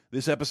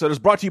This episode is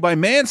brought to you by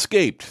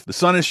Manscaped. The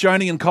sun is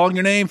shining and calling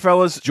your name,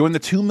 fellas. Join the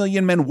 2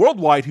 million men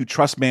worldwide who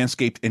trust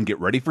Manscaped and get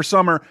ready for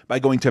summer by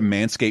going to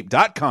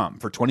manscaped.com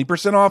for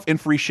 20% off and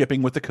free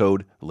shipping with the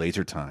code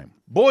LASERTIME.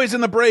 Boys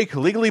in the Break,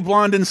 Legally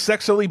Blonde and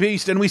Sexily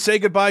Beast, and we say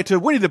goodbye to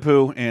Winnie the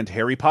Pooh and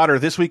Harry Potter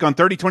this week on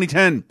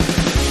 30-20-10.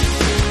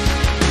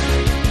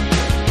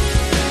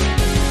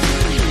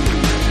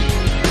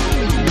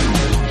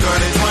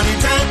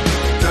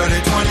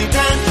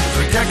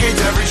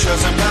 Decades, every show,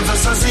 sometimes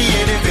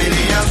associated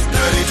videos.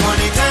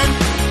 30-20-10,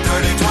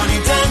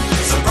 30-20-10.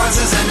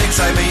 Surprises and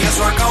excitement, yes,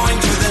 we're going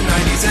to the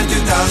 90s and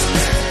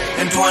 2000s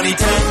and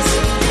 2010s.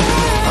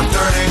 On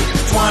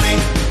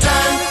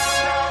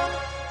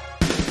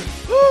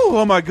 30-20-10.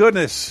 Oh my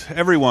goodness,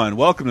 everyone.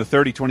 Welcome to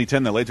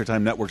 30-20-10, the Laser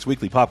Time Network's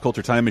weekly pop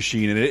culture time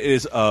machine. And it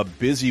is a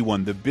busy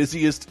one, the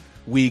busiest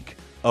week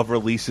of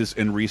releases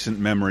in recent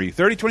memory.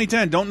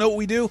 30-20-10, don't know what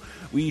we do?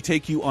 We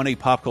take you on a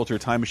pop culture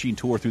time machine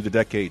tour through the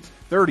decades,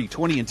 30,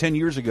 20, and 10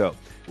 years ago.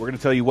 We're going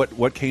to tell you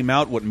what came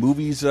out, what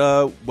movies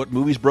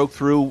broke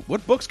through,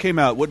 what books came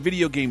out, what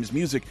video games,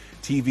 music,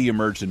 TV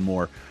emerged, and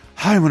more.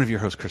 Hi, I'm one of your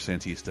hosts, Chris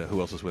Antista. Who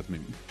else is with me?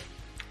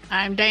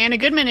 I'm Diana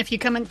Goodman. If you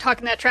come and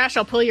talking that trash,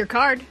 I'll pull your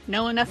card.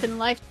 Knowing nothing in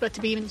life but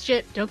to be in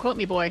shit. Don't quote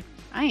me, boy.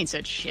 I ain't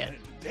said shit.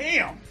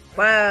 Damn.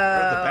 Whoa.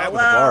 Right at the bat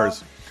with the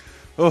bars.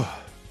 Oh.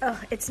 Oh,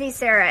 it's me,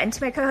 Sarah, and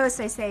to my co-host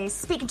I say,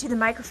 speaking to the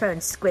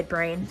microphone, Squid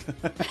Brain.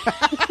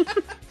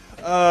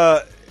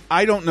 I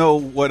don't know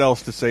what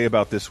else to say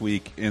about this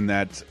week in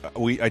that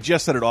I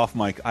just said it off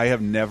mic. I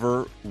have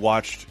never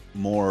watched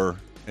more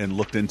and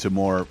looked into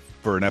more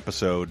for an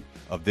episode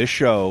of this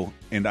show,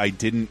 and I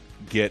didn't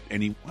get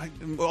any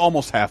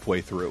almost halfway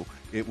through.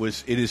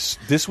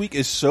 This week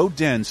is so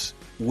dense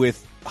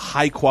with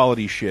high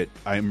quality shit.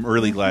 I'm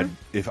really glad.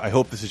 I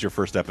hope this is your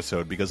first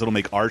episode because it'll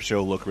make our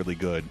show look really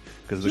good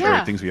because of the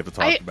great things we have to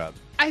talk about.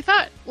 I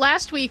thought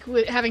last week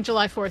having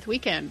July 4th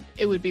weekend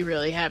it would be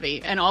really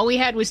heavy, and all we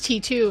had was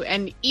T2,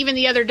 and even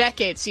the other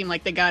decades seemed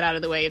like they got out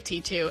of the way of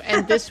T2.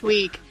 And this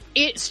week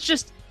it's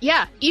just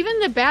even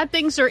the bad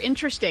things are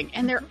interesting,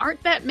 and there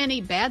aren't that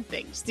many bad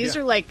things. These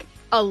are like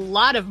a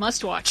lot of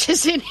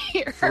must-watches in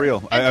here. For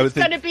real. It's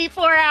going to be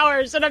 4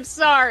 hours, and I'm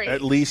sorry.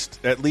 At least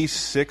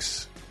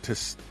 6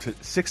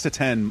 to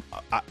 10,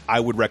 I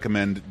would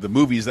recommend the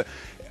movies that,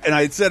 and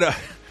I said,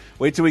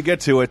 wait till we get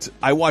to it.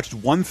 I watched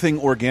one thing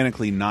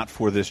organically, not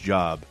for this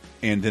job,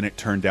 and then it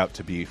turned out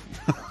to be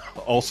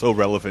also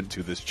relevant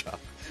to this job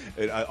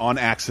on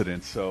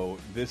accident. So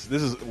this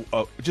is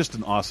just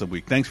an awesome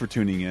week. Thanks for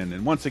tuning in,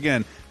 and once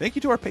again, thank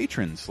you to our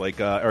patrons like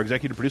our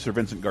executive producer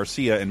Vincent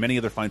Garcia and many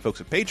other fine folks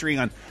at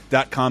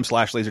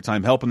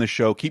Patreon.com/LaserTime helping this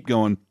show keep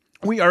going.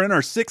 We are in our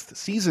 6th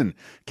season,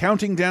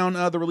 counting down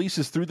the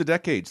releases through the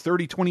decades,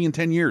 30, 20, and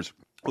 10 years.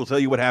 We'll tell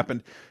you what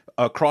happened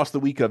across the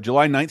week of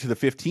July 9th to the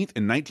 15th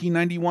in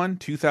 1991,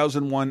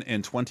 2001,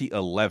 and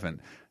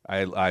 2011.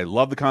 I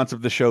love the concept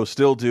of the show,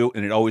 still do,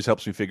 and it always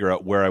helps me figure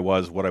out where I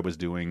was, what I was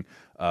doing,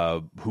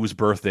 whose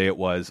birthday it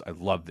was. I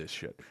love this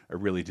shit. I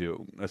really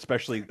do.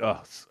 Especially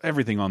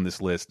everything on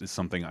this list is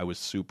something I was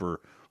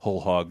super whole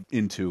hog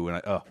into, and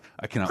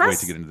I cannot wait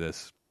to get into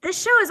this. This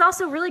show is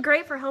also really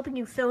great for helping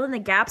you fill in the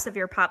gaps of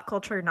your pop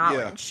culture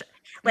knowledge.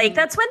 Like,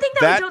 that's one thing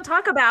that we don't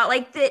talk about.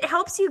 Like, it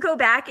helps you go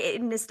back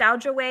in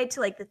nostalgia way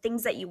to, like, the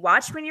things that you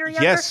watched when you were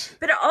younger.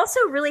 But it also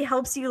really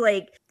helps you,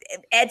 like,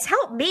 it's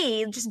helped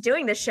me just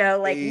doing the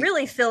show, like,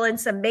 really fill in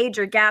some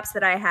major gaps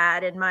that I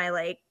had in my,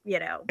 like,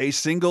 a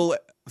single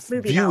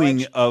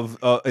viewing of,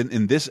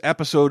 in this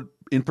episode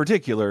in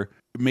particular,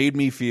 made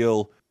me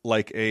feel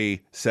like a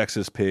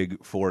sexist pig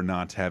for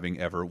not having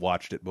ever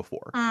watched it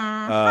before.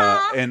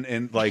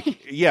 And like,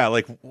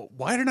 like,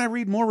 why didn't I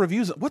read more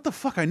reviews? What the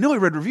fuck? I know I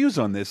read reviews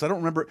on this. I don't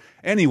remember.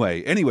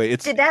 Anyway,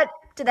 it's...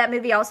 Did that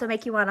movie also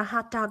make you want a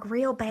hot dog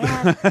real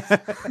bad?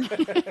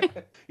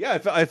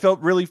 I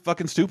felt really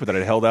fucking stupid that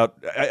I held out.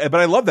 But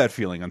I love that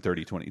feeling on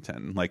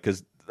 30-20-10. Like,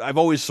 because I've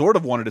always sort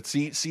of wanted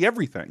to see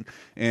everything.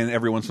 And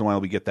every once in a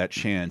while we get that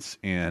chance.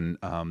 And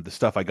the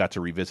stuff I got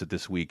to revisit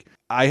this week,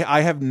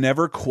 I have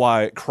never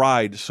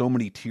cried so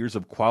many tears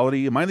of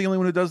quality. Am I the only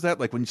one who does that?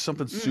 Like when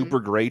something's super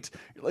great,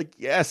 you're like,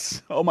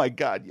 yes, oh my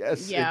God,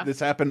 yes. Yeah.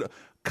 This happened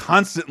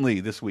constantly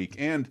this week,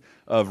 and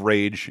of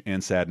rage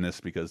and sadness,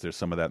 because there's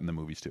some of that in the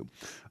movies too.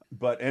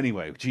 But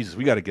anyway, Jesus,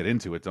 we got to get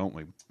into it, don't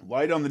we?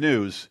 Light on the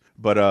news,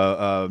 but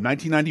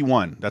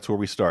 1991, that's where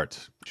we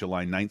start.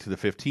 July 9th to the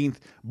 15th.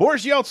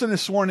 Boris Yeltsin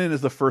is sworn in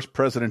as the first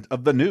president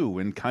of the new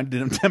and kind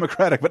of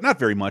democratic, but not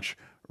very much,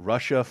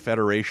 Russia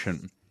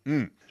Federation.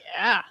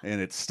 Yeah. And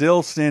it's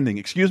still standing.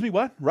 Excuse me,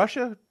 what?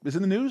 Russia is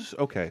in the news?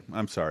 Okay,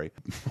 I'm sorry.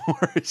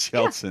 Boris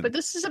Yeltsin. Yeah, but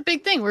this is a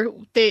big thing.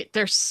 They're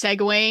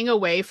segueing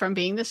away from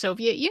being the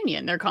Soviet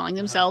Union. They're calling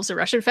themselves the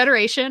Russian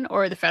Federation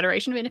or the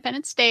Federation of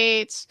Independent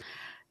States.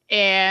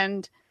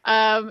 And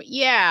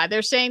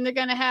they're saying they're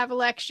going to have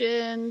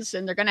elections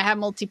and they're going to have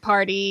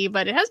multi-party,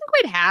 but it hasn't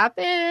quite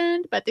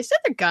happened. But they said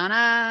they're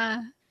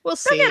gonna. We'll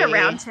see. They'll get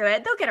around to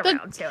it. They'll get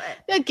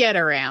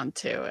around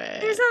to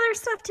it. There's other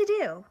stuff to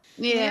do.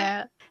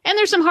 Yeah. And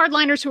there's some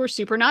hardliners who are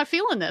super not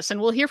feeling this, and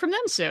we'll hear from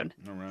them soon.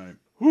 All right.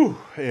 Whew.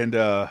 And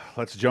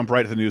let's jump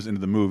right to the news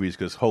into the movies,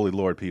 because holy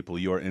Lord, people,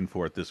 you are in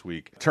for it this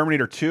week.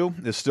 Terminator 2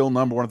 is still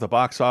 #1 at the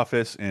box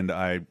office, and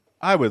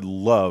I would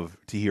love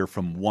to hear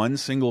from one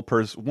single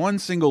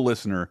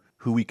listener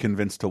who we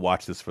convinced to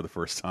watch this for the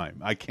first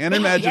time. I can't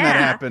imagine that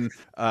happen.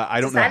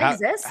 I don't know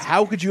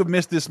how could you have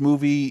missed this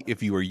movie.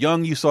 If you were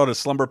young, you saw it at a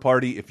slumber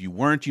party. If you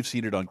weren't, you've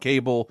seen it on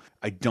cable.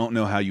 I don't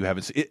know how you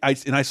haven't seen it.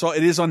 I saw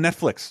it is on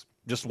Netflix.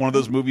 Just one of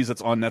those movies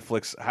that's on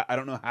Netflix. I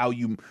don't know how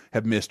you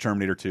have missed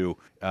Terminator 2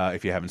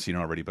 if you haven't seen it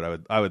already,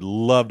 but I would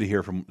love to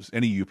hear from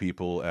any of you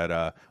people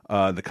at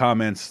the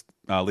comments,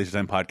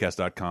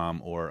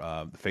 LaserTimePodcast.com, or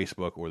the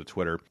Facebook or the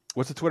Twitter.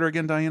 What's the Twitter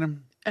again, Diana?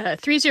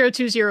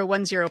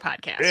 302010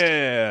 podcast.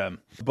 Yeah.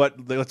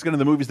 But let's get into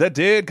the movies that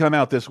did come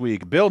out this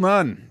week. Bill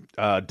Nunn,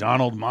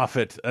 Donald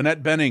Moffat,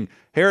 Annette Bening,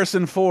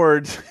 Harrison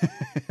Ford.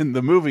 And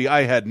the movie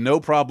I had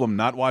no problem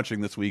not watching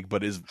this week,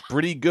 but is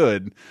pretty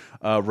good,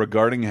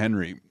 Regarding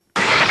Henry.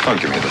 Don't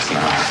give me this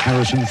now.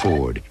 Harrison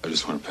Ford. I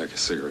just want a pack of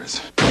cigarettes.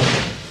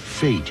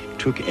 Fate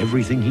took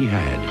everything he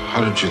had.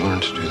 How did you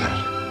learn to do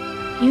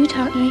that? You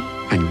taught me.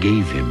 And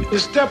gave him... You're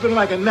stepping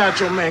like a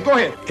natural man. Go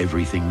ahead.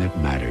 Everything that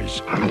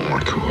matters. I don't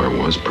like who I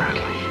was,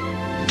 Bradley.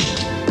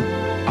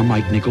 A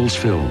Mike Nichols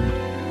film.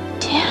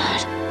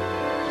 Dad,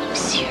 I'm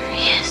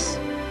serious.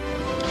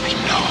 I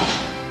know.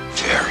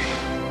 Very.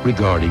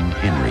 Regarding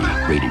Henry.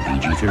 Rated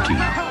PG-13.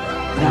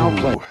 Now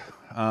play...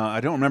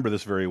 I don't remember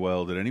this very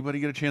well. Did anybody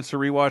get a chance to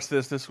rewatch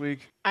this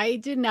week? I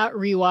did not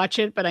rewatch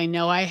it, but I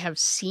know I have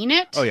seen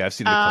it. Oh yeah, I've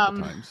seen it a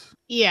couple times.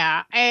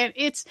 Yeah, and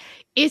it's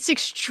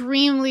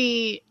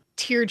extremely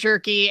tear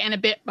jerky and a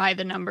bit by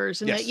the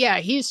numbers. And yes. that, yeah,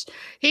 he's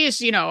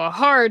a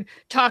hard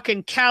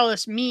talking,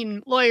 callous,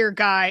 mean lawyer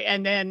guy,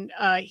 and then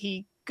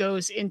he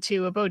goes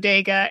into a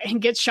bodega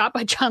and gets shot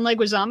by John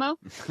Leguizamo,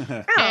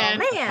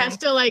 and has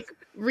to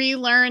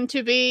relearn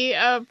to be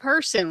a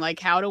person, like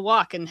how to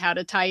walk and how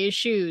to tie his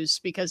shoes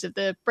because of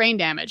the brain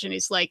damage. And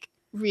he's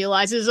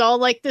realizes all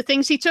the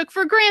things he took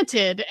for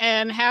granted,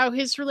 and how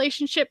his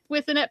relationship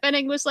with Annette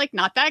Bening was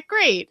not that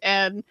great.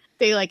 And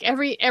they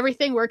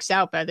everything works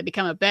out better. They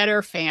become a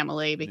better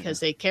family because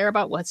they care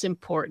about what's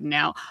important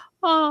now.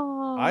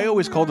 Oh, I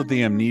always called it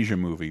the Amnesia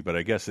movie, but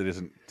I guess it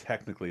isn't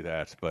technically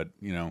that. But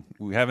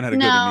we haven't had a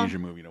good Amnesia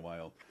movie in a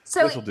while.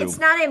 So it's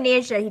not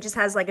amnesia. He just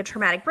has a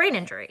traumatic brain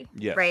injury.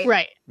 Yes. Right.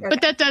 Okay.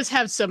 But that does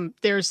have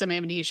there's some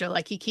amnesia.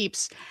 He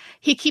keeps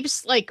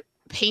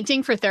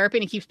painting for therapy,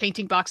 and he keeps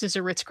painting boxes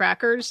of Ritz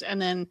crackers.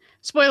 And then,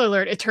 spoiler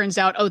alert, it turns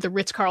out, the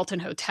Ritz-Carlton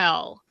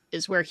Hotel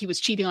is where he was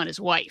cheating on his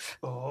wife.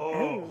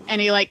 Oh.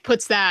 And he like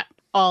puts that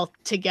all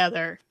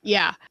together.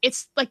 Yeah.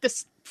 It's like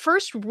this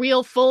first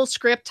real full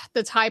script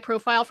that's high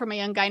profile from a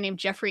young guy named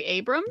Jeffrey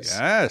Abrams.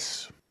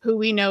 Yes. Who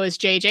we know as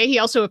JJ. He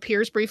also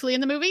appears briefly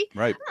in the movie.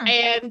 Right.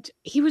 And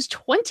he was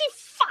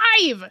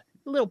 25.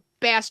 Little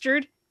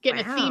bastard.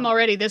 Getting a theme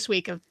already this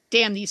week of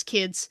damn these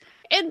kids.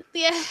 And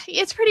yeah,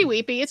 it's pretty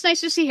weepy. It's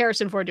nice to see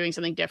Harrison Ford doing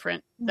something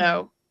different,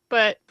 though.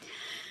 But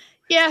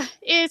yeah,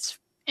 it's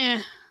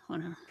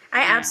whatever.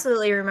 I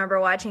absolutely remember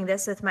watching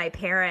this with my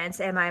parents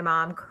and my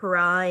mom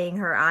crying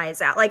her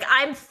eyes out. Like,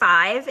 I'm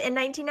 5 in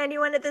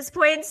 1991 at this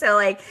point, so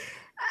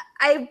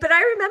but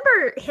I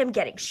remember him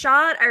getting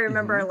shot. I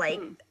remember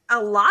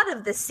a lot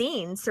of the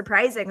scenes,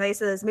 surprisingly.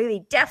 So this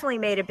movie definitely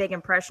made a big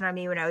impression on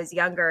me when I was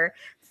younger,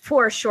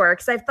 for sure.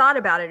 Because I've thought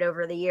about it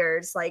over the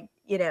years.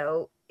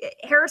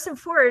 Harrison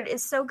Ford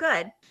is so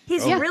good.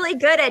 He's really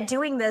good at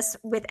doing this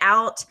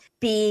without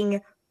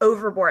being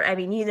overboard. I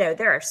mean,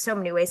 there are so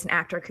many ways an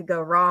actor could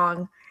go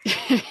wrong.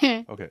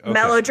 Okay.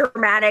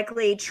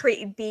 Melodramatically,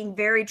 being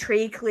very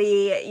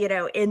treacly,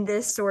 in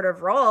this sort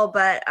of role.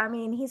 But I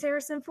mean, he's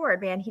Harrison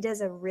Ford, man. He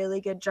does a really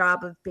good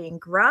job of being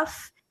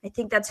gruff. I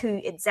think that's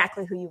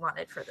exactly who you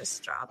wanted for this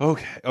job.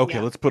 Okay.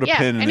 Let's put a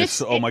pin in this.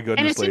 Oh my goodness,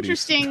 and it's ladies.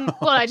 Interesting.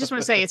 Well, I just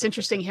want to say it's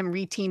interesting him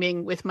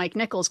reteaming with Mike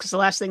Nichols, because the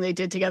last thing they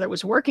did together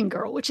was Working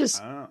Girl, which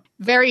is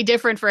very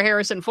different for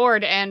Harrison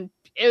Ford, and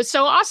it was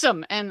so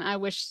awesome. And I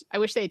wish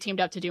they had teamed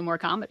up to do more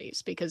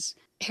comedies, because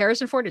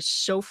Harrison Ford is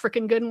so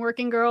freaking good in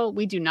Working Girl.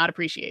 We do not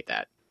appreciate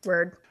that.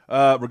 Word.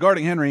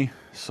 Regarding Henry.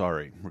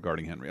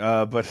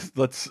 But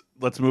let's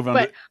move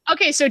on.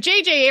 Okay, so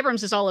J.J.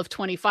 Abrams is all of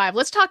 25.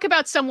 Let's talk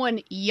about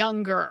someone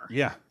younger.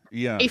 Yeah.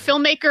 A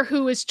filmmaker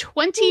who is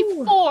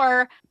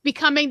 24,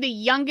 becoming the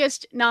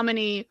youngest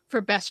nominee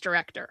for Best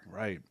Director.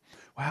 Right.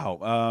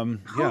 Wow.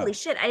 Holy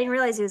shit! I didn't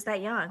realize he was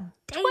that young.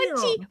 Damn.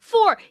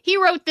 24. He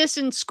wrote this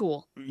in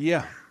school.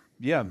 Yeah.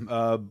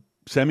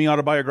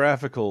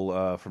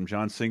 Semi-autobiographical from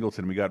John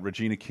Singleton. We got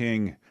Regina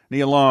King,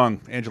 Nia Long,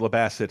 Angela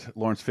Bassett,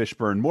 Lawrence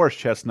Fishburne, Morris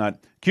Chestnut,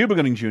 Cuba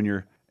Gooding Jr.,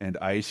 and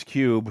Ice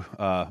Cube.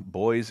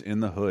 Boys in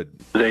the Hood.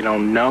 They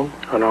don't know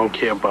or don't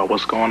care about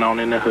what's going on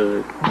in the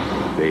hood.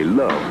 They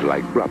love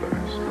like brothers.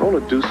 I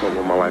want to do something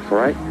with my life, all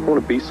right? I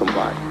want to be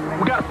somebody.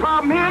 We got a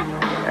problem here?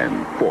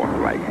 And fought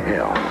like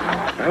hell.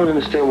 I don't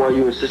understand why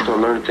you insist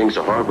on learning things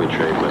the hard way,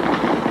 Trey,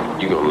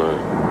 but you gonna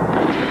learn.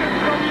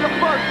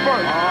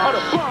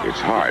 It's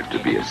hard to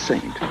be a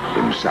saint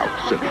in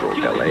South Central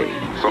L.A.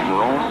 Something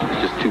wrong?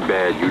 It's just too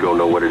bad you don't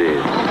know what it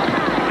is.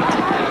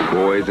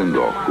 Boys in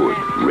the Hood,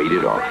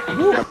 rated R.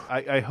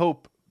 I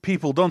hope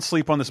people don't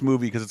sleep on this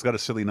movie because it's got a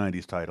silly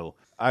 90s title.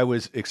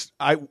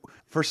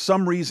 For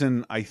some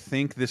reason, I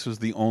think this was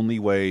the only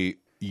way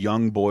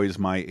young boys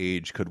my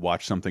age could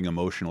watch something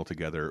emotional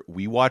together.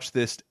 We watched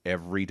this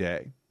every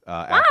day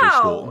after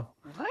school.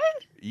 What?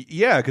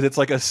 Yeah, because it's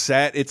like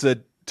it's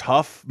a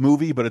tough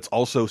movie, but it's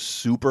also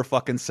super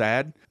fucking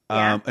sad.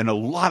 Yeah. And a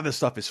lot of the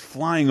stuff is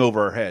flying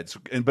over our heads.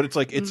 But it's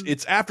like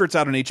it's after it's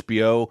out on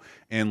HBO,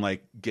 and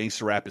like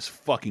gangster rap is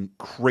fucking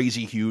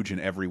crazy huge and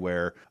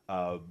everywhere.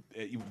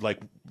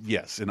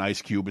 Yes, and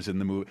Ice Cube is in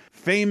the movie.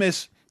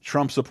 Famous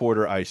Trump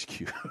supporter Ice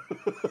Cube.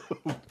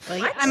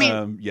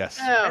 Yes.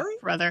 Oh, really?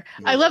 Brother.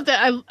 Yeah. I love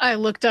that. I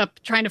looked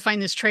up trying to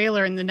find this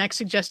trailer, and the next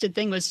suggested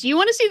thing was, do you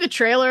want to see the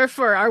trailer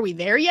for Are We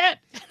There Yet?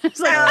 It's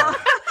like,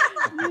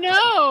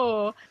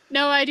 no,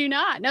 I do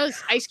not. No,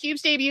 it's Ice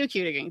Cube's debut,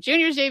 Cuba Gooding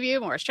Jr.'s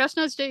debut, Morris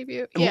Chestnut's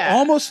debut. Yeah.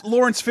 Almost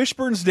Lawrence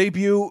Fishburne's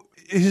debut,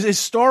 his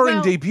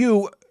starring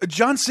debut.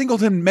 John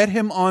Singleton met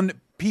him on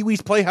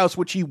Pee-wee's Playhouse,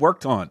 which he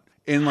worked on.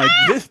 And like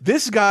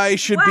this guy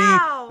should be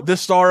the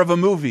star of a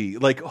movie.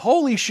 Like,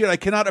 holy shit, I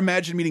cannot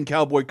imagine meeting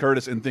Cowboy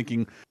Curtis and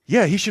thinking,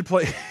 yeah, he should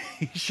play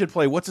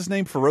what's his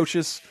name?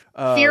 Furious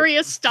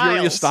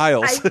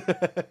Styles.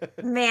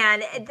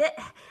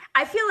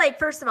 I feel like,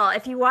 first of all,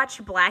 if you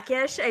watch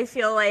Blackish, I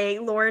feel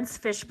like Lawrence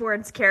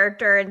Fishburne's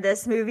character in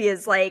this movie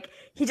is like,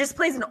 he just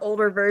plays an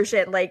older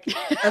version, like,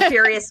 of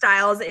Furious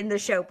Styles in the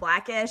show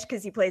Blackish,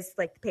 because he plays,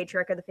 like, the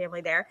patriarch of the family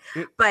there.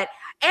 But,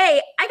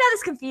 I got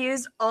this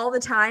confused all the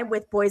time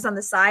with Boys on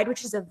the Side,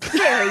 which is a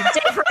very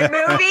different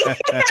movie.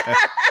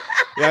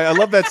 Yeah, I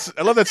love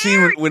that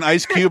scene when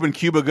Ice Cube and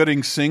Cuba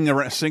Gooding sing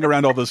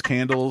around all those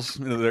candles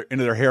into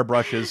their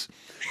hairbrushes.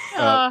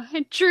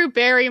 And Drew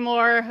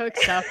Barrymore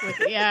hooks up with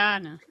no.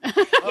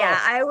 Yeah,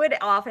 I would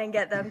often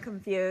get them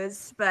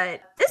confused,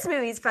 but this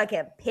movie's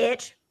fucking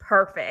pitch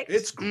perfect.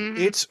 It's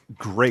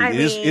great.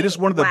 It is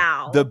one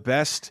of the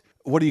best.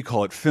 What do you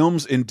call it?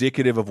 Films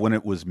indicative of when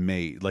it was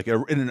made, like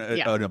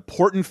an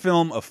important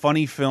film, a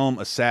funny film,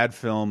 a sad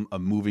film, a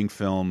moving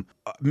film.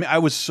 I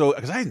was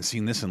because I hadn't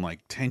seen this in like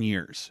 10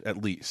 years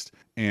at least,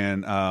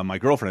 and my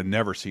girlfriend had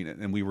never seen it,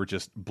 and we were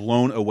just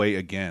blown away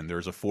again.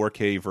 There's a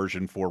 4K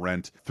version for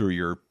rent through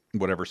your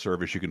whatever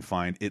service you can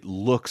find. It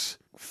looks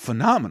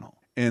phenomenal,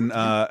 and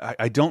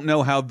I don't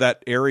know how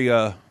that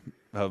area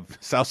of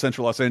South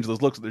Central Los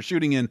Angeles looks that they're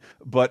shooting in,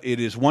 but it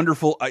is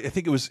wonderful. I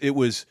think it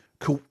was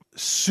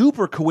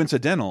super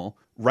coincidental.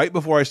 Right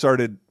before I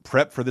started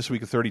prep for This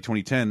Week of 30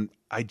 2010,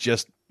 I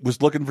just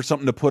was looking for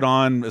something to put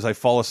on as I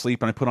fall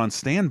asleep, and I put on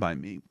Stand By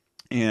Me,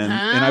 and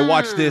I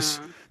watched this.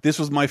 This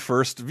was my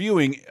first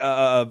viewing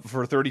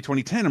for 30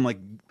 2010. I'm like,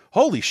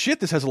 holy shit,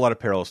 this has a lot of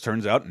parallels.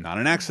 Turns out, not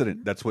an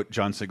accident. That's what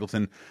John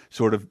Singleton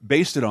sort of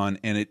based it on,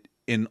 and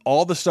in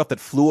all the stuff that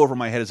flew over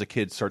my head as a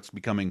kid starts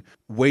becoming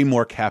way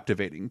more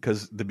captivating,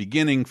 because the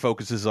beginning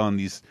focuses on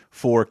these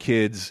 4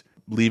 kids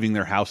leaving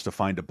their house to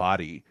find a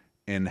body,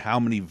 and how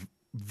many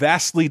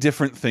vastly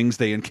different things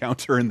they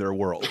encounter in their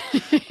world.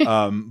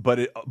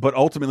 But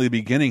ultimately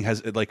the beginning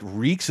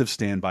reeks of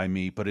Stand By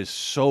Me, but is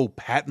so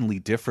patently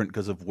different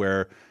because of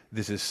where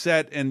this is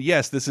set. And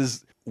yes, this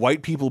is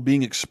white people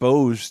being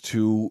exposed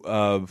to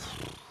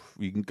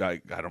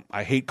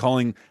I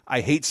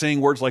hate saying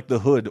words like the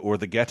hood or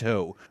the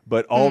ghetto,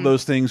 but all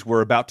those things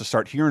we're about to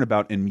start hearing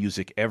about in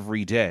music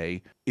every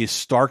day is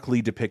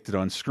starkly depicted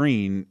on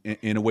screen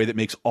in a way that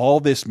makes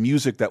all this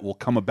music that will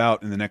come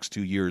about in the next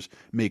 2 years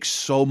make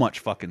so much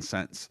fucking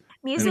sense.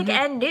 Music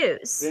and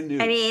news. I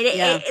mean,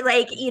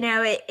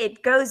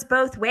 it goes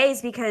both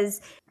ways, because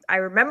I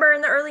remember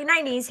in the early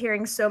 90s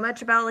hearing so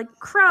much about like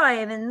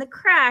crime and the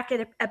crack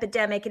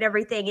epidemic and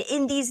everything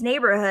in these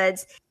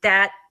neighborhoods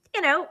that,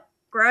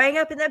 growing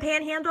up in the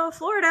panhandle of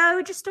Florida,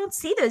 we just don't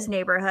see those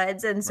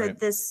neighborhoods. And so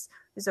this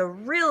is a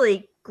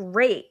really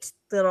great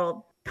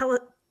little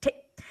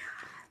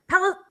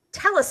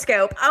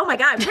telescope. Oh my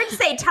God, I'm trying to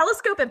say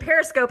telescope and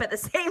periscope at the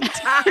same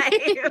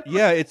time.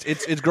 Yeah,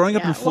 it's growing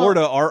up in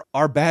Florida.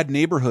 Our bad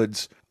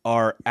neighborhoods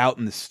are out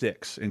in the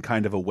sticks and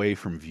kind of away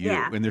from view.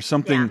 Yeah. And there's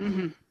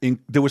something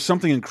there was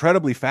something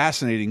incredibly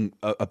fascinating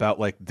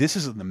about, like, this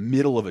is in the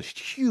middle of a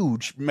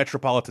huge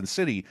metropolitan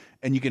city,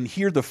 and you can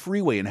hear the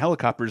freeway and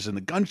helicopters and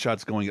the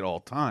gunshots going at all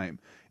time.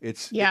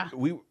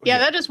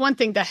 That is one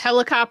thing. The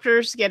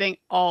helicopters getting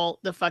all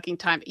the fucking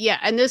time. Yeah,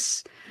 and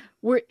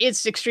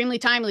it's extremely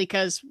timely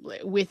because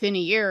within a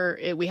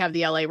year we have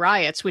the LA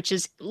riots, which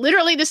is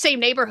literally the same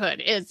neighborhood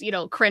as,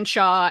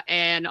 Crenshaw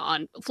and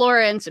on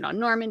Florence and on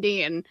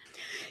Normandy. And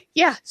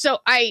so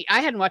I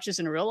hadn't watched this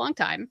in a real long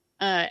time.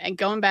 And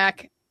going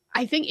back,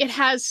 I think it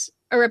has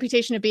a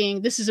reputation of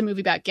being, this is a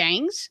movie about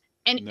gangs,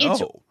 and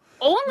it's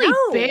only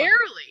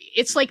barely.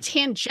 It's like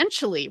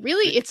tangentially.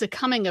 Really, it's a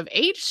coming of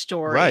age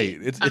story, right?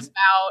 It's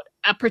about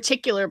a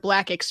particular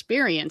Black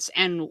experience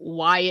and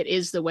why it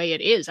is the way it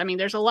is. I mean,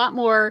 there's a lot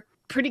more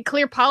pretty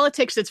clear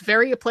politics that's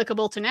very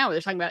applicable to now. They're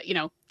talking about,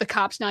 the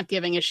cops not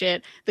giving a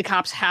shit, the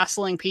cops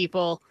hassling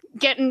people,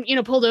 getting,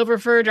 pulled over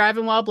for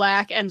driving while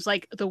Black, and it's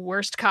like the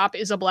worst cop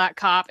is a Black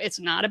cop. It's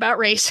not about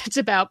race, it's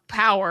about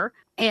power.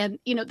 and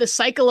the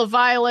cycle of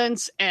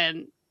violence,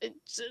 and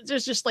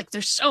there's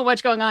so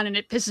much going on, and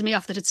it pisses me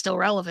off that it's still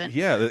relevant.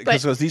 Yeah,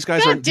 because these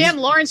guys are. Damn,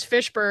 Lawrence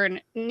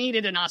Fishburne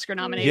needed an Oscar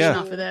nomination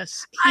off of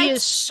this. He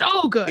is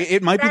so good.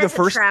 It might be the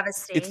first.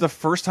 Travesty. It's the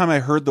first time I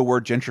heard the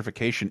word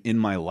gentrification in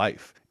my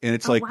life, and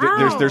it's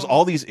there's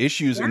all these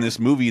issues in this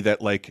movie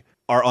that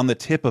are on the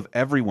tip of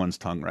everyone's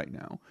tongue right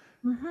now.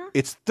 Mm-hmm.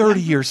 It's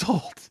 30 years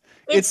old.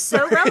 It's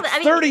so relevant.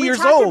 It's 30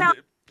 years old.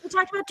 We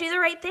talked about Do the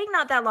Right Thing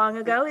not that long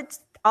ago. It's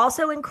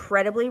also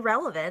incredibly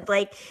relevant.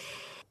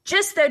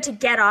 Just though, to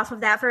get off of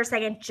that for a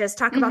second, just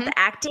talk about the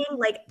acting.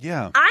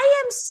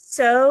 I am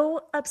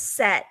so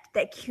upset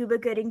that Cuba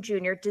Gooding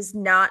Jr. does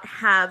not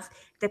have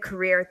the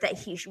career that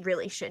he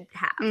really should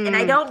have. And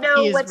I don't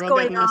know what's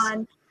going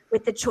on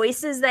with the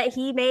choices that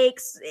he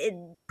makes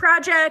in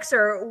projects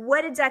or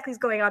what exactly is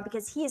going on,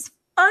 because he is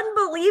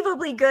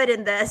unbelievably good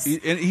in this.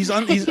 And he's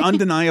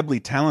undeniably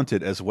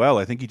talented as well.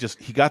 I think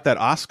he got that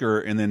Oscar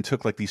and then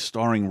took these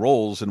starring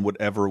roles and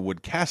whatever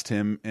would cast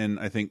him. And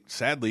I think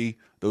sadly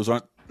those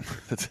aren't.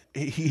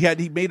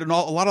 He made a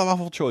lot of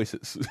awful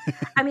choices.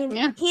 I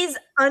mean, he's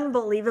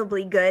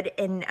unbelievably good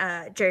in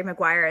Jerry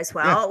Maguire as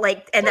well.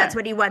 That's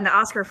what he won the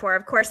Oscar for.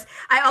 Of course,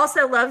 I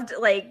also loved,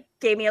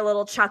 gave me a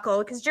little chuckle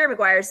because Jerry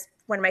Maguire's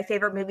one of my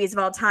favorite movies of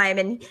all time.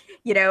 And,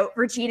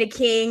 Regina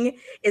King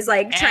is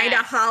trying to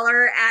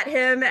holler at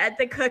him at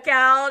the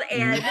cookout,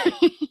 and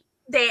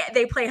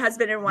they play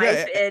husband and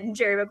wife in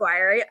Jerry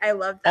Maguire. I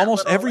love that.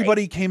 Almost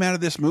everybody came out of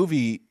this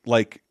movie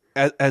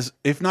as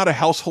if not a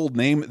household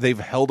name, they've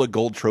held a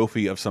gold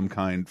trophy of some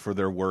kind for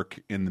their work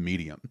in the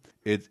medium.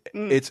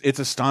 It's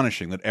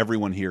astonishing that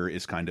everyone here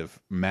is kind of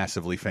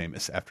massively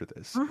famous after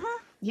this.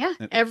 Yeah,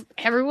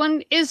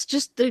 everyone is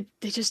they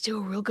just do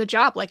a real good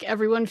job.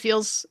 Everyone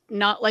feels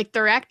not like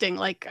they're acting.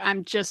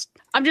 I'm just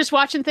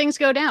watching things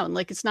go down.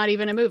 It's not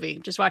even a movie.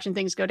 I'm just watching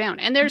things go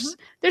down. And there's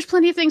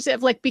plenty of things that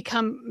have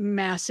become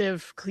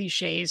massive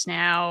cliches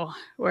now,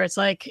 where it's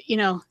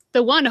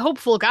the one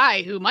hopeful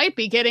guy who might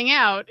be getting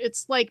out.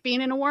 It's like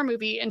being in a war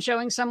movie and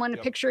showing someone a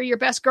picture of your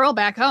best girl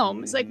back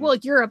home. It's well,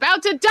 you're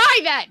about to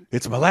die then.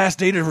 It's my last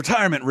day of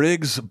retirement,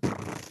 Riggs.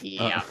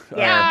 Yeah.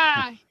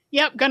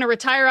 Yep, gonna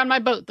retire on my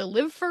boat to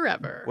live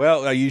forever.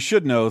 Well, you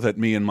should know that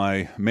me and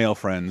my male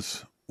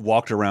friends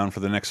walked around for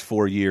the next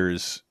 4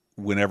 years.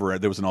 Whenever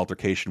there was an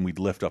altercation, we'd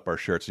lift up our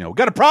shirts. We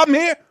got a problem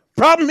here?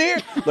 Problem here?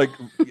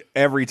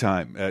 Every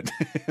time.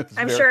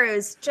 I'm sure it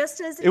was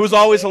just as... It was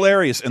always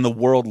hilarious, and the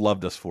world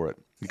loved us for it.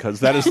 Because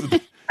that is...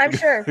 I'm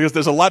sure. Because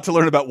there's a lot to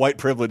learn about white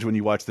privilege when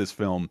you watch this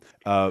film.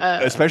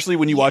 Especially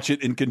when you watch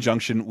it in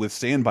conjunction with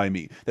Stand By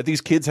Me. That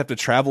these kids have to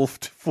travel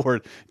for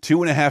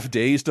 2.5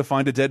 days to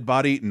find a dead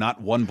body,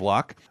 not 1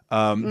 block.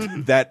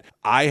 That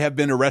I have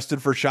been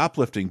arrested for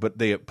shoplifting, but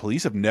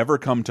police have never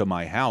come to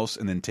my house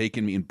and then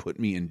taken me and put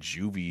me in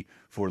juvie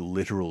for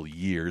literal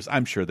years.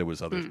 I'm sure there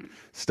was other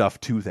stuff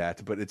to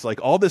that, but it's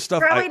all this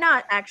stuff. Probably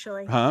not,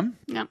 actually. Huh?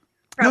 No.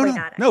 Probably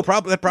not. No,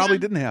 that probably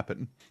didn't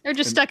happen. Or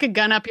just stuck a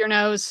gun up your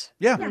nose.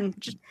 Yeah.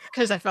 Just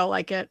because I felt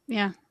like it.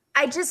 Yeah.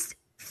 I just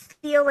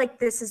feel like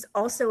this is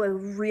also a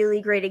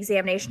really great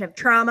examination of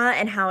trauma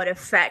and how it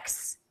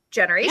affects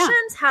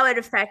generations, how it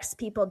affects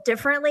people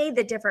differently,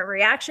 the different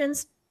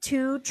reactions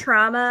to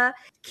trauma.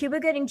 Cuba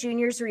Gooding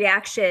Jr.'s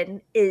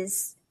reaction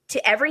is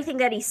to everything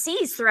that he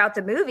sees throughout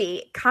the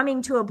movie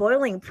coming to a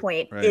boiling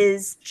point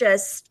is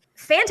just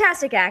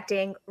fantastic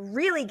acting,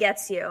 really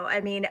gets you.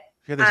 I mean,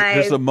 yeah,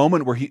 there's a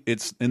moment where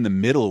it's in the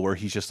middle where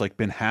he's just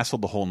been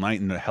hassled the whole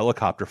night and a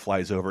helicopter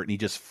flies over it and he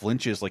just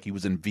flinches like he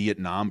was in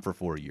Vietnam for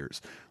 4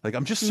 years.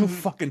 I'm just so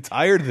fucking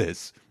tired of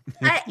this.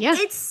 Yeah,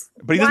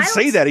 but he doesn't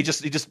say that. He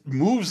just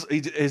moves.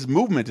 His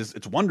movement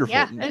it's wonderful.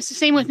 Yeah, it's the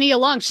same with Nia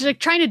Long. She's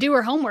trying to do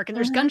her homework and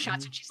there's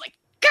gunshots and she's like,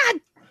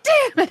 God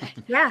damn it!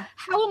 Yeah,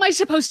 how am I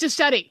supposed to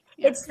study?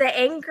 It's the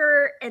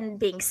anger and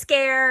being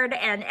scared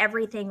and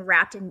everything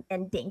wrapped in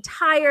and being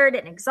tired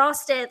and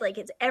exhausted.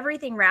 It's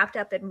everything wrapped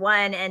up in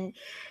one. And,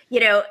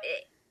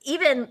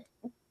 even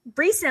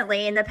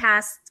recently in the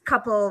past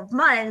couple of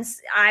months,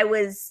 I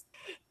was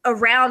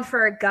around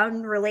for a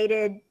gun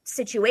related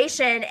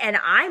situation and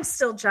I'm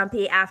still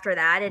jumpy after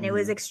that. And it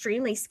was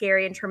extremely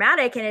scary and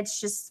traumatic. And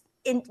it's just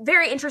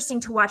very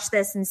interesting to watch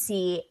this and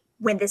see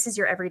when this is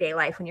your everyday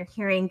life, when you're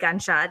hearing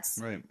gunshots.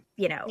 Right.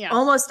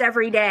 Almost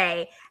every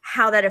day,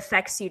 how that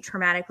affects you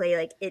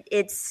traumatically.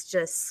 It's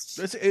just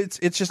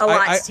a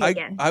lot to take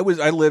in. I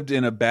lived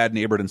in a bad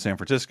neighborhood in San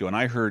Francisco, and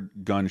I heard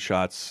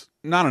gunshots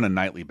not on a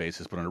nightly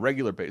basis, but on a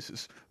regular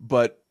basis.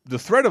 But the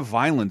threat of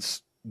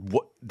violence,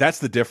 that's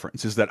the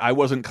difference, is that I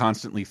wasn't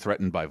constantly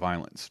threatened by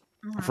violence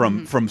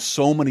from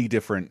so many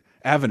different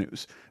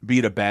avenues. Be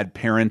it a bad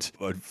parent,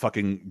 a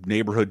fucking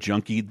neighborhood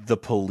junkie, the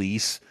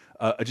police,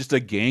 just a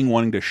gang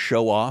wanting to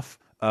show off.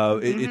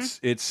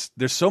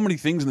 There's so many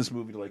things in this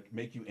movie to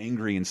make you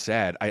angry and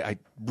sad. I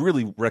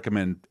really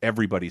recommend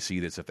everybody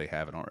see this if they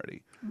haven't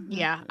already.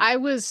 Yeah, I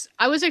was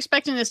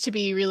expecting this to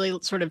be really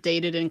sort of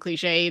dated and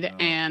cliched,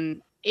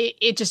 and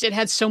it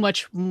had so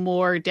much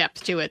more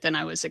depth to it than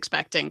I was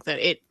expecting.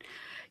 That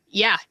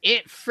Yeah,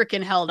 it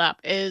freaking held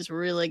up. It is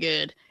really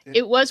good.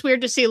 It was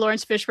weird to see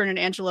Lawrence Fishburne and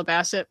Angela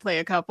Bassett play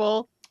a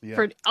couple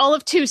for all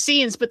of 2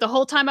 scenes, but the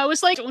whole time I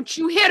was like, don't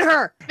you hit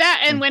her!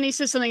 That, and when he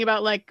says something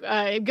about like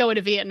going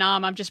to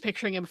Vietnam, I'm just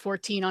picturing him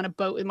 14 on a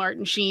boat with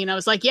Martin Sheen. I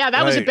was like, yeah,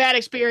 that was a bad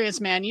experience,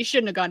 man. You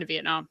shouldn't have gone to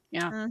Vietnam.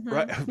 Yeah.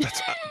 Right.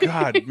 That's,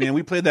 God, man,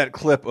 we played that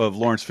clip of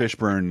Lawrence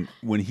Fishburne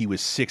when he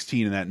was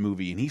 16 in that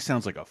movie, and he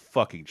sounds like a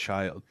fucking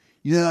child.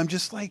 I'm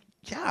just like,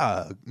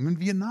 yeah, I'm in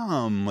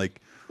Vietnam. Like,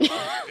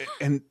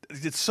 and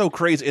it's so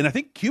crazy. And I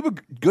think Cuba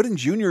Gooding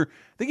Jr.,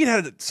 I think he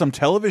had some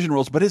television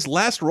roles, but his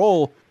last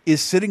role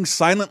is sitting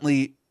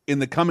silently in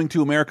the Coming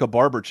to America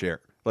barber chair.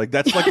 Like,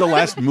 that's like the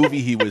last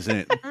movie he was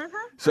in.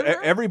 So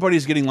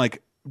everybody's getting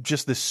like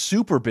just this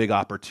super big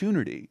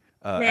opportunity.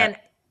 Man,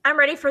 I'm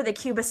ready for the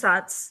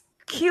Cuba-sance.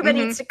 Cuba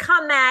needs to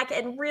come back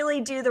and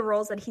really do the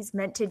roles that he's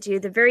meant to do,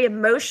 the very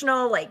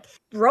emotional like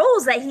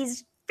roles that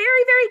he's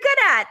very, very good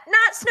at,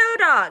 not Snow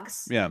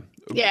Dogs.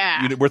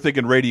 Yeah. We're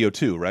thinking Radio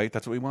 2, right?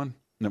 That's what we want?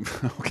 No.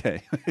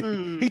 Okay.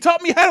 He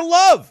taught me how to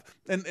love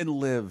and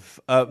live.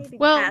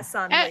 Pass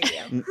on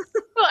radio.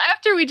 Well,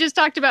 after we just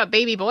talked about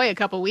Baby Boy a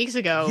couple weeks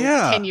ago,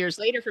 10 years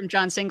later from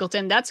John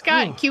Singleton, that's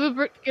got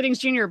Cuba Gooding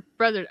Jr.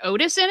 brother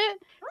Otis in it.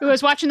 Who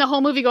was watching the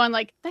whole movie going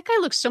like, that guy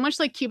looks so much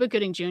like Cuba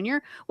Gooding Jr.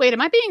 Wait, am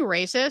I being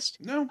racist?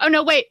 No. Oh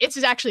no, wait,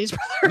 it's actually his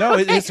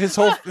brother. No,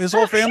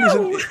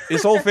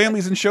 his whole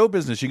family's in show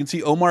business. You can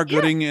see Omar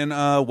Gooding in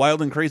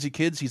Wild and Crazy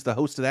Kids. He's the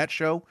host of that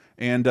show.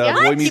 And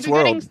Boy Meets Cuba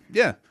World. Gooding's...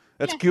 Yeah.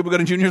 That's Cuba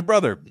Gooding Jr.'s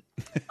brother.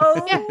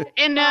 Oh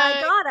and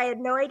my God, I had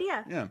no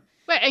idea. Yeah.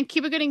 Wait, and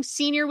Cuba Gooding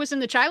Sr. was in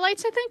the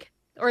Chi-Lites, I think?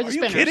 Or the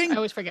Spinners. Kidding? I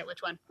always forget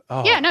which one.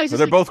 Oh, yeah, no,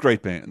 they're both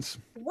great bands.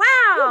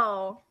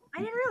 Wow. I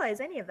didn't realize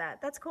any of that.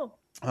 That's cool.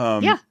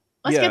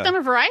 Let's get them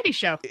a variety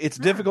show. It's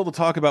difficult to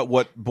talk about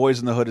what Boys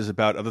in the Hood is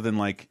about other than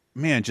like,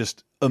 man,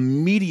 just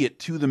immediate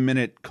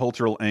to-the-minute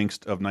cultural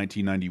angst of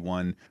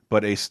 1991.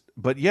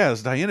 But yeah,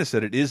 as Diana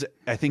said, it is,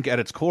 I think, at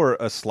its core,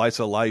 a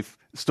slice-of-life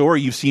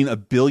story you've seen a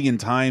billion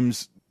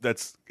times.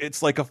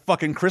 It's like a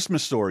fucking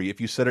Christmas story if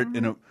you set it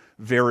in a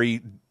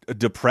very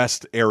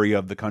depressed area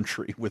of the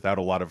country without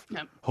a lot of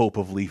hope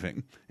of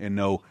leaving and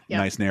no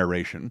nice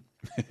narration.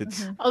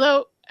 It's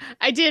Although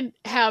I did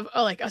have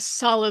a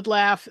solid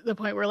laugh at the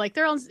point where like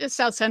they're on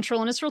South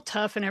Central and it's real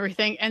tough and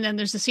everything. And then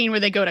there's the scene where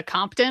they go to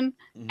Compton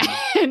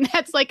and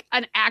that's like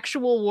an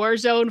actual war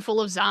zone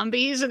full of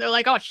zombies. And they're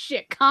like, oh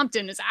shit,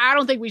 Compton I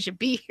don't think we should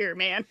be here,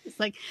 man. It's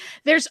like,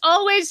 there's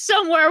always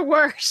somewhere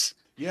worse.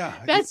 Yeah.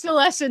 That's the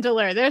lesson to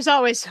learn. There's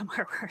always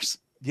somewhere worse.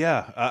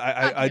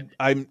 Yeah.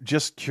 I'm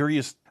just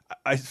curious.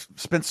 I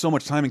spent so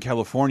much time in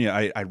California.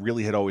 I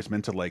really had always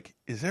meant to like,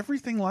 is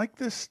everything like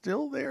this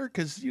still there?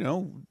 Because,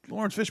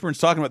 Lawrence Fishburne's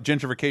talking about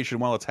gentrification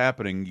while it's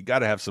happening. You got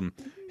to have some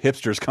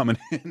hipsters coming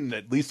in,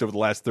 at least over the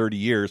last 30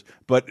 years.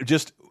 But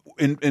just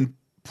in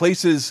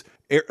places,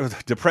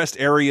 depressed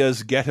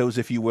areas, ghettos,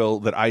 if you will,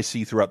 that I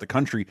see throughout the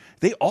country,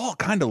 they all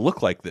kind of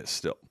look like this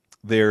still.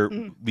 They're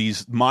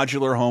these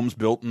modular homes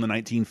built in the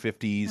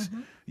 1950s.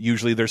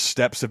 Usually their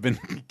steps have been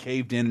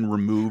caved in and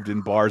removed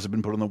and bars have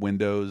been put on the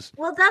windows.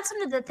 Well, that's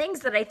one of the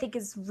things that I think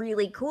is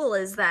really cool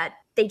is that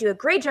they do a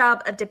great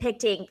job of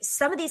depicting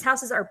some of these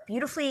houses are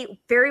beautifully,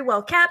 very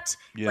well kept,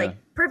 like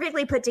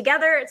perfectly put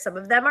together. Some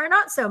of them are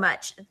not so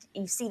much.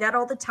 You see that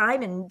all the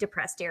time in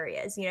depressed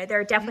areas. There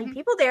are definitely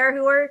people there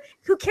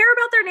who care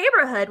about their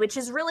neighborhood, which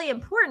is really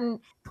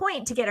important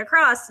point to get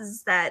across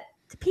is that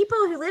the people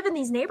who live in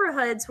these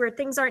neighborhoods where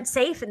things aren't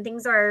safe and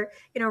things are,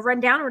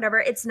 run down or whatever,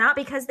 it's not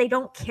because they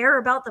don't care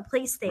about the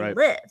place they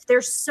live.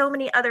 There's so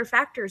many other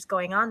factors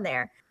going on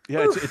there.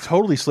 Yeah, it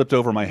totally slipped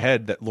over my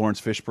head that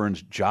Lawrence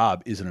Fishburne's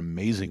job is an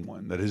amazing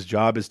one, that his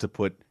job is to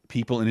put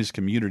people in his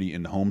community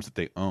in homes that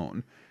they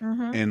own.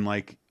 And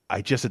like,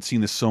 I just had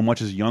seen this so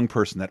much as a young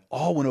person that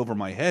all went over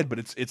my head, but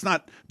it's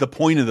not the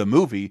point of the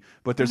movie,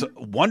 but there's a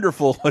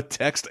wonderful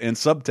text and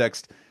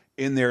subtext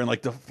in there and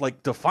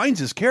like defines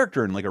his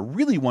character in like a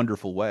really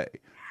wonderful way.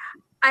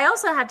 I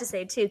also have to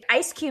say too,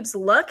 Ice Cube's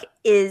look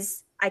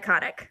is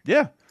iconic.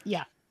 Yeah.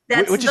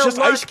 That's which is just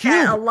Ice Cube.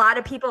 That a lot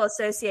of people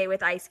associate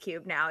with Ice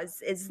Cube now is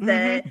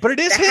the but it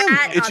is him.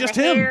 It's just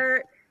him.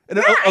 Hair. And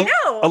I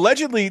know.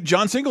 Allegedly,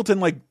 John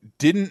Singleton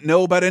didn't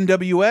know about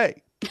NWA.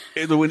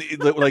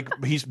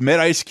 He's met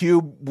Ice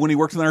Cube when he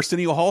worked on the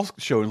Arsenio Hall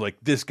show and like,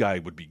 this guy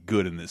would be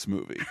good in this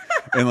movie.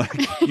 And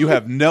like, you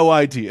have no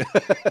idea.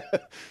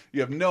 You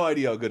have no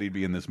idea how good he'd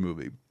be in this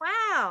movie.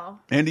 Wow.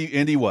 And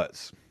he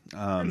was.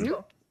 That's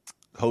cool.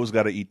 Hoes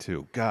gotta eat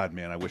too. God,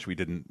 man, I wish we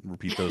didn't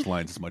repeat those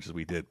lines as much as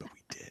we did, but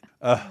we did.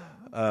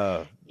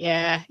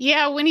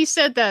 Yeah. When he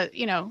said that,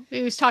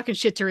 he was talking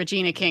shit to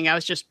Regina King. I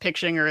was just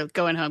picturing her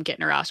going home,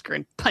 getting her Oscar,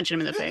 and punching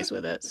him in the face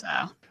with it. So,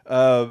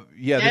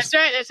 that's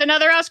right. There's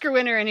another Oscar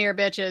winner in here,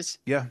 bitches.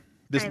 Yeah,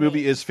 this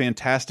movie is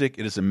fantastic.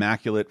 It is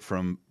immaculate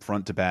from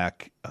front to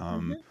back.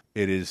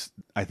 It is.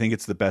 I think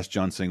it's the best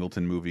John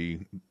Singleton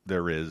movie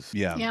there is.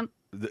 Yeah.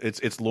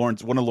 It's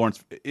Lawrence.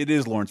 It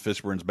is Lawrence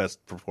Fishburne's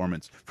best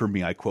performance for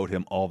me. I quote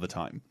him all the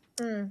time.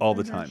 all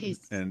the time. He's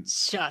and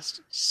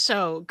just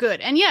so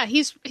good. And yeah,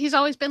 he's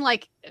always been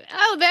like,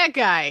 oh, that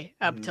guy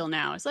up till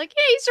now. It's like,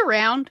 yeah, he's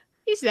around.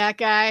 He's that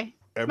guy.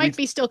 Might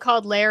be still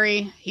called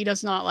Larry. He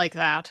does not like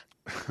that.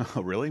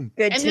 Oh, really?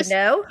 Good to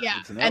know. Yeah.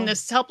 Good to know. And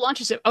this help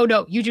launches it. Oh,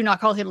 no, you do not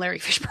call him Larry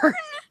Fishburne.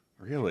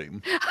 Really?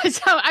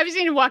 So I've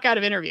seen him walk out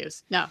of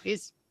interviews. No,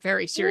 he's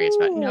very serious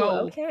about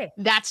okay.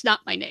 That's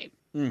not my name.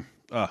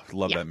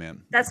 Love that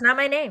man. That's not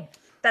my name.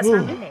 That's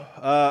not my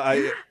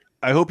name.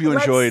 I hope you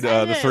enjoyed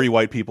the 3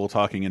 white people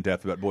talking in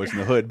depth about Boys in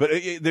the Hood. But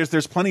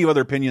there's plenty of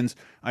other opinions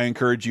I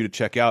encourage you to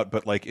check out.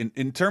 But like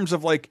in terms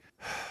of like,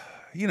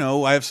 you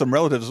know, I have some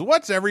relatives.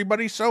 What's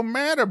everybody so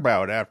mad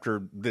about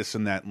after this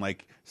and that? And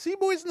like, see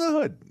Boys in the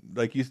Hood.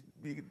 Like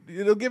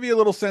it'll give you a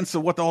little sense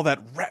of what all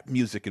that rap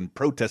music and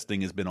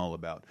protesting has been all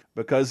about.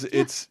 Because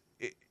it's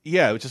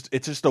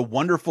just a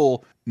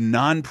wonderful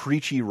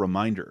non-preachy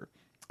reminder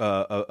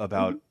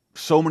about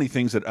so many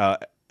things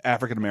that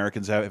African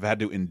Americans have had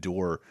to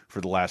endure for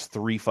the last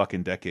 3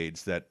 fucking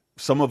decades that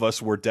some of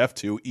us were deaf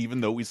to,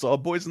 even though we saw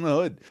Boys in the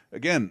Hood.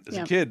 Again, as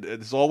a kid,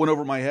 this all went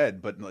over my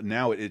head, but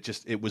now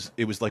it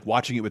was like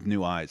watching it with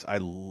new eyes. I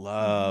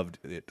loved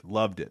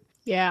it.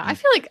 Yeah, I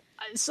feel like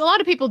a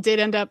lot of people did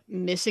end up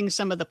missing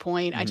some of the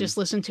point. I just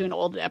listened to an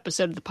old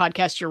episode of the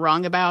podcast You're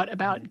Wrong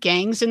about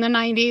gangs in the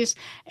 90s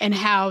and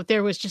how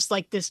there was just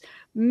like this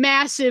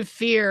massive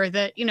fear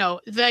that, you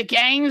know, the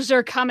gangs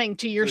are coming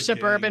to your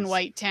suburban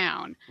white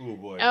town. Oh,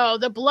 boy. Oh,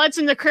 the Bloods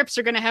and the Crips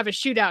are going to have a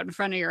shootout in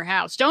front of your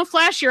house. Don't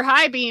flash your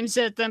high beams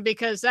at them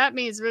because that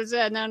means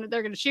then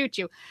they're going to shoot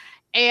you.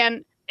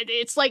 And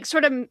it's like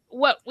sort of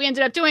what we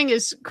ended up doing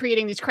is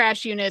creating these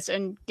crash units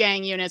and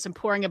gang units and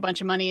pouring a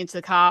bunch of money into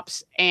the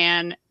cops.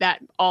 And that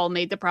all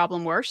made the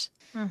problem worse.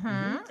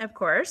 Of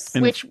course.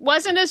 Which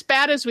wasn't as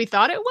bad as we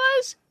thought it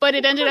was, but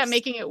it ended up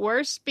making it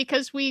worse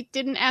because we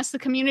didn't ask the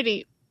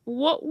community,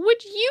 what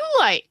would you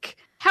like?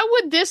 How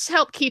would this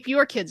help keep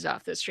your kids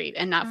off the street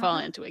and not fall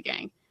into a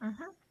gang?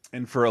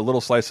 And for a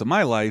little slice of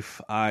my life,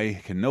 I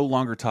can no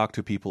longer talk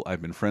to people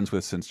I've been friends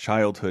with since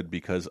childhood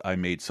because I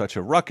made such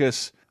a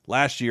ruckus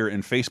last year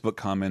in Facebook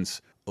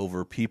comments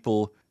over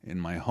people in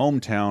my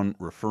hometown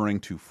referring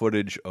to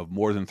footage of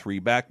more than 3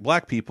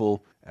 black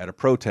people at a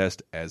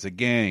protest as a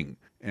gang.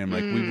 And I'm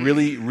like, we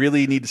really,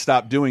 really need to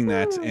stop doing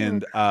that.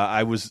 And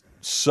I was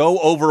so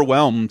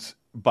overwhelmed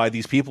by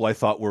these people I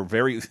thought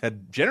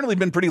had generally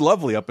been pretty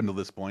lovely up until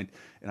this point.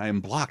 And I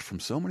am blocked from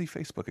so many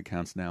Facebook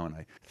accounts now. And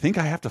I think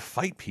I have to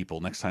fight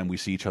people next time we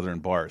see each other in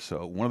bars.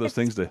 So one of those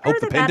things to hope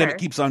the pandemic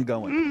keeps on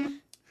going.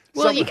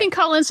 Well, you can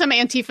call in some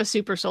Antifa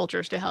super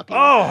soldiers to help you. Oh,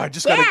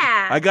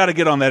 I gotta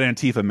get on that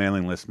Antifa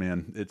mailing list,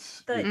 man.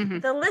 It's the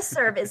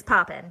listserv is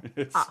popping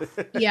off.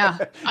 Yeah,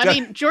 I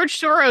mean George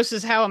Soros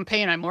is how I'm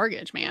paying my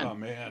mortgage, man. Oh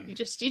man, he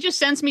just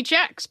sends me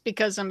checks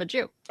because I'm a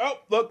Jew. Oh,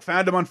 look,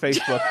 found him on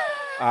Facebook.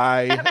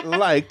 I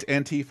liked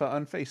Antifa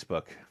on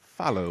Facebook.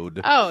 Followed.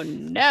 Oh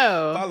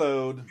no.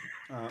 Followed.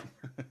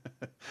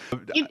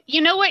 You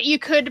know what? You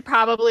could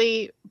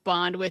probably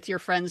bond with your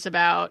friends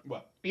about.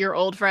 What? Your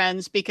old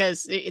friends,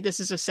 because this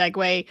is a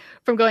segue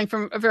from going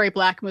from a very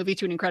black movie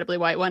to an incredibly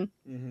white one.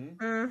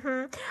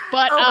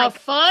 But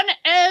fun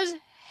as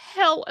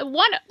hell.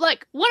 One of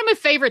my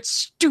favorite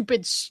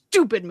stupid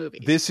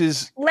movies. This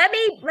is. Let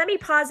me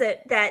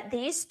posit that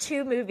these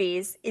 2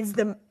 movies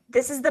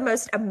this is the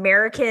most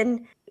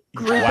American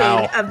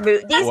grouping of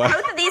movies.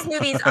 Both of these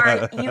movies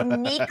are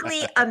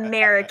uniquely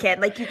American.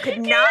 Like you could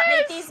not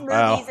make these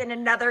movies in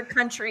another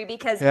country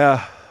because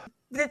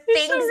the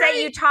things that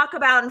you talk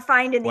about and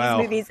find in these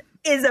movies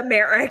is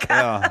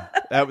America.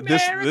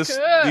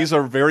 These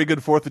are very good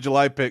 4th of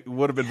July pick.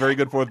 Would have been very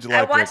good 4th of July.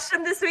 I watched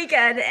them this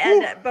weekend,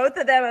 and both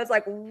of them I was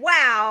like,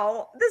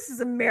 "Wow, this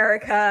is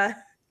America."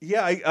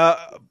 Yeah,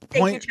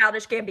 thank you,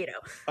 Childish Gambino.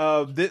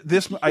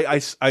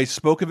 I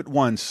spoke of it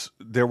once.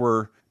 There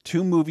were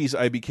 2 movies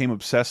I became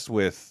obsessed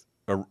with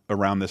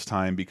around this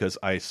time because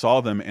I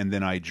saw them and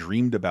then I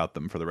dreamed about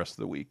them for the rest of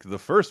the week. The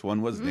first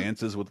one was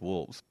Dances with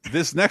Wolves.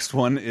 This next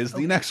one is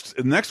the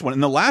next one,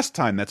 and the last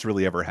time that's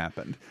really ever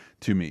happened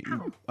to me.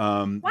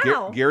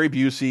 Gary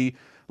Busey,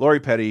 Lori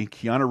Petty,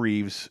 Keanu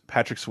Reeves,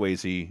 Patrick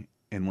Swayze,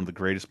 in one of the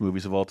greatest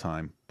movies of all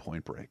time,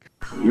 Point Break.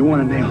 You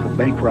want to name for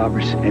bank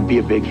robbers and be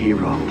a big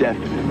hero?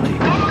 Definitely.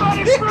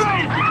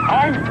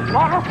 I'm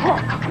not a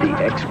crook. The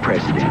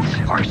ex-presidents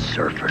are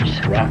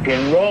surfers. Rock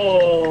and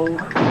roll.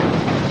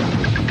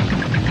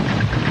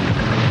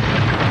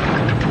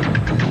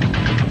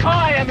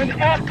 I am an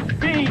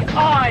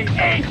FBI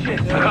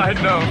agent. I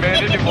know,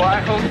 man. Isn't it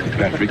wild?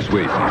 Patrick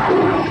Swayze,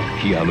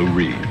 Keanu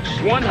Reeves.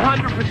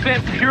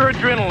 100% pure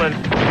adrenaline.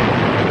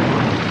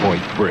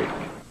 Point Break.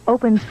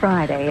 Opens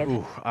Friday.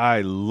 Ooh,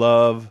 I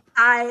love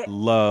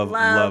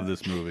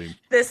this movie.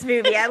 This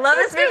movie. I love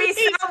this movie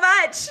so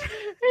much.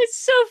 It's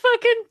so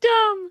fucking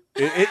dumb.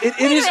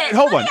 It is.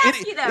 Hold on.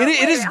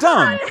 It is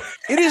dumb.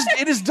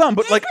 It is dumb.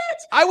 But like,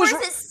 was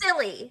it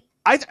silly?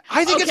 I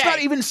think it's not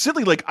even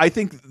silly. Like, I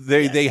think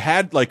they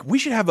had, like, we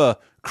should have a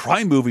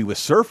crime movie with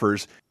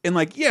surfers. And,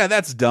 like, yeah,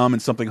 that's dumb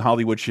and something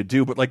Hollywood should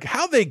do. But, like,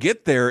 how they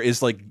get there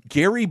is, like,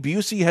 Gary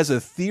Busey has a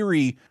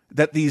theory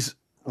that these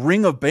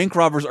ring of bank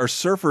robbers are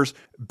surfers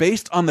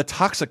based on the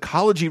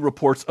toxicology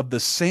reports of the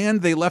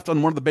sand they left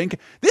on one of the bank.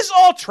 This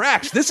all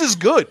tracks. This is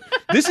good.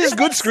 This is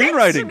good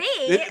screenwriting. To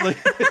me.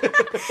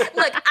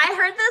 Look, I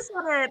heard this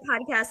on a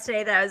podcast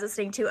today that I was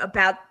listening to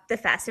about the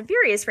Fast and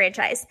Furious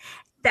franchise,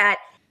 that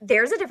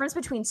there's a difference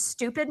between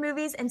stupid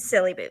movies and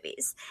silly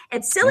movies.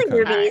 And silly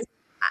movies,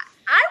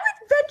 I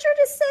would venture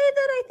to say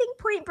that I think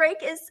Point Break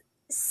is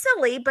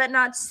silly but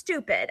not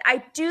stupid.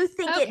 I do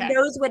think it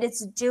knows what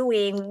it's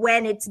doing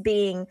when it's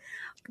being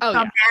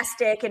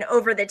bombastic and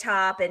over the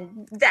top,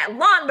 and that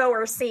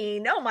lawnmower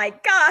scene. Oh my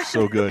gosh.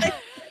 So good.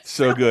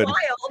 So good.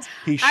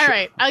 Wild. All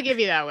right, I'll give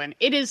you that one.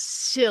 It is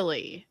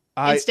silly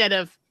instead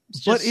of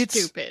just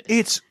stupid.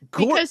 It's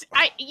because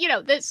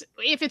this,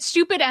 if it's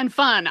stupid and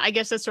fun, I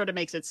guess that sort of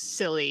makes it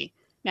silly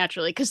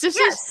naturally. Because this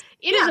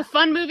is a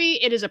fun movie.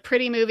 It is a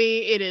pretty movie.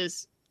 It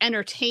is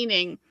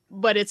entertaining,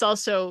 but it's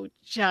also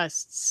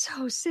just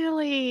so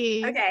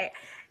silly. Okay.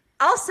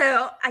 Also,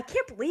 I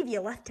can't believe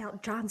you left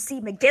out John C.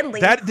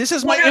 McGinley. This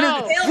is my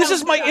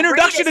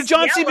introduction to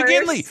John C.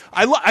 McGinley.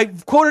 I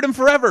quoted him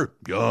forever.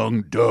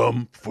 Young,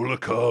 dumb, full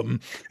of cum.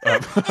 Is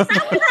that where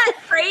that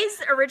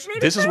phrase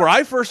originated? This is where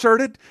I first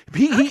heard it.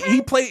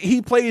 He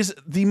plays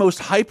the most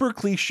hyper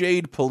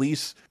cliched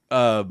police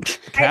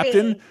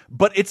captain,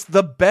 but it's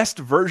the best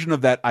version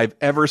of that I've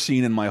ever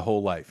seen in my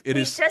whole life. We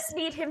just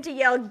need him to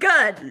yell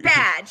 "good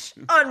badge"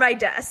 on my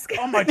desk,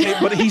 on my table,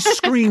 but he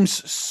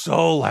screams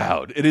so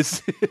loud. It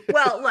is.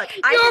 Well, look,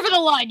 you're over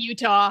the line,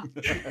 Utah.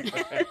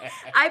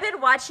 I've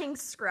been watching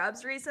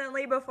Scrubs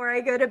recently before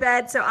I go to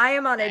bed, so I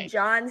am on a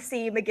John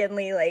C.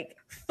 McGinley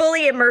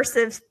fully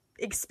immersive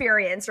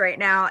experience right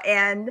now,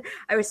 and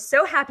I was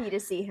so happy to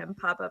see him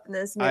pop up in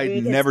this movie.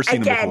 I'd never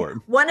seen him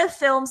before. One of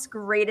film's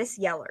greatest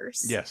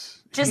yellers.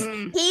 Yes. Just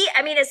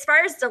as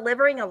far as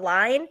delivering a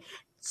line,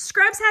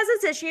 Scrubs has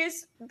its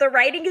issues. The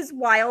writing is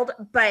wild,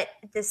 but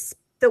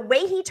the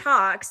way he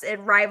talks, it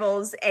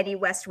rivals any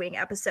West Wing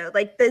episode.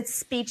 Like the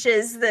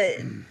speeches,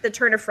 the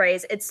turn of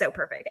phrase, it's so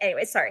perfect.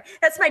 Anyway, sorry.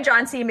 That's my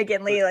John C.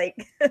 McGinley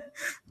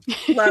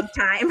love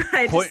time.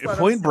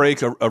 Point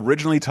Break,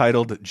 originally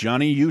titled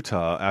Johnny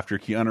Utah, after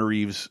Keanu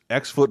Reeves'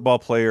 ex-football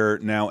player,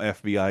 now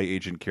FBI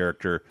agent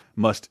character,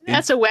 must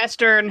that's a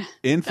Western.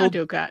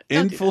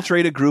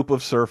 Infiltrate a group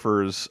of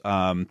surfers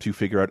to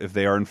figure out if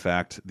they are in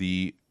fact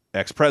the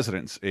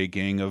ex-presidents, a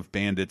gang of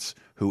bandits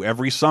who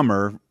every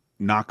summer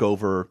knock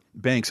over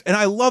banks. And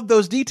I love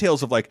those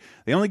details of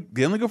they only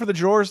go for the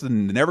drawers,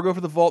 then they never go for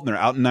the vault, and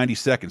they're out in 90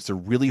 seconds. They're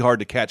really hard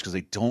to catch because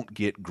they don't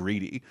get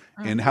greedy.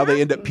 And how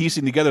they end up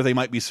piecing together they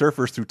might be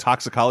surfers through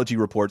toxicology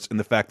reports and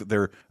the fact that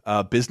their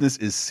business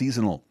is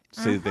seasonal.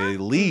 So they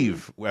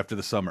leave after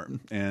the summer.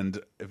 And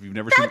if you've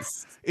never seen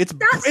it's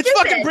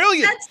fucking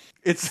brilliant.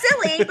 It's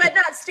silly but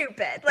not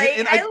stupid.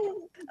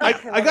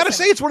 I gotta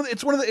say it's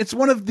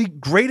one of the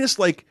greatest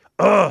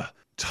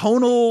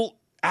tonal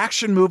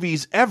action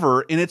movies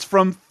ever, and it's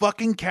from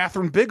fucking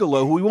Catherine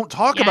Bigelow, who we won't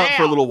talk about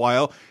for a little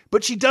while,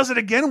 but she does it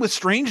again with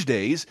Strange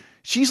Days.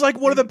 She's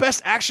one of the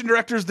best action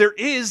directors there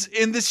is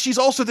in this. She's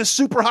also this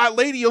super hot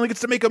lady who only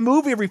gets to make a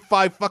movie every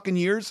 5 fucking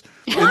years.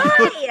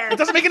 Why? It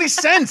doesn't make any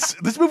sense.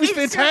 This movie's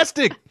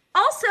fantastic.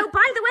 Also,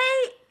 by the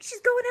way,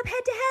 she's going up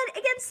head to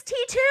head against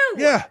T2.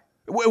 Yeah.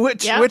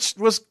 Which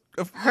was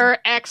her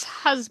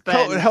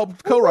ex-husband.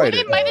 Helped co-write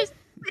it. But he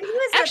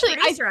was actually a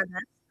producer on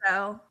this,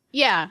 so...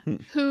 Yeah,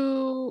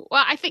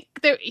 I think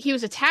he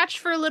was attached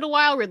for a little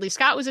while. Ridley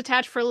Scott was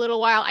attached for a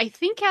little while. I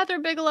think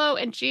Catherine Bigelow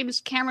and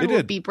James Cameron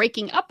will be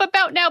breaking up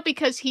about now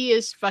because he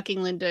is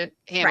fucking Linda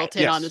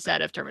Hamilton on the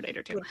set of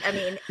Terminator 2. I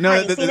mean,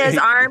 have you seen his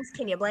arms?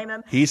 Can you blame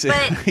him? He said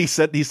they're broken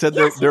up. He was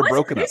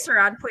a producer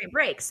on Point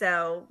Break,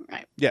 so...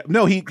 Right. Yeah,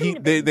 no,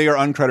 they are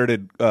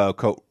uncredited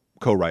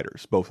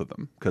co-writers, both of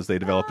them, because they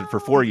developed it for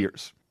 4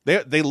 years.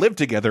 They lived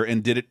together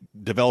and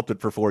developed it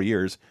for 4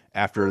 years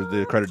after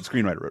the credited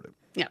screenwriter wrote it.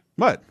 Yeah.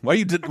 What? Why are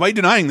you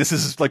denying this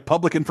is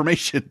public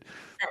information?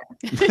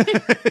 I'm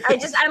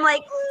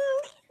like,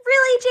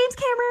 really, James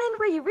Cameron?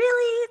 Were you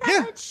really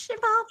that much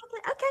involved with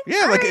it? Okay.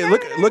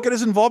 Yeah, look at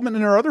his involvement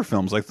in our other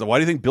films. Why do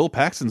you think Bill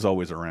Paxton's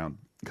always around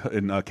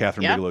in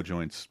Catherine Bigelow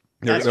joints?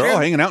 They're all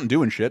hanging out and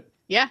doing shit.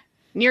 Yeah.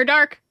 Near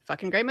Dark.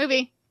 Fucking great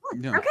movie.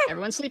 Yeah. Okay.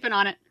 Everyone's sleeping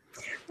on it.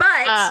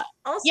 But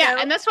also,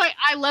 and that's why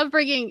I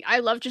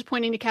love just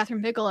pointing to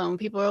Catherine Bigelow when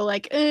people are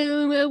like,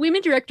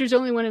 women directors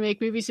only want to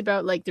make movies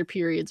about their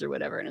periods or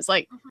whatever. And it's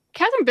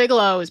Catherine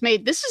Bigelow has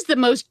made, this is the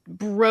most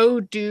bro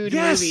dude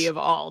movie of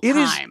all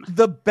time.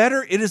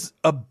 It is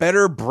a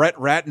better Brett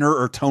Ratner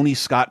or Tony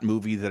Scott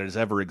movie that has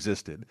ever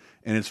existed.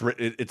 And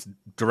it's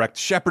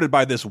shepherded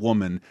by this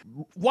woman.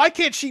 Why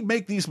can't she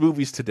make these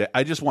movies today?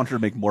 I just want her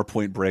to make more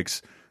Point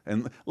Breaks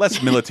and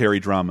less military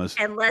dramas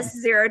and less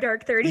Zero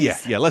Dark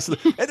 30s. Yeah, less. Not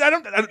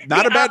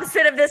a bad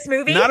opposite of this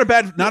movie. Not a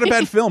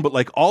bad film,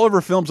 but all of her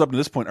films up to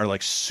this point are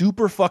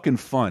super fucking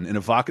fun and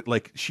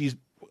evocative. She's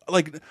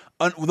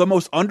the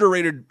most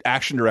underrated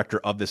action director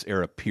of this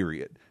era.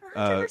 Period.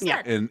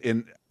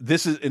 And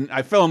this is, and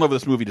I fell in love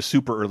with this movie at a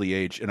super early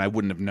age, and I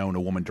wouldn't have known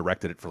a woman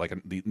directed it for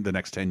the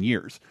next 10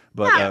 years.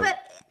 But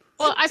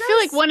Well, I feel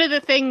like one of the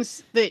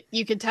things that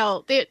you can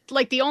tell, that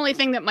like the only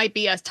thing that might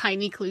be a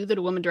tiny clue that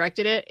a woman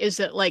directed it is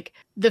that like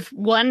the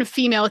one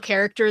female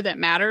character that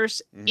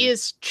matters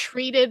is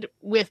treated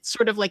with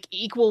sort of like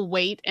equal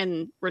weight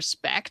and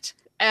respect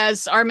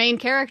as our main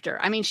character.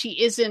 I mean,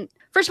 she isn't.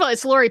 First of all,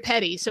 it's Lori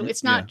Petty, so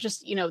it's not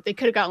just, you know, they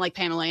could have gotten like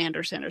Pamela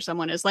Anderson or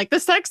someone as like the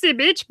sexy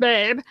beach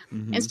babe.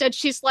 Instead,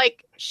 she's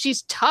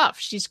tough,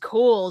 she's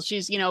cool,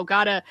 she's, you know,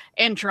 got a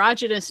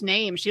androgynous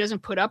name. She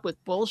doesn't put up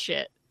with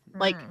bullshit.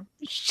 Like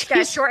she's got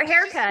a short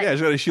haircut.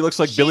 Yeah, she looks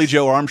like Billie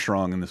Joe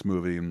Armstrong in this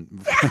movie, and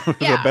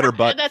with a better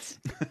butt.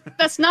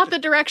 That's not the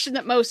direction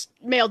that most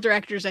male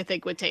directors, I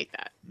think, would take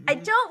that. I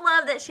don't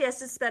love that she has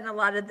to spend a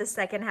lot of the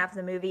second half of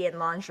the movie in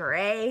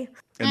lingerie.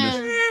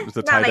 And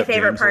not my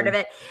favorite part of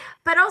it.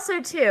 But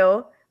also,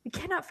 too, we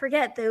cannot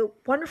forget the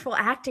wonderful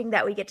acting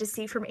that we get to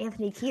see from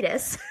Anthony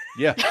Kiedis.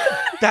 Yeah,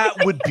 that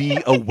would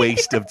be a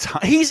waste of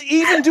time. He's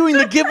even doing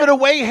the give it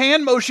away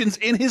hand motions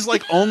in his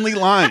like only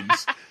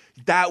lines.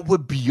 That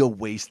would be a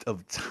waste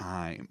of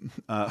time.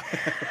 Oh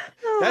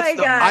my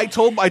God.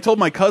 I told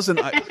my cousin.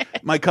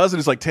 My cousin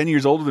is like 10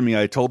 years older than me.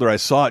 I told her I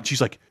saw it. She's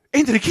like,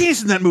 Anthony Kiedis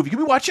is in that movie. Can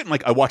we watch it? I'm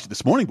like, I watched it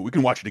this morning, but we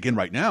can watch it again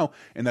right now.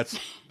 And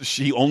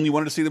she only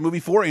wanted to see the movie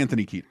for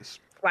Anthony Kiedis.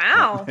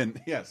 Wow.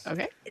 And yes.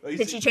 Okay.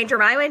 Did she change her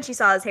mind when she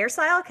saw his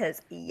hairstyle?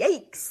 Because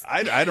yikes.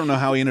 I don't know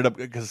how he ended up,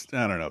 because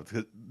I don't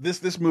know.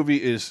 This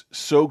movie is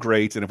so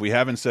great, and if we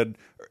haven't said,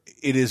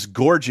 it is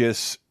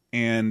gorgeous.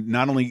 And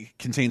not only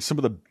contains some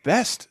of the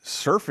best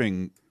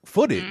surfing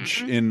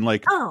footage in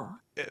like,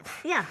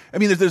 yeah. I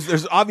mean,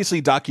 there's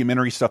obviously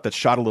documentary stuff that's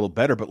shot a little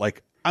better, but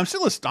like I'm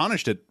still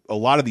astonished at a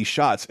lot of these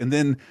shots. And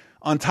then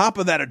on top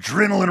of that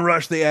adrenaline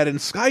rush, they add in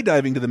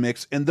skydiving to the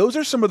mix, and those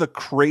are some of the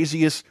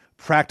craziest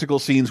practical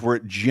scenes where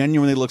it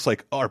genuinely looks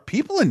like, are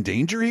people in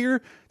danger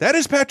here? That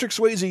is Patrick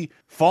Swayze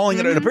falling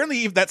in it. And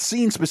apparently that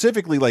scene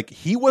specifically, like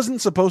he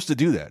wasn't supposed to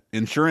do that.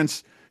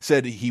 Insurance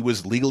said he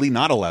was legally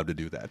not allowed to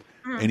do that.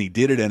 And he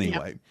did it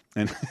anyway.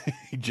 And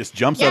he just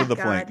jumps out of the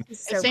plane.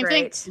 So Same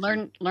great.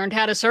 thing. Learned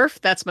how to surf.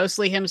 That's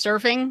mostly him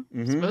surfing.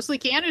 It's mostly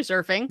Keanu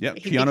surfing. Yep,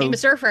 He became a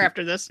surfer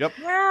after this. Yep.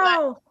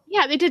 Wow. But,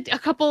 yeah, they did a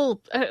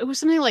couple, it was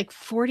something like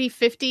 40,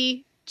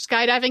 50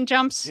 skydiving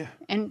jumps. Yeah.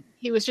 And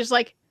he was just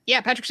like,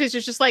 Patrick Swayze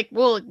was just like,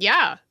 well,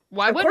 yeah,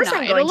 why wouldn't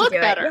I? It'll look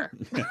better.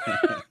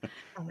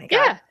 Oh my God.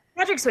 Yeah.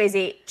 Patrick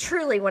Swayze,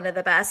 truly one of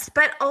the best.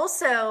 But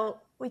also,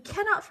 we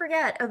cannot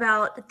forget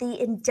about the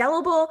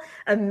indelible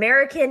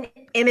American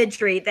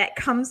imagery that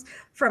comes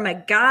from a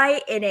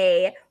guy in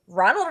a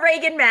Ronald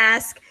Reagan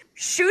mask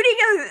shooting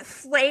a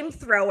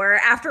flamethrower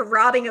after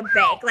robbing a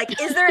bank.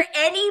 Like, is there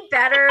any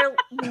better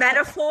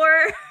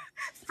metaphor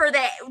for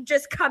that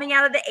just coming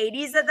out of the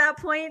 80s at that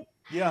point?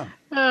 Yeah.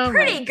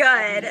 Pretty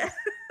good.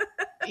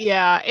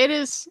 Yeah, it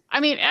is.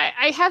 I mean,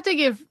 I have to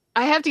give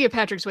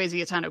Patrick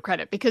Swayze a ton of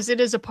credit, because it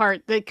is a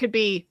part that could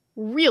be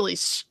really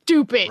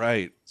stupid.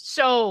 Right.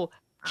 So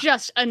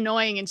just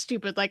annoying and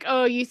stupid. Like,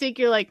 oh, you think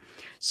you're like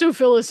so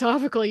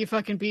philosophical, you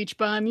fucking beach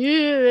bum.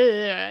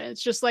 Yeah.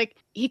 It's just like,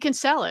 he can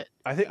sell it.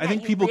 I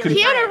think people can.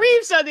 Keanu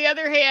Reeves, on the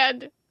other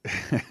hand,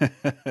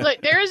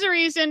 look, there is a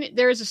reason.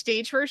 There is a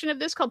stage version of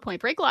this called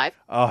Point Break Live.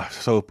 Oh,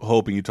 so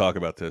hoping you talk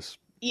about this.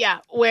 Yeah,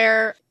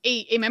 where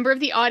a member of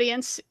the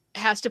audience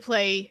has to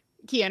play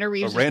Keanu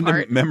Reeves. A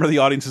random member of the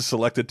audience is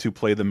selected to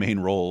play the main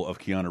role of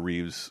Keanu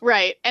Reeves.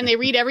 Right. And they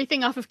read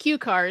everything off of cue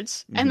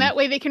cards. And that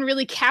way they can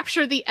really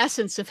capture the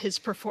essence of his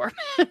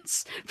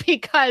performance,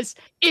 because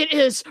it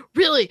is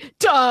really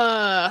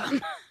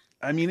dumb.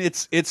 I mean,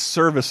 it's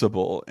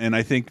serviceable. And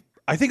I think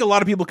a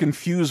lot of people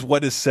confuse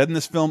what is said in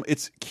this film.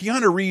 It's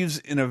Keanu Reeves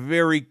in a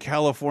very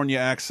California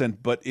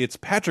accent, but it's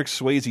Patrick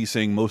Swayze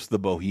saying most of the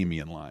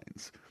bohemian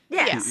lines.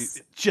 Yes.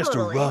 It's just a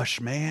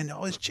rush, man.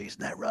 Always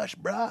chasing that rush,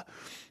 bruh.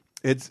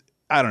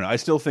 I don't know. I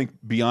still think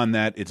beyond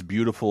that, it's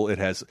beautiful. It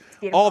has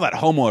all that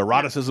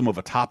homoeroticism of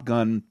a Top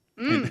Gun.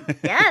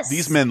 Yes.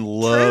 These men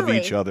love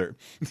each other.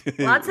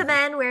 Lots of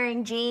men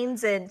wearing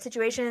jeans in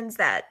situations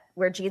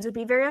where jeans would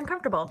be very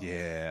uncomfortable.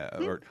 Yeah.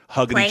 Or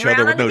hugging each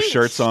other with no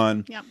shirts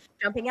on. Yep.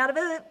 Jumping out of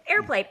an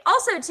airplane.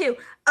 Also, too,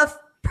 a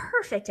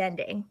perfect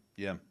ending.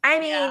 Yeah. I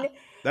mean,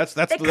 that's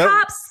the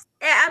cops.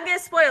 I'm going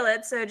to spoil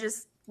it, so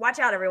just watch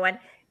out, everyone.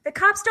 The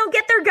cops don't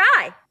get their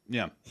guy.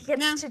 Yeah. He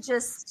gets to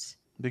just...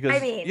 Because, I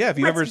mean, if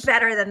you what's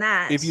better than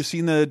that? If you've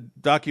seen the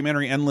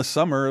documentary Endless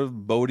Summer,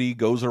 Bodhi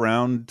goes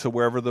around to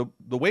wherever the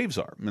waves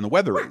are and the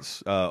weather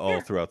is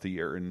all throughout the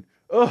year. And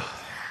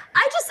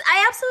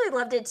I absolutely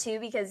loved it too,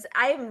 because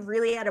I'm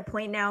really at a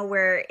point now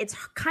where it's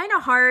kind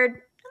of hard.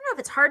 I don't know if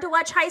it's hard to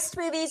watch heist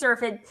movies, or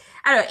if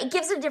it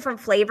gives a different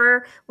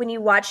flavor when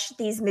you watch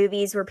these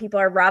movies where people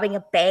are robbing a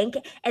bank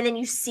and then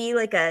you see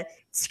like a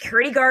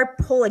security guard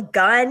pull a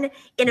gun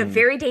in a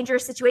very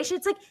dangerous situation.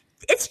 It's like,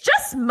 it's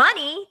just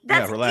money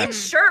that's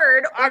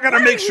insured. I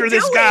gotta make sure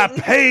this guy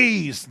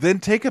pays. Then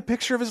take a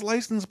picture of his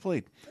license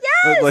plate.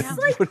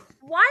 like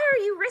why are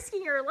you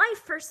risking your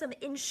life for some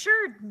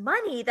insured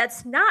money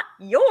that's not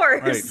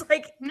yours? Right.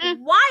 Like,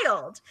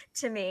 wild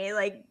to me.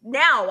 Like,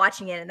 now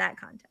watching it in that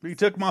context. He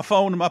took my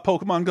phone and my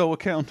Pokemon Go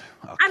account.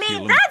 I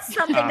mean, that's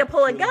something to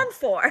pull a gun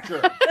for.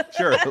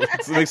 Sure.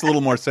 It makes a little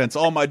more sense.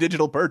 All my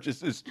digital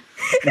purchases.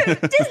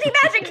 Disney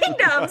Magic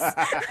Kingdoms.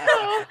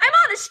 I'm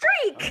on a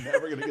streak. I'm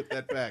never going to get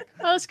that back.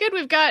 Well, it's good.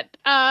 We've got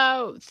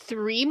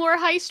 3 more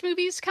heist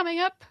movies coming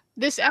up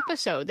this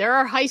episode. There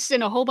are heists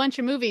in a whole bunch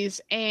of movies,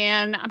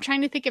 and I'm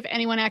trying to think if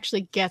anyone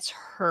actually gets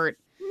hurt.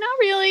 Not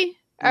really.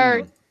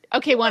 Or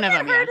okay, one of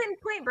them. Hurt in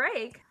Point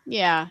Break.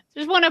 Yeah,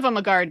 there's one of them.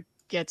 A guard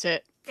gets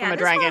it from a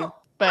dragon.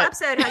 But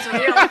episode has a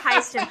real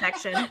heist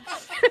infection.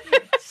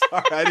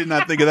 Sorry, I did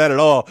not think of that at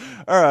all.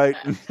 All right.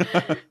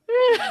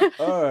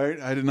 All right.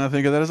 I did not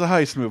think of that as a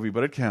heist movie,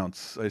 but it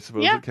counts. I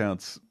suppose it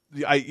counts.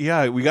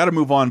 We got to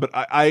move on, but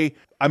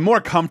I'm more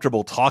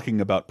comfortable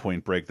talking about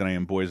Point Break than I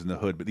am Boys in the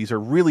Hood, but these are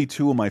really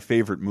 2 of my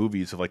favorite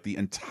movies of like the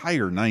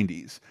entire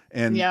 90s.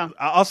 And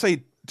I'll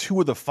say 2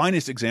 of the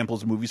finest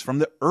examples of movies from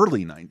the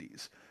early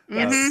 90s.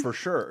 For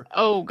sure.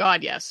 Oh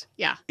God, yes.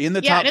 Yeah. In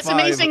the top and it's 5,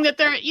 amazing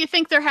that you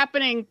think they're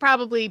happening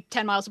probably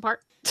 10 miles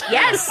apart.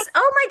 Yes.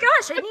 Oh my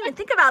gosh, I didn't even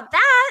think about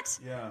that.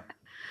 Yeah.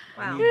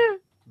 Wow. I mean,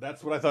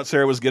 that's what I thought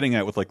Sarah was getting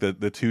at with like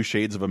the 2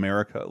 shades of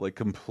America, like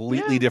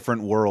completely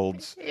different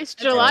worlds. It's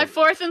July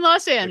 4th in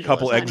Los Angeles. A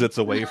couple exits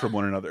away from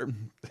one another.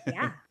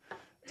 Yeah.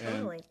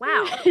 Totally.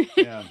 Wow.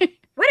 Yeah.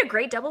 What a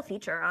great double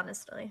feature,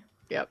 honestly.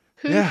 Yep.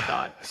 Who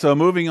thought? So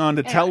moving on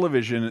to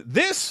television,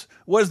 this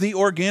was the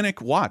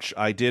organic watch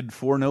I did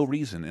for no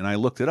reason, and I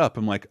looked it up.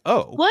 I'm like,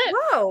 oh, what?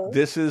 Whoa.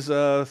 This is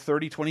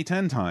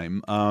 2010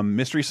 time.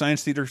 Mystery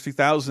Science Theater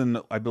 3000,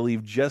 I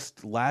believe,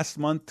 just last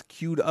month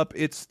queued up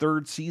its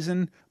 3rd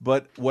season.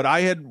 But what I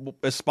had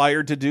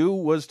aspired to do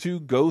was to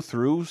go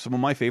through some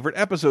of my favorite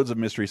episodes of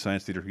Mystery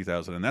Science Theater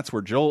 3000, and that's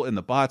where Joel and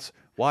the bots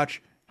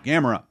watch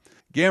Gamera.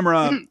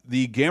 Gamera,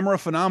 the Gamera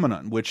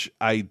phenomenon, which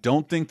I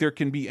don't think there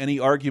can be any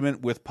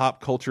argument with pop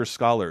culture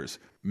scholars.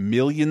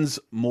 Millions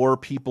more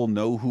people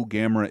know who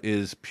Gamera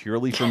is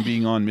purely from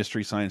being on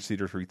Mystery Science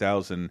Theater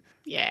 3000.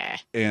 Yeah.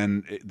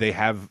 And they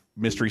have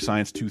Mystery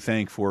Science to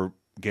thank for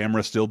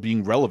Gamera still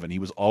being relevant. He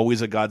was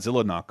always a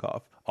Godzilla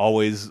knockoff,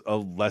 always a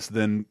less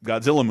than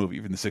Godzilla movie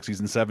in the 60s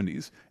and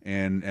 70s.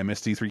 And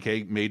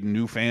MST3K made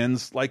new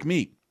fans like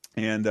me.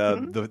 And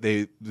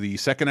the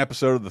second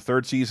episode of the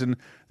 3rd season,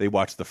 they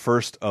watched the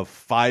first of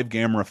 5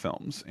 Gamera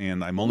films.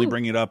 And I'm only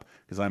bringing it up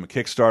because I'm a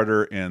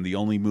Kickstarter, and the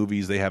only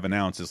movies they have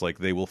announced is like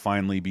they will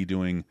finally be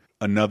doing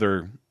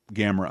another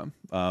Gamera,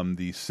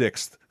 the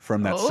 6th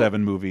from that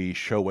 7-movie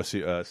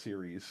Showa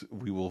series.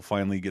 We will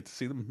finally get to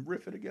see them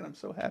riff it again. I'm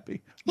so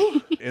happy.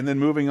 And then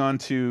moving on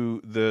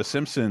to The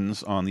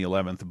Simpsons on the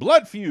 11th,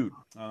 Blood Feud.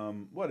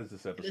 What is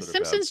this episode The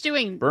Simpsons about?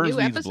 doing Burns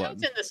new Needs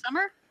episodes Blood. in the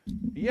summer?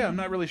 Yeah, I'm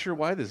not really sure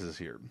why this is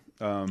here.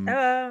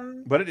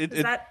 But it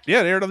that...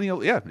 aired on the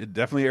it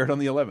definitely aired on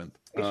the 11th.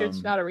 Are you sure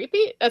it's not a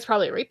repeat? That's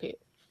probably a repeat.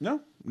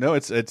 No,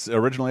 its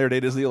original air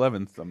date is the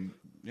 11th. I'm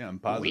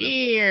positive.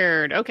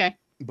 Weird. Okay.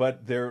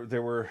 But there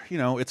were,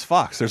 it's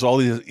Fox. There's all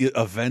these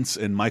events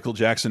and Michael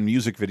Jackson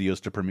music videos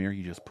to premiere.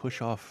 You just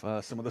push off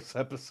some of those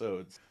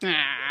episodes.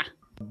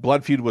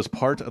 Blood Feud was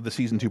part of the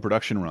season 2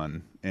 production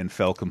run and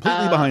fell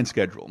completely behind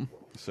schedule.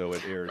 So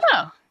it airs.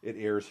 It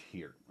airs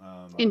here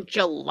in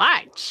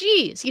July.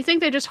 Jeez, you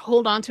think they just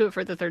hold on to it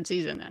for the 3rd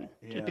season then?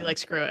 Just be like,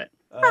 screw it.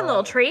 Fun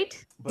little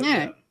treat.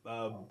 But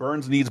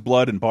Burns Needs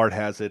Blood and Bart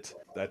Has It.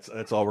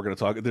 That's all we're going to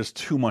talk. There's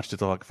too much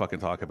to fucking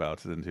talk about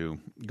than to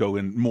go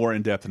in more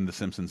in depth into The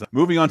Simpsons.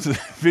 Moving on to the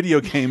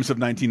video games of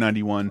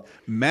 1991,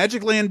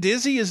 Magic Land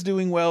Dizzy is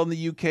doing well in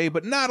the UK,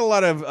 but not a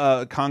lot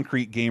of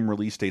concrete game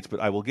release dates. But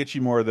I will get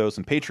you more of those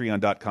on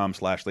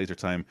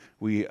Patreon.com/LaserTime.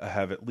 We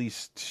have at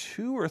least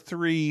 2 or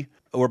 3.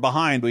 We're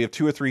behind. We have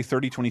 2 or 3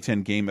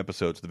 30-2010 game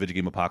episodes of the Video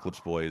Game Apocalypse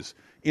Boys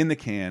in the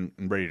can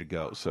and ready to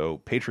go. So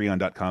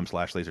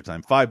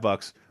Patreon.com/LaserTime,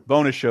 $5.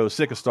 Bonus shows,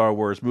 Sick of Star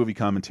Wars, movie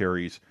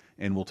commentaries,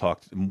 and we'll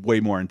talk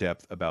way more in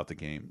depth about the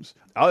games.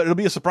 It'll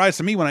be a surprise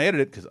to me when I edit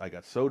it because I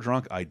got so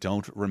drunk I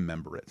don't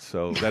remember it.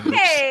 So that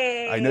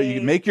I know you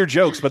can make your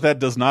jokes, but that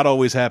does not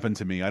always happen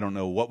to me. I don't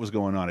know what was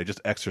going on. I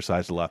just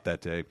exercised a lot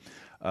that day.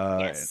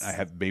 Yes.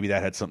 Maybe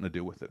that had something to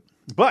do with it.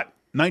 But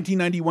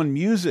 1991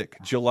 music,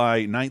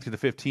 July 9th through the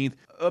 15th.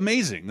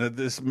 Amazing.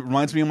 This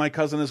reminds me of my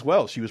cousin as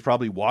well. She was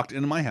probably walked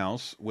into my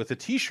house with a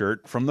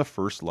T-shirt from the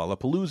first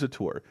Lollapalooza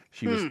tour.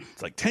 She was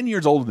like 10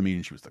 years older than me,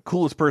 and she was the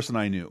coolest person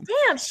I knew.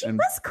 Damn, she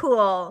was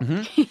cool.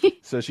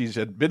 So she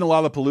had been to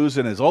Lollapalooza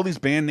and has all these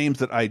band names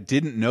that I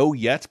didn't know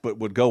yet, but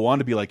would go on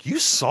to be like, you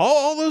saw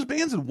all those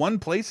bands in one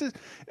place?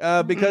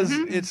 Because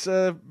it's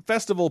a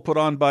festival put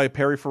on by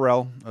Perry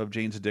Farrell of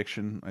Jane's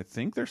Addiction. I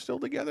think they're still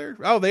together.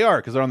 Oh, they are,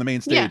 because they're on the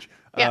main stage.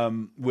 Yeah.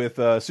 With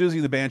Susie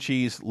and the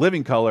Banshees,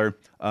 Living Color,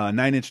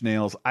 Nine Inch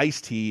Nails,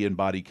 Ice-T and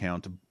Body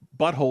Count,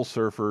 Butthole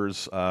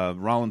Surfers,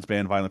 Rollins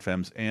Band, Violent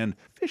Femmes, and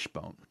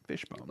Fishbone.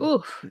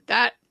 Oof,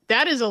 that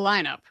is a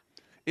lineup.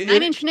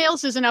 Nine Inch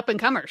Nails is an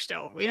up-and-comer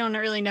still. We don't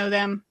really know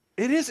them.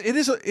 It is a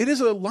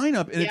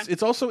lineup, and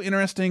it's also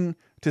interesting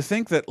to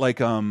think that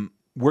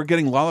we're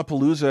getting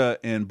Lollapalooza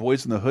and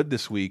Boys in the Hood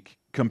this week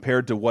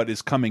compared to what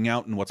is coming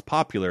out and what's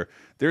popular.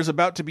 There's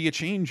about to be a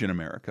change in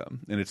America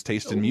in its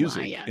taste in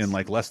music. Yes. In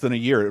like less than a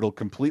year, it'll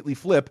completely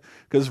flip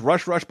because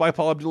Rush Rush by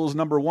Paula Abdul is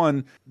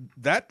 #1.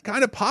 That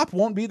kind of pop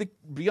won't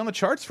be on the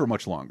charts for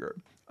much longer.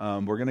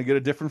 We're going to get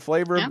a different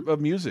flavor of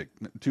music,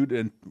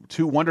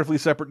 two wonderfully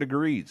separate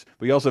degrees.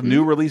 We also have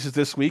new releases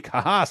this week.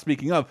 Haha,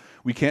 speaking of,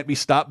 We Can't Be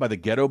Stopped by the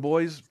Ghetto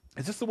Boys.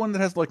 Is this the one that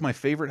has like my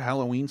favorite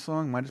Halloween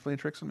song? Am I just playing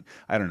tricks on me?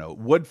 I don't know.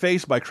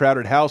 Woodface by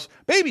Crowded House,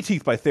 Baby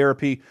Teeth by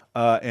Therapy,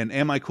 and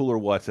Am I Cool or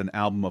What? An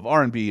album of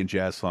R&B and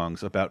jazz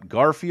songs about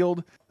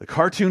Garfield, the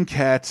cartoon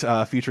cat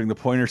featuring the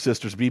Pointer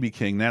Sisters, B.B.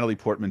 King, Natalie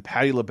Portman,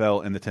 Patti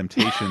LaBelle, and the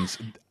Temptations.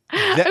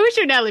 I wish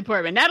you were Natalie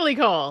Portman. Natalie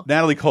Cole.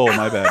 Natalie Cole,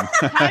 my bad.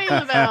 Patti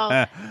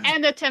LaBelle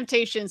and the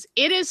Temptations.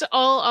 It is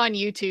all on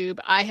YouTube.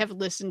 I have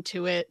listened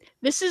to it.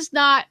 This is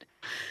not...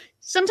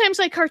 Sometimes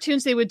like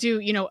cartoons, they would do,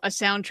 a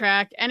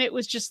soundtrack, and it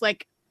was just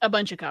like a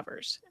bunch of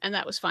covers, and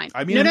that was fine.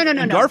 I mean,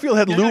 no. Garfield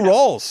had Lou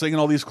Rawls singing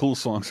all these cool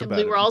songs about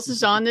it. Lou Rawls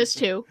is on this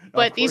too,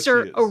 but these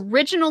are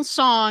original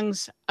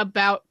songs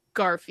about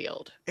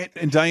Garfield.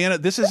 And Diana,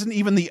 this isn't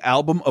even the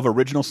album of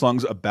original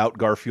songs about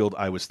Garfield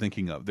I was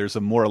thinking of. There's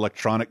a more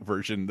electronic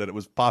version that it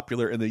was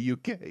popular in the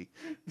UK.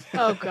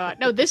 Oh, God.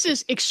 No, this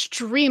is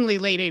extremely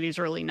late 80s,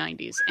 early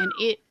 90s, and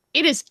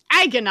it is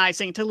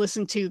agonizing to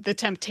listen to The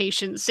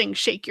Temptations sing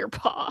Shake Your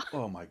Paw.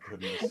 Oh, my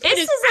goodness. It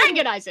is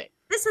agonizing.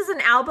 This is an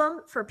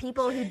album for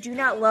people who do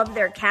not love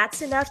their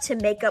cats enough to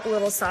make up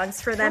little songs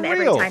for them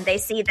every time they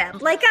see them,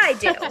 like I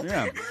do.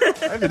 Yeah,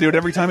 I have to do it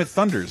every time it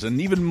thunders,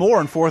 and even more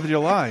on 4th of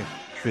July.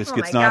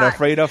 Biscuit's not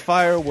afraid of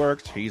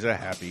fireworks. He's a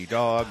happy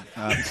dog.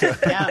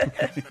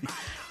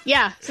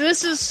 Yeah, so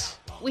this is...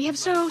 We have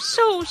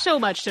so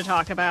much to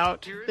talk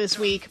about this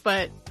week,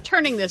 but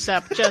turning this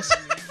up just...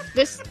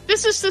 This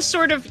is the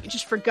sort of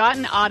just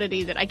forgotten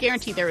oddity that I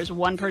guarantee there is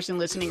one person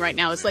listening right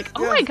now. It's like,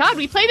 oh my God,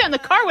 we played that in the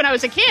car when I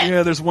was a kid.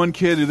 Yeah, there's one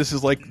kid who this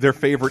is like their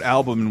favorite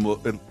album,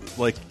 and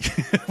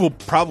will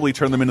probably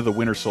turn them into the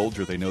Winter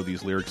Soldier. They know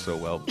these lyrics so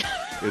well.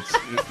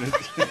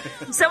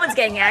 Someone's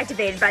getting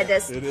activated by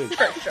this. It is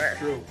for sure.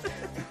 True.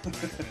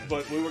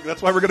 But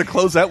that's why we're going to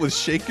close out with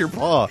 "Shake Your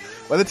Paw"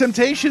 by the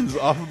Temptations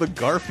off of the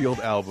Garfield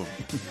album.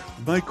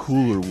 Am I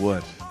cool or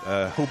what?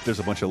 Hope there's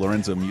a bunch of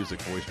Lorenzo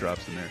music voice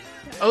drops in there.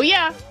 Oh,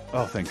 yeah.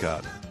 Oh, thank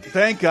God.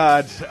 Thank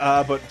God.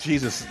 But,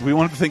 Jesus, we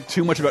won't have to think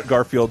too much about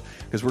Garfield,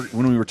 because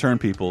when we return,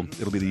 people,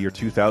 it'll be the year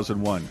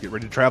 2001. Get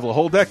ready to travel a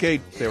whole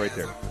decade. Stay right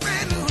there.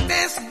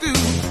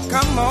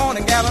 Come on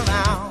and gather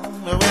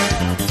round.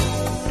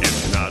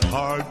 It's not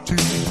hard to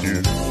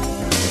do.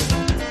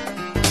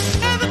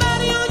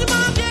 Everybody on your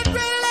mark, get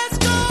ready, let's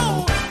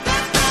go.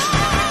 Let's go.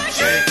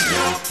 Shake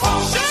your paw,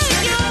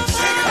 shake your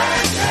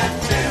wag that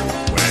tail.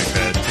 Wag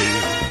that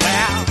tail.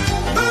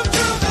 Move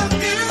to the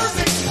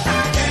music.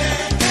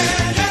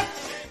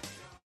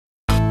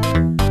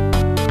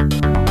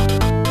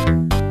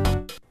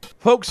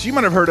 Folks, you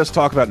might have heard us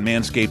talk about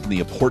Manscaped and the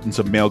importance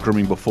of male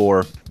grooming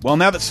before. Well,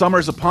 now that summer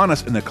is upon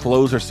us and the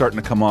clothes are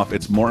starting to come off,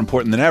 it's more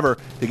important than ever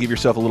to give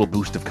yourself a little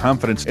boost of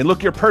confidence and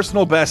look your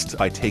personal best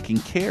by taking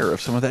care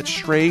of some of that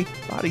stray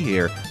body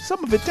hair,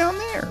 some of it down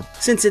there.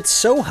 Since it's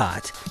so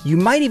hot, you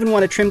might even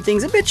want to trim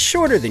things a bit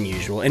shorter than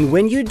usual, and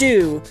when you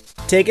do,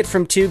 take it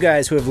from two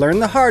guys who have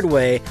learned the hard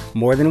way,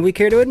 more than we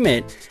care to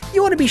admit,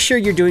 you want to be sure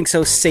you're doing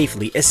so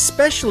safely,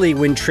 especially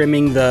when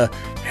trimming the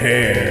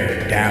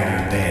hair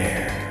down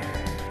there.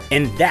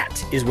 And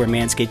that is where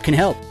Manscaped can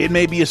help. It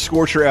may be a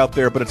scorcher out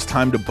there, but it's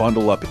time to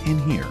bundle up in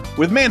here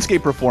with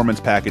Manscaped Performance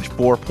Package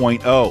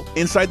 4.0.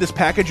 Inside this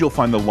package, you'll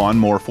find the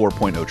Lawnmower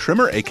 4.0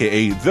 trimmer,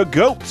 aka the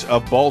GOAT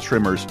of ball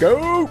trimmers.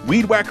 Go!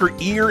 Weed Whacker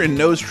ear and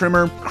nose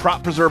trimmer,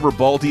 Crop Preserver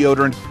ball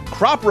deodorant,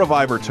 Crop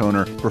Reviver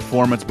toner,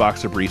 Performance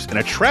boxer briefs, and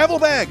a travel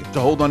bag to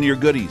hold onto your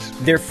goodies.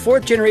 Their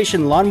 4th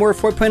generation Lawnmower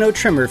 4.0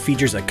 trimmer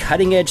features a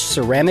cutting-edge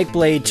ceramic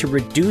blade to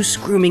reduce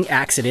grooming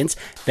accidents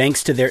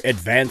thanks to their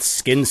advanced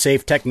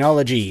skin-safe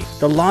technology.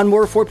 The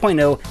Lawnmower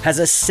 4.0 has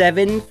a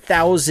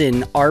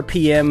 7,000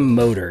 RPM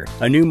motor,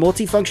 a new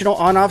multifunctional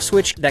on-off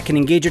switch that can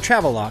engage a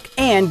travel lock,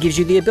 and gives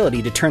you the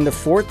ability to turn the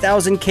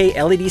 4000K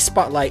LED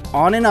spotlight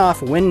on and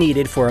off when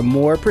needed for a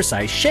more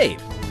precise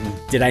shave.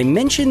 Did I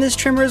mention this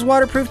trimmer is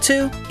waterproof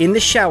too? In the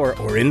shower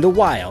or in the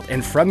wild,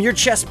 and from your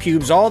chest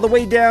pubes all the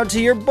way down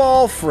to your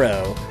ball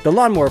fro, the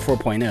Lawnmower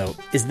 4.0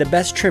 is the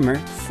best trimmer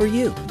for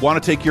you.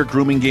 Want to take your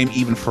grooming game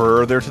even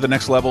further to the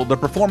next level? The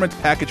Performance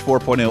Package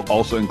 4.0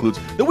 also includes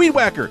the Weed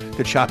Whacker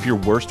to chop your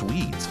worst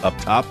weeds up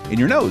top in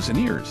your nose and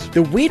ears.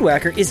 The Weed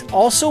Whacker is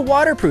also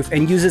waterproof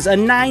and uses a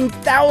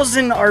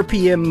 9,000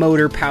 RPM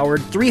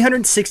motor-powered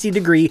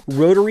 360-degree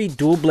rotary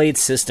dual-blade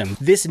system.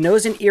 This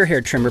nose and ear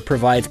hair trimmer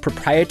provides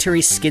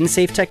proprietary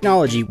skin-safe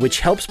technology which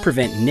helps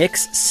prevent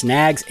nicks,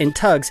 snags, and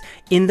tugs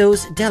in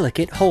those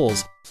delicate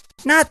holes.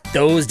 Not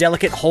those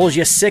delicate holes,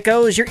 you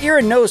sickos, your ear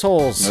and nose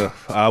holes.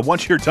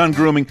 Once you're done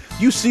grooming,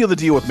 you seal the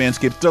deal with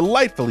Manscaped's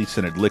delightfully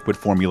scented liquid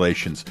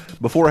formulations.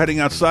 Before heading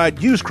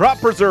outside, use Crop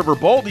Preserver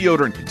Ball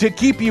Deodorant to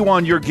keep you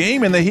on your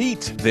game in the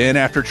heat. Then,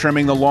 after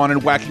trimming the lawn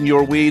and whacking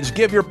your weeds,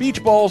 give your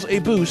beach balls a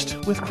boost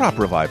with Crop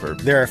Reviver.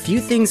 There are few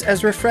things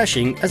as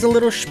refreshing as a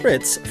little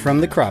spritz from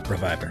the Crop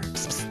Reviver.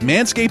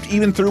 Manscaped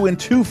even threw in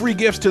 2 free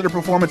gifts to their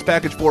Performance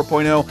Package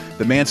 4.0,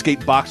 the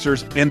Manscaped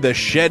Boxers and the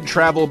Shed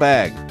Travel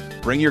Bag.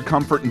 Bring your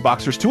comfort in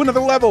boxers to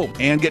another level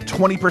and get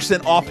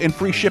 20% off and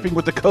free shipping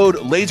with the code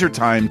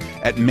LASERTIME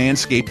at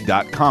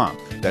manscaped.com.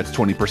 That's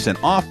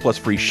 20% off plus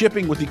free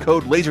shipping with the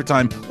code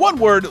LASERTIME. One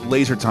word,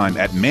 LASERTIME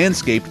at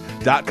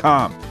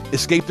manscaped.com.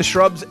 Escape the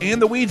shrubs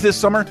and the weeds this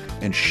summer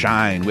and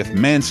shine with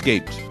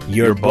Manscaped.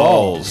 Your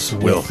balls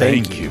will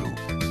thank you.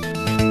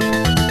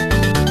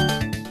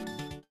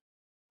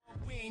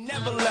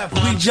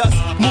 We just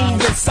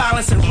move in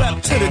silence and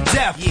rep to the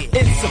death.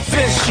 It's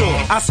official.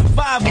 I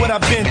survived what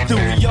I've been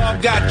through. Y'all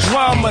got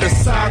drama, the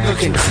saga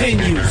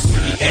continues.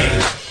 We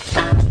ain't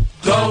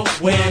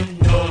going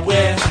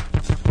nowhere.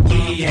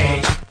 We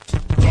ain't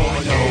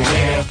going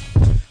nowhere.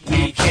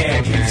 We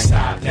can't be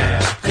stopped now,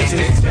 cause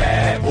it's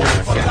Bad Boy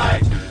for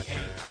Life.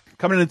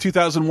 Coming in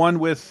 2001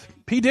 with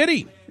P.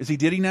 Diddy. Is he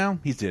Diddy now?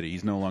 He's Diddy.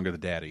 He's no longer the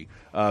daddy.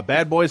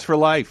 Bad Boys for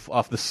Life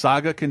off The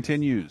Saga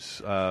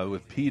Continues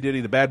with P. Diddy,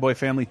 the Bad Boy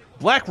family.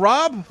 Black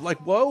Rob? Like,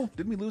 whoa,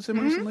 didn't we lose him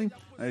recently?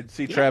 I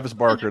see Travis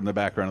Barker in the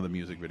background of the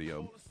music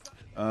video.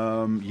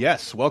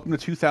 Yes, welcome to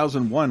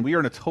 2001. We are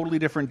in a totally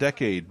different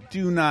decade.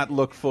 Do not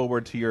look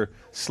forward to your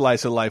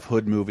slice of life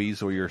hood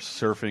movies or your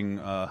surfing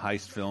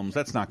heist films.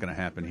 That's not going to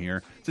happen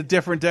here. It's a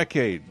different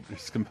decade.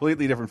 It's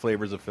completely different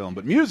flavors of film.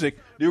 But music,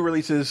 new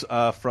releases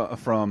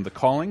from The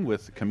Calling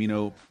with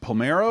Camino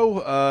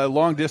Palmero.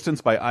 Long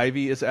Distance by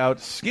Ivy is out.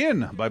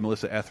 Skin by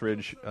Melissa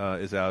Etheridge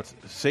is out.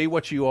 Say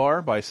What You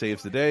Are by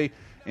Saves the Day.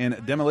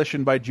 And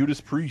Demolition by Judas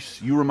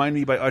Priest. You Remind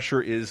Me by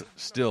Usher is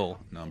still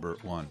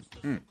 #1.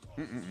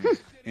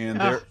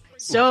 And there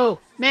so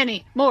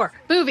many more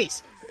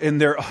movies. And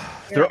they're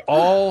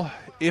all,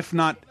 if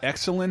not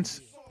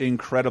excellent,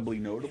 incredibly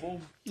notable.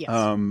 Yes.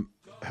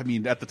 I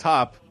mean, at the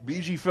top,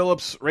 B.G.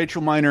 Phillips,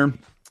 Rachel Miner,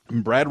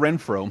 and Brad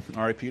Renfro.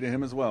 R.I.P. to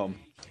him as well.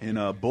 In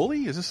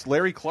Bully, is this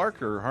Larry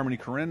Clark or Harmony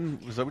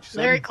Korine? Was that what you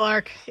said? Larry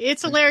Clark.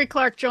 It's a Larry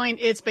Clark joint.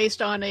 It's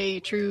based on a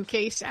true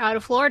case out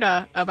of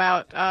Florida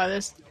about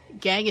this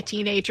gang of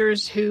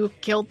teenagers who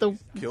killed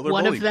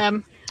one of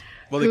them.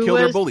 Well, they killed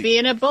their bully.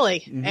 Being a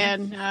bully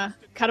and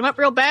cut him up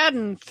real bad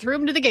and threw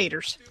him to the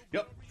gators.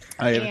 Yep.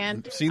 I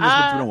haven't seen this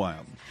one in a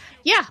while.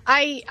 Yeah,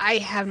 I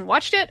haven't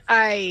watched it.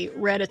 I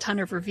read a ton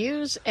of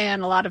reviews,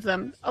 and a lot of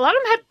them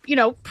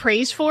had,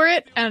 praise for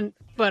it,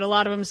 but a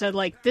lot of them said,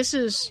 like, this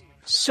is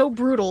so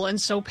brutal and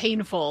so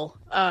painful.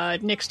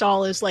 Nick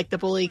Stahl is like the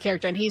bully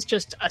character, and he's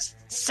just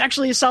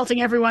sexually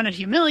assaulting everyone and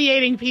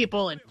humiliating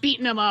people and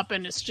beating them up,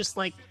 and it's just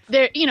like,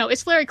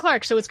 it's Larry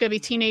Clark, so it's going to be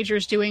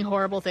teenagers doing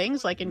horrible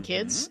things, like in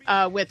Kids,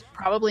 with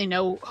probably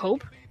no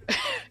hope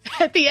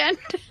at the end.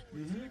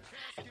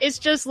 It's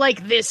just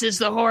like, this is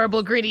the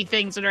horrible, gritty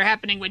things that are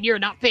happening when you're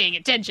not paying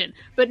attention,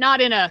 but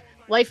not in a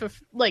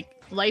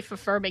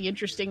life-affirming,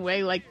 interesting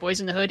way like Boys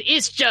in the Hood.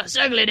 It's just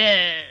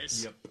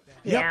ugliness. Yep.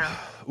 Yeah.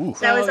 Oof.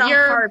 That was a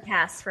hard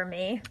pass for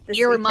me.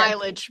 Your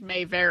mileage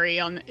may vary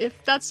on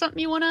if that's something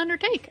you want to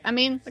undertake. I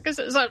mean, because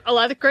a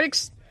lot of the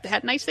critics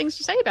had nice things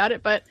to say about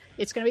it, but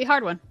it's going to be a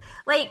hard one.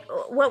 Like,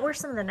 what were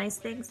some of the nice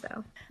things,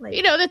 though? Like,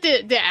 that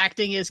the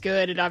acting is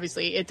good, and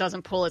obviously it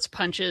doesn't pull its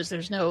punches.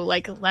 There's no,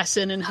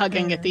 lesson in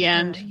hugging at the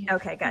end.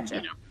 Okay,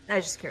 gotcha. I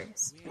was just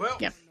curious. Well,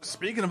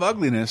 speaking of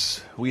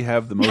ugliness, we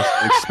have the most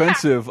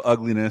expensive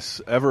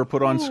ugliness ever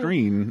put on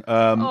screen.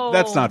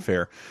 That's not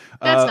fair.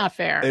 That's not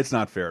fair. It's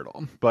not fair at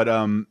all. But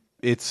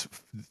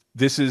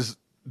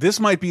this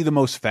might be the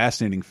most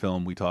fascinating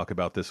film we talk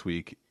about this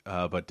week,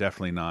 but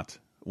definitely not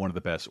one of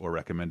the best or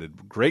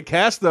recommended. Great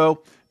cast,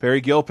 though.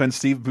 Perry Gilpin,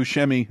 Steve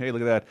Buscemi. Hey,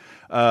 look at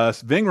that.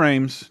 Ving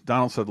Rhames,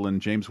 Donald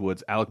Sutherland, James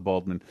Woods, Alec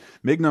Baldwin,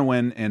 Ming-Na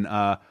Wen, and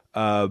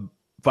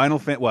Final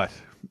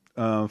Fantasy.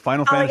 All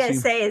I gotta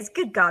say is,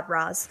 good God,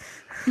 Roz.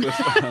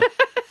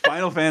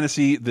 Final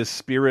Fantasy: The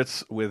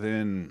Spirits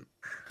Within.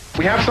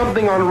 We have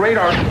something on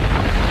radar.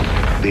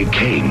 They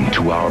came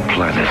to our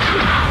planet.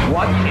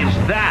 What is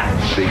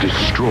that? They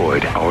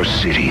destroyed our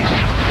cities.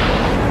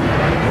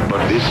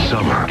 But this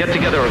summer, get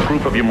together a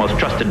group of your most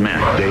trusted men.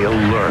 They'll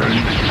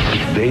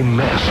learn they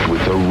messed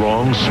with the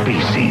wrong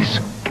species.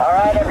 All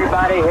right,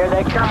 everybody, here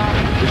they come.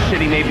 The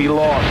city may be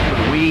lost,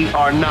 but we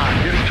are not.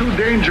 It's too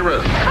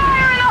dangerous.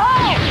 Fire in the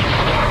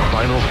hole!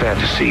 Final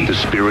Fantasy: The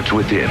Spirits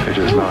Within. It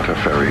is not a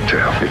fairy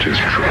tale. It is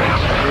true.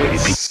 It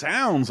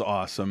sounds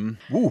awesome.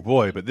 Ooh,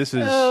 boy, but this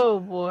is... Oh,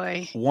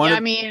 boy. I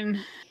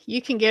mean,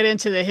 you can get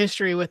into the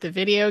history with the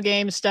video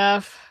game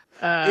stuff.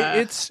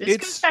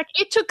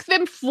 It took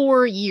them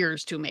 4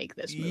 years to make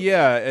this movie.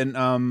 Yeah,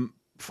 and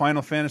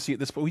Final Fantasy at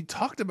this point. We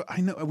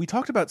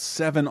talked about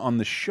 7 on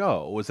the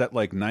show. Was that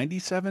like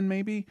 97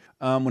 maybe?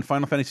 When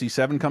Final Fantasy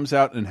 7 comes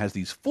out and has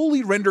these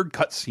fully rendered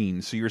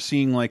cutscenes. So you're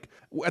seeing, like,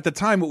 at the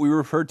time, what we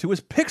referred to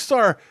as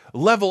Pixar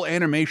level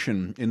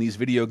animation in these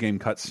video game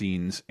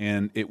cutscenes,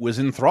 and it was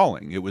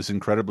enthralling. It was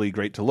incredibly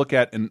great to look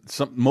at, and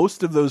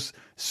most of those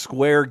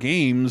Square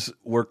games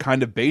were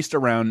kind of based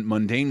around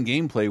mundane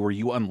gameplay where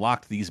you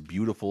unlocked these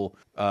beautiful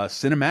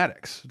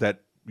cinematics that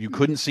you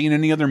couldn't see in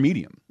any other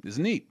medium. It's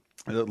neat.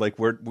 Like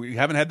we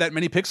haven't had that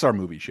many Pixar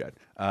movies yet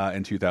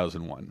in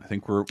 2001. I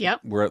think we're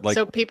at like,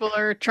 so people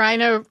are trying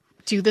to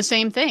do the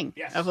same thing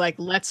of like,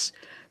 let's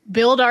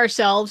build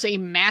ourselves a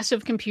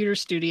massive computer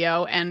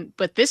studio,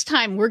 but this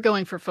time we're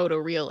going for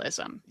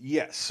photorealism.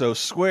 Yes. So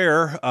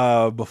Square,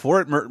 before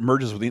it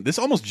merges with this,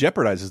 almost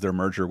jeopardizes their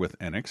merger with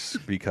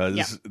Enix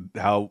because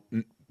how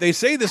they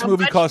say this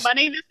movie cost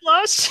money this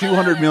lost?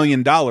 $200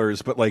 million,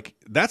 but like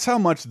that's how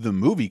much the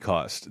movie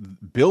cost.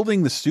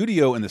 Building the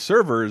studio and the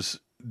servers.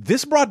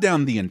 This brought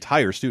down the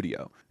entire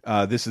studio.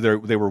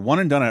 They were one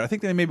and done. I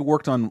think they maybe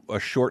worked on a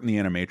short in the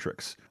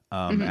Animatrix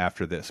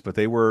after this, but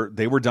they were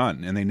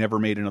done and they never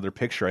made another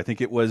picture. I think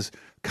it was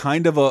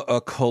kind of a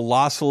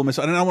colossal miss.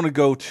 I don't want to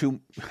go too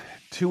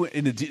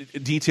into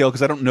detail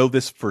because I don't know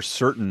this for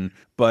certain,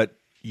 but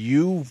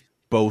you've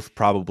both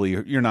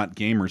you're not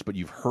gamers, but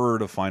you've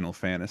heard of Final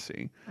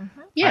Fantasy.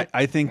 Yeah,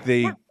 I think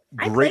they.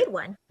 I played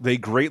one.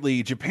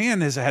 Japan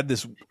has had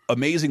this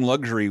amazing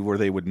luxury where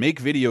they would make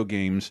video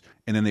games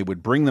and then they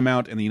would bring them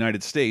out in the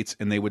United States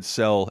and they would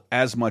sell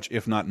as much,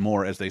 if not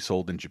more, as they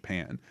sold in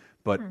Japan.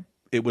 But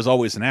it was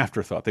always an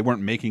afterthought. They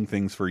weren't making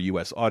things for a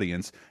U.S.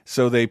 audience.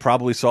 So they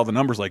probably saw the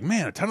numbers like,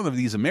 man, a ton of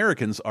these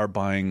Americans are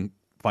buying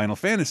Final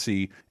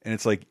Fantasy. And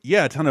it's like,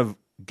 yeah, a ton of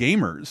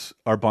gamers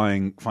are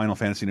buying Final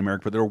Fantasy in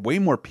America, but there are way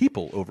more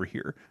people over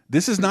here.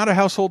 This is not a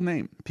household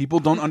name. People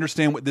don't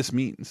understand what this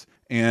means.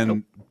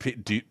 And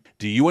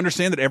do you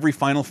understand that every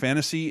Final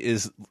Fantasy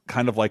is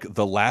kind of like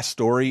the last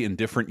story in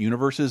different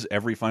universes?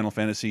 Every Final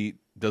Fantasy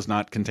does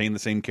not contain the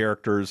same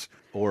characters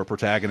or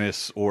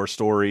protagonists or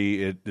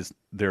story.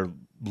 They're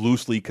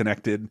loosely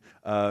connected.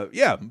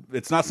 Yeah,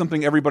 it's not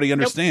something everybody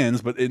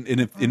understands. But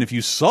if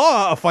you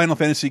saw a Final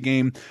Fantasy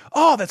game,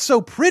 oh, that's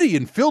so pretty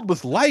and filled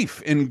with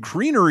life and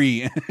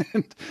greenery,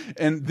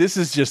 and this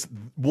is just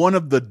one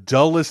of the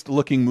dullest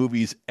looking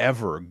movies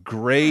ever.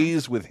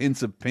 Grays with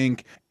hints of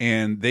pink,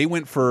 and they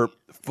went for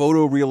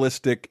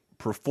photorealistic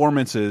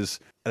performances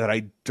that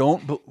I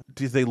don't.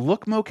 Do they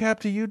look mocap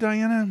to you,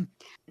 Diana?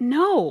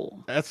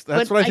 No, that's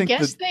what I think. I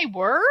guess they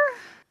were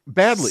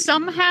badly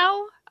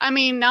somehow. I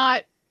mean,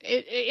 not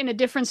in a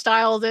different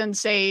style than,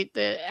 say,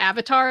 the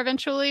Avatar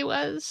eventually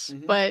was,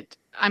 but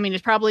I mean,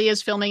 it probably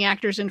is filming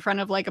actors in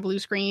front of like a blue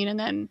screen and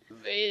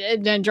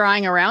then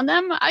drawing around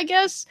them, I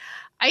guess.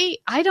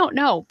 I don't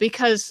know,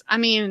 because I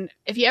mean,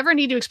 if you ever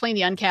need to explain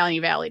the Uncanny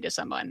Valley to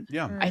someone,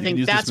 I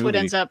think that's what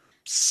ends up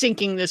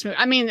sinking this movie.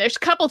 I mean, there's a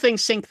couple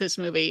things sink this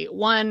movie.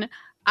 One,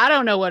 I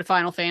don't know what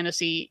Final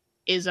Fantasy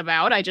is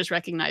about. I just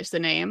recognize the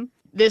name.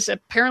 This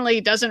apparently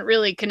doesn't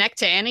really connect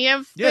to any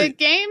of the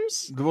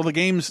games. Well, the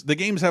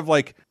games have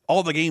like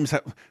all the games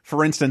have,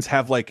 for instance,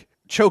 have like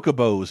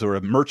chocobos or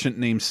a merchant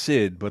named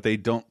Sid, but they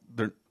don't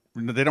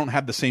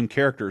have the same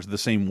characters, the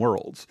same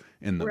worlds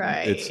in them.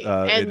 Right.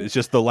 It's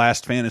just the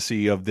last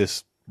fantasy of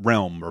this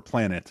realm or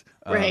planet.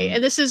 Right.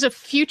 And this is a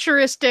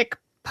futuristic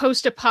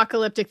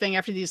post-apocalyptic thing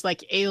after these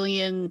like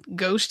alien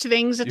ghost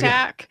things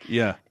attack.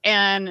 Yeah.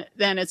 And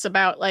then it's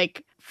about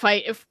like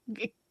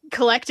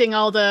collecting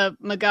all the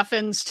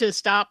MacGuffins to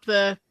stop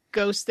the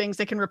ghost things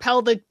that can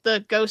repel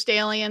the ghost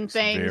alien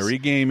things. Very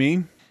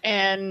gamey.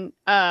 And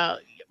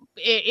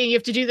you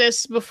have to do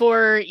this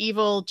before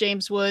evil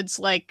James Woods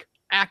like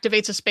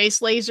activates a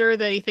space laser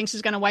that he thinks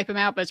is going to wipe him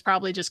out, but it's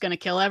probably just going to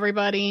kill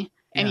everybody.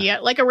 And you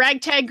get like a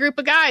ragtag group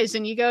of guys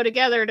and you go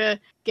together to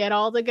get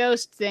all the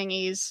ghost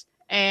thingies.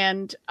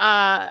 And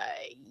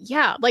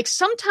like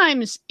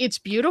sometimes it's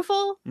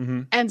beautiful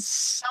and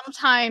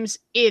sometimes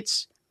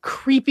it's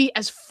creepy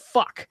as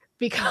fuck,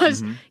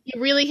 because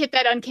you really hit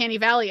that uncanny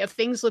valley of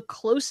things look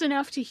close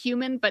enough to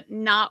human but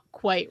not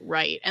quite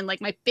right. And like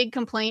my big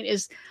complaint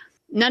is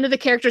none of the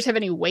characters have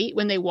any weight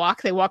when they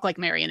walk like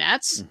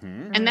marionettes,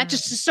 and that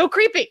just is so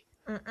creepy.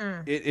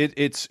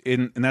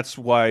 And that's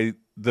why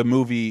the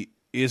movie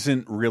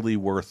isn't really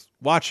worth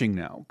watching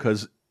now,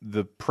 because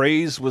the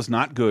praise was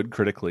not good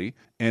critically,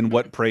 and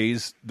what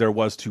praise there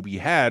was to be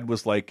had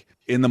was like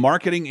in the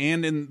marketing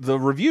and in the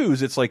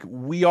reviews. It's like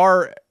we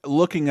are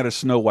looking at a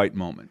Snow White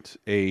moment,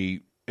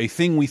 a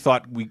thing we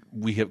thought we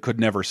could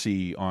never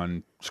see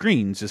on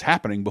screens is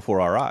happening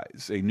before our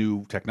eyes. A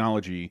new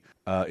technology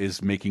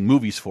is making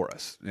movies for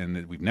us,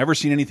 and we've never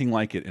seen anything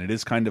like it. And it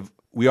is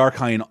we are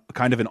kind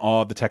of in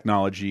awe of the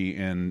technology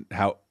and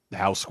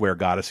how Square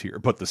got us here.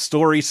 But the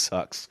story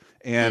sucks,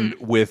 and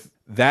with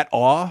that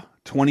awe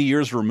 20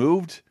 years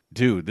removed,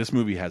 dude, this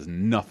movie has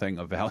nothing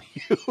of value.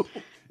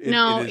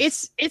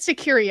 It's a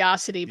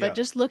curiosity, but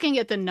just looking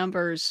at the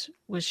numbers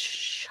was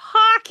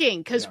shocking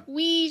because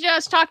we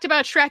just talked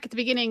about Shrek at the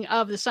beginning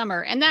of the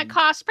summer, and that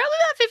cost probably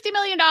about $50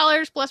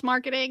 million plus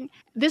marketing.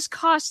 This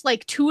costs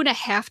like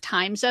 2.5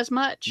 times as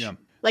much. Yeah.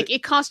 Like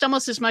it cost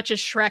almost as much as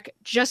Shrek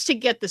just to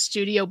get the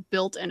studio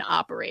built and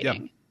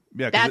operating.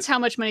 Yeah, that's how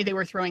much money they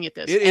were throwing at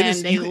this,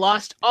 they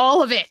lost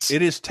all of it.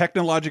 It is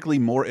technologically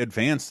more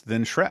advanced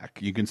than Shrek.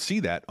 You can see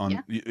that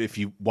if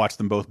you watch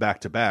them both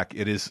back to back.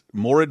 It is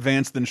more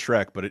advanced than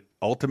Shrek, but it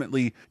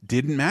ultimately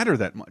didn't matter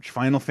that much.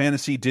 Final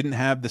Fantasy didn't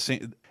have the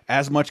same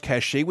as much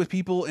cachet with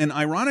people, and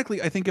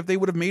ironically, I think if they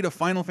would have made a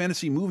Final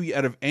Fantasy movie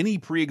out of any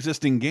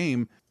pre-existing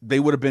game,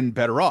 they would have been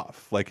better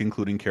off, like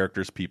including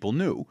characters people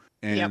knew,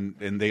 and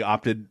they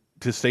opted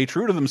to stay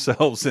true to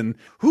themselves. And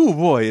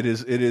it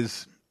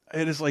is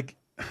like.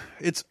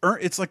 It's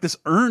like this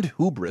earned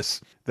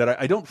hubris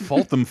that I don't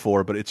fault them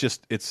for, but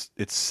it's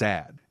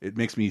sad. It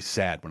makes me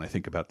sad when I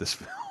think about this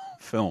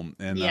film,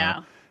 and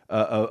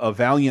a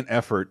valiant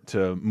effort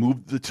to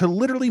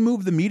literally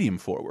move the medium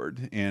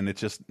forward, and it's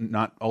just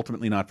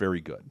ultimately not very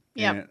good.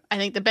 Yeah, I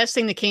think the best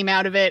thing that came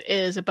out of it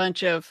is a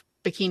bunch of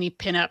bikini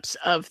pinups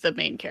of the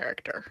main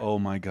character. Oh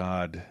my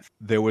God,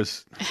 there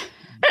was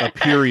a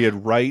period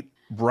right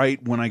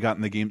when I got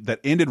in the game,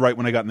 that ended right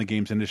when I got in the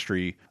games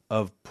industry,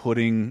 of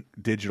putting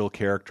digital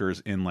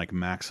characters in like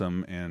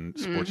Maxim and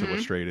Sports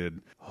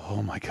Illustrated.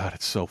 Oh my God,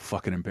 it's so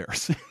fucking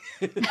embarrassing.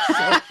 It's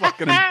so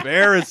fucking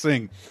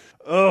embarrassing.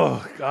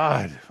 Oh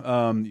God.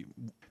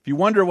 If you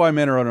wonder why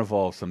men are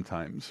unevolved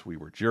sometimes, we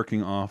were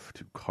jerking off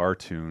to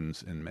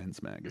cartoons in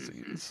men's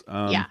magazines.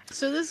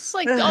 So this is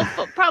like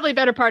probably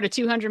better part of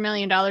 $200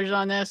 million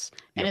on this.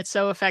 And it's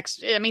so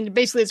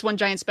basically it's one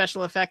giant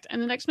special effect.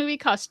 And the next movie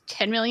costs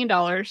 $10 million,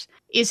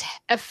 is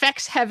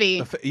effects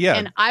heavy.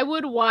 And I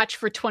would watch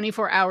for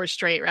 24 hours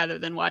straight rather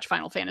than watch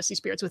Final Fantasy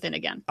Spirits Within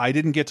again. I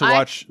didn't get to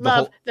watch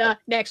the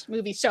next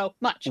movie so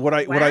much. What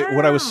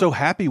I was so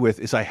happy with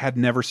is I had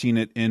never seen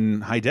it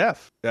in high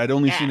def. I'd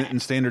only seen it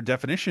in standard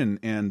definition,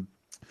 and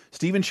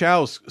Stephen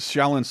Chow's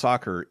Shaolin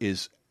Soccer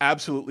is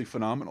absolutely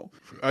phenomenal.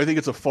 I think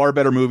it's a far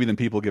better movie than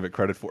people give it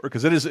credit for,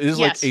 because it is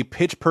like a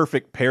pitch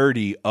perfect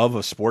parody of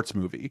a sports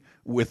movie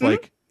with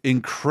like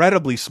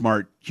incredibly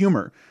smart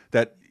humor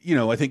that,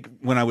 I think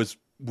when I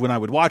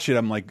would watch it,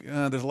 I'm like,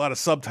 there's a lot of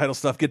subtitle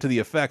stuff, get to the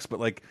effects, but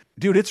like,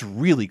 dude, it's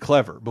really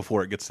clever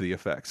before it gets to the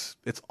effects.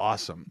 It's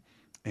awesome.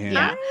 And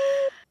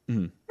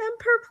I'm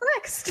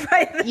perplexed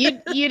by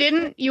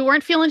this. You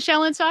weren't feeling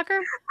Shaolin Soccer?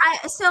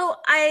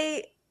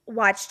 I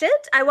watched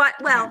it.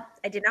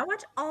 I did not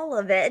watch all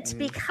of it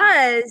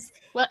because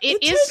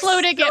it is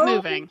slow to get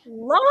moving.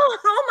 Long.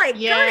 Oh my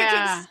God, it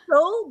takes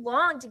so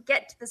long to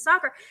get to the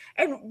soccer.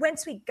 And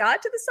once we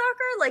got to the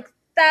soccer, like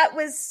that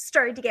was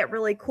starting to get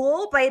really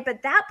cool. But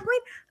at that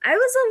point, I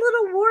was a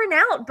little worn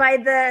out by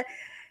the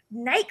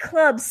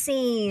nightclub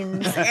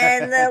scenes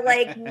and the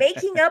like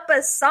making up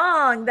a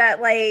song that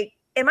like.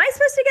 Am I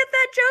supposed to get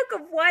that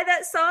joke of why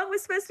that song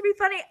was supposed to be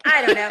funny?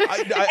 I don't know.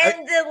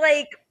 And the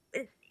like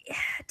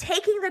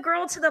taking the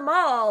girl to the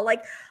mall,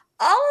 like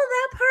all of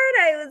that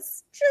part,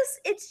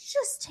 it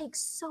just takes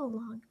so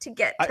long to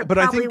get to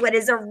what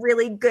is a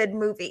really good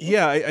movie.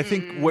 Yeah, I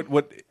think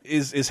what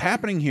is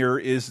happening here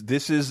is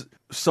this is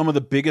some of the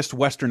biggest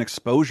Western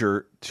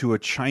exposure to a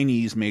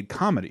Chinese made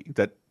comedy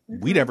that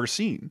we'd ever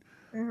seen.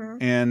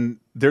 And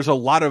there's a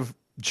lot of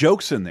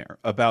jokes in there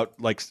about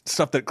like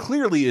stuff that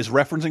clearly is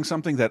referencing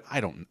something that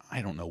I don't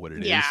know what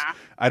it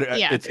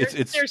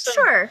is. There's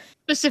some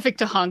specific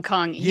to Hong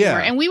Kong humor,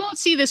 and we won't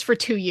see this for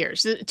 2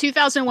 years.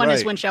 2001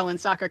 is when Shaolin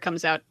Soccer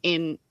comes out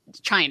in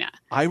China.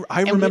 I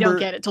remember we don't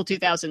get it till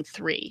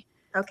 2003.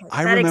 Okay,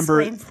 I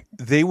remember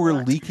they were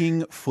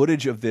leaking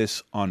footage of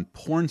this on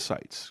porn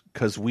sites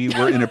because we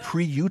were in a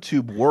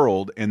pre-YouTube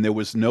world and there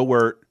was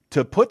nowhere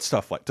to put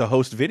stuff like to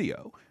host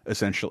video.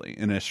 Essentially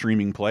in a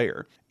streaming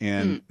player,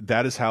 and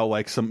that is how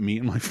like me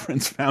and my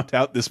friends found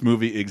out this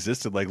movie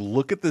existed. Like,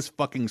 look at this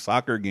fucking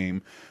soccer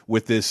game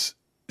with this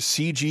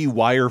CG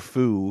wire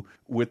foo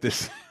with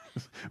this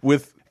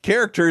with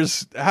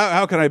characters.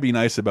 How can I be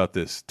nice about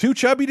this? Too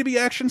chubby to be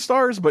action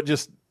stars, but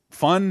just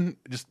fun.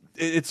 Just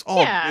it's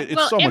all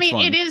it's so much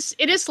fun.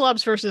 It is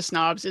slobs versus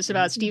snobs. It's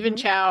about Stephen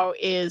Chow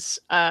is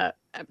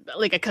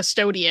like a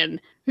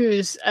custodian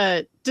who's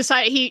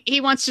he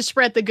wants to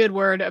spread the good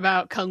word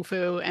about Kung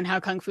Fu and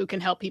how Kung Fu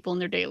can help people in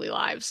their daily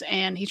lives.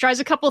 And he tries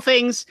a couple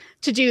things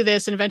to do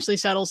this and eventually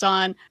settles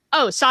on,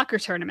 soccer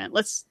tournament.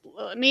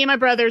 Me and my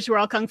brothers, who are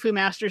all Kung Fu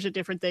masters at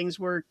different things,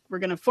 we're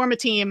going to form a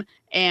team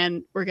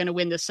and we're going to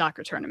win this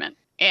soccer tournament.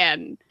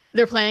 And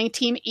they're playing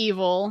Team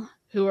Evil,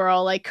 who are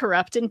all like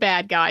corrupt and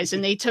bad guys.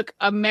 And they took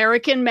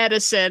American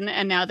medicine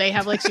and now they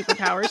have like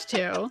superpowers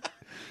too.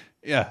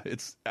 Yeah,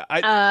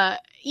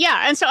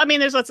 and so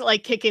there's lots of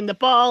like kicking the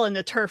ball and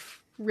the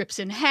turf rips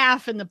in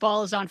half and the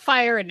ball is on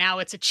fire and now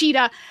it's a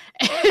cheetah,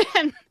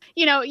 and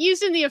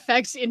using the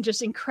effects in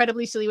just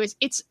incredibly silly ways.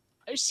 It's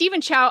Stephen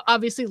Chow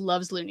obviously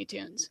loves Looney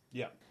Tunes.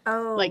 Yeah.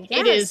 Oh,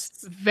 it is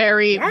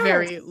very,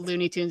 very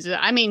Looney Tunes.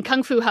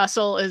 Kung Fu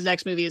Hustle, his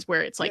next movie, is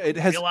where it's like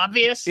real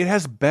obvious. It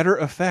has better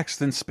effects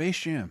than Space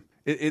Jam.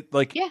 It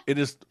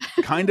is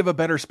kind of a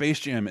better Space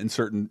Jam in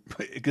certain,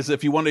 because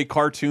if you want a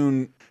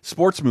cartoon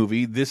sports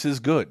movie, this is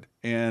good.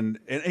 And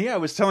yeah, I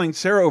was telling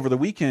Sarah over the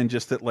weekend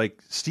just that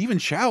like Stephen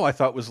Chow I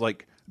thought was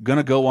like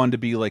gonna go on to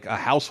be like a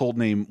household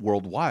name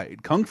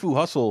worldwide. Kung Fu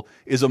Hustle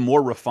is a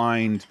more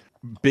refined,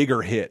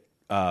 bigger hit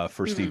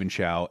for Stephen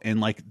Chow, and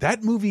like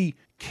that movie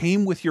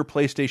came with your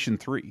PlayStation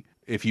 3.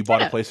 If you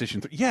bought a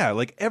PlayStation 3,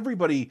 like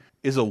everybody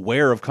is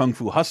aware of Kung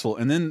Fu Hustle.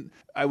 And then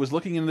I was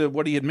looking into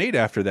what he had made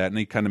after that, and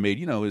he kind of made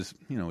his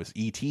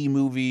E.T.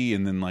 movie,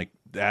 and then like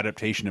the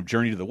adaptation of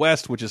Journey to the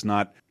West, which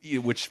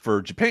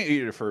for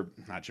Japan,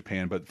 not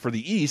Japan, but for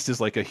the East is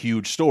like a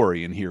huge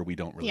story, and here we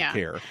don't really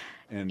care.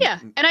 And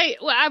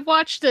I've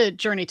watched the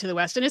Journey to the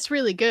West, and it's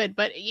really good.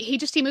 But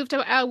he moved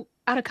out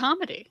of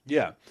comedy.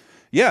 Yeah.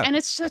 And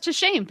it's such a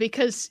shame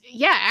because,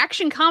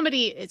 action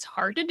comedy, it's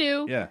hard to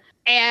do. Yeah.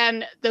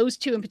 And those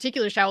two in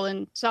particular,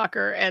 Shaolin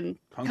Soccer and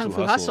Kung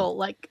Fu Hustle,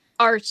 like,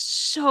 are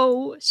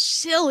so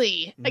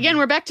silly. Again,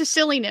 we're back to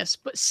silliness,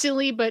 but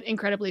silly, but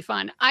incredibly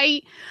fun.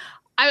 I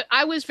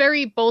was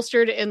very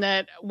bolstered in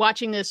that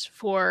watching this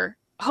for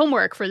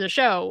homework for the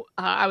show.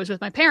 I was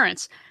with my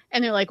parents,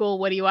 and they're like, well,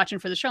 what are you watching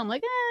for the show? I'm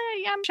like,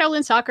 I'm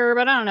Shaolin Soccer,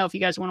 but I don't know if you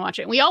guys want to watch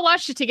it. And we all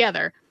watched it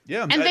together.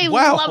 Yeah, and they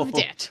loved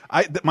it.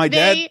 My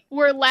dad, they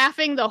were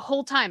laughing the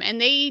whole time, and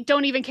they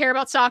don't even care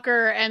about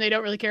soccer, and they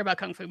don't really care about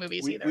kung fu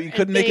movies either. We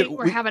couldn't make it.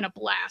 We're having a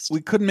blast.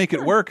 We couldn't make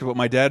it work, but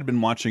my dad had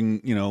been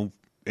watching,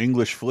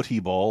 English footy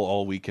ball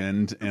all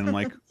weekend, and I'm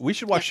like, we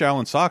should watch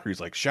Shaolin Soccer. He's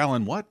like,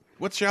 Shaolin what?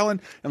 What's Shaolin?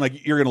 And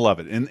like, you're gonna love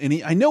it.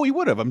 And I know he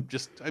would have. I'm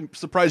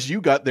surprised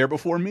you got there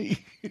before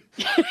me.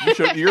 You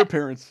showed it to your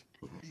parents,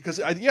 because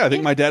I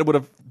think my dad would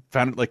have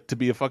found it like to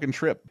be a fucking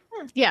trip.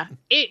 Yeah,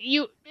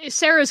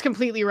 Sarah's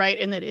completely right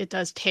in that it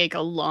does take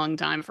a long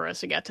time for us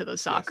to get to the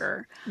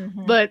soccer,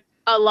 but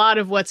a lot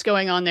of what's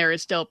going on there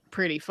is still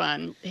pretty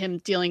fun. Him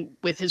dealing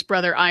with his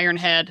brother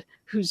Ironhead,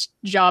 whose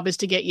job is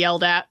to get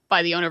yelled at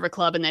by the owner of a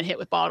club and then hit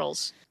with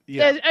bottles.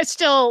 Yeah, it's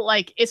still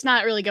like it's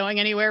not really going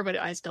anywhere, but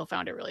I still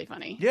found it really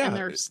funny. Yeah, and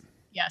there's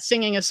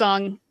singing a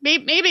song.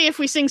 Maybe if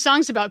we sing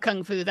songs about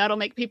kung fu, that'll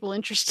make people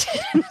interested.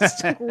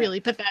 It's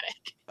really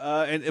pathetic.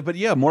 But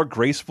more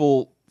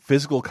graceful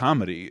physical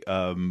comedy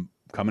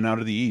coming out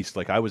of the East.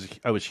 Like I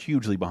was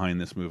hugely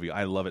behind this movie.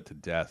 I love it to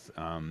death.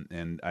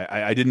 And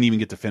I didn't even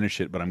get to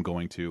finish it, but I'm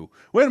going to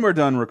when we're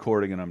done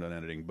recording and I'm done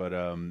editing.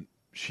 But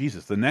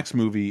Jesus, the next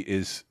movie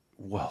is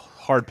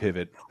hard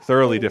pivot,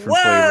 thoroughly different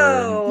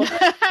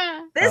flavor.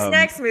 This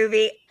next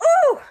movie,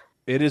 ooh,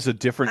 it is a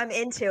different. I'm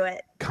into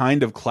it.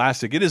 Kind of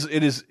classic. It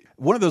is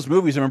one of those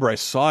movies. I remember I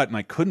saw it and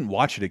I couldn't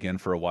watch it again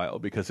for a while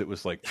because it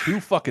was like too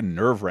fucking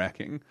nerve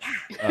wracking.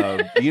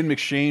 Ian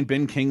McShane,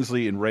 Ben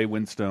Kingsley, and Ray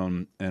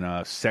Winstone in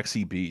a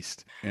Sexy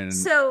Beast. And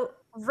so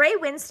Ray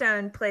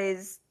Winstone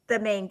plays the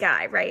main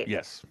guy, right?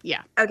 Yes.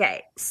 Yeah.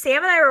 Okay.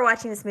 Sam and I were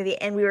watching this movie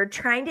and we were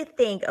trying to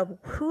think of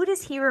who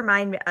does he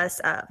remind us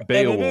of?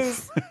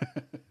 Beowulf.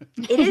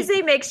 And it is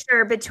a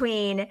mixture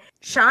between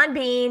Sean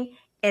Bean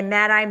and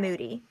Mad-Eye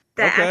Moody,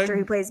 the actor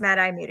who plays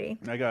Mad-Eye Moody.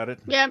 I got it.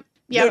 Yeah.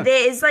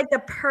 It's like the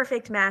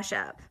perfect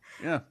mashup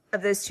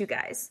of those two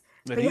guys.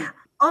 But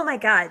oh my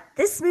God,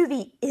 this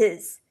movie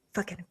is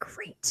fucking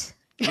great.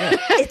 Yeah.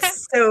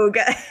 It's so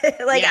good.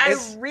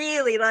 I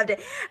really loved it.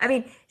 I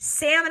mean,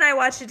 Sam and I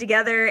watched it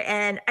together,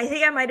 and I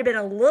think I might have been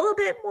a little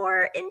bit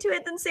more into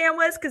it than Sam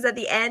was, because at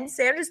the end,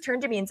 Sam just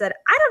turned to me and said,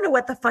 I don't know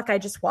what the fuck I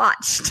just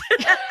watched.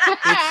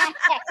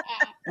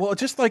 Well,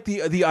 just like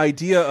the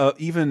idea of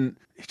even,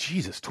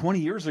 20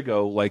 years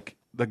ago, like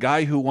the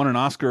guy who won an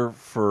Oscar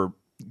for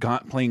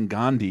playing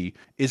Gandhi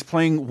is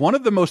playing one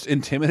of the most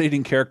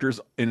intimidating characters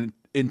and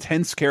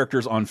intense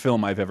characters on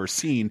film I've ever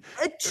seen.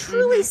 A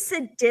truly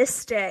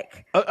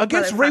sadistic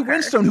against Ray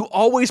Winstone, who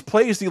always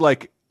plays the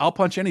like, I'll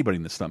punch anybody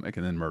in the stomach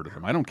and then murder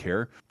them. I don't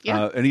care.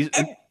 Yeah. And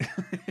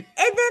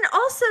then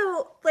also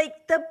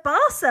like the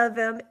boss of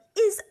him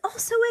is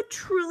also a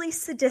truly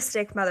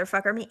sadistic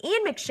motherfucker. I mean,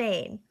 Ian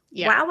McShane.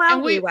 Yeah.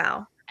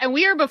 Wow. And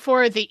we are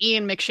before the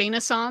Ian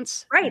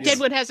McShane-assance. Right.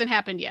 Deadwood hasn't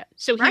happened yet.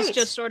 So he's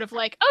just sort of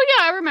like, oh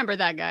yeah, I remember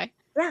that guy.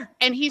 Yeah.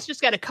 And he's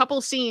just got a couple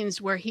scenes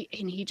where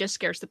he just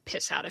scares the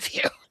piss out of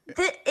you.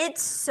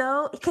 It's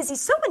so, because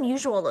he's so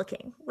unusual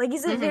looking. Like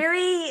he's a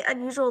very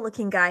unusual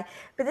looking guy.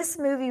 But this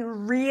movie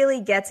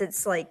really gets it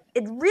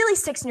really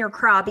sticks in your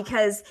craw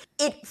because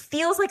it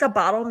feels like a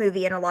bottle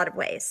movie in a lot of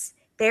ways.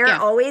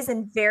 They're always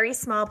in very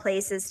small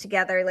places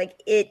together.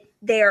 Like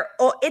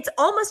it's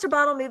almost a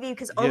bottle movie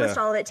because almost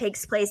all of it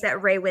takes place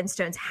at Ray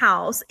Winstone's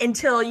house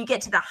until you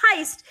get to the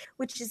heist,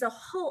 which is a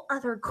whole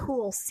other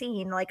cool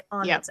scene, like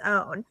on its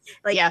own.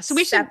 Like so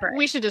we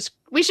should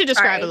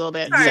describe it a little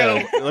bit.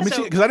 Yeah, so, let me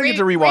see because I didn't get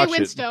to rewatch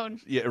Ray Winstone.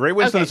 it. Yeah, Ray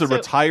Winstone is a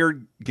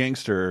retired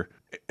gangster,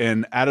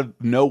 and out of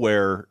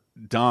nowhere,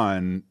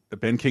 Don, the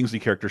Ben Kingsley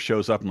character,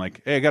 shows up and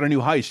like, hey, I got a new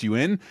heist. You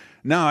in?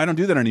 No, I don't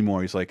do that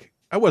anymore. He's like,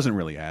 I wasn't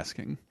really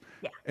asking.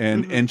 Yeah.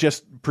 And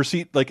just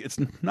proceed like it's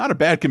not a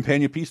bad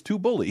companion piece to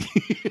bully.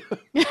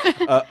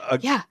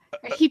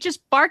 He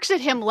just barks at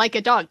him like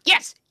a dog.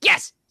 Yes.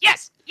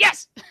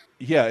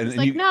 Yeah, and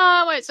like,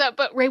 no, what's up?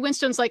 But Ray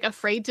Winstone's like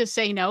afraid to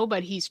say no,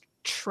 but he's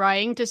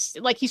trying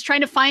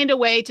to find a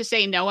way to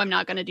say, no, I'm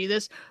not going to do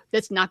this.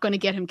 That's not going to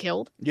get him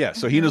killed. Yeah.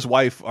 So he and his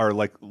wife are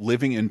like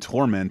living in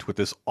torment with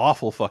this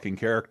awful fucking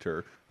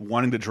character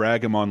wanting to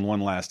drag him on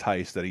one last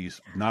heist that he's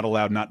not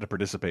allowed not to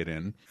participate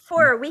in.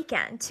 For a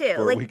weekend, too.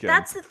 For a weekend.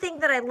 That's the thing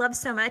that I love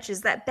so much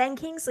is that Ben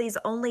Kingsley's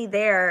only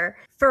there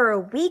for a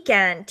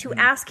weekend to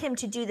ask him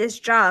to do this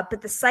job,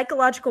 but the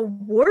psychological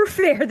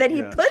warfare that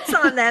he puts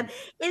on them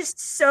is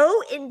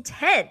so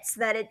intense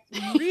that it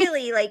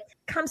really like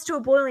comes to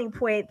a boiling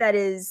point that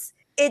is,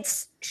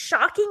 it's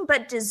shocking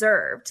but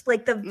deserved.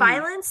 Like the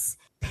violence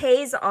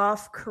pays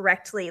off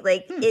correctly.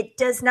 Like it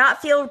does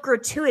not feel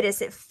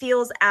gratuitous. It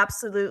feels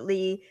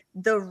absolutely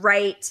the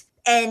right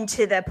end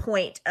to the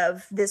point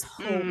of this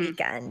whole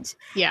weekend.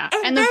 Yeah.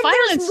 And then the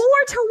violence, there's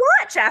more to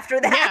watch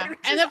after that. Yeah.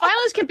 And the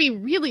violence can be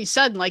really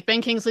sudden. Like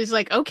Ben Kingsley's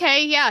like,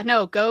 okay, yeah,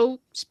 no, go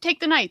take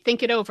the night,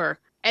 think it over.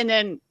 And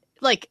then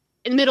like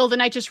in the middle of the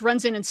night just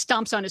runs in and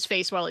stomps on his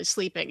face while he's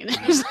sleeping. And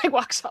then just like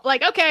walks off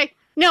like, okay,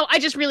 no, I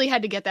just really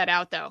had to get that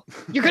out though.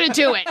 You're going to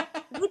do it.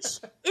 Which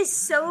is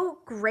so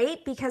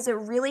great because it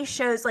really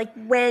shows like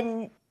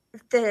when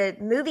the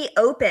movie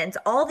opens,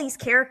 all these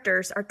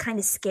characters are kind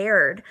of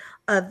scared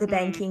of the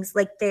Ben Kings.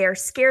 Like they are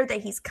scared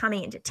that he's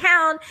coming into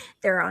town.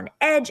 They're on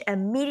edge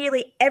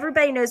immediately.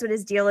 Everybody knows what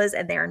his deal is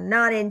and they're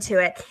not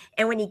into it.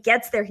 And when he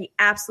gets there, he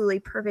absolutely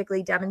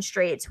perfectly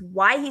demonstrates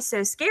why he's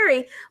so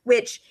scary,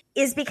 which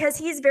is because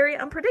he's very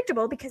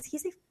unpredictable because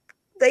he's a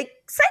like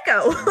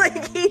psycho.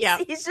 Like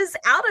he's just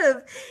out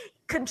of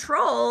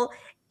control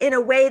in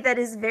a way that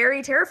is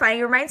very terrifying.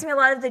 It reminds me a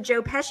lot of the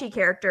Joe Pesci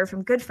character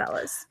from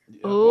Goodfellas.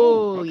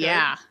 Oh, okay.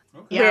 Yeah.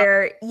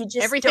 Where you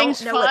just everything's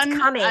don't know what's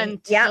coming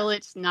until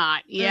it's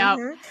not.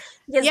 Yeah.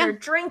 Because they're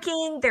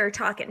drinking, they're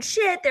talking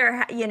shit,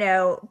 they're,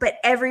 but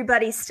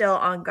everybody's still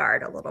on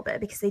guard a little bit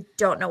because they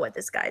don't know what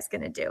this guy's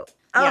going to do.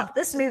 Oh,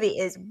 this movie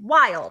is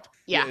wild.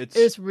 Yeah,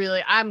 it's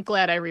really, I'm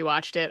glad I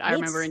rewatched it. I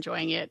remember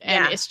enjoying it.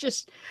 And it's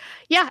just,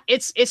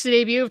 it's the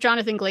debut of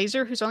Jonathan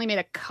Glazer, who's only made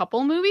a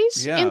couple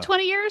movies in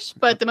 20 years.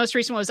 But the most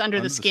recent one was Under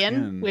the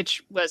Skin,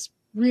 which was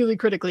really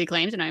critically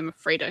acclaimed, and I'm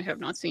afraid I have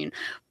not seen.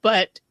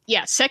 But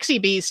yeah, Sexy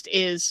Beast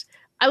is,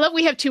 I love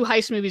we have two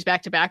heist movies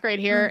back to back right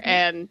here.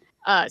 And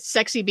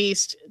Sexy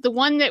Beast, the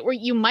one that where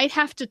you might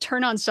have to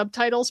turn on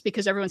subtitles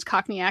because everyone's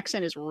Cockney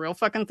accent is real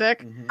fucking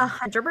thick.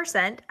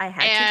 100%. I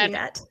had to do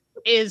that.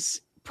 Is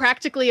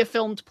practically a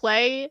filmed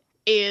play,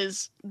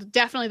 is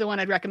definitely the one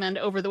I'd recommend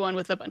over the one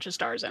with a bunch of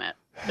stars in it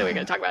that we're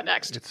going to talk about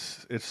next.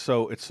 It's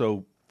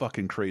so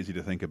fucking crazy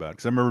to think about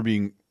because I remember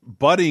being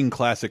budding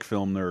classic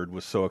film nerd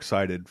was so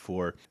excited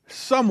for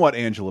somewhat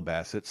Angela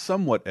Bassett,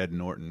 somewhat Ed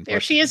Norton. There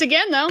she is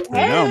again, though.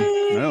 I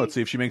know. Let's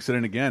see if she makes it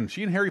in again.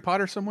 She in Harry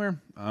Potter somewhere?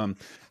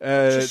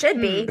 She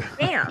should be.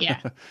 Damn.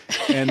 Yeah.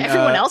 And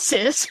everyone else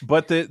is.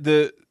 But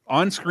the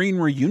on-screen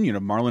reunion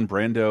of Marlon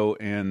Brando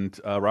and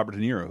Robert De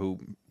Niro, who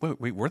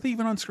wait, were they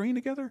even on screen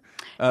together?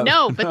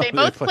 No, but they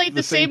both played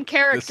the same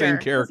character. The same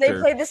character. They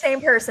played the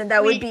same person.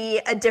 That would be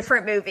a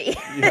different movie.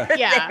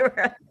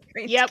 Yeah.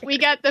 Yep, we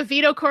got the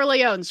Vito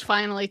Corleones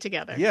finally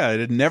together. Yeah,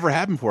 it had never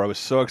happened before. I was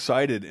so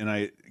excited, and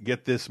I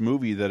get this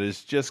movie that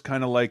is just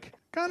kind of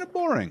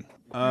boring.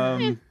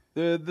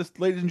 This,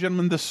 ladies and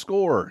gentlemen, the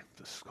score.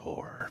 The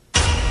score.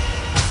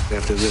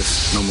 After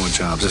this, no more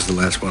jobs. This is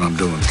the last one I'm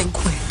doing. Then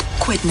quit.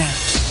 Quit now.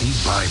 He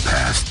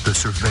bypassed the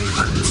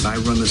surveillance. I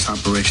run this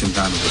operation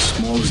down to the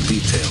smallest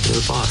detail.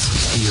 You're the boss.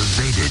 He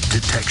evaded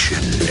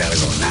detection. We gotta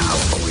go now,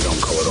 or we don't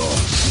go at all.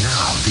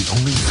 Now, the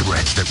only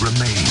threat that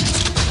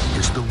remains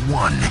is the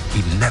one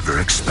he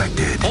never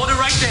expected. Hold it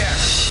right there.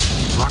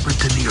 Robert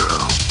De Niro,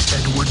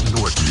 Edward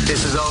Norton.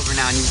 This is over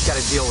now, and you've got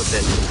to deal with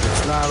it.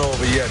 It's not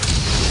over yet.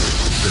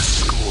 The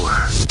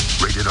Score.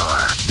 Rated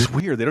R. It's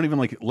weird. They don't even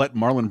let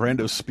Marlon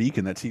Brando speak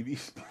in that TV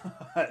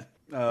spot.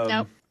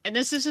 Nope. And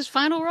this is his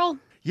final role.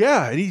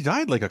 Yeah, and he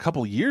died a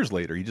couple years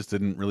later. He just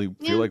didn't really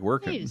feel like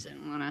working. He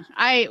didn't wanna.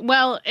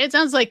 Well, it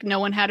sounds like no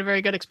one had a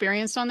very good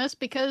experience on this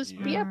because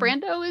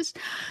Brando is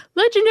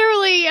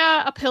legendarily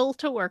a pill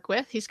to work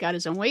with. He's got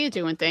his own way of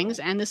doing things,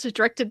 and this is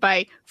directed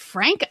by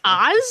Frank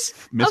Oz,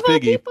 Miss of all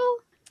Piggy. People.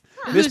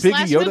 Miss Piggy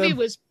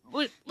Yoda.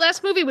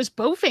 Last movie was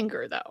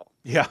Bowfinger, though.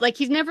 Yeah.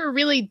 He's never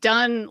really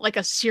done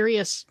a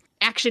serious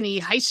action-y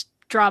heist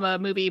drama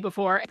movie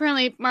before.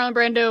 Apparently, Marlon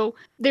Brando,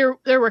 their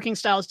working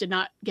styles did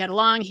not get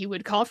along. He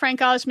would call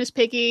Frank Oz Miss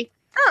Piggy,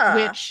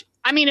 which,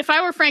 I mean, if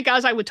I were Frank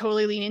Oz, I would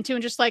totally lean into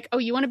and just oh,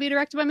 you want to be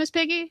directed by Miss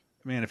Piggy?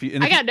 Man,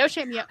 I got no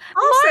shame yet.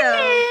 Also,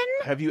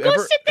 Marlon, have you go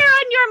ever sit there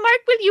on your mark,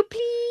 will you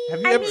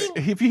please?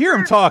 If you hear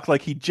him talk,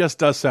 he just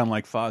does sound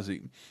like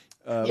Fozzie.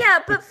 Yeah,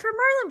 but for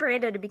Marlon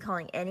Brando to be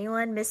calling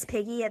anyone Miss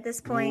Piggy at this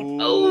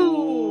point,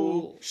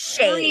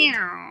 shade.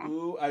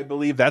 Ooh, I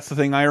believe that's the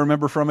thing I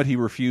remember from it. He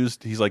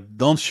refused. He's like,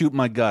 "Don't shoot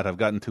my gut. I've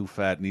gotten too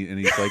fat." And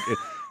he's like,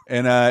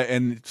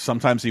 and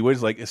sometimes he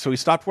was so he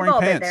stopped wearing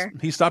pants.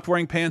 He stopped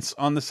wearing pants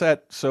on the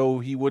set so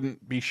he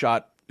wouldn't be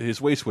shot. His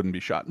waist wouldn't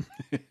be shot.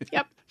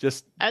 Yep.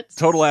 Just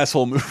total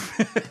asshole move.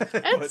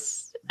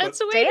 That's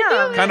the way to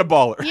do it. Kind of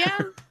baller. Yeah.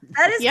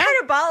 That is kind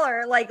of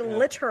baller,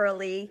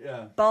 literally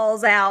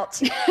balls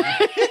out.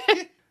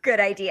 Good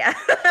idea.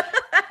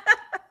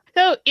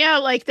 So, yeah,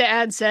 like the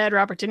ad said,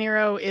 Robert De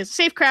Niro is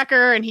a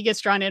safecracker, and he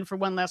gets drawn in for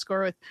one last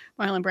score with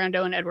Marlon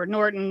Brando and Edward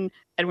Norton.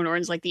 Edward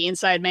Norton's like the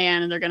inside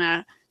man, and they're going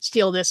to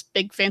steal this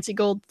big fancy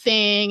gold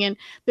thing. And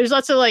there's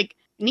lots of like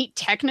neat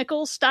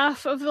technical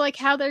stuff of like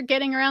how they're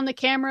getting around the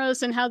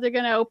cameras and how they're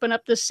going to open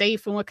up the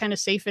safe and what kind of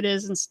safe it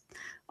is and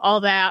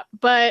all that.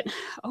 But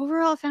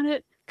overall, I found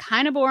it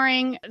kind of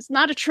boring. It's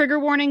not a trigger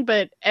warning,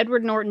 but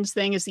Edward Norton's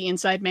thing as the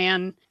inside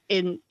man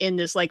in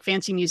this like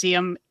fancy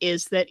museum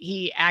is that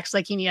he acts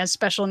like he has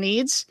special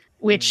needs,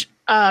 which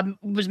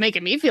was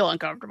making me feel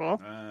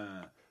uncomfortable.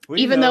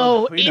 Even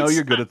though we know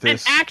you're good at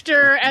this. An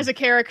actor as a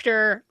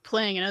character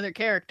playing another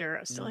character,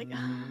 I was still like,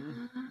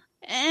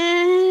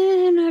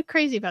 I'm not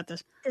crazy about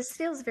this. This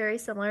feels very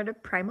similar to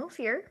Primal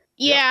Fear.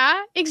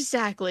 Yeah,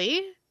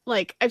 exactly.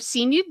 Like, I've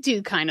seen you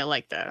do kind of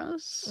like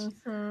those.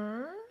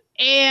 Mm-hmm.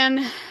 And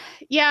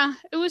yeah,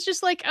 it was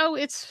just like, oh,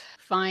 it's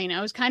fine.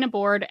 I was kind of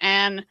bored.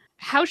 And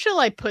how shall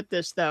I put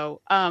this,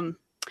 though?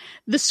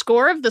 The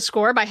score of the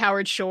score by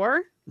Howard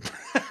Shore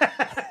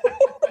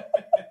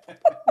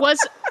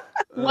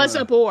was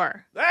a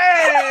bore.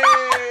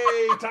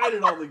 Hey! Tied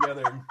it all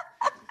together.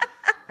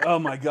 Oh,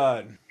 my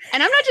God.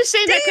 And I'm not just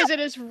saying that because it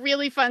is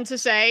really fun to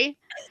say.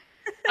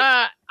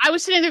 I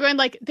was sitting there going,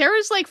 like, there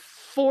is like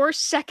 4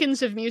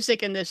 seconds of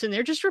music in this, and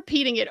they're just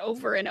repeating it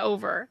over and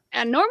over.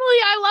 And normally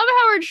I love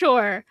Howard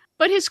Shore,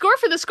 but his score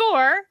for the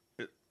score,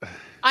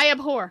 I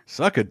abhor.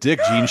 Suck a dick,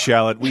 Gene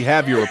Shalit. We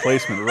have your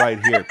replacement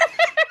right here.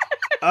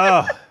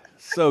 Oh,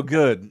 so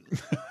good.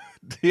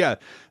 Yeah,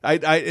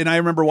 I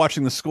remember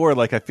watching the score.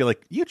 Like, I feel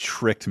like you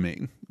tricked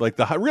me. Like,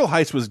 the real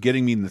heist was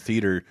getting me in the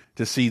theater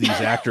to see these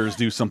actors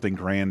do something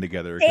grand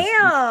together.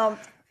 Damn.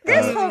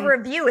 This whole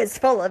review is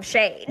full of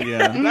shade.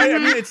 Yeah, I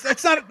mean,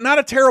 it's not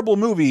a terrible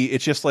movie.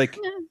 It's just like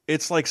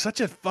it's like such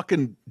a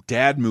fucking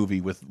dad movie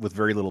with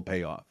very little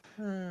payoff.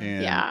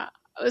 And yeah,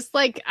 it was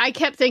like I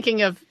kept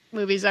thinking of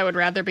movies I would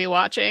rather be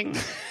watching.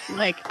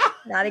 Like,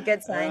 not a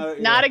good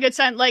sign. Not a good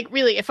sign. Like,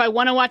 really, if I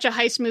want to watch a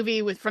heist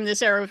movie from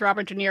this era with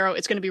Robert De Niro,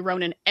 it's going to be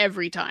Ronin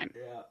every time.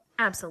 Yeah,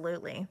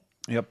 absolutely.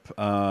 Yep,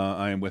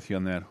 I am with you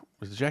on that.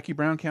 Does Jackie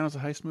Brown count as a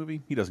heist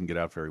movie? He doesn't get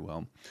out very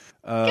well.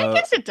 I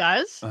guess it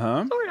does. Sort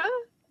of.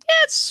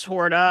 Yeah, it's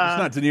sort of. It's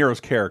not De Niro's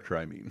character,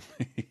 I mean.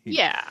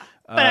 Yeah.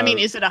 But, I mean,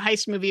 is it a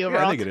heist movie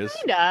overall? Yeah, I think it is.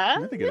 Kinda.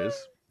 I think it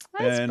is.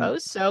 I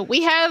suppose so.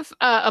 We have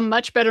a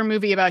much better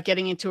movie about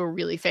getting into a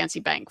really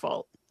fancy bank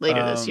vault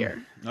later this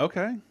year.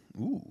 Okay.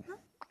 Ooh.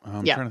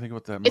 I'm trying to think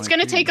what that It's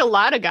going to take a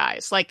lot of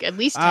guys, like at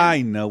least 10.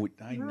 I know it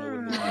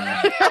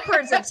is.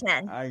 Upwards of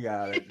 10. I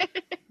got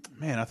it.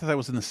 Man, I thought that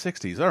was in the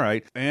 60s. All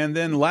right. And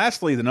then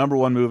lastly, the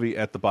 #1 movie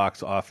at the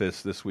box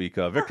office this week,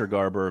 Victor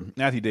Garber,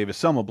 Matthew Davis,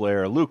 Selma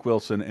Blair, Luke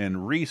Wilson,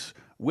 and Reese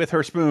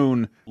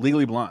Witherspoon,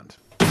 Legally Blonde.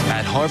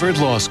 At Harvard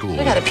Law School,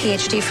 I got a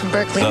PhD from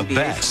Berkeley. the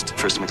best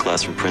First in my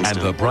class from Princeton.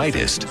 and the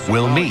brightest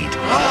will meet.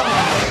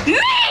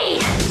 Me!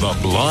 The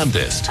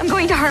blondest. I'm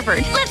going to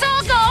Harvard. Let's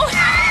all go!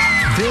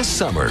 This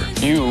summer,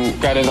 You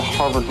got into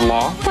Harvard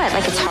Law? What,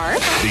 like it's hard?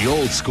 the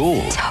old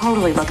school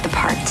Totally look the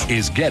part.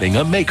 is getting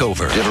a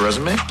makeover. Do you have a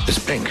resume? It's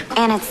pink.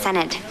 And it's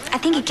Senate. I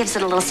think it gives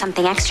it a little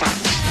something extra.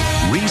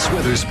 Reese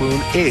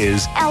Witherspoon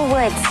is Elle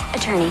Woods,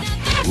 attorney.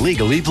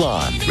 Legally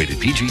Blonde, rated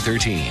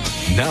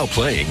PG-13. Now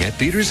playing at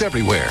theaters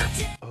everywhere.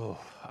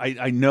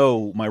 I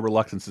know my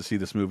reluctance to see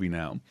this movie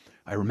now.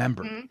 I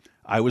remember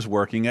I was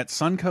working at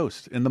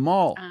Suncoast in the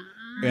mall.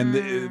 And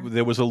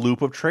there was a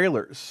loop of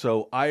trailers.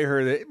 So I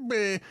heard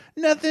it,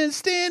 nothing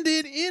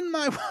standing in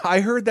my...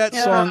 I heard that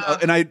song,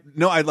 and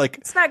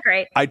It's not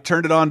great. I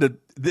turned it on to...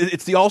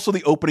 It's also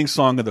the opening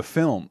song of the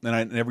film.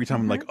 And every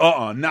time I'm like,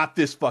 not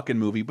this fucking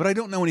movie. But I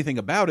don't know anything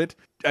about it.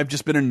 I've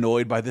just been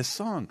annoyed by this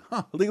song.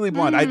 Legally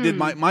Blonde. I did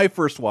my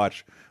first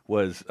watch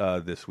was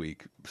this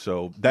week.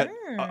 So that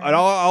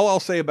all I'll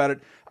say about it,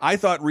 I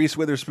thought Reese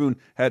Witherspoon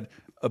had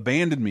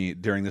abandoned me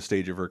during this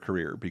stage of her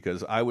career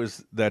because I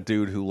was that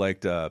dude who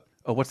liked...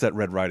 what's that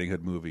Red Riding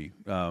Hood movie?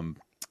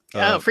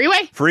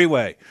 Freeway?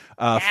 Freeway.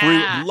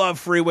 Love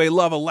Freeway.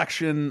 Love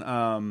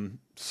Election.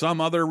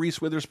 Some other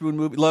Reese Witherspoon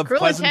movie. Love Cruel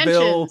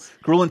Pleasantville. Intentions.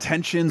 Cruel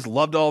Intentions.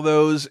 Loved all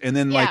those. And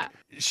then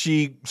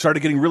she started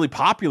getting really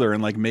popular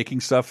and like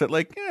making stuff that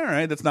like, all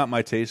right, that's not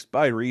my taste.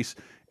 Bye, Reese.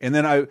 And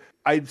then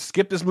I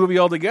skipped this movie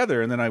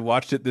altogether, and then I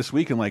watched it this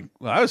week, and like,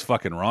 well, I was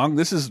fucking wrong.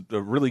 This is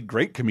a really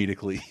great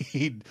comedic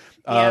lead.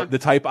 The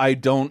type I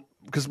don't,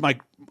 because my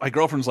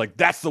girlfriend's like,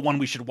 that's the one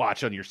we should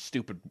watch on your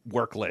stupid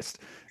work list,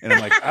 and I'm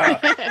like,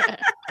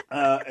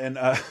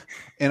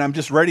 and I'm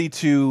just ready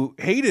to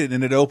hate it.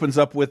 And it opens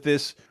up with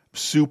this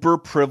super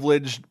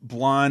privileged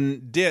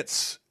blonde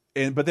ditz,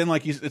 but then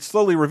like it's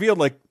slowly revealed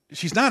like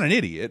she's not an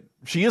idiot.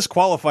 She is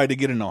qualified to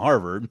get into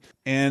Harvard,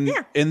 and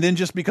then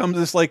just becomes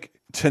this like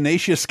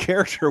tenacious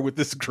character with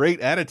this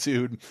great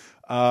attitude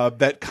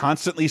that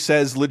constantly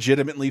says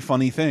legitimately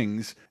funny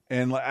things.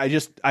 And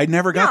I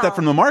never got that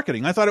from the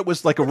marketing. I thought it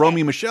was like a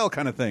Romy Michelle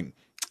kind of thing,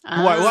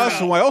 who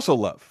I also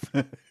love.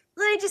 Let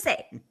me just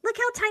say, look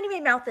how tiny my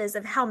mouth is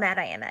of how mad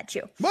I am at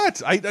you.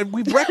 What? I'm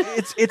doing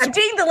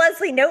the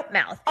Leslie Nope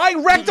mouth. I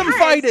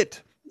rectified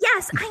it.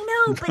 Yes,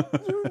 I know,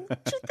 but you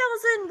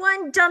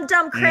 2001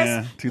 dumb Chris,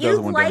 Yeah, you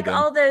 2001 like dumb.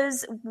 all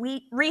those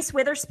Reese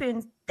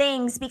Witherspoon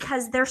things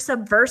because they're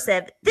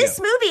subversive. This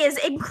movie is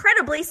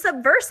incredibly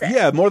subversive.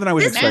 Yeah, more than I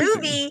was this expecting.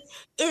 movie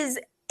is,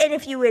 and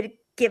if you would have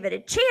given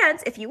it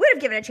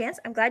a chance,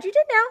 I'm glad you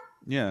did now.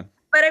 Yeah.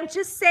 But I'm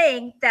just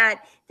saying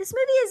that this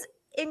movie is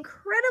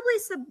incredibly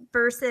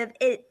subversive.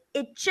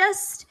 It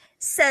just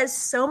says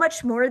so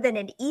much more than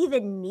it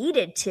even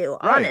needed to,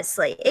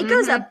 honestly. It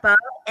goes above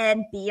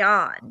and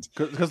beyond.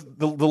 Because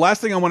the last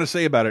thing I want to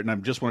say about it, and I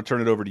just want to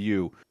turn it over to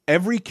you,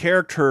 every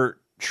character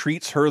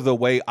treats her the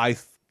way I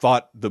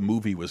thought the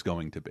movie was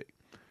going to be.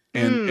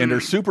 And her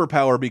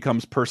superpower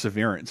becomes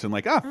perseverance and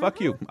like,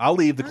 fuck you. I'll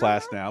leave the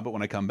class now, but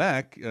when I come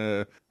back,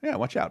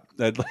 watch out.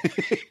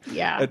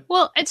 Yeah.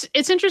 Well,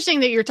 it's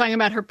interesting that you're talking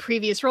about her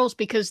previous roles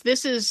because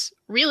this is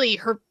really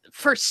her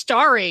first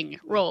starring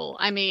role.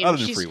 I mean, other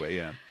than Freeway,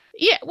 yeah.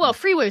 Yeah, well,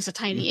 Freeway is a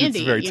tiny It's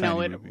indie. a very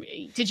tiny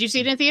movie. Did you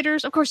see it in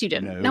theaters? Of course you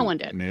didn't. No one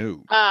did.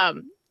 No.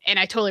 And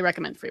I totally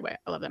recommend Freeway.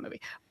 I love that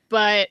movie.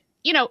 But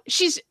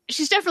she's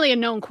definitely a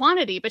known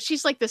quantity, but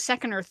she's like the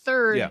second or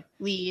third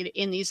lead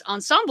in these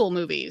ensemble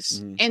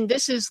movies. And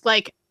this is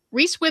like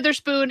Reese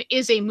Witherspoon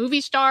is a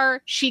movie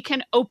star. She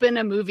can open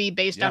a movie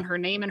based on her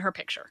name and her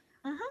picture.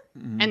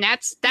 And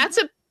that's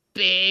a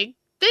big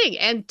thing.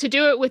 And to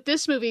do it with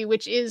this movie,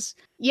 which is,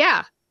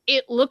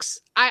 it looks,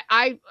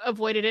 I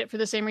avoided it for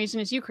the same reason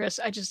as you, Chris.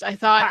 I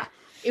thought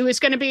it was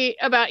going to be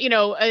about,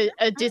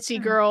 a ditzy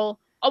girl,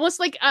 almost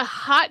like a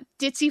hot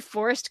ditzy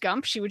Forrest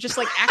Gump. She would just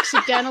like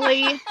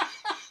accidentally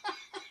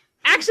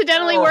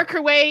work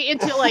her way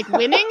into like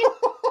winning.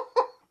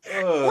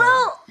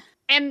 Well,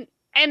 and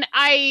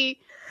I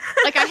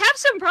have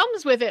some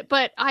problems with it,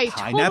 but I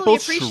Pineapple,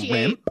 totally appreciate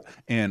shrimp,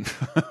 and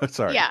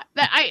sorry. Yeah,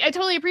 I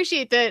totally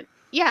appreciate that.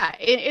 Yeah,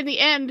 in the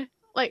end,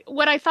 like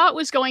what I thought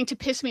was going to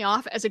piss me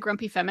off as a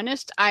grumpy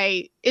feminist,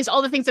 is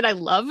all the things that I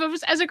love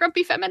as a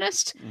grumpy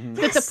feminist.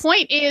 That the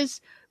point is,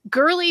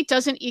 girly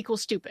doesn't equal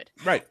stupid.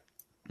 Right.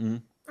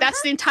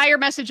 That's the entire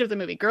message of the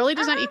movie. Girly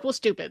does not equal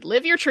stupid.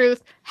 Live your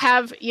truth.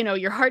 Have,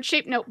 your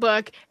heart-shaped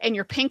notebook and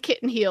your pink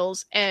kitten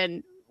heels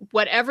and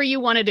whatever you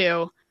want to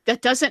do.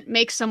 That doesn't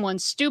make someone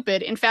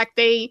stupid. In fact,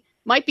 they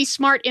might be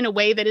smart in a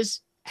way that is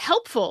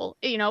helpful.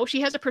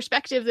 She has a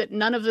perspective that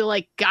none of the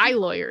like guy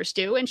lawyers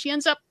do, and she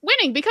ends up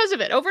winning because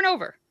of it over and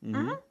over.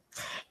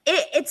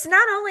 It's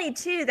not only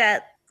too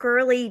that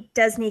girly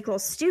doesn't equal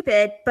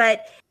stupid,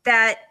 but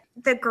that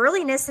the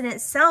girliness in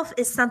itself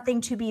is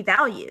something to be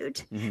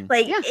valued.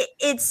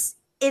 It's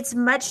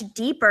much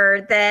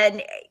deeper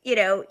than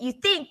you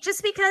think,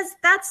 just because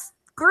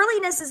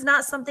girliness is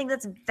not something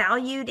that's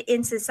valued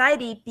in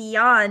society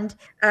beyond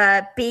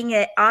being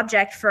an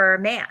object for a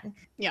man.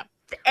 Yeah.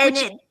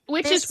 And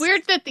which is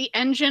weird that the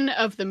engine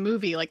of the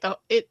movie, like the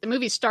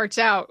movie starts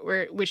out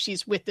where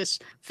she's with this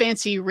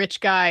fancy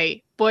rich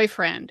guy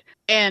boyfriend,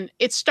 and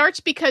it starts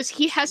because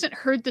he hasn't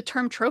heard the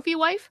term trophy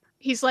wife.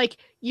 He's like,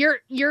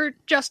 you're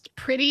just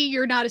pretty.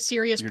 You're not a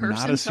serious person.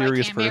 Not a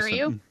serious so I can't marry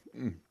you.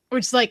 person.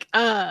 Which is like,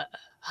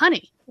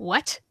 honey,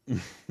 what?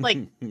 Like,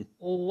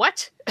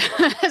 what?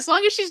 As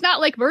long as she's not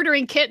like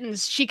murdering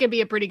kittens, she can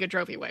be a pretty good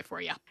trophy wife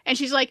for you. And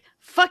she's like,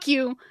 fuck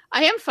you.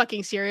 I am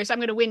fucking serious. I'm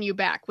going to win you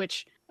back,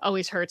 which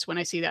always hurts when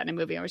I see that in a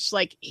movie. I was just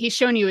like, he's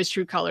shown you his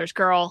true colors,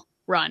 girl,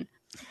 run.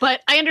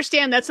 But I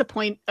understand that's the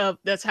point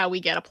that's how we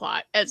get a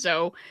plot. And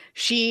so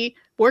she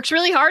works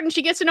really hard and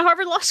she gets into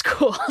Harvard Law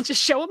School.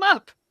 Just show him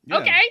up. Yeah.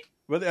 Okay.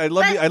 But I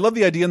love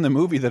the idea in the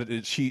movie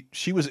that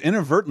she was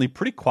inadvertently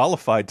pretty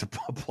qualified to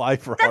apply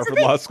for Harvard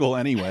Law School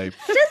anyway.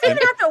 She doesn't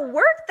even have to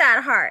work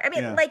that hard. I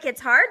mean, it's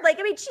hard.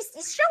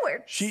 She's show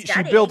her. She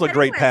built a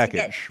great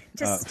package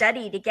to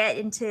study to get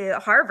into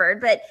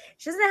Harvard, but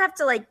she doesn't have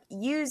to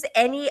use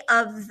any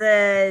of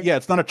the. Yeah,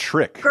 it's not a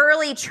trick.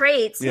 Girly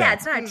traits. Yeah,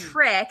 it's not a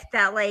trick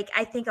that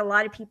I think a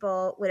lot of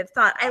people would have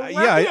thought.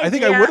 I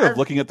think I would have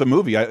looking at the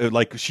movie.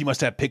 She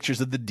must have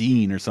pictures of the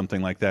dean or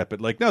something like that.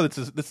 But no, this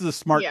is a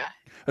smart. Yeah.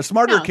 A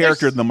smarter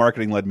character than the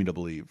marketing led me to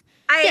believe.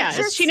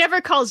 She never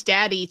calls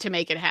daddy to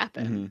make it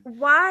happen.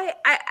 Why?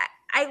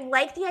 I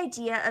like the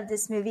idea of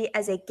this movie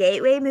as a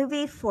gateway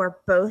movie for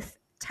both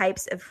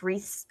types of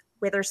Reese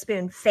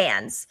Witherspoon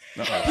fans.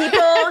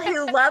 People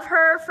who love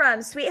her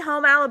from Sweet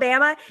Home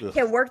Alabama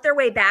can work their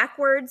way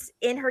backwards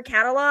in her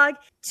catalog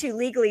to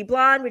Legally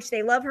Blonde, which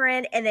they love her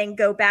in, and then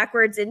go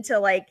backwards into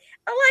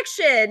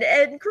Election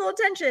and Cruel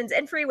Intentions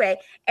and Freeway.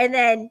 And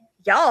then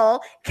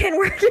y'all can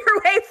work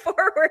your way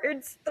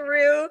forwards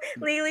through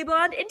Legally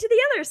Blonde into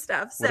the other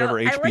stuff. So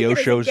whatever HBO I like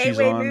it shows as a she's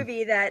gateway on.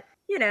 movie that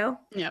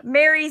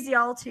marries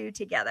y'all two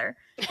together.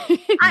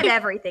 I'm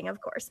everything,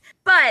 of course,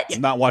 but I'm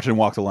not watching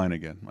Walk the Line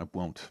again. I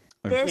won't.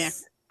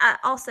 This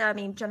also, I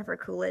mean, Jennifer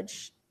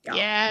Coolidge. Y'all.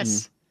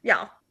 Yes,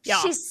 y'all.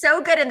 She's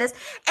so good in this,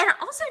 and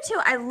also too,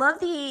 I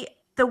love the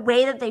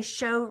way that they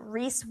show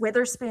Reese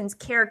Witherspoon's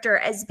character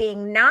as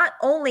being not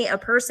only a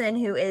person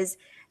who is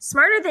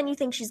smarter than you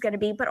think she's going to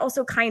be, but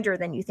also kinder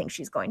than you think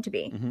she's going to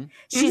be.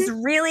 She's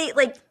really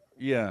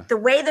the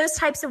way those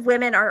types of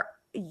women are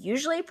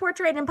usually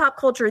portrayed in pop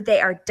culture.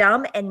 They are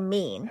dumb and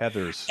mean.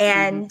 Heathers.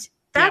 And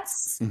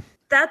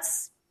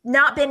That's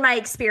not been my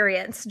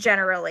experience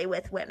generally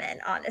with women,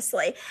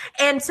 honestly.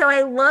 And so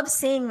I love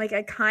seeing like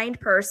a kind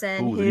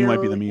person who, you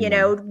might be the mean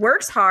one.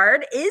 works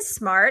hard, is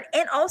smart,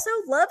 and also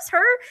loves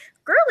her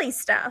girly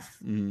stuff.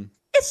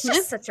 It's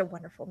just such a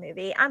wonderful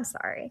movie. I'm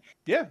sorry.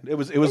 Yeah, it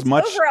was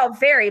much overall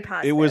very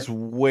positive. It was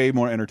way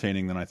more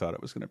entertaining than I thought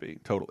it was going to be.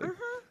 Totally.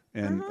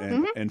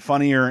 And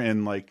funnier,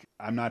 and like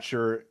I'm not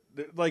sure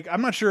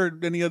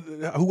any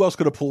other who else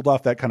could have pulled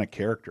off that kind of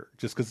character,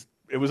 just because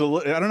it was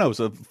I don't know, it was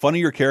a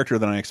funnier character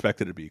than I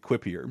expected it to be.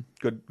 Quippier,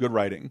 good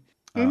writing.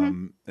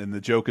 And the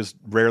joke is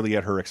rarely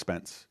at her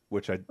expense,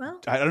 which I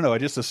don't know. I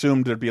just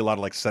assumed there'd be a lot of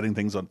like setting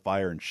things on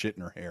fire and shit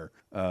in her hair.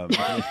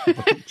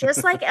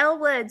 Just like Elle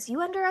Woods,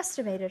 you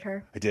underestimated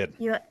her. I did.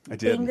 I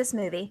did. Being this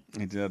movie.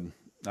 I did.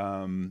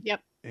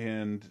 Yep.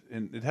 And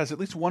it has at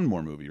least one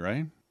more movie,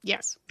 right?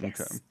 Yes.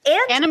 Okay.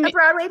 And a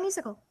Broadway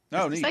musical.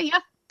 Oh, neat. So, yeah.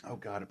 Oh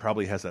God, it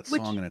probably has that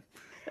song in it.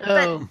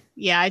 Oh,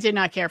 yeah. I did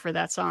not care for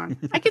that song.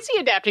 I could see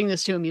adapting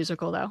this to a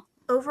musical, though.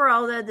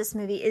 Overall, though, this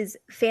movie is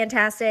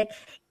fantastic.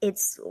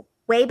 It's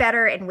way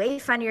better and way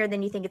funnier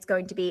than you think it's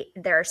going to be.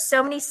 There are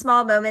so many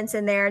small moments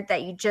in there that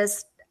I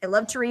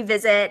love to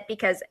revisit,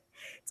 because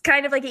it's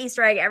kind of like an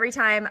Easter egg. Every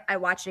time I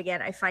watch it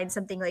again, I find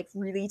something like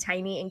really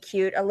tiny and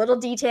cute, a little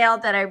detail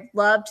that I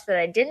loved that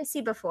I didn't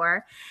see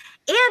before.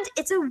 And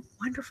it's a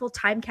wonderful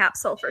time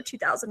capsule for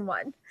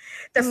 2001.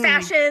 The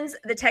fashions,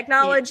 the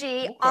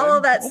technology, all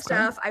of that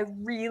stuff, I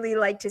really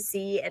like to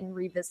see and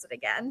revisit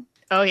again.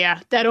 Oh, yeah.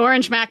 That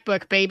orange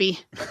MacBook, baby.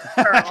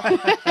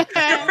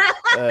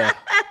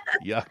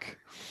 Yuck.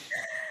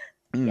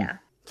 Yeah.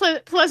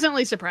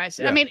 Pleasantly surprised.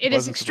 Yeah, I mean, it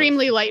is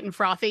extremely light and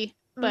frothy,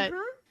 but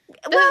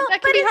that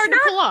can be hard to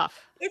pull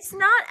off. It's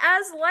not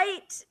as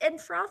light and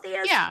frothy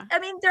as... Yeah. I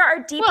mean, there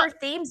are deeper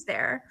themes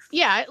there.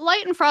 Yeah,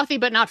 light and frothy,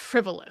 but not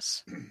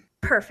frivolous.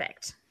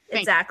 Perfect.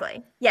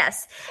 Exactly.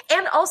 Yes.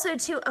 And also,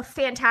 to a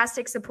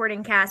fantastic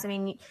supporting cast. I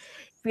mean,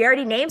 we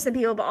already named some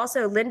people, but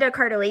also Linda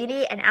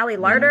Cardellini and Ali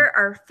Larter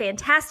are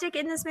fantastic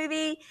in this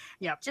movie.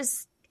 Yeah.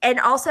 And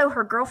also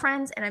her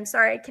girlfriends, and I'm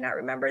sorry, I cannot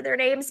remember their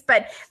names,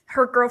 but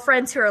her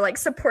girlfriends who are like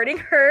supporting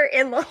her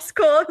in law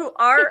school, who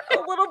are a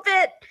little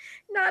bit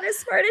not as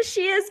smart as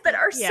she is, but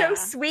are so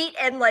sweet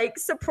and like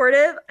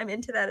supportive. I'm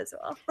into that as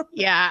well.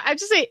 Yeah. I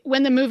just say,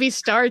 when the movie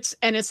starts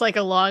and it's like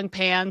a long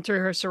pan through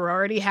her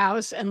sorority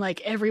house and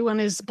like everyone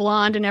is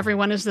blonde and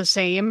everyone is the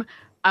same,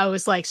 I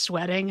was like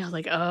sweating. I was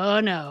like, oh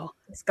no.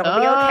 It's gonna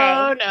be okay.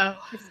 Oh no.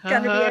 It's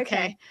gonna be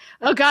okay.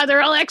 Oh God,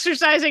 they're all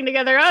exercising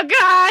together. Oh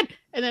God.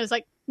 And then it's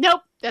like,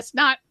 nope, that's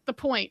not the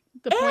point.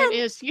 The point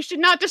is you should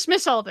not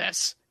dismiss all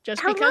this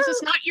just because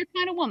it's not your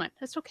kind of woman.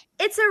 That's okay.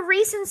 It's a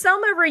Reese and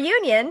Selma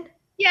reunion.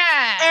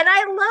 Yeah. And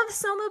I love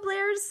Selma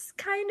Blair's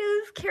kind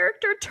of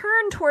character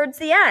turn towards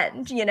the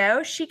end. You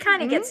know, she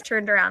kind of gets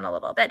turned around a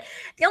little bit.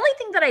 The only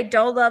thing that I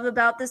don't love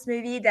about this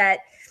movie and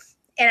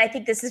I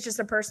think this is just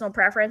a personal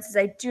preference, is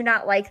I do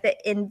not like the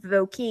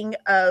invoking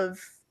of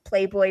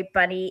Playboy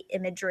bunny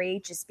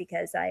imagery, just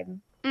because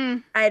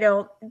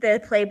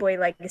the Playboy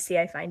legacy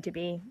I find to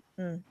be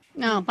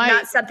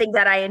not something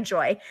that I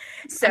enjoy.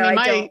 So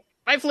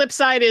my flip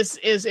side is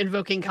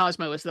invoking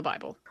Cosmo as the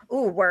Bible.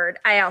 Ooh, word.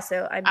 I'm down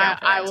for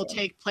that will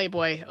take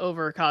Playboy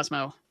over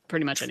Cosmo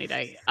pretty much any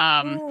day.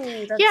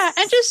 Ooh, yeah,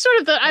 and just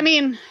sort of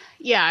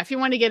if you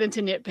want to get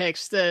into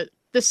nitpicks, the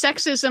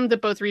sexism that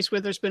both Reese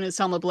Witherspoon and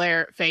Selma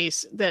Blair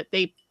face that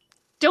they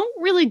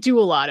don't really do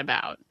a lot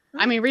about.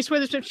 I mean, Reese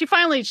Witherspoon,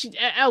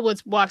 Elle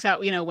Woods walks out,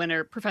 when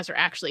her professor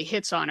actually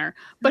hits on her,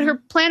 but her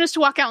plan is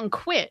to walk out and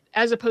quit,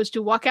 as opposed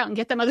to walk out and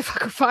get that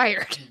motherfucker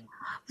fired.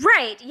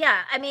 Right. Yeah.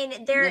 I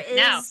mean, there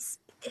is,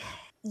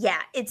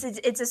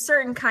 it's a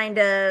certain kind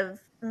of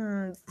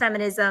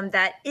feminism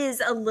that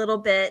is a little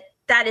bit,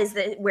 that is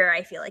where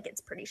I feel like it's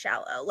pretty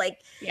shallow. Like,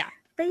 yeah,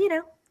 but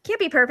can't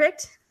be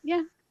perfect.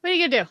 Yeah. What are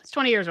you gonna do? It's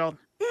 20 years old.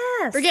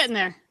 Yes. We're getting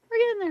there.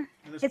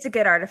 It's a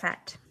good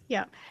artifact.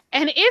 Yeah.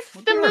 And if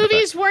the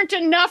movies weren't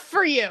enough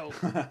for you,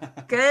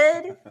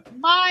 good.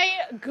 My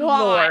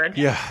God. Lord.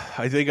 Yeah.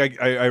 I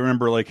think I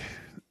remember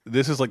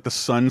this is like the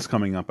sun's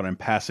coming up and I'm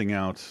passing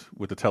out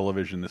with the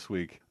television this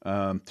week.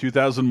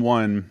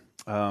 2001.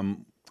 I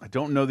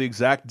don't know the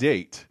exact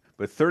date,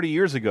 but 30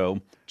 years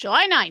ago.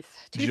 July 9th,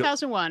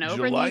 2001,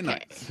 over July in the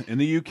UK. 9th. In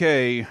the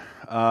UK,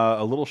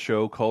 a little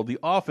show called The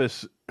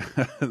Office.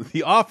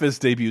 The Office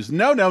debuts.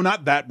 No,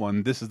 not that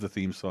one. This is the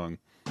theme song.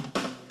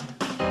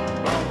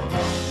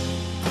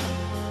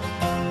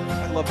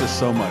 I love this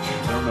so much.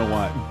 I don't know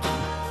why.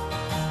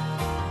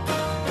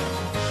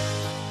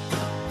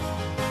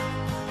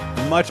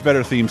 Much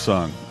better theme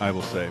song, I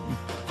will say.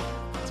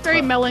 It's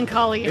very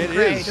melancholy and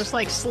gray, just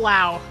like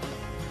Slough.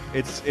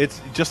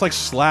 It's just like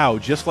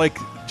Slough, just like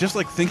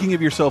thinking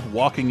of yourself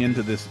walking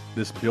into this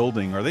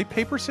building. Are they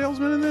paper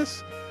salesmen in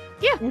this?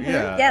 Yeah.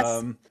 Yeah.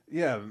 Yes.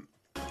 Yeah.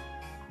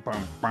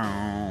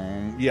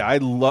 Yeah.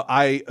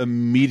 I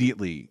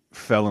immediately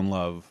fell in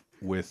love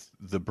with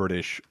the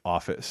British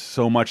Office,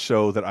 so much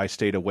so that I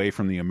stayed away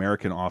from the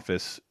American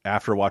Office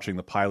after watching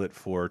the pilot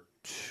for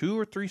 2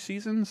 or 3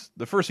 seasons.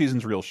 The first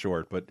season's real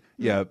short, but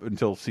yeah,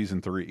 until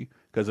season 3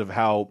 because of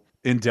how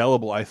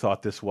indelible I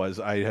thought this was.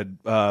 I had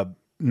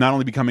not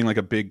only becoming like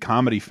a big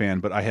comedy fan,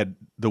 but I had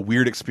the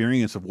weird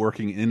experience of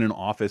working in an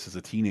office as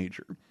a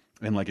teenager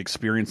and like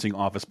experiencing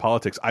office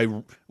politics.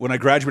 When I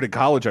graduated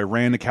college, I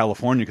ran to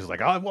California because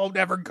like I won't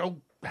ever go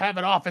have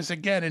an office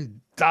again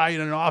and die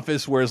in an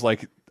office. Whereas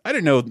like I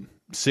didn't know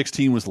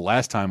 16 was the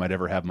last time I'd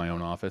ever have my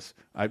own office.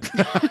 I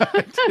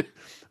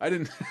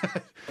didn't.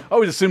 I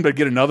always assumed I'd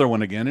get another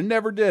one again, and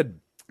never did.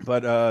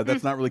 But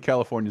that's not really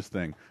California's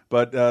thing.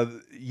 But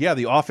yeah,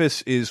 The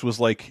Office was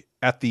like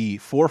at the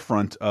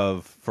forefront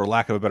of, for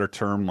lack of a better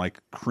term, like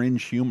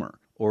cringe humor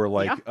or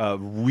like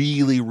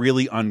really,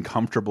 really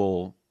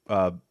uncomfortable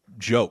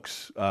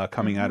jokes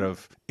coming out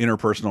of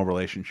interpersonal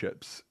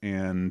relationships,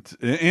 and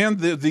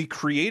the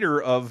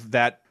creator of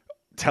that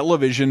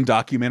television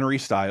documentary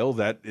style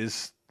that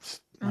is.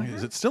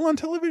 Is it still on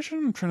television?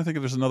 I'm trying to think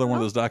if there's another one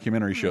of those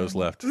documentary shows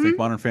left. I think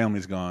Modern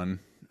Family's gone.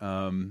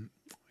 Yeah,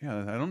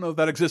 I don't know if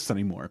that exists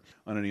anymore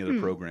on any other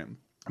program.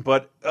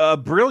 But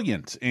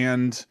brilliant,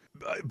 and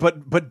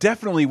but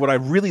definitely what I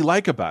really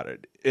like about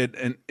it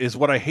is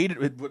what I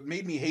hated. What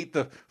made me hate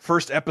the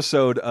first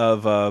episode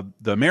of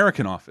The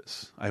American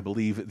Office. I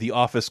believe The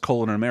Office: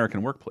 An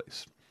American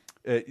Workplace.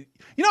 You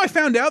know, I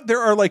found out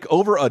there are like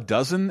over a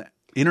dozen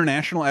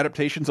international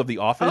adaptations of The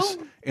Office.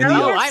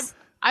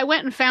 I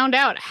went and found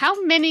out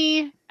how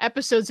many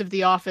episodes of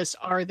The Office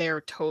are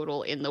there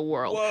total in the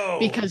world. Whoa.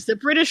 Because the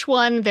British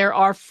one, there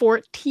are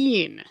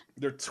 14.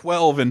 There are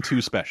 12 and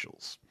 2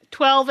 specials.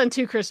 12 and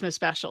 2 Christmas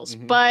specials.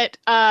 But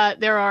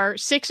there are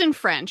 6 in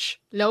French.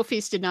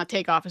 L'Office did not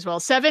take off as well.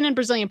 7 in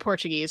Brazilian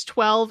Portuguese.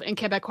 12 in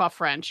Quebecois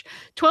French.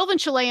 12 in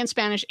Chilean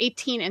Spanish.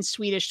 18 in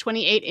Swedish.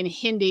 28 in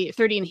Hindi.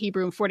 30 in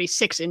Hebrew. And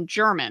 46 in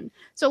German.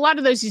 So a lot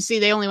of those you see,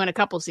 they only went a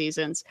couple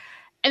seasons.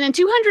 And then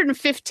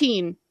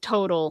 215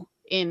 total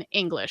in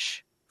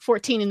English,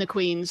 14 in the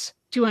Queen's,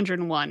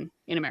 201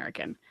 in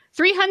American.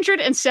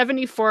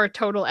 374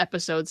 total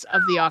episodes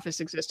of The Office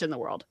exist in the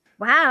world.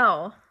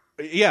 Wow.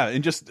 Yeah,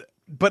 and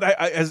but I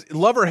as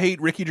love or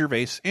hate Ricky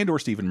Gervais and or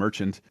Stephen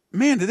Merchant,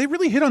 man, did they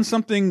really hit on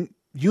something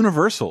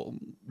universal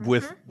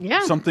with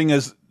something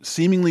as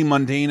seemingly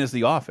mundane as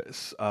The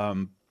Office? I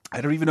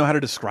don't even know how to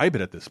describe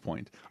it at this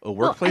point. A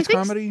workplace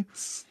comedy?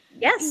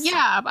 Yes.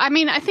 Yeah. I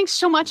mean, I think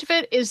so much of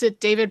it is that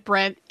David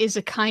Brent is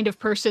a kind of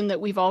person that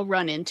we've all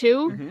run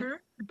into,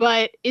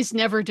 but is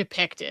never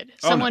depicted.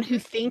 Someone who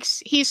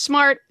thinks he's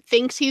smart,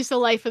 thinks he's the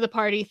life of the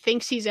party,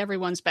 thinks he's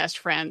everyone's best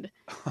friend.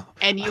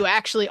 And you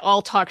actually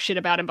all talk shit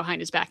about him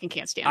behind his back and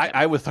can't stand him.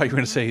 I thought you were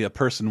going to say a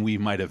person we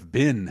might have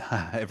been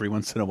every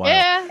once in a while.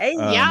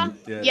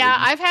 Yeah.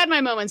 I've had my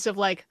moments of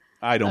like,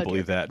 I don't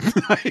believe that.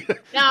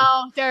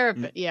 No,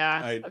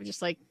 I'm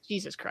just like,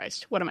 Jesus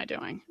Christ, what am I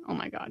doing? Oh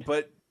my God.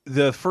 But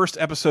the first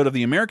episode of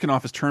The American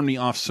Office turned me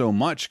off so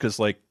much because,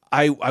 like,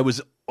 I was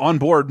on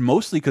board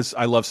mostly because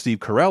I love Steve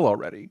Carell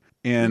already,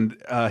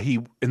 and he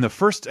in the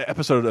first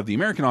episode of The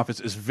American Office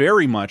is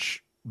very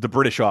much the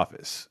British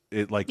Office.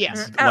 It like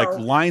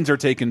lines are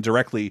taken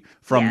directly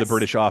from the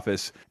British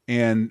Office,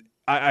 and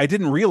I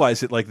didn't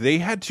realize it. Like they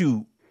had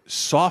to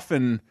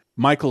soften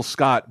Michael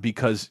Scott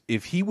because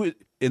if he would.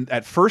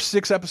 At first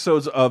 6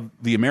 episodes of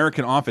The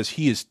American Office,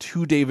 he is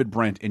too David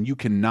Brent, and you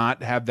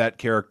cannot have that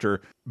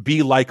character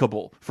be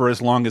likable for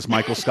as long as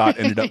Michael Scott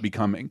ended up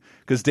becoming.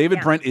 Because David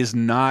Brent is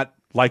not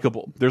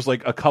likable. There's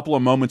like a couple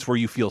of moments where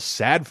you feel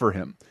sad for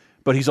him,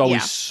 but he's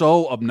always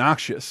so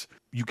obnoxious.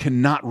 You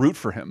cannot root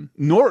for him,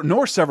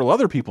 nor several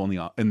other people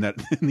in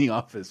the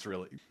office,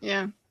 really.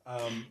 Yeah.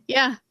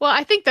 Yeah. Well,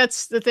 I think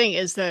that's the thing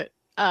is that.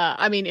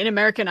 I mean, in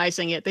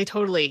Americanizing it, they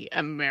totally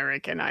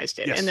Americanized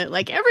it. And that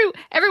like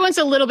everyone's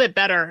a little bit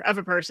better of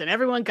a person.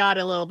 Everyone got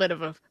a little bit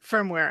of a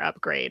firmware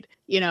upgrade.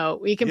 You know,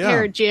 we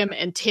compare Jim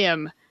and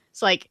Tim.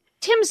 It's like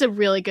Tim's a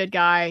really good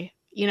guy.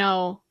 You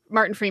know,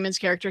 Martin Freeman's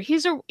character,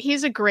 he's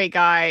a great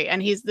guy,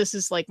 and this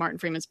is like Martin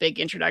Freeman's big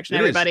introduction to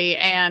everybody.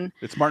 And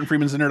it's Martin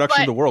Freeman's introduction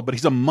to the world, but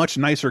he's a much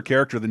nicer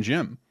character than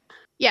Jim.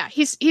 Yeah,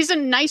 he's a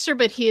nicer,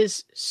 but he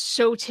is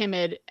so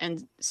timid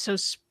and so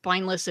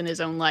spineless in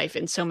his own life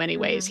in so many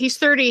ways. He's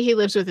 30, he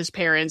lives with his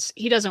parents.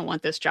 He doesn't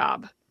want this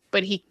job,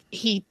 but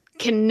he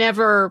can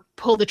never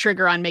pull the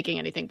trigger on making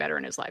anything better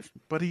in his life.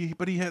 But he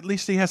at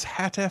least he has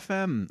Hat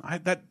FM.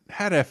 That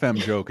Hat FM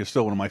joke is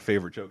still one of my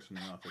favorite jokes in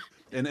The Office.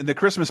 And the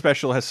Christmas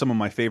special has some of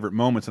my favorite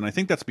moments, and I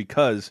think that's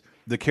because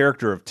the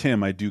character of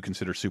Tim I do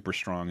consider super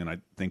strong, and I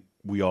think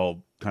we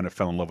all kind of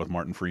fell in love with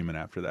Martin Freeman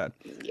after that.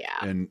 Yeah.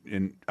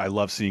 And I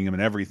love seeing him in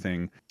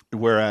everything.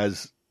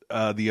 Whereas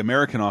The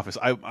American Office,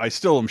 I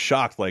still am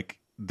shocked. Like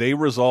they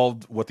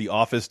resolved what The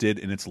Office did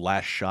in its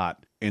last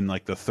shot in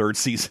like the 3rd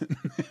season,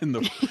 in the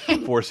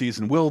 4th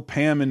season. Will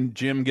Pam and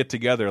Jim get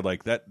together?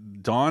 Like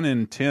that Dawn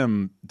and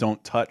Tim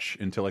don't touch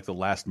until like the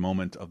last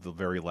moment of the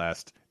very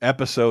last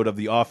episode of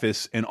The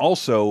Office. And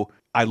also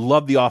I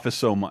love The Office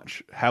so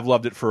much, have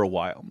loved it for a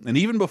while. And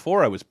even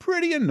before I was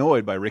pretty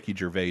annoyed by Ricky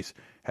Gervais.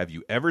 Have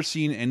you ever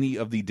seen any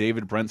of the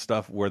David Brent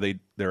stuff where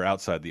they're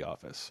outside the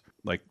office?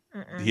 Like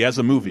he has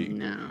a movie,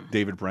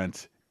 David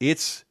Brent.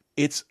 It's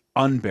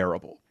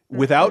unbearable.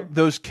 Without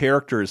those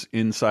characters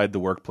inside the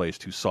workplace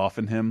to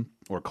soften him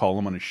or call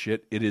him on his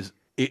shit,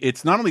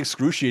 it's not only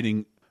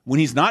excruciating when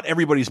he's not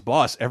everybody's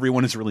boss.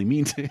 Everyone is really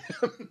mean to him.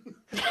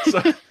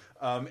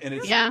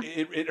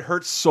 It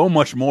hurts so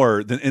much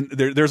more than. And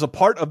there's a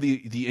part of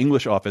the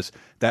English Office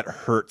that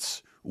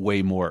hurts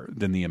way more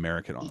than the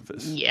American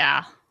Office.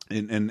 Yeah,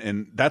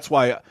 and that's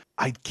why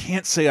I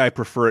can't say I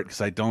prefer it,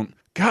 because I don't.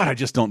 God, I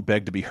just don't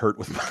beg to be hurt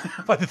with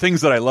by the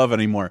things that I love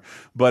anymore.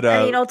 But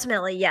I mean,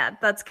 ultimately, yeah,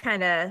 that's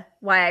kind of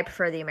why I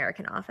prefer the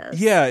American Office.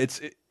 Yeah,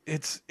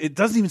 it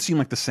doesn't even seem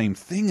like the same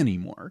thing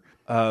anymore.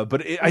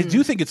 But I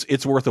do think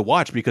it's worth a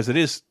watch, because it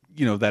is,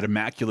 that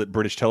immaculate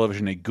British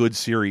television, a good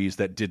series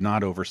that did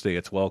not overstay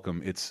its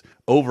welcome. It's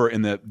over,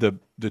 and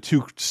the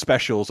two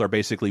specials are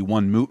basically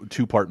one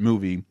 2-part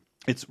movie.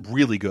 It's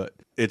really good.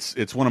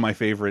 It's one of my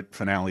favorite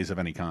finales of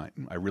any kind.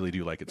 I really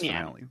do like its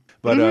finale.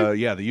 But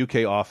the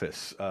UK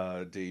Office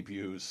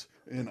debuts,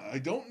 and I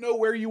don't know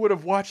where you would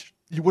have watched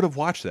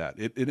that.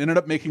 It ended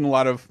up making a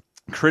lot of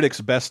critics'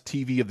 best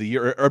TV of the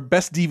year, or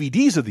best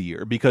DVDs of the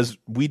year, because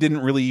we didn't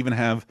really even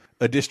have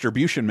a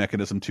distribution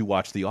mechanism to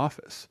watch The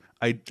Office.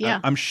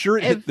 I'm sure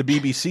it hit the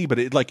BBC, but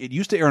it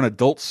used to air on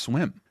Adult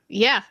Swim.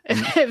 Yeah,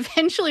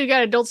 eventually we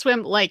got Adult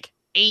Swim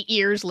 8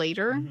 years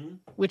later,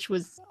 which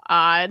was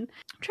odd. I'm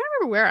trying to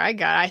remember where I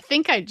got. I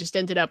think I just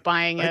ended up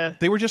buying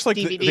they were just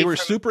DVD they were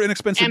super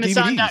inexpensive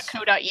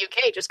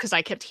Amazon.co.uk just because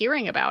I kept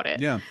hearing about it.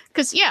 Yeah.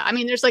 Because I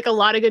mean, there's a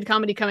lot of good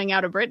comedy coming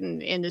out of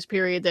Britain in this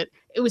period that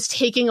it was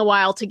taking a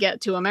while to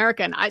get to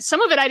America, and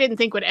some of it I didn't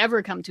think would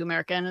ever come to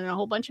America, and then a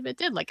whole bunch of it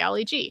did, like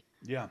Ali G.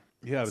 Yeah.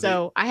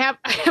 So I have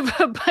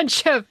a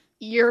bunch of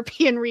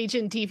European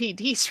region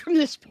DVDs from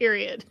this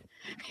period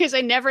because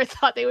I never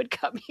thought they would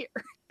come here.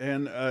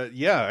 And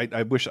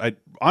I wish I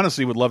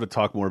honestly would love to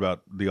talk more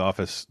about The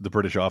Office, the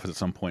British Office, at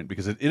some point,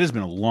 because it has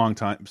been a long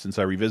time since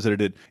I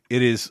revisited it.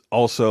 It is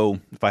also,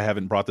 if I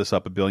haven't brought this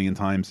up a billion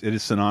times, it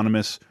is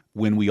synonymous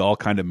when we all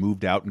kind of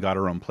moved out and got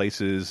our own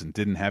places and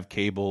didn't have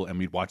cable, and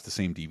we'd watch the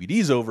same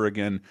DVDs over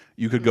again.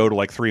 You could go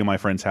to 3 of my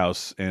friends'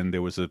 house, and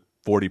there was a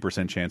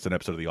 40% chance an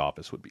episode of The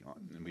Office would be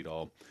on, and we'd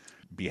all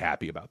be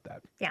happy about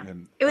that. Yeah,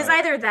 and, it was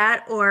either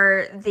that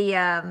or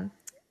the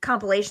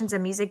compilations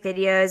of music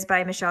videos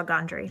by Michel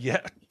Gondry.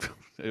 Yeah,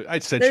 I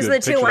sent Those you.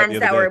 Those are the two ones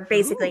that day. were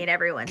basically in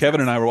everyone's Kevin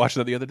house. and I were watching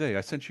that the other day.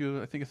 I sent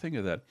you, I think, a thing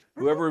of that.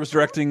 Whoever was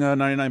directing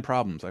 99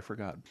 Problems, I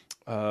forgot.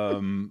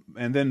 And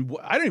then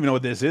I don't even know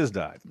what this is,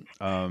 Di.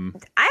 I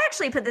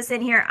actually put this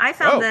in here. I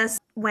found this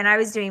when I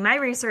was doing my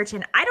research,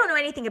 and I don't know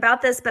anything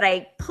about this, but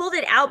I pulled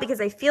it out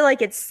because I feel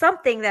like it's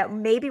something that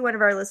maybe one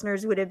of our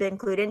listeners would have been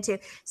clued into.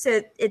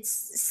 So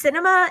it's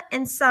Cinema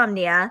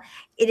Insomnia.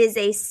 It is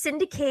a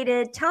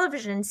syndicated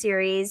television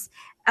series,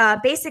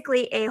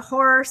 basically a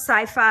horror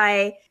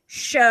sci-fi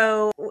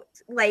show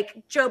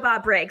like Joe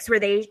Bob Briggs, where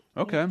they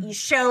you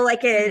show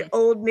an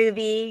old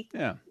movie.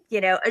 Yeah.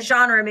 A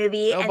genre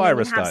movie, and then you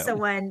have style.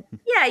 someone,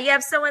 you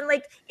have someone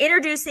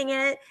introducing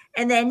it,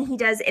 and then he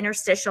does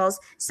interstitials.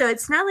 So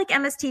it's not like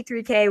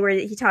MST3K where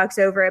he talks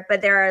over it,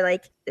 but there are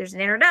there's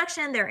an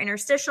introduction, there are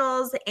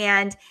interstitials,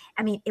 and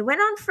I mean,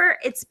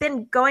 it's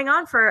been going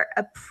on for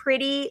a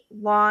pretty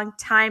long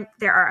time.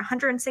 There are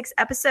 106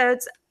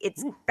 episodes.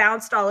 It's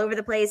bounced all over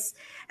the place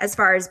as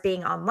far as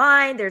being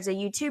online. There's a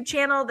YouTube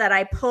channel that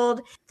I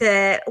pulled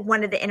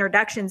one of the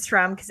introductions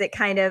from, because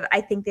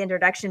I think the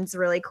introduction's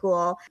really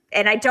cool.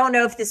 And I don't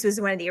know if this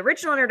was one of the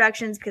original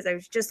introductions because I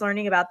was just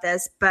learning about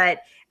this, but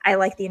I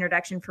like the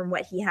introduction from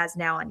what he has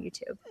now on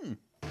YouTube.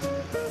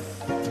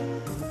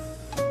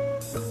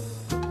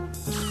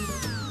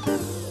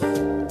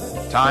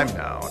 Time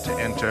now to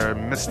enter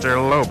Mr.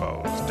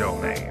 Lobo's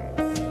domain.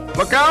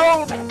 Look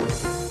out!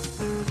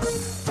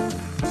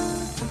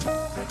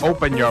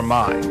 Open your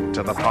mind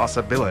to the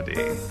possibility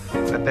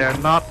that they're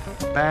not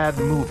bad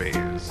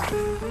movies,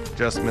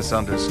 just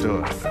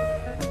misunderstood.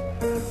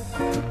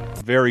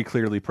 Very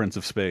clearly Prince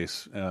of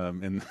Space. Hell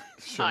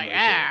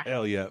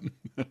yeah.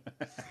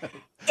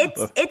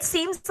 It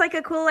seems like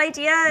a cool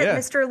idea. Yeah.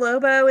 Mr.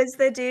 Lobo is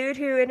the dude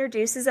who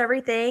introduces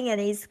everything,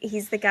 and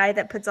he's the guy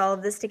that puts all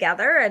of this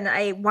together. And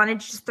I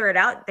wanted to just throw it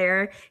out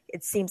there.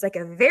 It seems like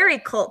a very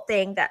cult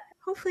thing that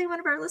hopefully one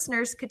of our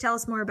listeners could tell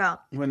us more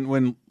about.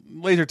 When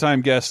Laser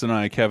Time guest and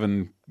I,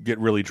 Kevin, get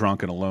really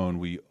drunk and alone,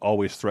 we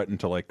always threaten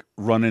to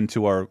run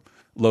into our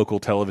local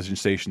television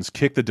stations,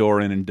 kick the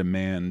door in, and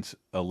demand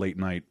a late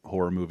night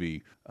horror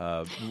movie.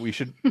 We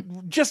should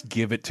just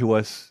give it to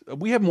us.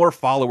 We have more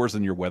followers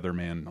than your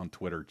weatherman on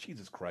Twitter.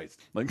 Jesus Christ!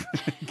 Are you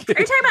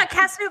talking about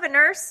Casanova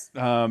Nurse?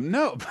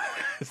 No,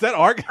 is that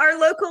our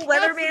local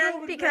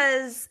weatherman?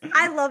 Because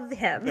I love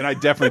him, and I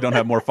definitely don't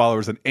have more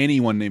followers than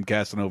anyone named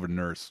Casanova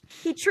Nurse.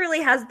 He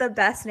truly has the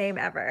best name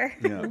ever.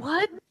 Yeah.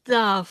 What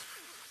the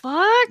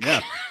fuck?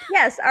 Yeah.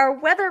 Yes, our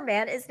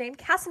weatherman is named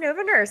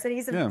Casanova Nurse, and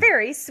he's a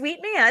very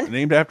sweet man.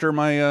 Named after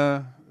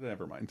my.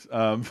 Never mind.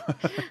 That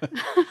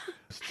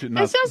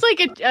sounds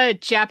like a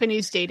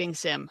Japanese dating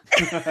sim.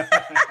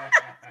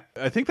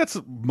 I think that's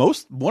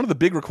one of the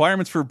big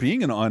requirements for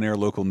being an on-air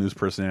local news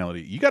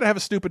personality. You got to have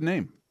a stupid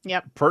name.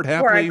 Yep. Pert Or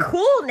Hapley. a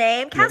cool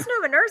name.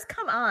 Casanova Nurse,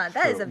 come on.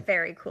 That is a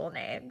very cool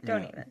name.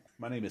 Don't even.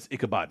 My name is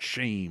Ichabod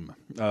Shame.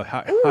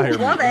 Hire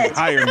love me. it.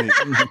 Hire me.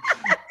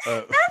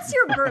 That's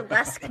your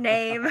burlesque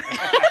name.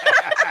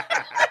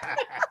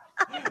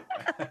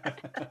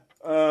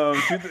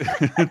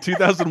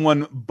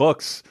 2001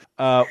 books.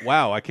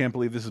 Wow, I can't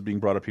believe this is being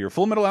brought up here.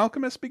 Full Metal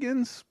Alchemist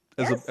begins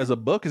as a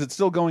book. Is it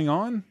still going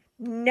on?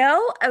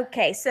 No?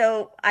 Okay,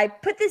 so I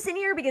put this in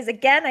here because,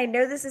 again, I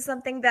know this is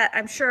something that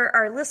I'm sure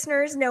our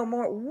listeners know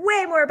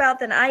way more about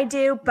than I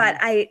do, but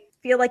I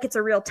feel like it's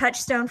a real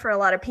touchstone for a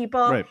lot of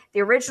people. Right.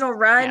 The original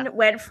run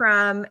went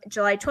from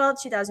July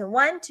 12th,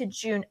 2001 to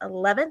June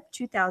 11th,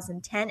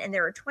 2010, and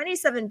there were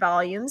 27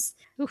 volumes.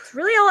 It's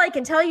really all I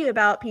can tell you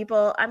about,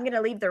 people. I'm going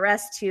to leave the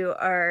rest to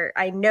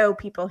I know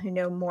people who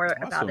know more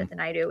about it than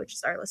I do, which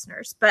is our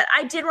listeners. But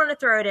I did want to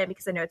throw it in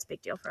because I know it's a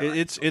big deal for a lot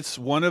of people. It's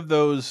one of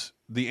those,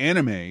 the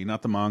anime,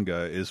 not the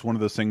manga, is one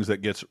of those things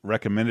that gets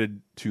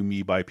recommended to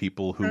me by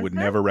people who would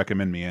never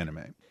recommend me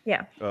anime.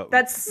 Yeah,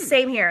 that's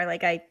same here.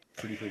 Like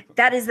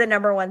that is the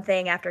number one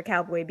thing after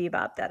Cowboy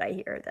Bebop that I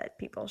hear that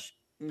people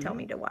tell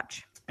me to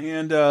watch.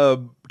 And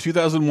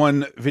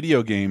 2001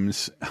 video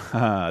games.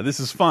 This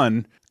is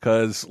fun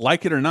because,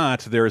 like it or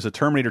not, there is a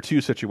Terminator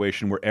 2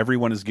 situation where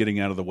everyone is getting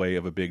out of the way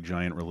of a big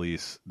giant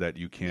release that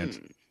you can't.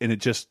 And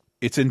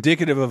it's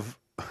indicative of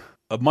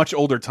a much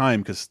older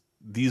time because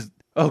these.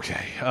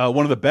 Okay,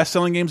 one of the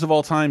best-selling games of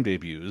all time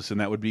debuts, and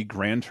that would be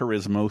Gran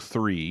Turismo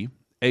 3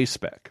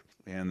 A-Spec.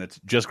 And that's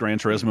just Gran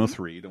Turismo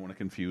 3. Don't want to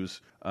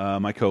confuse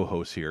my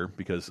co-host here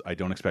because I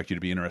don't expect you to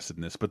be interested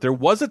in this. But there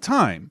was a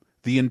time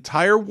the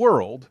entire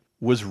world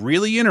was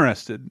really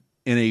interested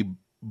in a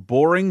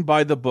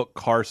boring-by-the-book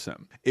car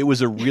sim. It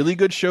was a really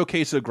good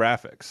showcase of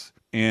graphics.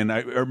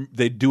 And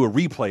they'd do a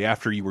replay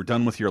after you were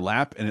done with your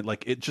lap, and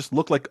it just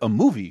looked like a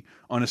movie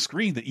on a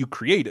screen that you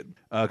created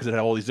because it had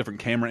all these different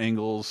camera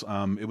angles.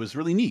 It was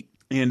really neat.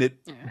 And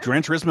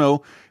Gran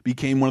Turismo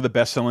became one of the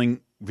best-selling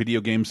video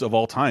games of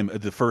all time,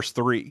 the first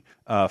three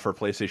for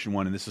PlayStation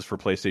 1, and this is for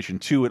PlayStation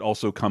 2. It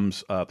also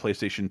comes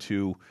PlayStation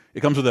 2.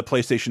 It comes with a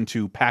PlayStation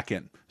 2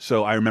 pack-in.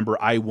 So I remember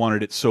I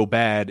wanted it so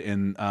bad,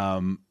 and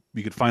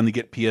you could finally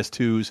get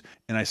PS2s,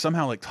 and I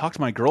somehow talked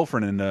my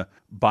girlfriend into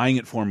buying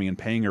it for me and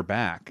paying her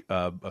back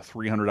a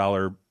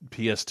 $300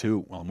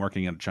 PS2 while I'm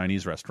working at a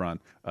Chinese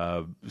restaurant,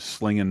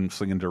 slinging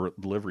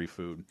delivery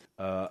food.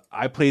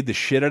 I played the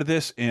shit out of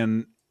this,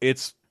 and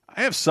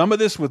I have some of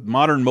this with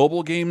modern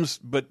mobile games,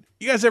 but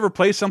you guys ever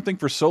play something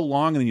for so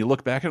long and then you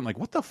look back at it and like,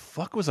 what the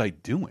fuck was I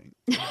doing?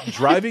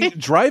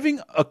 driving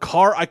a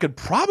car I could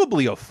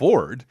probably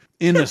afford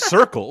in a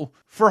circle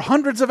for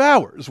hundreds of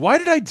hours. Why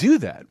did I do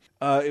that?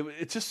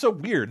 It's just so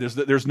weird.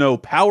 There's no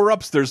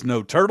power-ups. There's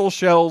no turtle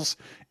shells.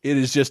 It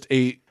is just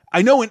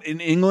I know in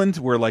England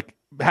where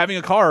having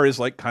a car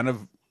is kind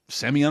of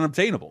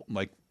semi-unobtainable.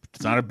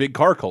 It's not a big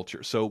car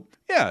culture. So,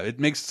 yeah, it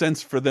makes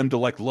sense for them to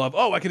love,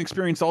 I can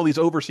experience all these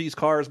overseas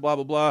cars, blah,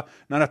 blah, blah,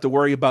 not have to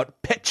worry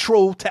about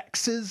petrol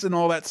taxes and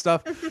all that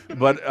stuff.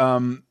 But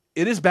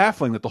it is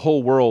baffling that the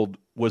whole world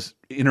was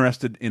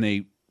interested in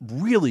a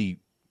really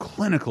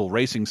clinical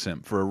racing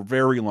sim for a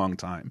very long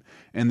time.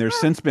 And there's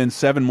since been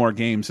 7 more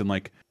games,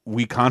 and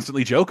we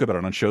constantly joke about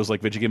it on shows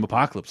like Video Game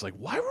Apocalypse.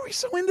 Why were we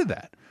so into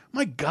that?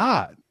 My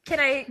God.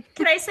 Can I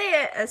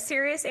say a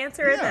serious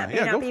answer that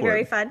may not be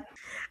very fun?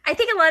 I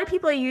think a lot of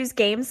people use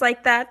games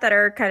like that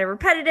are kind of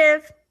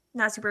repetitive,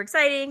 not super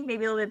exciting,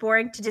 maybe a little bit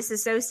boring, to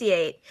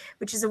disassociate,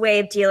 which is a way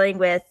of dealing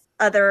with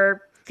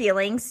other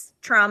feelings,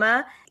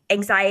 trauma,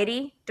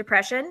 anxiety,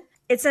 depression.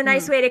 It's a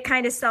nice way to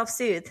kind of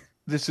self-soothe.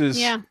 This is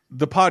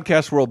the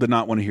podcast world did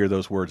not want to hear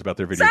those words about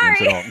their video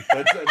games at all.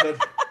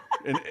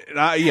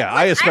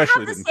 I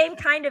especially I have the same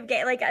kind of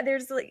game.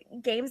 There's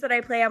games that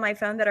I play on my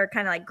phone that are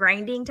kind of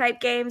grinding type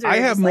games. Or I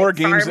have more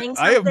games.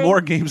 I have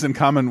more games in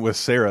common with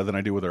Sarah than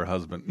I do with her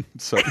husband.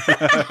 So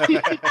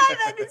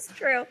that is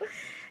true.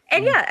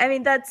 And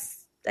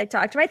I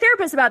talked to my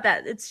therapist about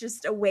that. It's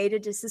just a way to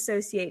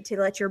disassociate, to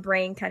let your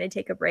brain kind of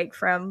take a break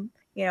from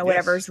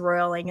whatever's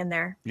roiling in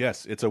there.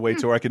 Yes, it's a way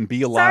to where I can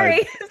be alive.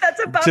 Sorry,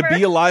 that's a bummer. To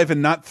be alive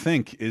and not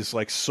think is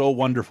so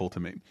wonderful to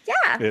me.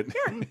 Yeah,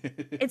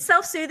 it's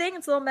self-soothing.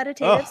 It's a little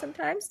meditative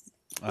sometimes.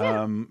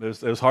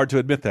 It was hard to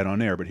admit that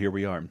on air, but here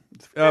we are.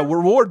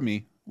 Reward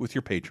me with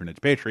your patronage.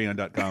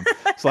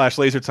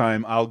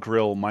 Patreon.com/LaserTime. I'll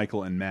grill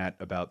Michael and Matt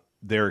about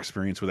their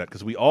experience with that,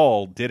 because we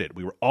all did it.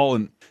 We were all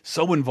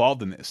so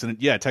involved in this,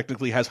 and it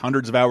technically has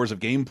hundreds of hours of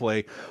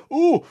gameplay.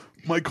 Ooh,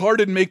 my car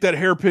didn't make that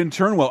hairpin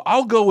turn well.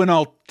 I'll go and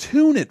I'll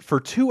tune it for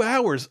 2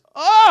 hours.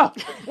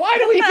 Why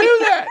do we do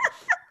that?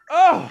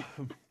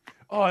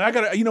 I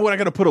gotta. You know what? I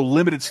gotta put a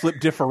limited slip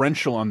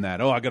differential on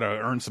that. I gotta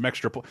earn some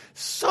extra points.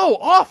 So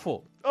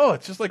awful.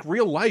 It's just like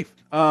real life.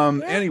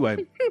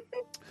 Anyway.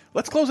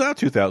 Let's close out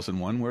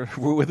 2001.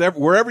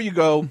 Wherever you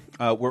go,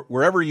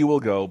 wherever you will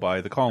go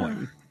by The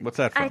Calling. What's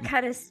that from? I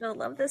kind of still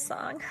love this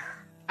song.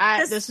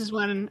 This is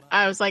when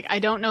I was like, I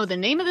don't know the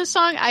name of this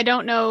song. I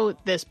don't know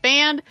this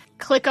band.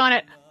 Click on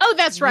it. Oh,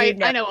 that's right.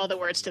 I know all the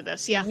words to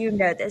this. Yeah. You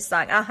know this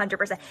song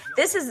 100%.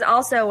 This is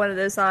also one of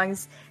those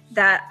songs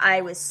that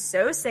I was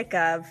so sick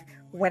of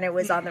when it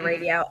was on the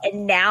radio.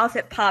 And now if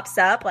it pops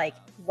up like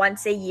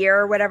once a year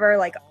or whatever,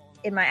 like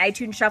in my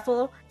iTunes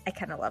shuffle, I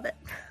kind of love it.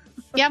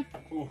 Yeah.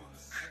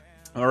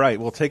 All right.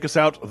 Well, take us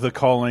out, The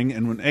Calling.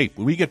 And when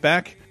we get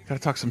back, got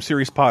to talk some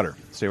Sirius Potter.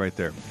 Stay right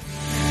there.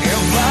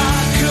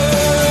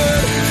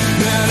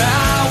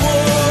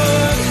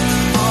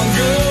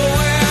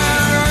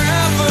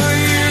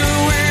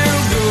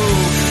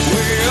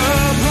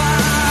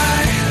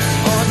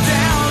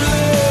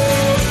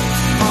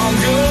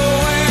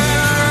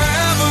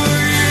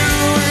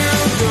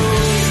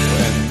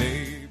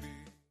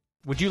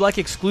 Would you like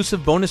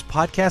exclusive bonus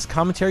podcast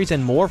commentaries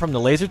and more from the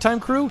LaserTime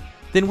crew?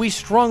 Then we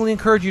strongly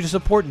encourage you to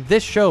support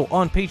this show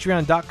on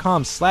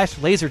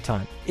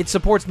patreon.com/lasertime. It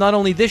supports not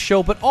only this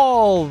show, but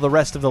all the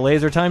rest of the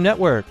LaserTime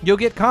network. You'll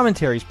get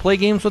commentaries, play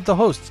games with the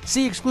hosts,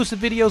 see exclusive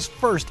videos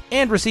first,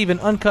 and receive an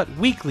uncut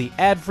weekly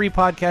ad-free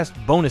podcast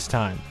bonus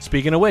time.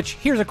 Speaking of which,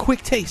 here's a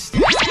quick taste.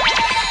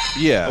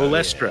 Yeah.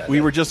 Olestra. We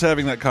were just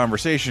having that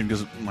conversation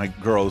because my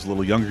girl is a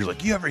little younger. She's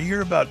like, you ever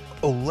hear about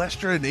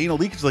Olestra and anal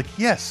leakage? Like,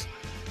 yes.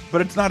 But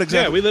it's not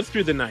exactly... Yeah, we lived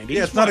through the 90s.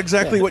 Yeah, it's not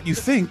exactly what you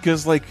think,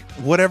 because, like,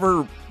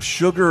 whatever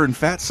sugar and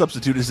fat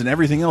substitute is and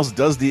everything else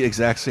does the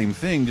exact same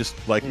thing. Just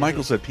like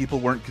Michael said,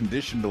 people weren't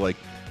conditioned to, like,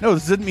 no,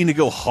 this didn't mean to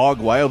go hog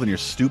wild in your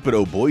stupid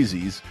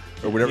O'Boise's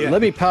or whatever. Yeah.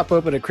 Let me pop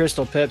open a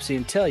Crystal Pepsi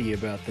and tell you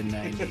about the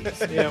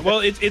 90s. Yeah, well,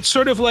 it's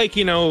sort of like,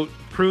 you know,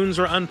 prunes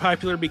are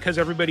unpopular because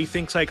everybody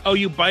thinks, like, oh,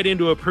 you bite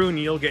into a prune,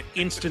 you'll get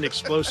instant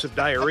explosive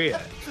diarrhea.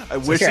 I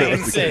wish that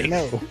was the case.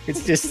 No,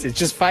 it's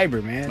just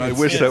fiber, man. I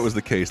wish that was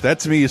the case. That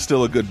to me is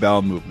still a good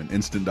bowel movement.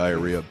 Instant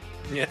diarrhea.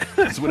 Yeah,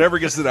 it's whatever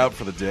gets it out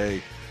for the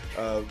day.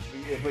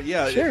 But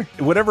yeah, sure.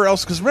 Whatever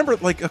else. Because remember,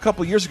 like a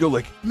couple years ago,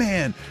 like,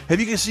 man, have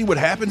you guys seen what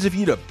happens if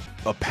you eat a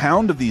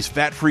pound of these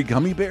fat-free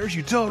gummy bears?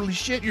 You totally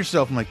shit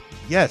yourself. I'm like,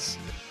 yes.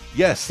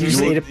 Yes, you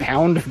just ate a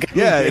pound of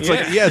gummy bears. It's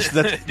like, yes,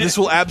 this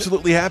will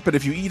absolutely happen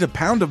if you eat a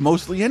pound of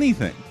mostly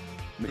anything.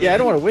 Yeah, I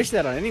don't want to wish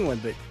that on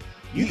anyone, but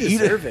you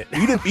deserve it.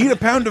 Eat a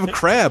pound of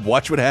crab.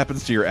 Watch what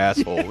happens to your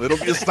asshole. It'll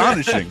be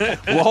astonishing.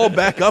 We'll all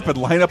back up and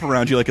line up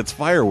around you like it's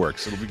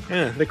fireworks. It'll be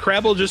great. The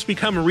crab will just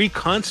become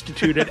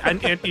reconstituted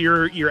at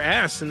your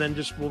ass, and then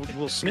just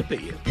we'll snip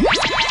at you.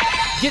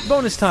 Get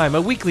Bonus Time,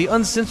 a weekly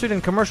uncensored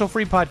and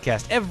commercial-free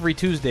podcast every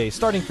Tuesday,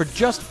 starting for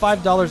just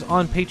 $5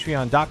 on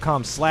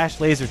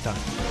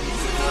patreon.com/lasertime.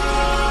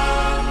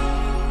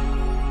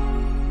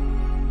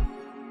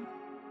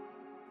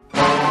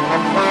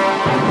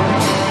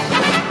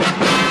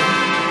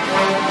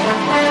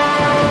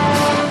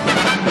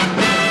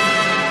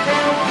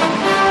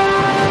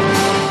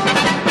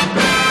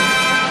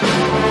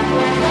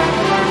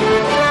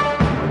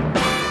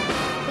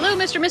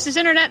 Mrs.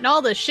 Internet and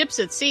all the ships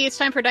at sea. It's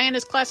time for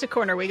Diana's Classic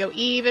Corner. We go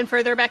even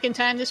further back in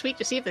time this week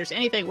to see if there's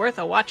anything worth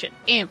a watching.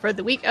 And for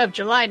the week of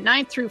July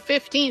 9th through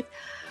 15th,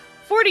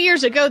 40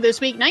 years ago this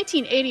week,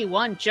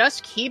 1981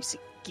 just keeps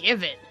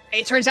giving.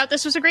 It turns out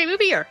this was a great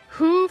movie year.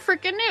 Who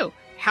freaking knew?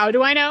 How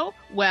do I know?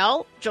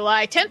 Well,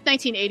 July 10th,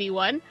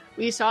 1981,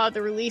 we saw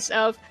the release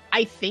of,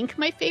 I think,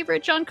 my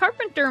favorite John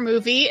Carpenter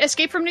movie,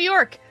 Escape from New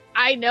York.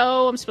 I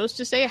know I'm supposed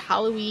to say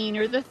Halloween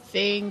or The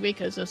Thing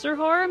because those are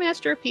horror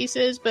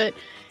masterpieces, but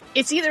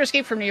it's either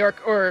Escape from New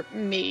York or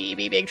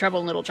maybe Big Trouble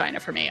in Little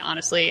China for me,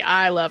 honestly.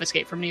 I love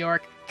Escape from New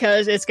York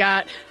because it's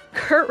got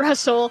Kurt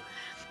Russell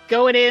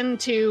going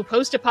into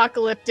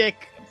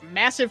post-apocalyptic,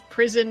 massive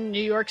prison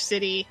New York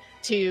City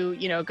to,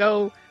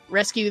 go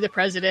rescue the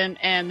president.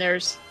 And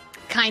there's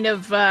kind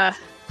of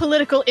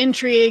political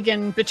intrigue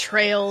and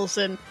betrayals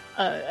and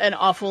an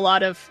awful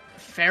lot of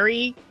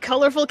very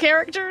colorful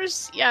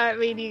characters. Yeah, I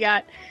mean, you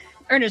got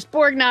Ernest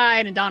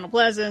Borgnine and Donald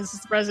Pleasance,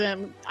 the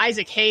president,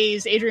 Isaac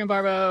Hayes, Adrian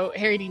Barbeau,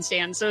 Harry Dean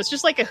Stanton. So it's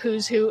just like a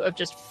who's who of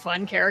just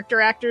fun character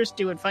actors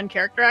doing fun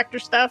character actor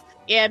stuff.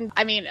 And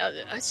I mean,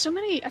 so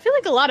many, I feel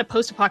like a lot of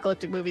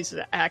post-apocalyptic movies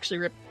actually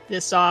rip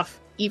this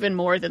off even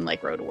more than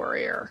like Road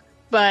Warrior.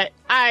 But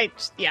I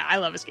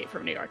love Escape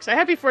from New York. So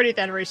happy 40th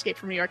anniversary Escape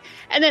from New York.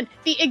 And then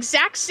the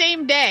exact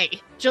same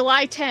day,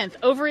 July 10th,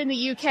 over in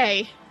the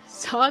UK,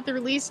 saw the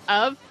release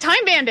of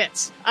Time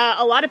Bandits,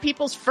 a lot of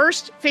people's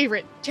first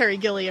favorite Terry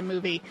Gilliam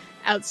movie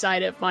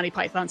outside of Monty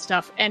Python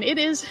stuff, and it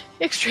is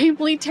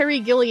extremely Terry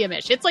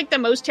Gilliam-ish. It's like the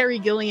most Terry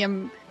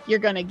Gilliam you're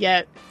gonna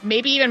get,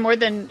 maybe even more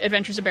than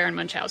Adventures of Baron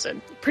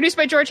Munchausen. Produced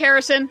by George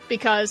Harrison,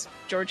 because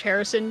George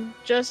Harrison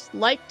just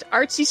liked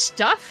artsy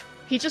stuff.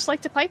 He just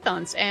liked the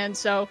Pythons, and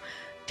so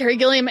Terry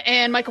Gilliam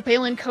and Michael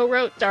Palin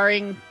co-wrote,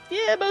 starring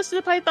most of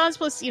the Pythons,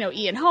 plus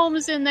Ian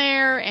Holmes in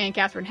there, and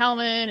Katherine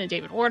Hellman and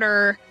David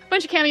Warner, a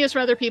bunch of cameos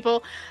from other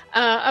people,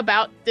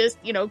 about this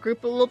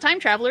group of little time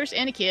travelers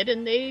and a kid,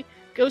 and they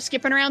go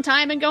skipping around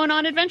time and going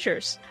on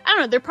adventures. I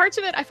don't know, there are parts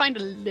of it I find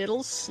a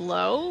little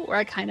slow, where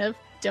I kind of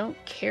don't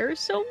care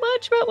so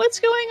much about what's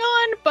going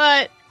on,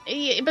 but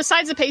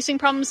besides the pacing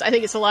problems, I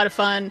think it's a lot of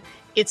fun.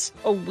 It's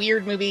a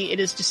weird movie. It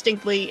is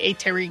distinctly a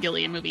Terry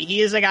Gilliam movie.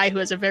 He is a guy who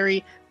has a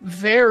very,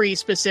 very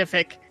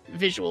specific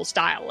visual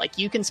style. Like,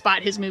 you can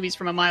spot his movies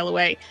from a mile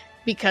away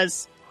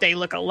because they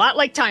look a lot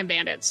like Time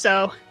Bandits.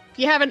 So if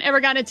you haven't ever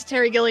gotten into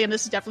Terry Gilliam,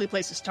 this is definitely a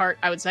place to start,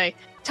 I would say.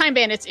 Time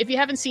Bandits, if you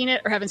haven't seen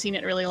it or haven't seen it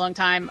in a really long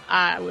time,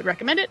 I would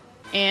recommend it.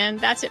 And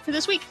that's it for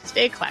this week.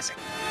 Stay classic.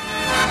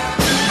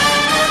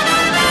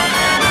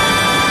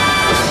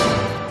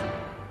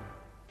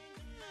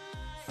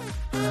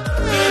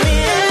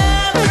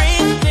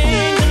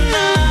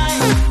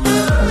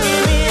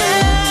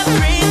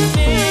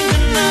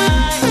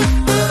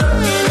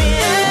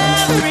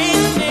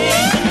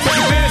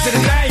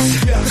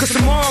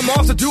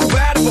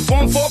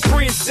 Perform for a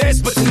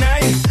princess, but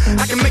tonight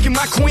I can make you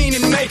my queen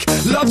and make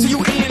love to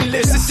you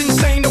endless. It's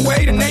insane the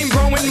way the name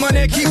growing,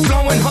 money keep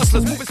flowing,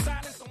 hustlers moving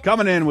silence.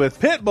 Coming in with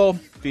Pitbull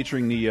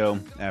featuring Neo,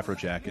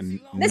 Afrojack, and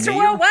Mr.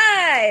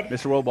 Worldwide.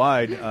 Mr.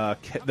 Worldwide,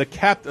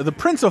 the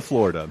Prince of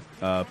Florida,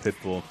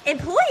 Pitbull.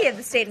 Employee of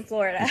the state of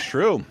Florida. It's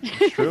true.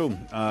 It's true.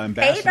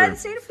 Ambassador. Paid by the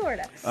state of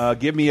Florida.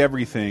 Give me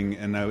everything.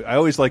 And I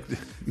always like to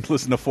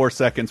listen to 4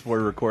 seconds before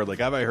we record. Like,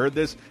 have I heard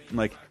this? I'm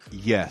like,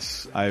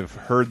 yes, I've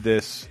heard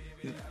this.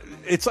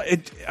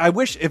 I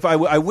wish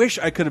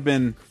I could have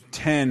been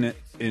 10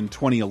 in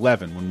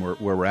 2011 when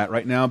where we're at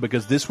right now,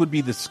 because this would be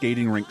the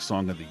skating rink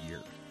song of the year.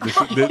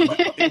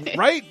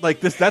 Right? Like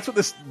this. That's what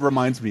this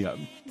reminds me of.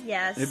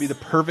 Yes. It'd be the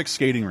perfect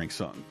skating rink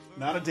song.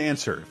 Not a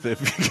dancer,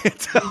 if you can't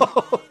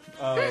tell.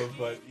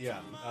 But yeah,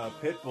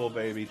 Pitbull,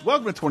 baby.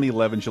 Welcome to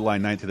 2011, July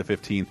 9th to the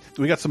 15th.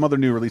 We got some other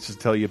new releases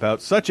to tell you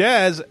about, such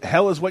as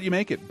Hell Is What You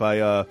Make It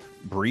by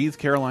Breathe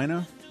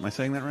Carolina. Am I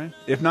saying that right?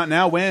 If Not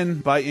Now, When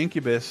by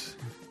Incubus.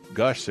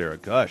 Gush, Sarah,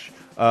 gush.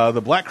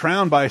 The Black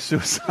Crown by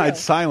Suicide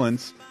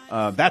Silence.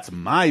 That's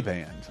my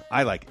band.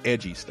 I like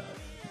edgy stuff,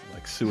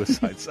 like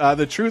Suicides.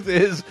 The Truth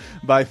Is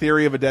by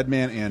Theory of a Dead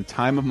Man, and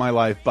Time of My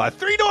Life by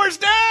Three Doors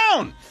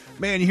Down.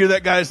 Man, you hear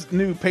that guy's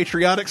new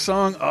patriotic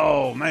song?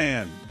 Oh,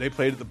 man. They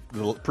played at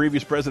the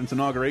previous president's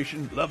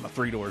inauguration. Love my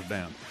Three Doors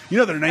Down. You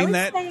know they're named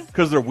that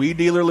because their weed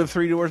dealer lived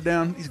 3 doors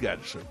down? These guys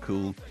are so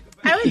cool.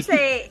 I would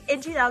say in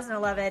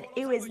 2011,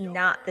 it was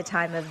not the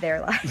time of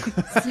their lives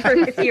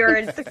if you were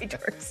in 3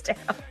 doors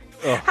down.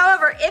 Oh.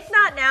 However, If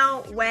Not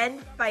Now,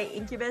 When by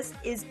Incubus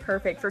is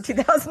perfect for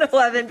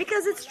 2011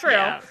 because it's true.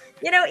 Yeah.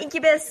 You know,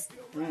 Incubus,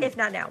 If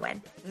Not Now,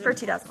 When for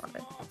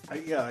 2011.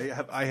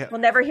 I have. We'll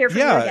never hear from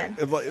you again.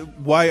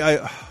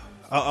 Why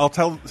I'll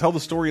tell the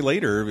story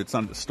later. It's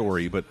not a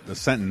story, but a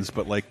sentence.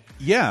 But like,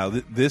 yeah,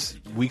 this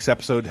week's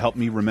episode helped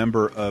me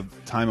remember a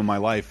time in my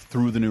life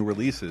through the new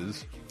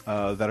releases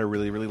that I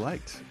really, really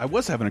liked. I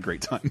was having a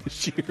great time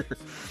this year.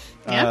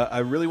 Yeah. I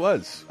really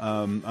was,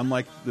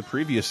 unlike the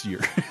previous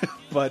year.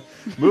 But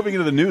moving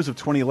into the news of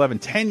 2011,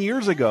 10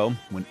 years ago,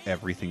 when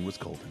everything was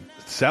golden,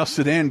 South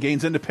Sudan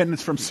gains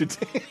independence from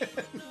Sudan.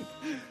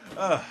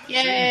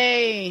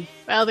 Yay!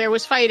 Well, there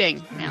was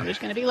fighting. Now there's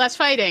going to be less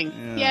fighting.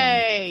 Yeah.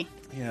 Yay!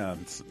 Yeah,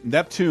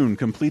 Neptune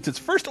completes its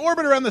first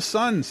orbit around the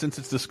sun since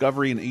its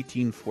discovery in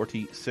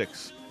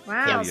 1846.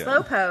 Wow,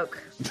 slowpoke.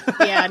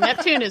 Yeah,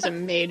 Neptune is a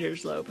major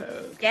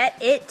slowpoke. Get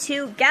it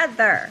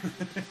together.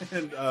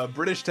 And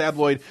British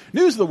tabloid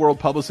News of the World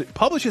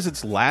publishes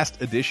its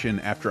last edition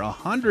after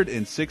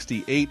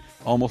 168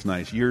 almost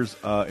nice years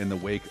in the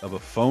wake of a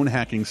phone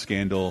hacking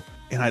scandal.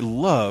 And I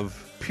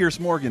love Piers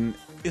Morgan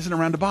isn't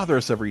around to bother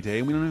us every day,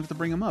 and we don't have to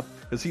bring him up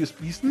because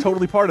he's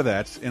totally part of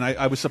that. And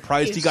I was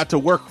surprised he got to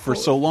work for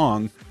so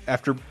long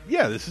after.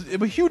 Yeah, this is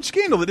a huge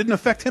scandal that didn't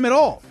affect him at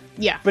all.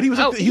 Yeah, but he was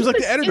like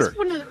the editor.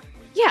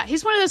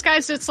 He's one of those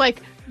guys that's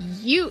like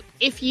you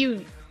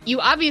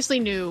obviously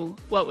knew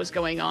what was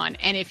going on,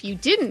 and if you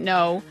didn't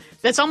know,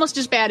 that's almost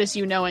as bad as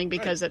you knowing,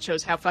 because that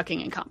shows how fucking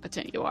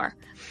incompetent you are.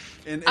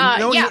 And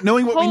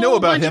knowing what we know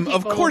about him,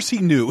 of course he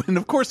knew, and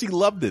of course he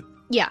loved it.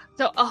 Yeah,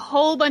 so a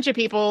whole bunch of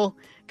people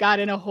got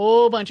in a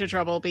whole bunch of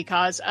trouble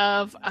because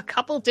of a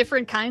couple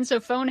different kinds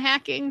of phone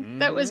hacking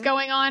that was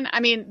going on. I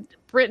mean,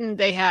 Britain,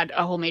 they had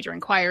a whole major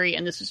inquiry,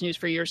 and this was news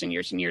for years and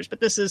years and years, but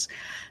this is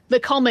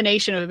the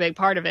culmination of a big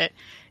part of it.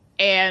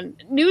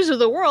 And News of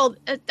the World,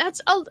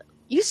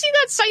 you see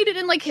that cited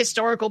in like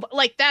historical,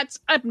 like that's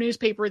a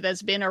newspaper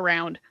that's been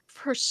around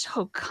for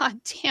so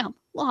goddamn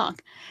long.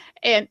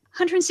 And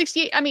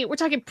 168, I mean, we're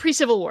talking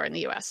pre-Civil War in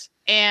the US.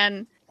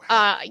 And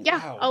a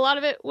lot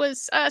of it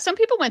was, some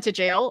people went to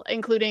jail,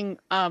 including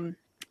one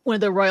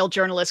of the royal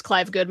journalists,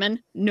 Clive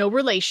Goodman, no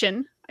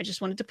relation. I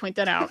just wanted to point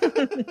that out.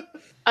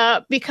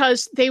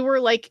 Because they were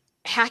like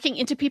hacking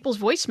into people's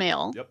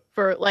voicemail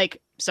for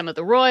like some of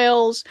the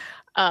royals.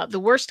 The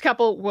worst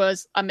couple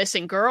was a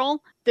missing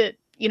girl that,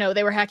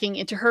 they were hacking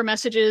into her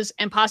messages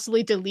and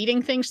possibly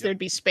deleting things so there'd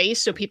be space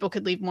so people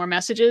could leave more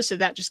messages. So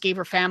that just gave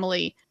her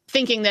family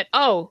thinking that,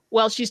 oh,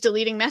 well, she's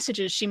deleting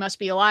messages, she must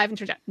be alive. And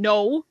turned out,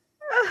 no,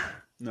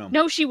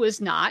 she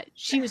was not.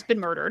 She was been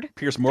murdered.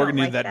 Piers Morgan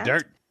needed that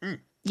dirt.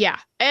 Yeah.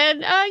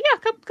 And a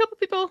couple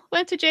people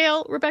went to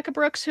jail. Rebecca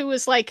Brooks, who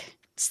was like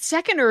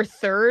second or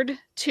third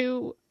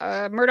to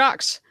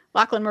Murdoch's.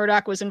 Lachlan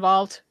Murdoch was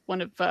involved,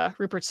 one of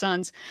Rupert's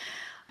sons.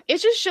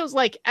 it just shows,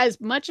 like,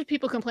 as much as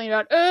people complain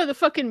about, the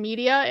fucking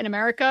media in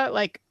America,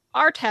 like,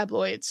 our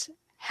tabloids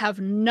have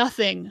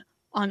nothing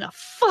on the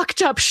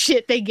fucked up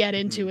shit they get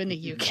into in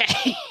the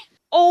UK.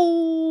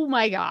 Oh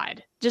my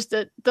God. Just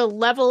the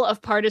level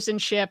of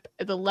partisanship,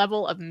 the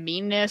level of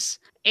meanness,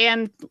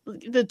 and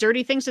the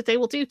dirty things that they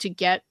will do to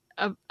get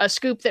a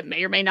scoop that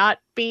may or may not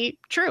be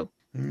true.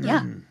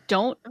 Yeah.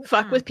 Don't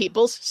fuck with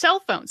people's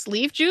cell phones.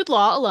 Leave Jude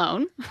Law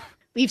alone.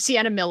 Leave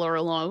Sienna Miller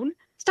alone.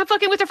 Stop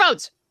fucking with their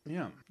phones.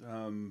 Yeah.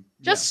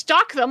 Just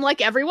stalk them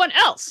like everyone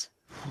else.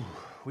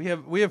 We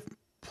have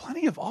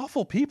plenty of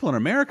awful people in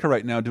America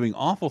right now doing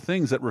awful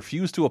things that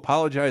refuse to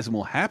apologize and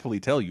will happily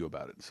tell you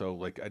about it. So,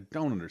 like, I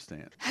don't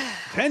understand.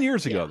 10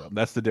 years ago, though,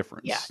 that's the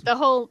difference. Yeah, the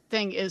whole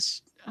thing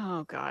is,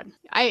 oh God.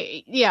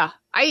 I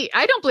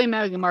don't blame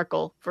Meghan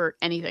Markle for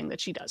anything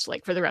that she does,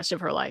 like, for the rest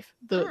of her life.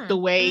 The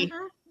way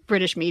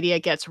British media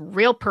gets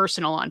real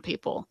personal on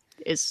people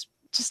is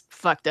just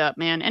fucked up,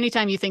 man.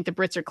 Anytime you think the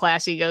Brits are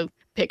classy, go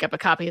pick up a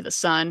copy of The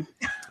Sun.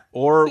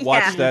 Or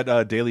watch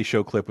that Daily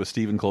Show clip with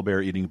Stephen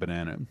Colbert eating a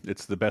banana.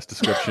 It's the best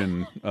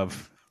description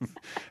of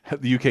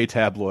the UK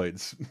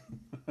tabloids.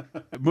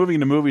 Moving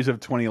to movies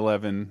of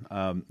 2011,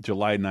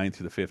 July 9th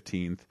through the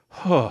 15th.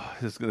 Oh,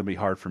 this is going to be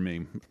hard for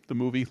me. The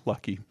movie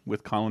Lucky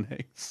with Colin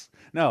Hanks.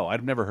 No,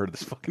 I've never heard of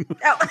this fucking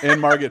movie.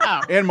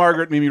 And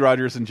Margaret, Mimi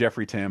Rogers, and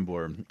Jeffrey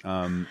Tambor.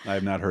 I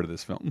have not heard of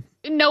this film.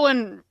 No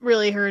one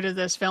really heard of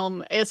this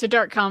film. It's a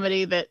dark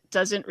comedy that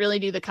doesn't really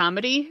do the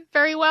comedy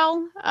very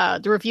well.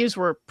 The reviews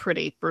were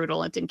pretty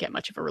brutal and didn't get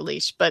much of a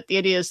release. But the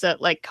idea is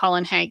that, like,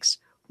 Colin Hanks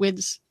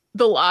wins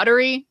the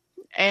lottery,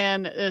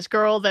 and this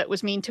girl that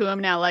was mean to him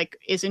now, like,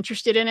 is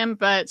interested in him.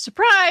 But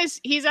surprise,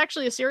 he's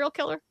actually a serial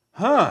killer.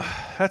 Huh.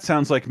 That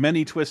sounds like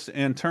many twists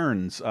and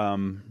turns.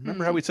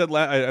 Remember how we said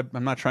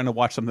I'm not trying to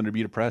watch something to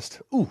be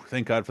depressed? Ooh,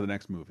 thank God for the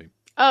next movie.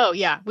 Oh,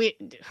 yeah.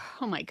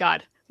 Oh, my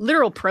God.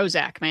 Literal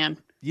Prozac, man.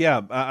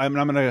 Yeah, I'm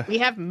going to... We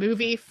have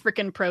movie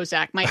freaking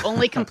Prozac. My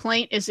only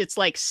complaint is it's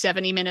like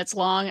 70 minutes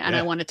long, and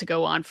I want it to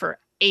go on for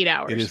 8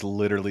 hours. It is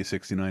literally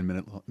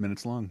 69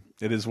 minutes long.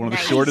 It is one of the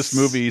shortest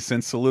movies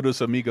since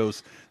Saludos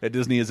Amigos that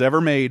Disney has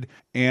ever made.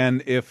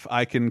 And if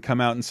I can come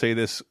out and say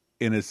this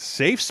in a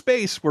safe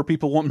space where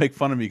people won't make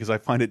fun of me because I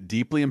find it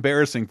deeply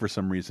embarrassing for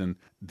some reason,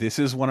 this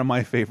is one of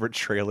my favorite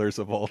trailers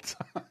of all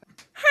time.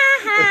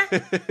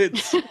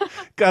 It's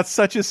got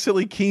such a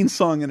silly Keen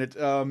song in it,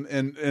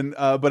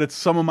 but it's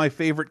some of my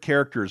favorite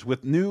characters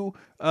with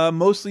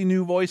mostly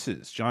new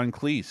voices. John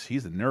Cleese,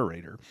 he's the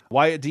narrator.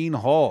 Wyatt Dean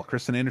Hall,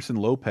 Kristen Anderson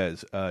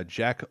Lopez,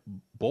 Jack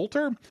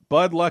Bolter,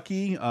 Bud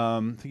Lucky,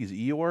 I think he's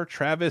Eeyore,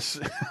 Travis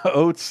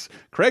Oates,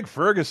 Craig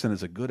Ferguson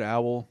is a good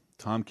owl,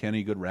 Tom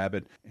Kenny, good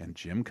rabbit, and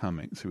Jim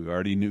Cummings, who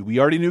we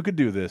already knew could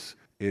do this.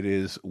 It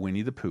is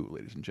Winnie the Pooh,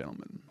 ladies and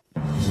gentlemen.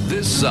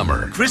 This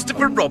summer,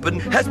 Christopher Robin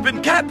has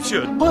been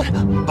captured. What?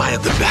 By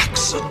the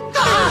Baxon.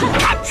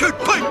 Captured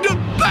by the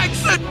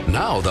Baxon!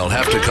 Now they'll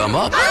have to come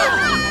up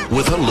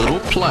with a little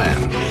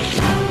plan.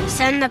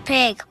 Send the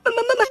pig.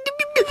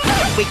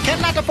 We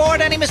cannot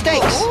afford any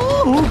mistakes.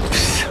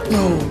 Oops.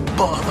 No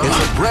bother.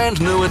 It's a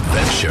brand new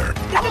adventure,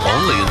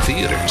 only in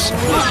theaters.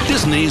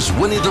 Disney's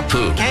Winnie the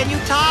Pooh. Can you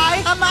tie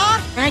a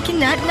knot? I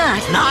cannot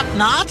not.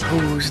 Not?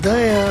 Who's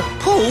there?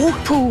 Pooh?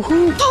 Pooh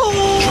who?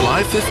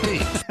 July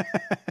 15th.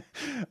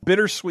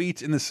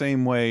 Bittersweet in the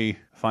same way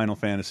Final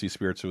Fantasy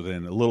Spirits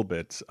Within a little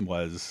bit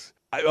was...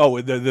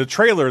 the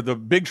trailer, the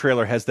big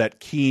trailer has that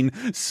keen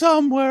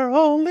 "Somewhere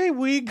Only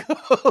We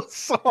Go"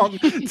 song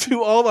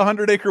to all the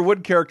 100 Acre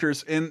Wood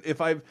characters. And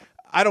if I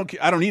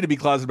don't need to be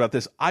closeted about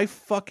this. I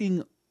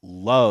fucking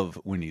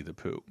love Winnie the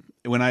Pooh.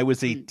 When I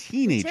was a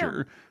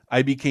teenager,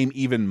 I became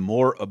even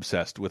more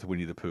obsessed with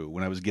Winnie the Pooh.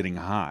 When I was getting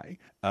high,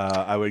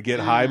 I would get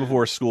high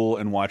before school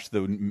and watch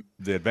the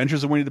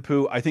Adventures of Winnie the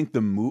Pooh. I think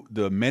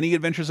the Many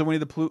Adventures of Winnie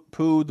the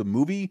Pooh, the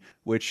movie,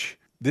 which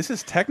this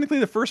is technically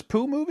the first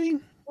Pooh movie.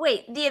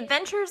 Wait, The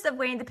Adventures of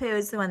Winnie the Pooh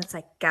is the one that's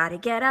like, gotta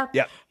get up.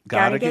 Yep.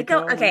 Gotta get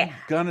going. Okay.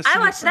 I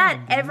watch that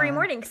every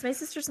morning because my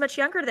sister's much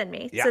younger than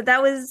me. Yeah.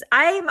 So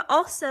I'm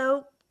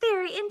also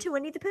very into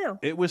Winnie the Pooh.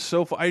 It was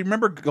so fun. I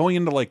remember going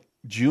into like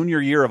junior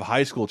year of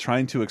high school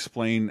trying to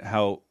explain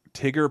how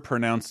Tigger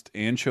pronounced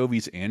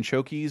anchovies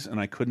anchokies, and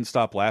I couldn't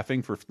stop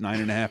laughing for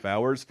 9.5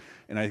 hours,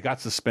 and I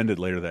got suspended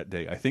later that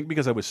day. I think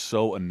because I was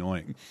so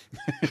annoying.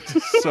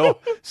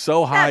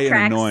 so high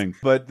and annoying.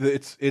 But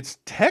it's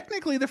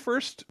technically the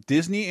first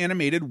Disney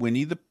animated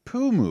Winnie the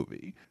Pooh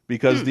movie,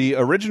 because the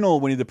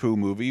original Winnie the Pooh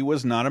movie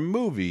was not a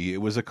movie.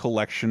 It was a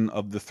collection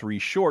of the 3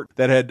 short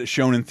that had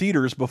shown in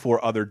theaters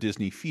before other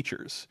Disney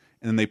features.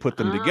 And then they put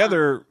them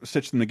together,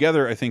 stitched them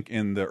together, I think,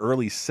 in the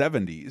early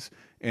 70s.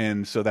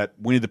 And so that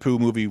Winnie the Pooh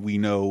movie we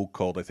know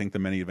called, I think, The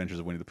Many Adventures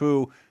of Winnie the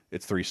Pooh.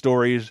 It's 3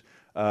 stories.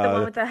 The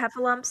one with the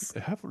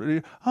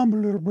heffalumps? I'm a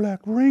little black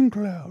rain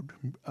cloud.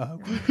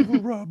 Christopher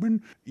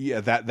Robin.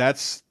 Yeah,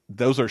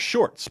 those are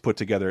shorts put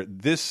together.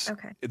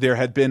 There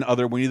had been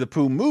other Winnie the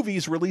Pooh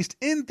movies released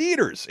in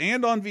theaters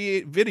and on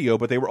video,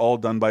 but they were all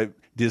done by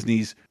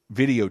Disney's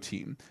video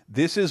team.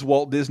 This is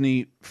Walt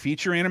Disney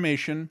feature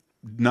animation,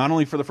 not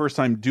only for the first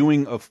time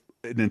doing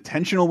an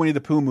intentional Winnie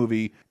the Pooh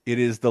movie. It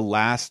is the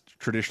last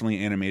traditionally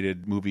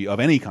animated movie of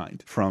any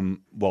kind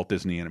from Walt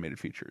Disney Animated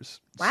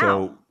Features. Wow.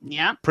 So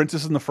yeah,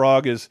 Princess and the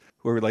Frog is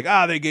where we're like,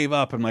 they gave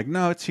up. I'm like,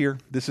 no, it's here.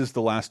 This is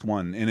the last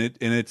one, and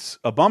it's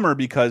a bummer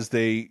because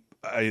I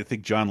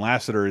think John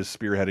Lasseter is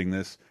spearheading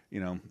this.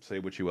 Say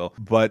what you will,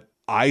 but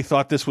I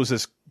thought this was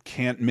as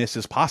can't miss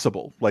as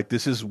possible. Like,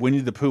 this is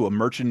Winnie the Pooh, a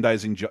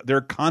merchandising. There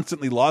are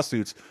constantly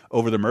lawsuits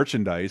over the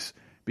merchandise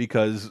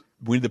because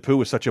Winnie the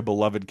Pooh is such a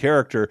beloved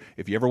character.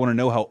 If you ever want to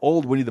know how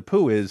old Winnie the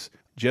Pooh is,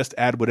 just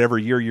add whatever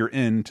year you're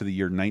in to the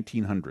year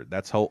 1900.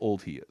 That's how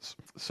old he is.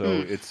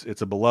 So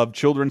it's a beloved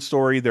children's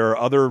story. There are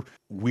other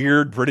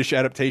weird British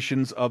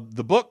adaptations of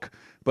the book,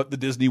 but the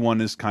Disney one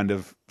is kind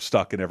of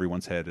stuck in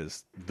everyone's head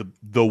as the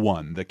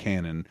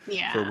canon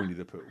for Winnie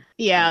the Pooh.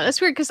 Yeah,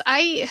 that's weird because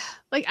I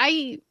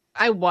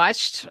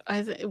watched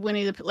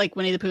Winnie the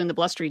Pooh and the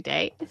Blustery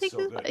Day. I think,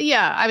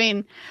 yeah. I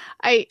mean,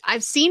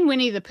 I've seen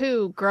Winnie the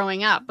Pooh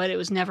growing up, but it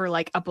was never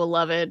like a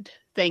beloved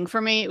thing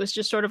for me. It was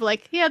just sort of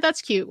like, yeah,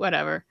 that's cute,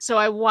 whatever. So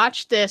I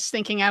watched this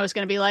thinking I was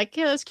going to be like,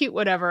 yeah, that's cute,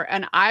 whatever,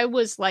 and I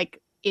was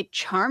like, it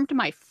charmed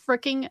my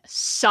freaking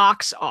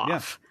socks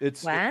off. Yeah,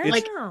 it's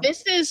like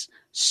this is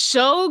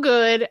so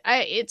good.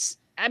 It's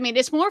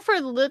more for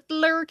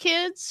littler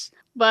kids,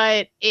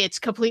 but it's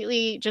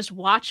completely just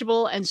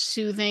watchable and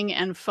soothing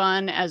and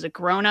fun as a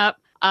grown-up.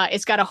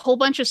 It's got a whole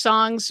bunch of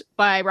songs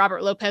by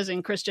Robert Lopez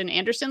and Kristen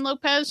Anderson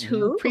Lopez,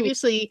 who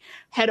previously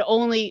had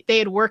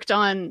worked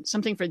on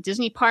something for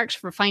Disney Parks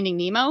for Finding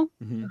Nemo.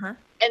 Mm-hmm.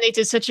 And they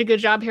did such a good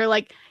job here.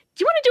 Like,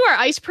 do you want to do our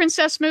Ice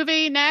Princess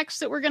movie next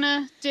that we're going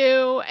to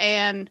do?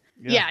 And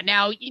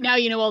now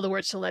you know all the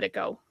words to Let It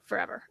Go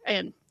Forever.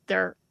 And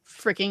they're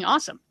freaking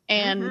awesome.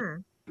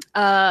 And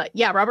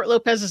Robert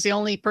Lopez is the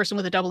only person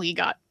with a double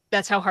EGOT.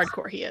 That's how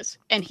hardcore he is.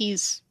 And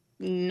he's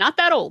not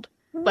that old.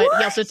 But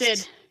he also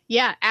did,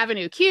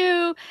 Avenue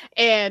Q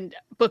and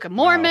Book of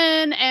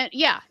Mormon. And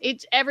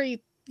it's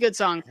every good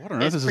song. What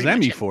on earth is his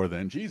Emmy for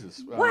then?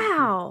 Jesus.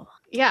 Wow.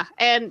 Yeah.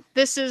 And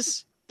this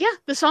is...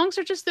 the songs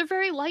are they're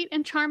very light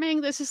and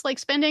charming. This is like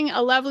spending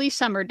a lovely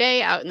summer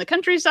day out in the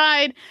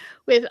countryside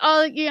with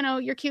all,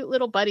 your cute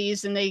little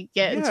buddies, and they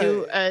get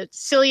into a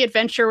silly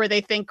adventure where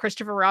they think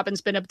Christopher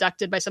Robin's been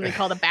abducted by something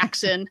called a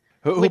Baxon,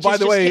 who by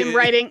the way, him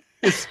writing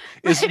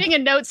a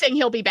note saying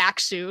he'll be back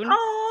soon.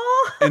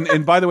 Oh.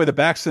 And by the way, the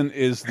Baxon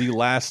is the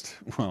last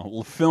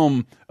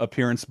film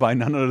appearance by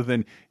none other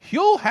than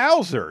Huell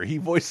Hauser. He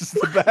voices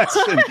the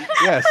Baxon.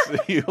 Yes,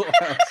 Huell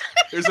Hauser.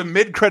 There's a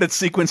mid-credit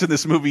sequence in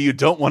this movie you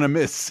don't want to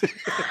miss.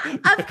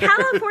 Of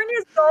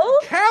California's Gold?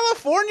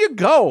 California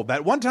Gold.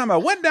 That one time I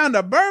went down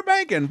to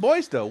Burbank and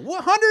voiced a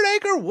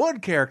 100-acre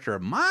wood character.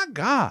 My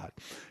God.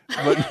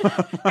 But,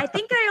 I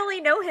think I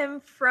only know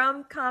him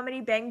from Comedy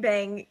Bang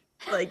Bang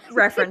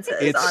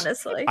references,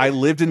 honestly. I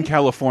lived in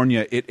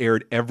California. It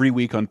aired every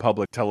week on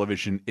public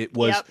television. It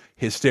was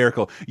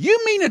hysterical. You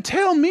mean to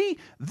tell me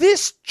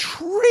this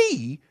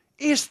tree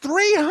is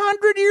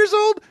 300 years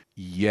old?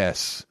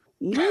 Yes.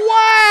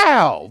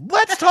 Wow.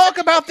 Let's talk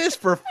about this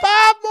for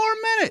 5 more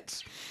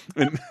minutes.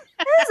 And,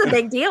 that's a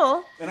big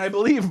deal. And I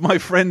believe my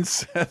friend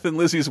Seth and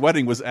Lizzie's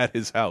wedding was at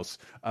his house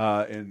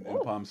in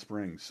Palm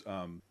Springs.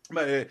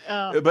 Those are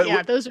fun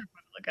to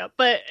look up.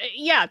 But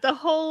the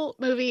whole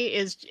movie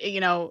is,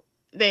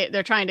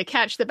 they're trying to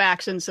catch the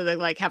Baxon, so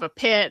they have a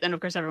pit, and of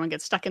course everyone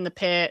gets stuck in the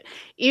pit.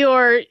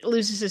 Eeyore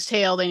loses his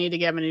tail, they need to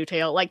give him a new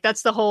tail.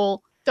 That's the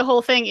whole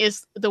thing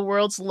is the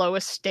world's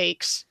lowest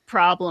stakes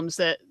problems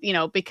that,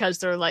 because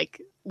they're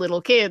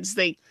little kids,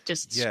 they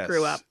just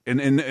screw up.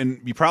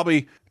 And you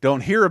probably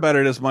don't hear about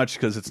it as much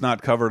because it's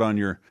not covered on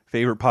your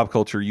favorite pop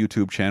culture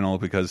YouTube channel,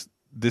 because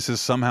this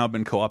has somehow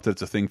been co-opted.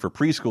 It's a thing for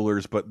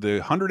preschoolers, but the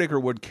 100-acre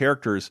wood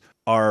characters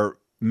are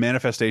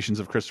manifestations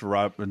of Christopher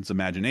Robin's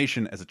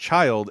imagination as a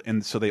child,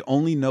 and so they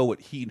only know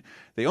what he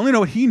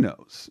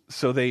knows.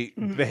 So they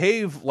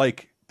behave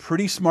like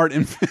pretty smart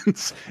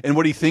infants, and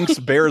what he thinks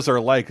bears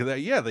are like.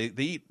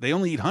 They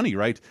only eat honey,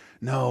 right?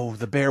 No,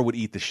 the bear would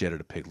eat the shit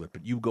out of Piglet,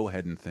 but you go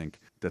ahead and think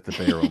that the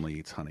bear only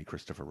eats honey,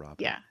 Christopher Robin.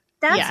 Yeah.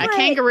 A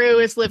kangaroo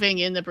is living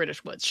in the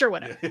British woods. Sure,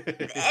 whatever.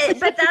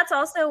 But that's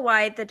also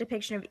why the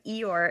depiction of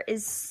Eeyore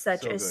is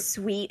such a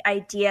sweet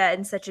idea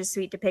and such a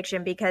sweet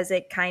depiction, because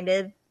it kind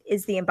of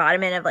is the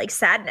embodiment of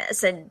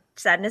sadness, and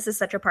sadness is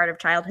such a part of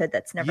childhood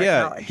that's never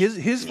acknowledged.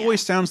 His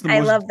voice sounds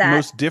the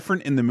most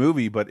different in the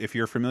movie, but if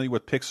you're familiar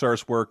with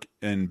Pixar's work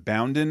in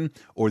Bounden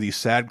or the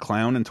sad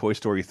clown in Toy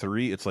Story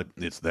 3, it's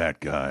it's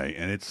that guy,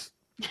 and it's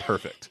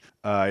perfect.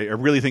 I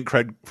really think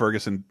Craig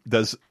Ferguson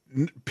does.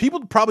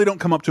 People probably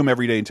don't come up to him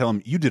every day and tell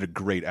him, you did a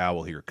great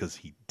owl here, because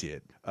he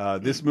did.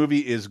 This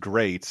movie is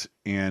great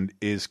and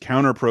is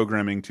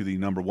counter-programming to the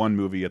 #1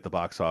 movie at the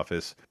box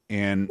office.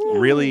 And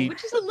really...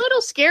 Which is a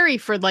little scary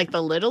for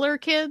the littler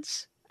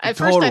kids. At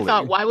first I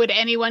thought, why would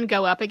anyone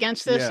go up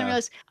against this? And I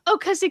realized,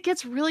 because it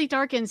gets really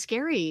dark and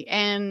scary.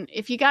 And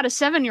if you got a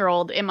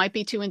 7-year-old, it might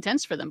be too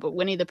intense for them. But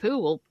Winnie the Pooh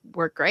will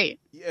work great.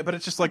 Yeah, but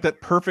it's just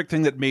that perfect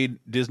thing that made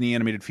Disney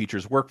animated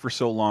features work for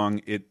so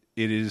long. It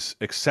is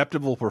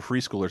acceptable for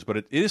preschoolers, but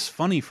it is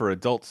funny for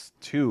adults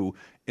too.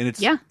 And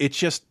it's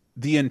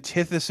the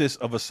antithesis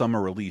of a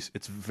summer release.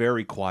 It's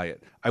very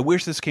quiet. I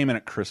wish this came in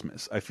at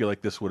Christmas. I feel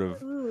like this would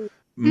have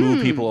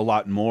moved people a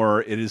lot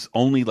more. It is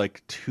only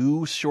like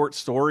 2 short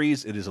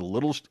stories. It is a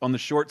little on the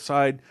short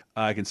side.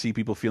 I can see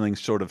people feeling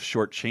sort of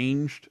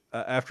shortchanged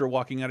after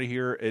walking out of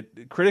here.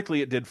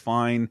 Critically, it did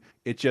fine.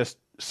 It just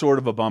sort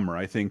of a bummer.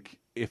 I think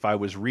if I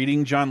was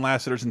reading John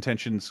Lasseter's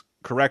intentions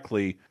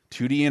correctly,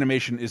 2D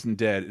animation isn't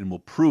dead, and will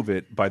prove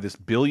it by this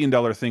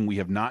billion-dollar thing we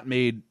have not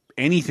made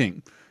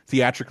anything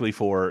theatrically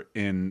for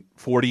in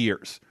 40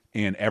 years,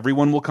 and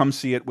everyone will come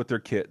see it with their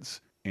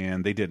kids,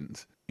 and they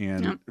didn't.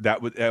 And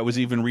I was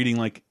even reading,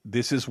 like,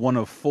 this is one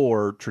of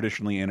 4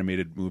 traditionally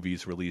animated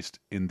movies released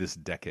in this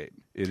decade.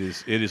 It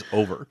is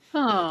over.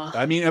 Oh.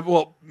 I mean,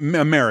 well,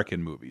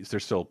 American movies.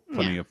 There's still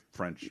plenty of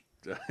French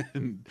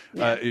and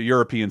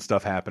European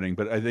stuff happening,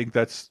 but I think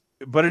that's.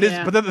 But it is.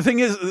 But the thing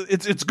is,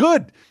 it's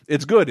good.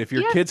 It's good. If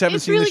your kids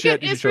haven't seen this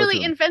yet, you should show it to them. It's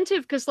really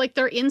inventive because, like,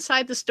 they're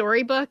inside the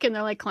storybook and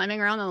they're like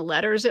climbing around on the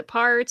letters at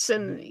parts,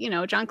 and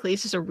John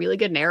Cleese is a really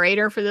good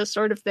narrator for this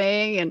sort of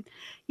thing. And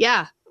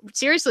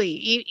seriously,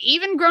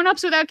 even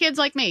grown-ups without kids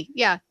like me,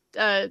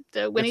 the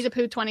Winnie the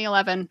Pooh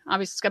 2011.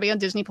 Obviously, it's got to be on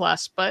Disney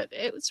Plus, but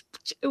it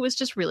was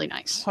just really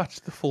nice.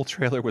 Watch the full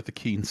trailer with the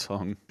Keen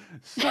song.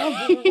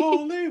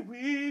 Only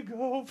we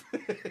go.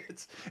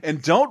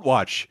 And don't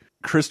watch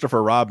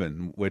Christopher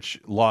Robin, which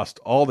lost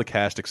all the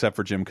cast except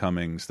for Jim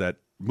Cummings. That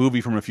movie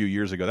from a few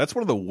years ago. That's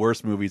one of the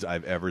worst movies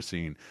I've ever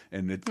seen.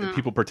 And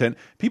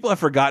people have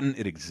forgotten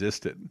it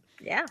existed.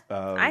 Yeah,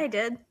 I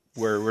did.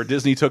 Where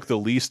Disney took the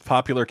least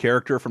popular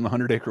character from the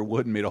 100-Acre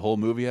Wood and made a whole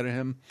movie out of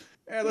him.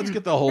 Yeah, let's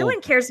get the whole. No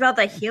one cares about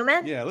the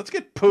human. Yeah, let's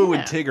get Pooh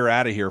and Tigger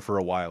out of here for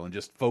a while and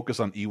just focus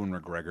on Ewan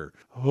McGregor.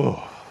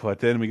 Oh, but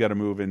then we got to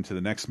move into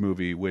the next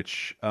movie,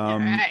 which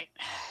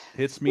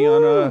hits me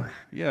on a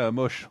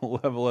emotional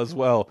level as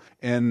well.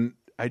 And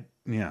I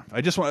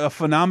just want a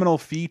phenomenal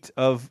feat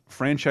of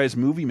franchise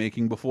movie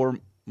making before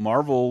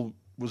Marvel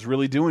was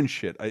really doing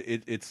shit.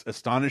 It's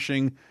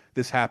astonishing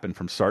this happened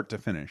from start to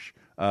finish.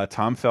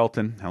 Tom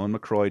Felton, Helen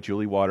McCroy,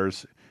 Julie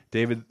Waters,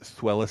 David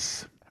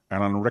Thewlis,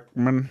 Alan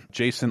Rickman,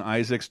 Jason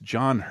Isaacs,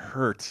 John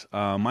Hurt,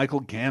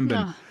 Michael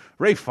Gambon,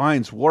 Ray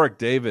Fiennes, Warwick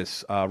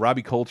Davis,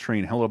 Robbie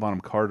Coltrane, Helena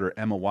Bonham Carter,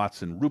 Emma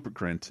Watson, Rupert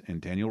Grint,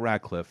 and Daniel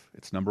Radcliffe.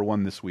 It's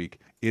 #1 this week.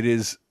 It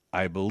is,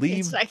 I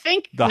believe,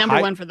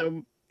 #1 for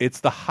the.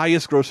 It's the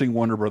highest-grossing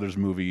Warner Brothers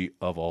movie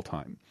of all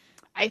time.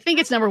 I think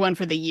it's #1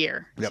 for the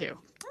year too.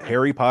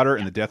 Harry Potter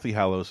and the Deathly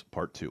Hallows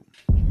Part 2.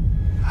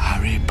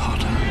 Harry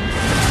Potter,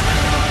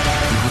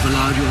 you have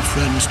allowed your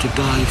friends to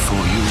die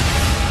for you,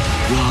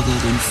 rather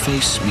than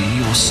face me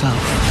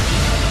yourself.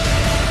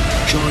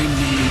 Join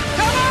me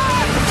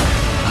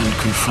and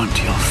confront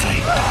your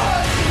fate.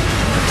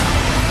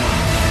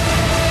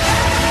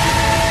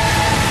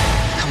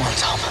 Come on,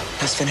 Tom.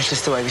 Let's finish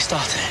this the way we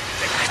started.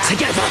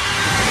 Together!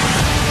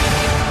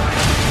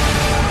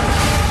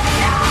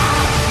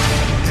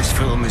 This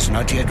film is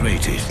not yet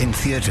rated. In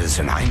theaters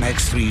and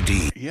IMAX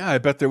 3D. Yeah, I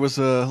bet there was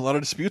a lot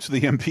of disputes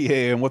with the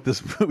MPA on what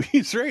this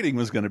movie's rating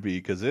was going to be,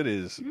 because it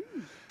is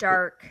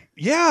dark.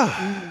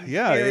 Yeah,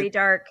 very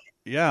dark.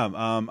 Yeah,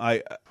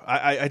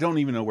 I don't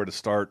even know where to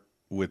start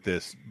with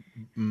this.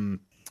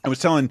 I was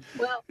telling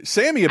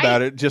Sammy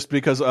about it just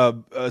because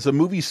as a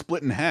movie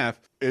split in half,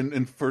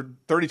 and for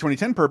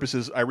 30-20-10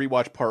 purposes, I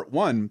rewatched Part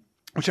 1,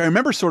 which I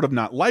remember sort of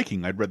not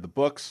liking. I'd read the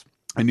books.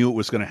 I knew it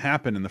was going to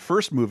happen. And the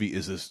first movie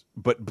is this,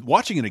 but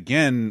watching it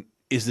again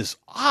is this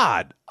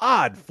odd,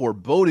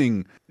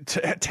 foreboding,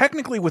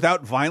 technically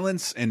without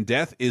violence and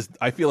death, is,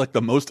 I feel like,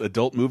 the most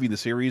adult movie in the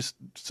series,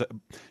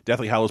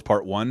 Deathly Hallows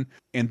Part 1.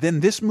 And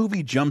then this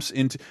movie jumps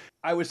into,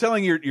 I was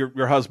telling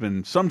your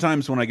husband,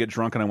 sometimes when I get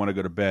drunk and I want to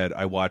go to bed,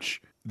 I watch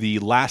the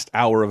last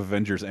hour of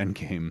Avengers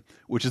Endgame,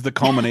 which is the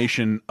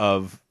culmination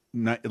of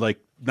like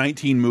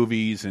 19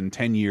 movies and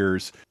 10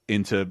 years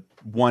into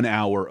 1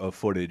 hour of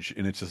footage.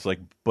 And it's just like,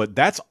 but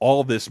that's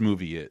all this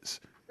movie is.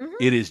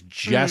 It is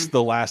just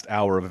the last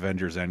hour of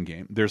Avengers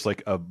Endgame. There's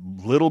like a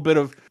little bit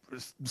of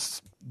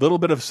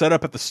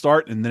setup at the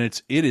start, and then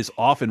it is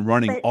off and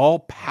running. But all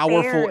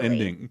powerful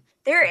ending.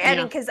 I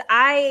mean, because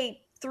I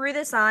threw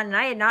this on and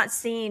I had not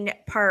seen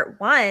Part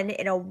 1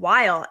 in a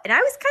while, and I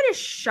was kind of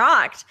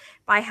shocked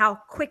by how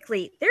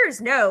quickly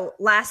there's no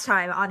last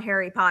time on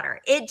Harry Potter.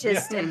 It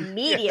just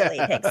immediately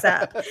picks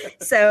up.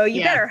 So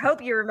you better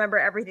hope you remember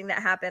everything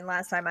that happened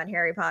last time on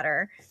Harry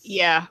Potter.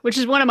 Yeah, which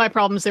is one of my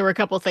problems. There were a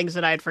couple of things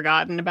that I had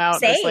forgotten about.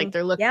 Same. It's like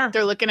they're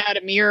looking at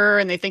a mirror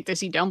and they think they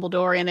see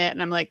Dumbledore in it,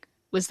 and I'm like,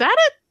 was that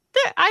it?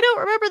 I don't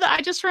remember that.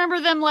 I just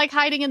remember them like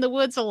hiding in the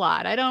woods a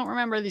lot. I don't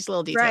remember these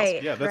little details.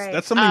 Right, yeah,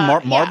 that's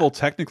something Marvel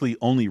technically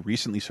only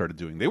recently started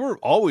doing. They were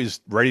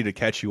always ready to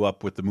catch you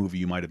up with the movie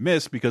you might have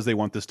missed because they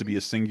want this to be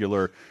a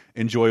singular,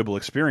 enjoyable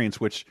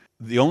experience. Which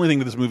the only thing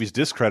that this movie's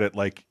discredit,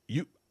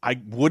 I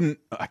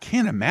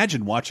can't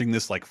imagine watching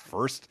this like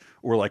first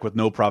or like with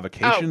no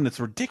provocation.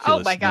 That's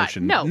ridiculous. Oh my god,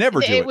 notion. No, never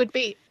do it. It would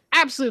be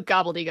absolute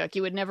gobbledygook.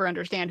 You would never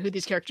understand who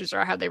these characters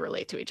are, how they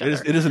relate to each other.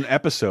 It is an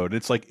episode.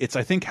 It's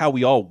I think how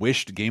we all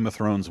wished Game of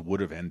Thrones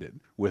would have ended,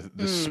 with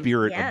the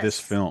spirit of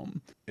this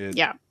film.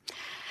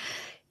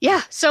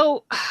 Yeah.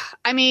 So,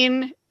 I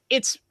mean,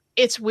 it's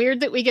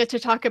weird that we get to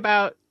talk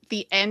about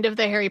the end of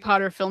the Harry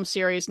Potter film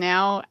series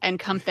now, and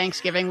come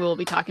Thanksgiving, we'll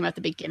be talking about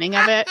the beginning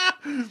of it.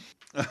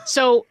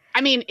 So,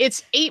 I mean,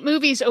 it's 8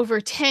 movies over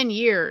 10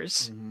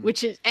 years,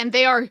 and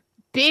they are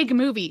big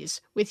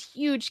movies with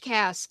huge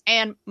casts,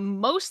 and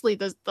mostly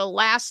the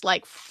last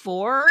like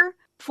 4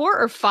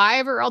 or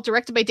 5 are all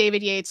directed by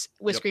David Yates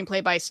with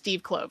screenplay by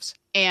Steve Kloves.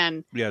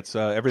 And yeah, it's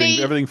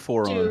everything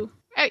 4 on.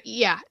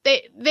 Yeah,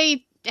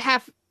 they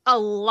have a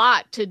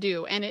lot to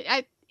do, and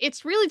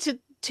it's really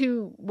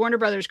to Warner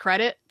Brothers'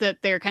 credit that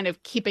they're kind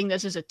of keeping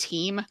this as a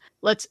team.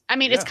 It's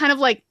kind of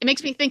like, it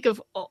makes me think of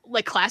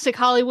like classic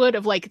Hollywood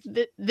of like,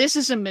 this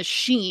is a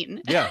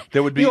machine. Yeah,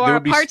 there would be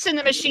parts in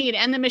the machine,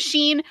 and the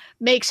machine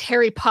makes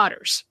Harry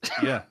Potters.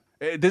 Yeah.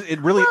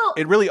 It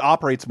really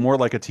operates more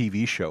like a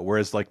TV show,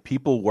 whereas like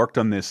people worked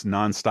on this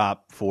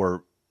nonstop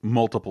for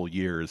multiple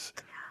years.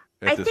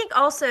 I think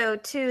also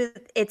too,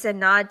 it's a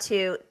nod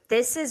to,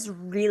 this is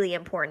really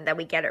important that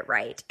we get it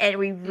right, and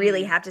we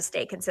really have to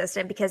stay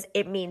consistent because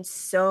it means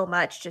so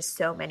much to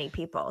so many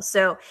people.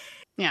 So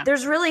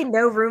there's really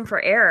no room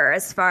for error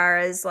as far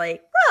as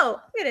like,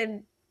 well, I'm gonna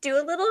do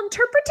a little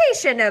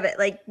interpretation of it.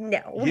 Like,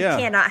 no, we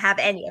cannot have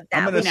any of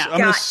that. I'm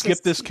gonna skip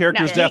this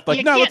character's death. Like,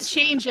 you no, can't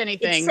change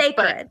anything. It's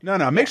sacred.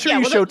 No, make sure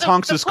you show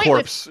Tonks's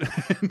corpse.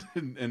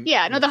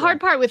 The hard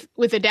part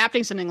with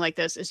adapting something like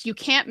this is you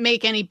can't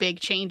make any big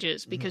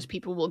changes because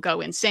people will go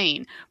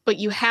insane. But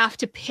you have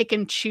to pick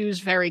and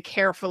choose very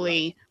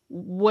carefully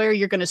where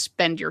you're going to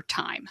spend your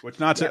time.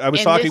 I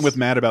was talking with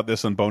Matt about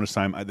this on Bonus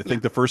Time. I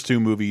think the first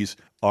 2 movies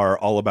are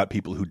all about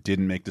people who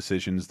didn't make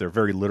decisions. They're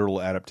very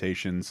literal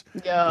adaptations.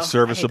 Yeah,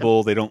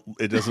 serviceable.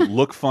 It doesn't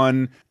look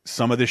fun.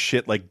 Some of this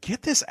shit, like,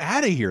 get this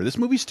out of here. This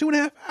movie's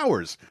 2.5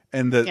 hours.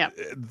 And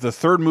the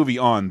third movie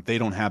on, they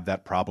don't have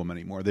that problem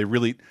anymore. They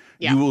really,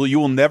 you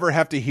will never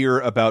have to hear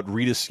about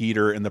Rita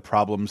Skeeter and the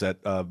problems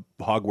at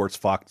Hogwarts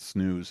Fox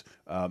News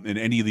in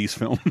any of these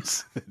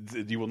films.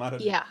 You will not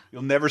have,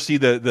 you'll never see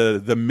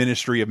the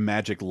Ministry of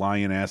Magic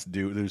lion ass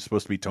dude who's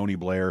supposed to be Tony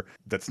Blair.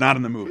 That's not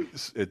in the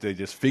movies. They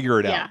just figure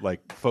it out. Like,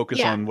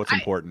 focus on what's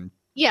important.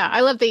 Yeah,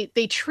 I love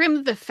they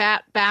trimmed the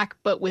fat back,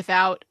 but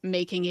without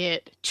making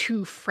it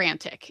too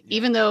frantic. Yeah.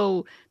 Even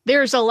though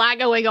there's a lot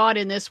going on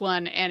in this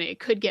one and it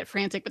could get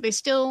frantic, but they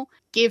still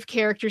give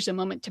characters a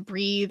moment to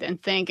breathe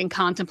and think and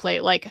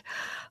contemplate. Like,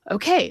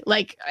 okay,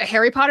 like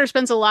Harry Potter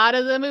spends a lot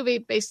of the movie,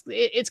 basically,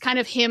 it's kind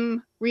of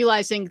him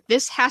realizing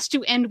this has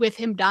to end with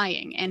him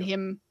dying and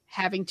him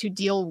having to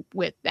deal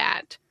with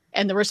that.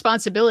 And the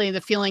responsibility,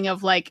 the feeling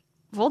of like,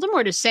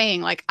 Voldemort is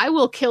saying, like, I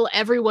will kill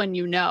everyone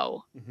you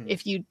know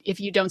if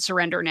you don't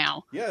surrender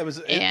now. Yeah, it was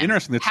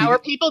interesting. How are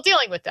people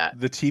dealing with that?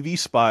 The TV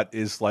spot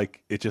is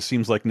like, it just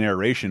seems like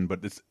narration, but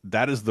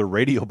that is the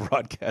radio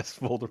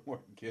broadcast Voldemort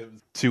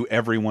gives to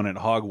everyone at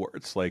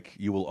Hogwarts. Like,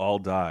 you will all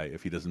die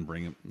if he doesn't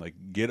bring him. Like,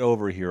 get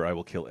over here, I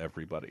will kill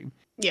everybody.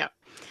 Yeah.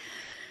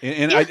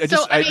 And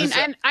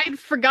I'd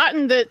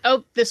forgotten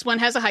that, this one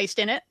has a heist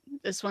in it.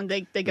 This one,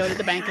 they go to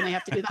the bank and they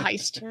have to do the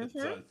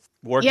heist.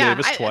 Warwick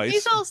Davis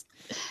twice.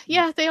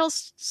 They all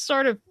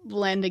sort of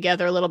blend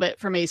together a little bit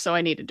for me, so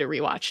I needed to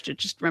rewatch to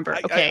just remember,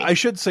 I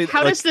should say,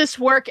 how does this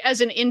work as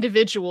an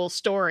individual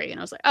story? And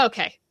I was like,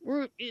 okay,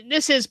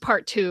 this is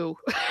part 2.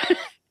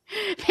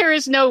 There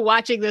is no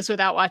watching this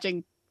without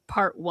watching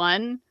part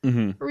 1.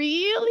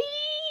 Really?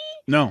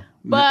 No,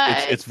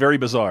 but it's very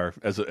bizarre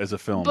as a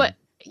film.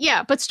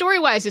 But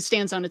story-wise, it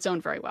stands on its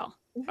own very well.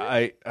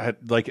 I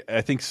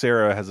think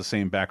Sarah has the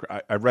same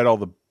background. I read all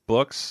the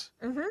books.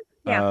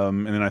 Yeah.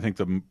 And then I think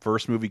the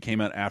first movie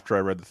came out after I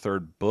read the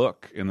third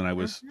book, and then I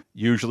was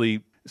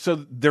usually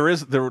there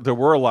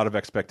were a lot of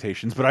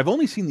expectations, but I've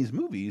only seen these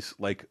movies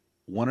like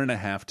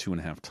 1.5,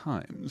 2.5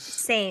 times.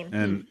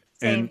 Same.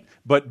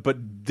 But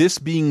this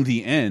being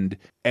the end,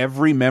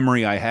 every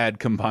memory I had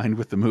combined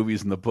with the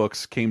movies and the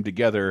books came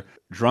together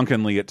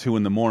drunkenly at 2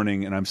 a.m,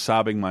 and I'm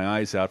sobbing my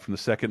eyes out from the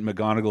second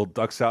McGonagall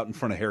ducks out in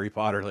front of Harry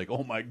Potter, like,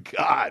 oh my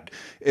God.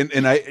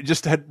 And I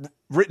just had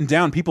written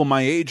down, people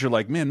my age are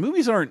like, man,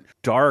 movies aren't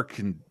dark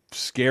and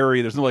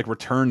scary. There's no like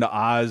Return to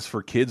Oz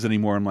for kids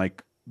anymore. I'm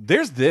like,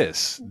 there's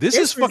this. This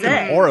is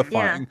fucking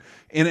horrifying.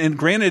 Yeah. And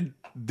granted,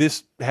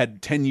 this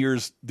had 10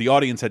 years, the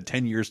audience had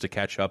 10 years to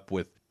catch up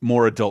with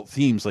more adult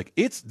themes. Like,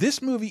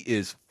 this movie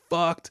is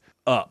fucked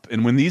up.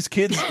 And when these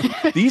kids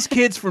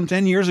from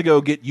 10 years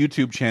ago get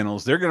YouTube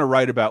channels, they're going to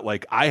write about,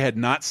 like, I had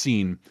not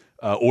seen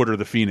Order of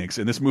the Phoenix,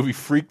 and this movie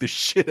freaked the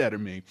shit out of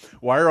me.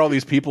 Why are all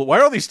these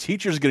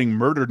teachers getting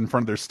murdered in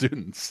front of their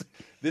students?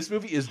 This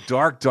movie is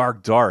dark,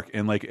 dark, dark.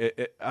 And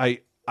like, I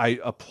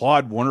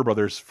applaud Warner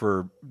Brothers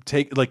for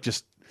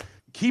just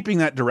keeping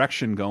that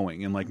direction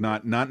going, and like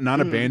not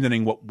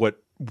abandoning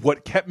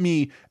what kept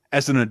me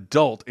as an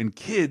adult and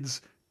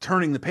kids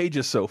turning the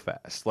pages so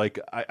fast. Like,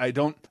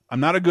 I'm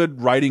not a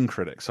good writing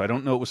critic, so I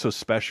don't know what was so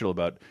special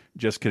about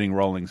just getting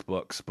Rowling's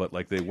books, but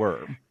like, they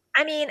were.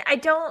 I mean, I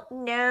don't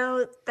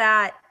know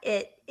that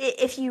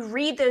if you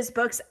read those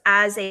books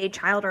as a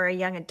child or a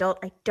young adult,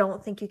 I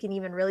don't think you can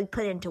even really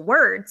put into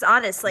words,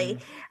 honestly.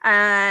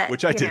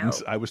 Which I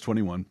didn't. I was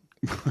 21.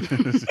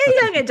 A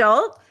young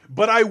adult.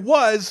 But I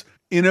was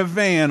in a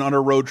van on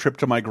a road trip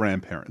to my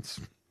grandparents.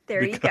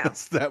 There you go.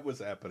 That was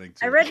happening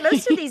too. I read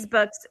most of these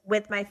books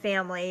with my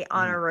family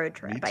on a road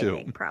trip, I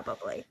think,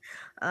 probably.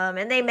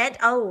 And they meant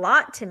a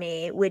lot to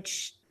me,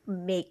 which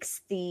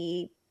makes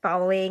the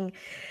following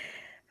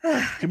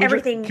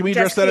everything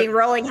just being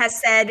rolling has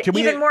said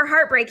even more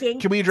heartbreaking.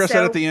 Can we address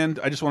that at the end?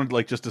 I just wanted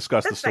to just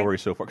discuss the story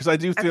so far, because I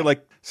do feel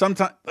like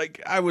sometimes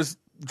I was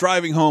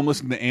driving home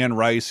listening to Anne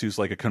Rice, who's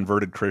like a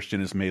converted Christian,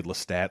 has made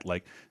Lestat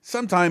like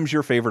sometimes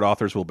your favorite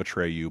authors will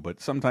betray you,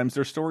 but sometimes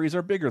their stories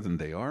are bigger than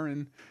they are,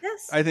 and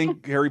I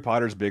think Harry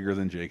Potter's bigger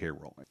than J.K.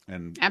 Rowling.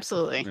 And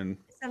absolutely. And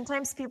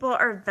sometimes people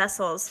are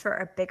vessels for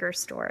a bigger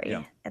story,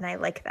 and I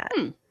like that.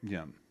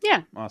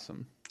 Yeah.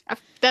 Awesome.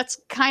 That's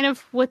kind of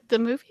what the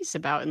movie's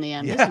about in the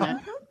end, isn't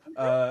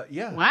it?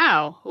 Yeah.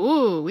 Wow.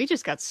 Ooh, we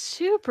just got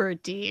super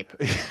deep.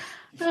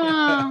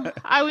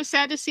 I was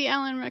sad to see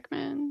Alan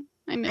Rickman.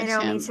 I miss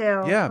him. Me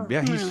too.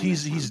 Yeah.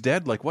 He's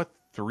dead. Like what?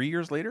 3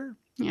 years later.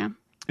 Yeah.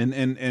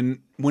 And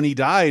when he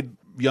died,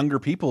 younger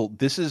people.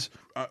 This is.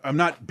 I'm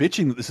not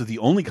bitching that this is the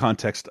only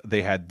context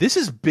they had. This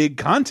is big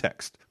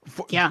context.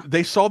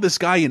 They saw this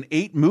guy in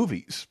 8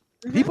 movies.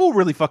 People were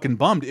really fucking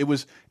bummed. It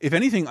was, if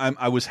anything,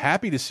 I was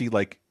happy to see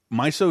like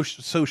my so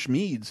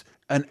schmeeds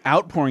an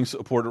outpouring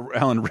support of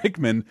Alan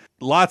Rickman.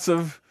 Lots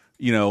of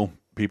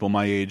people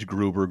my age,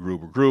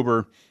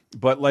 Gruber.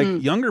 But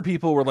like younger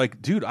people were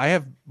like, dude, I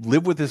have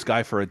lived with this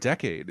guy for a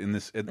decade in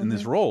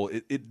this role.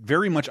 It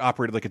very much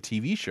operated like a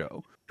TV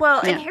show.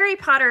 Well, and Harry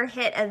Potter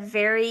hit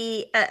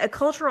a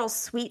cultural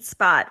sweet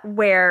spot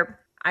where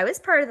I was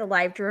part of the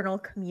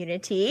LiveJournal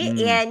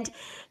community, and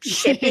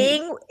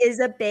shipping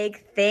is a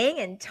big thing.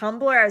 And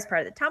Tumblr, I was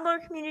part of the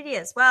Tumblr community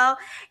as well.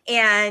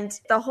 And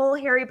the whole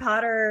Harry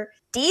Potter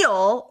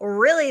deal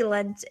really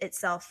lent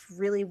itself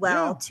really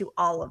well to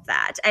all of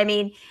that. I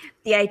mean,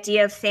 the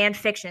idea of fan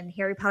fiction,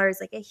 Harry Potter is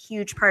like a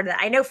huge part of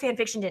that. I know fan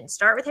fiction didn't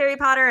start with Harry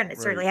Potter, and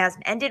it certainly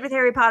hasn't ended with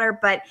Harry Potter,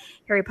 but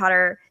Harry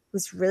Potter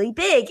was really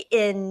big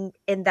in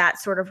that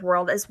sort of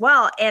world as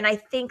well. And I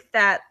think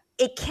that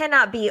it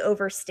cannot be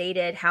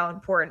overstated how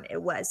important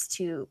it was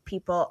to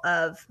people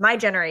of my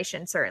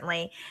generation,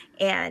 certainly,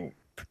 and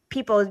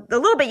people a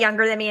little bit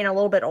younger than me and a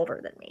little bit older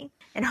than me.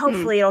 And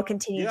hopefully it'll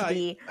continue to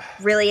be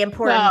really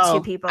important to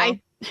people.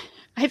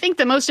 I think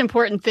the most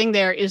important thing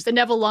there is the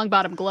Neville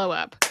Longbottom glow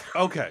up.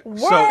 Okay.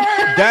 So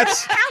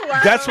that's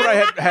what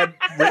I had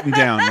written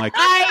down. Like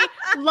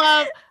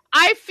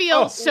I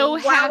feel so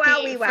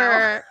happy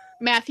for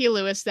Matthew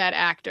Lewis, that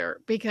actor,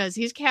 because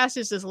he's cast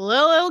as this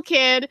little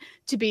kid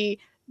to be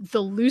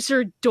the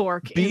looser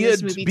dork in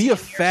this movie. Be a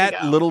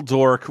fat little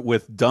dork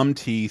with dumb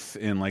teeth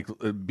and like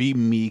be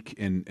meek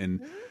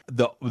and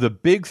the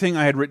big thing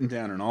I had written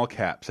down in all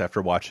caps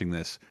after watching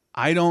this.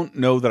 I don't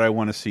know that I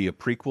want to see a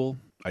prequel.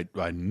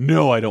 I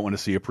know I don't want to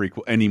see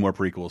any more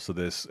prequels to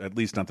this, at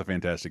least not the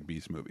Fantastic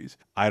Beasts movies.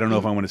 I don't know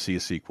if I want to see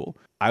a sequel.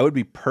 I would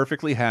be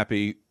perfectly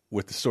happy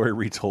with the story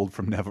retold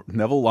from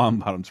Neville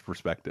Longbottom's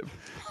perspective,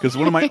 because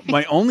one of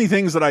my only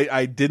things that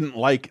I didn't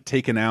like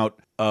taken out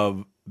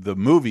of the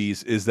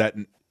movies is that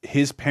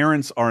his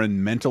parents are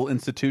in mental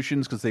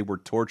institutions because they were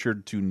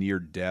tortured to near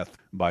death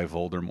by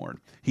Voldemort.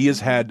 He has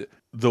had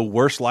the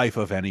worst life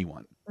of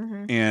anyone.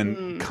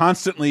 And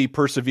constantly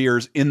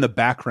perseveres in the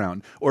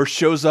background or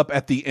shows up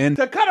at the end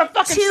to cut a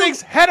fucking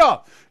snake's head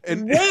off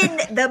and win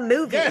the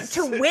movie,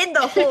 to win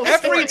the whole story.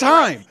 Every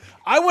time.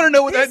 I want to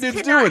know what that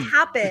dude's doing.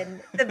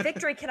 The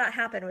victory cannot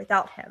happen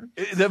without him.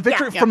 The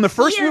victory from the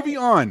first movie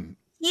on.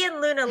 He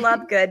and Luna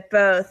Lovegood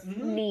both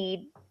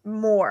need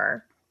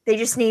more. They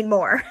just need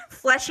more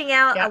fleshing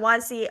out. I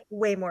want to see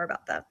way more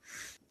about them.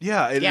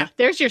 Yeah.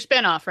 There's your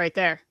spinoff right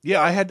there.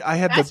 Yeah, I had.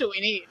 That's what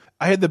we need.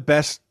 I had the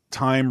best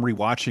time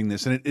rewatching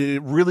this, and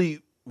it really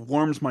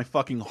warms my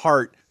fucking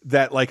heart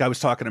that, like, I was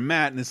talking to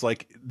Matt, and it's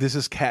like, this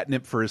is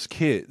catnip for his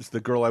kids. The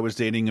girl I was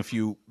dating a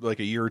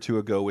year or two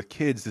ago with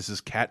kids, this is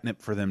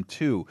catnip for them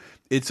too.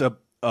 It's a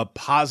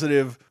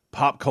positive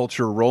pop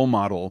culture role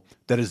model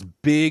that is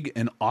big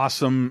and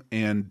awesome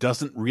and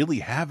doesn't really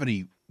have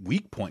any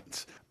weak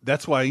points.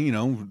 That's why,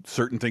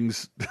 certain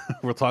things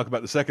we'll talk about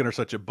in a second are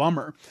such a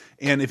bummer.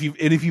 And if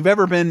you've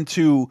ever been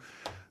to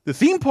the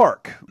theme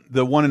park,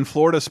 the one in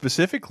Florida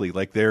specifically,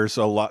 like there's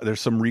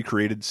some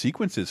recreated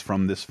sequences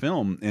from this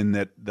film, and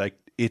that like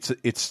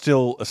it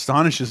still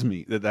astonishes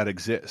me that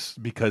exists,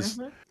 because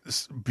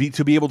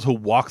to be able to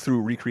walk through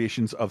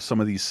recreations of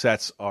some of these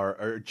sets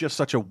are just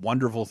such a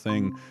wonderful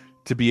thing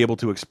to be able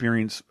to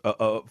experience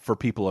for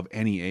people of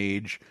any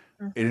age.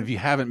 And if you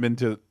haven't been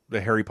to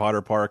the Harry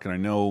Potter park, and I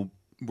know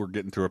we're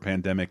getting through a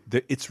pandemic,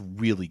 it's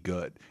really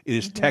good. It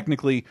is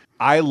technically,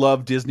 I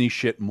love Disney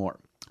shit more.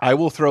 I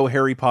will throw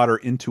Harry Potter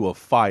into a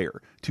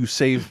fire to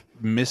save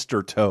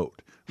Mr.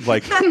 Toad.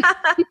 Like,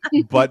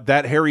 but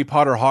that Harry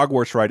Potter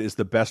Hogwarts ride is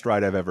the best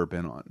ride I've ever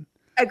been on.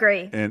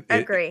 Agree. And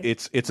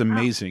it's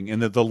amazing.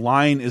 And the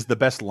line is the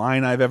best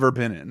line I've ever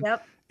been in.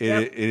 Yep.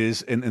 It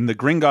is, and the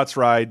Gringotts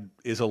ride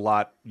is a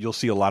lot. You'll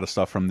see a lot of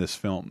stuff from this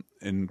film,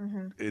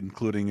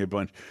 including a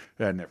bunch.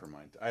 Never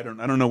mind. I don't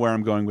know where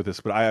I'm going with this,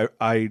 but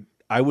I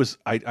I was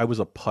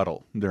a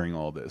puddle during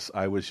all this.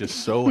 I was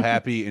just so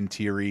happy and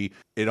teary.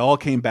 It all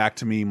came back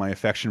to me, my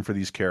affection for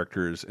these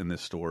characters in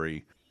this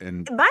story.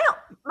 And my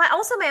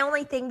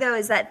only thing though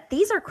is that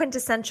these are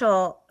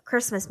quintessential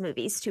Christmas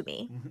movies to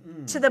me,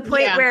 to the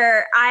point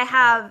where I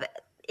have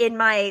in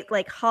my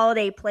like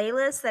holiday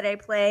playlist that I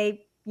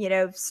play,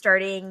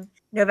 starting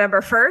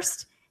November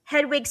 1st,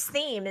 Hedwig's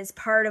theme is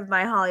part of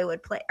my holiday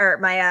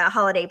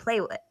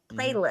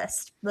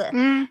playlist.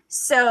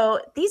 So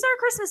these are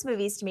Christmas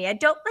movies to me. I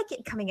don't like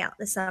it coming out in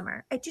the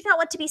summer. I do not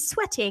want to be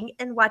sweating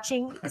and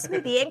watching this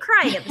movie and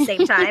crying at the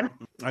same time.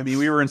 I mean,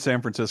 we were in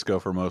San Francisco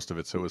for most of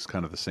it, so it was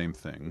kind of the same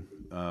thing.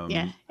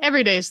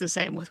 Every day is the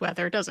same with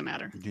weather. It doesn't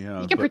matter.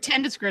 Yeah, you can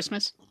pretend it's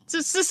Christmas.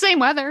 It's the same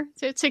weather.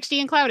 It's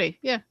 60 and cloudy.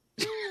 Yeah.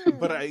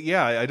 But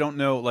I don't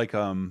know. Like,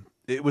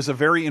 it was a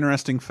very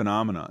interesting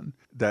phenomenon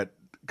that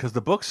because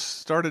the books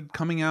started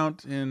coming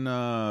out in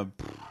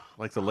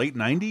like the late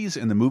 90s,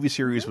 and the movie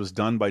series was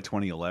done by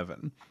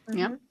 2011.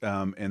 Yeah.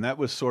 And that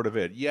was sort of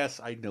it.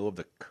 Yes, I know of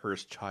The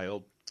Cursed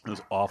Child.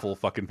 Those awful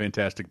fucking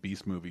Fantastic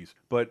Beast movies.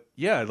 But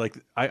yeah, like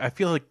I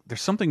feel like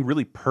there's something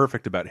really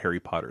perfect about Harry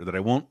Potter that I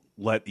won't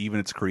let even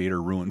its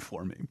creator ruin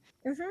for me.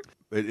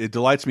 It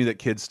delights me that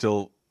kids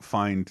still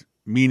find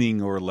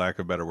meaning, or lack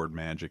of a better word,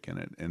 magic in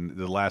it. And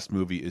the last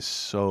movie is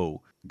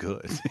so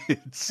good.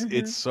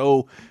 It's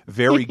so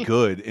very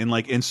good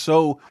and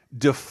so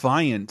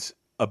defiant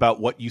about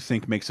what you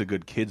think makes a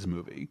good kids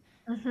movie.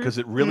 Because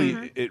it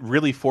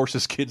really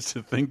forces kids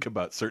to think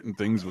about certain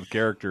things with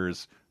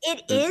characters.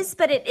 It is,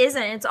 but it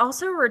isn't. It's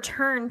also a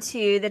return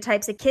to the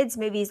types of kids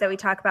movies that we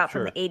talk about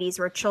from the 80s,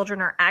 where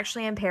children are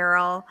actually in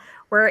peril,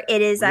 where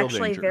it is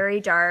actually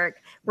very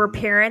dark, where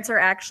parents are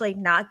actually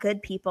not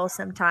good people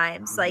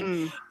sometimes. Like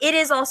it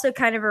is also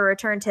kind of a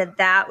return to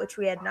that, which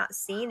we had not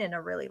seen in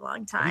a really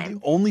long time.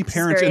 The only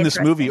parents in this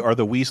movie are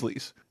the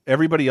Weasleys.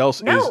 Everybody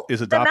else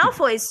is adopted. The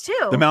Malfoys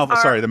too. The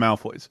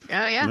Malfoys.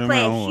 Oh yeah,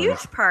 play a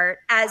huge part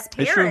as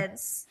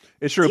parents.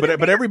 It's true,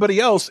 but everybody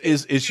else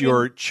is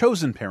your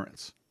chosen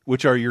parents,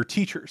 which are your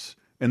teachers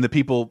and the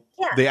people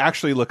they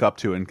actually look up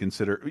to and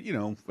consider.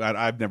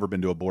 I've never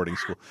been to a boarding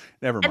school.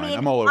 Never mind.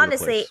 I'm all over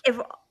honestly, the place.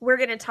 If we're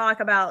going to talk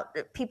about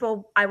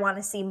people I want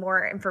to see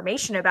more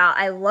information about,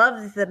 I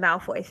love the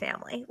Malfoy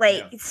family.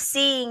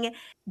 Seeing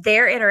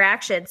their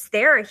interactions,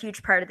 they're a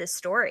huge part of this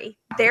story.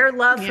 Their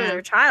love for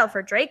their child,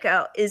 for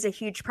Draco, is a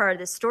huge part of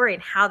this story,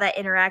 and how that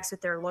interacts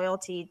with their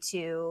loyalty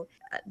to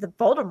the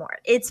Voldemort.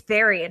 It's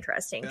very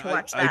interesting to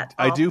watch that.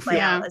 I do feel.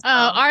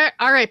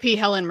 R.I.P.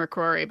 Helen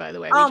McCrory, by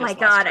the way. Oh my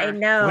God, I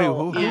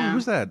know. Wait,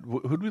 who's that?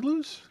 Who'd we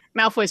lose?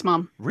 Malfoy's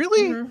mom.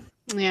 Really?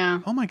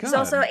 Yeah. Oh my God. She's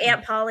also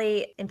Aunt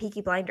Polly in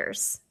Peaky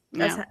Blinders.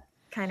 That's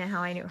kind of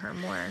how I knew her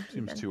more.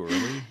 Seems too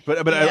early.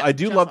 But I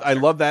do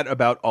love that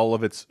about all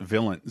of its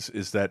villains,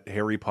 is that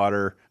Harry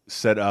Potter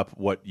set up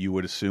what you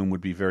would assume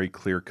would be very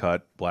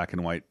clear-cut black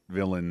and white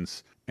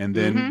villains, and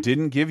then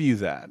didn't give you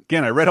that.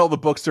 Again, I read all the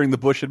books during the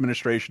Bush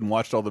administration,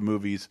 watched all the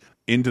movies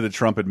into the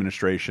Trump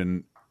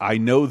administration. I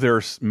know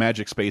there's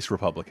magic space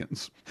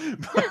Republicans,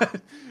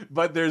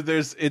 but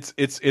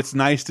it's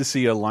nice to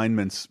see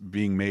alignments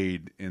being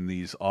made in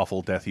these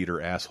awful Death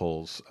Eater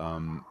assholes.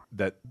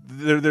 That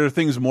there are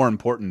things more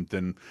important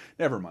than.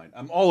 Never mind.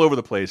 I'm all over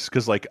the place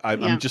because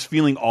I'm just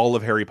feeling all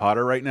of Harry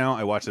Potter right now.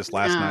 I watched this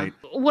last night.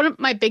 One of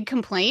my big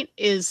complaint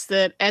is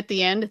that at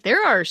the end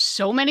there are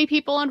so many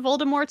people on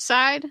Voldemort's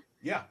side.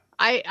 Yeah.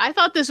 I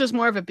thought this was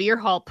more of a beer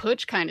hall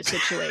putsch kind of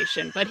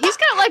situation, but he's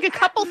got like a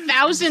couple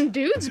thousand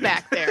dudes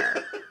back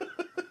there.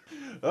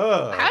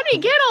 How did he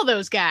get all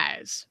those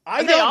guys?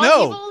 I don't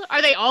know. Evil?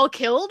 Are they all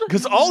killed?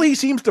 Because all he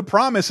seems to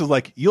promise is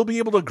you'll be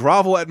able to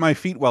grovel at my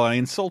feet while I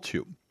insult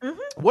you.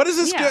 What is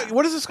this guy?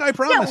 What is this guy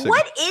promising? Yeah,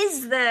 what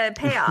is the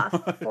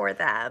payoff for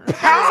them?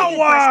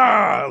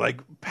 Power!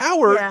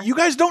 Power? Yeah. You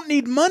guys don't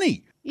need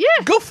money. Yeah.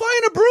 Go fly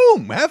in a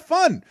broom. Have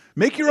fun.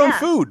 Make your own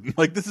food.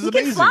 This is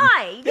amazing. You can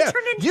fly. You can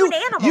turn into an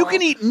animal. You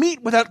can eat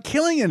meat without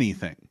killing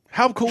anything.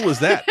 How cool is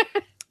that?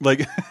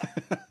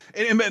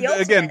 And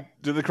again,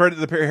 to the credit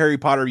of the Harry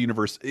Potter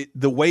universe,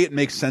 the way it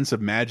makes sense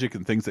of magic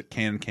and things that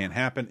can't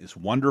happen is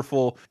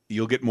wonderful.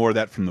 You'll get more of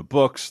that from the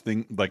books.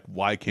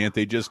 Why can't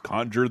they just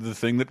conjure the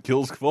thing that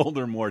kills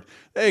Voldemort?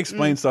 They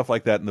explain stuff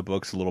like that in the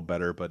books a little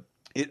better, but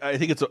I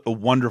think it's a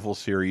wonderful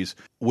series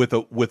with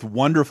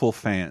wonderful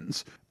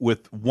fans,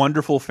 with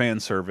wonderful fan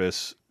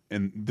service.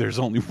 And there's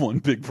only one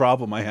big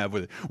problem I have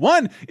with it.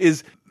 One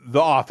is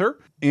the author,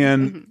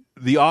 and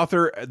the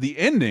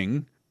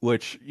ending,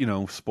 which,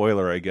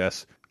 spoiler, I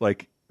guess,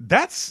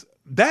 that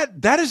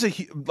is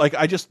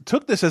I just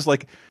took this as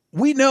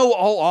we know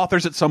all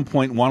authors at some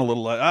point want a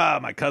little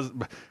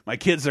my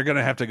kids are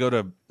gonna have to go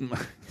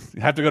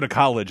to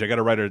college. I got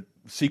to write a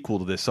sequel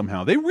to this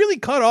somehow. They really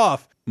cut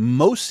off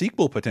most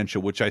sequel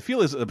potential, which I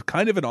feel is a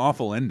kind of an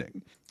awful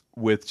ending,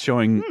 with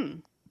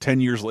showing 10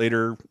 years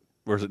later,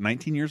 or is it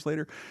 19 years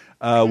later,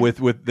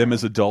 with them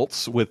as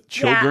adults with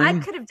children.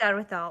 Yeah, I could have done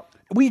without.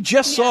 We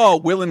just saw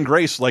Will and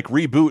Grace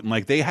reboot,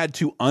 and they had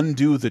to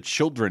undo the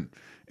children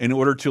in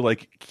order to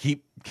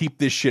keep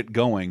this shit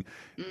going.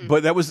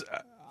 But that was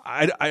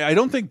I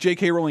don't think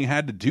J.K. Rowling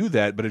had to do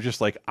that, but it's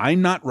just like,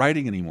 I'm not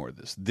writing anymore of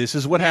this. This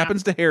is what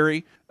happens to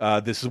Harry.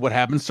 This is what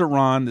happens to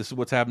Ron. This is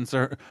what happens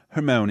to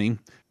Hermione.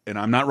 And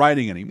I'm not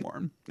writing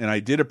anymore. And I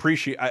did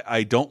appreciate,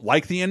 I don't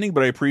like the ending,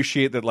 but I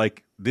appreciate that,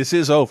 like, this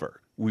is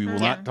over. We will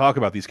not talk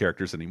about these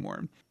characters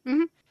anymore.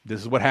 Mm-hmm.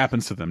 This is what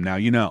happens to them. Now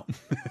you know.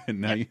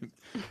 And now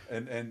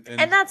and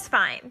that's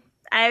fine.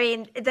 I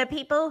mean, the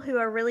people who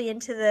are really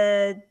into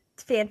the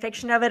fan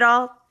fiction of it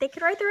all, they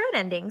could write their own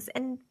endings,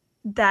 and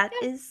that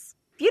is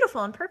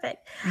beautiful and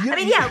perfect. I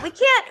mean,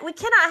 we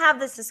cannot have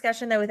this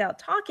discussion though without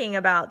talking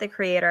about the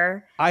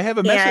creator. I have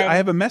a message. I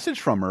have a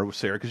message from her,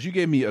 Sarah, because you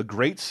gave me a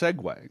great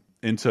segue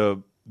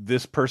into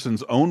this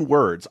person's own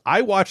words.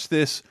 I watched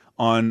this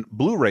on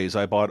Blu-rays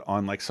I bought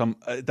on like some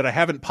that I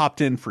haven't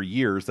popped in for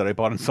years, that I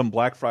bought on some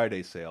Black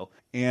Friday sale,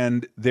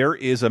 and there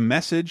is a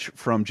message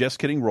from Just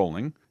Kidding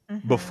Rowling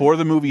before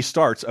the movie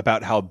starts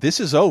about how this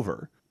is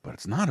over, but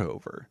it's not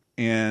over.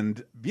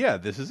 And yeah,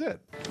 this is it.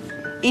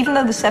 Even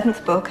though the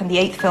 7th book and the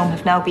 8th film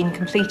have now been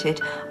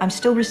completed, I'm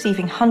still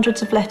receiving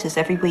hundreds of letters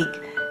every week,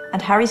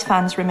 and Harry's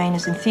fans remain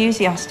as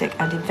enthusiastic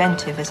and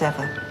inventive as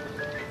ever.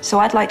 So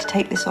I'd like to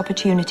take this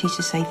opportunity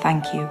to say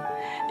thank you,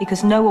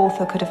 because no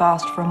author could have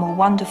asked for a more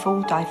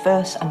wonderful,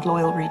 diverse and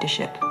loyal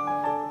readership.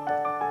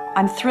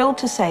 I'm thrilled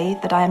to say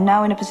that I am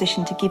now in a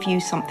position to give you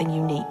something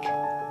unique.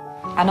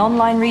 An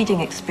online reading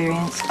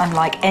experience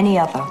unlike any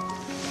other.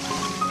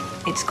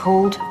 It's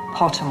called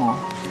Pottermore.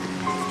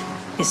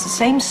 It's the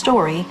same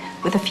story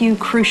with a few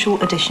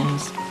crucial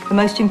additions. The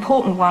most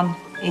important one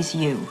is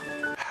you.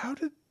 How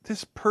did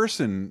this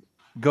person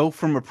go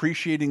from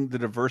appreciating the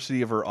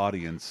diversity of her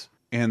audience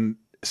and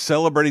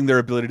celebrating their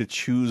ability to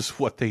choose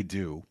what they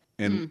do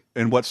and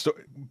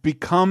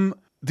become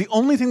the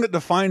only thing that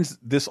defines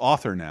this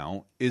author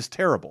now is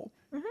terrible.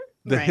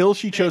 The hill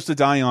she chose to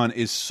die on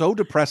is so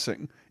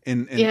depressing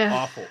and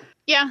awful.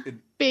 Yeah,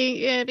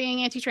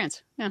 being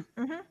anti-trans. Yeah,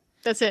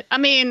 that's it. I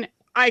mean,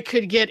 I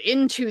could get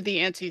into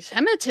the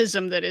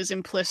anti-Semitism that is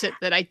implicit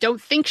that I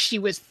don't think she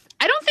was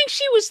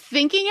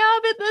thinking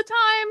of at the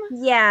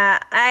time. Yeah,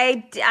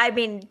 I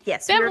mean,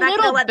 yes, them we're not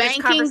little let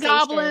banking this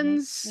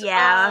goblins.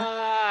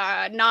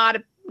 Yeah,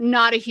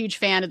 not a huge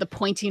fan of the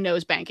pointy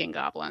nose banking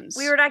goblins.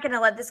 We were not going to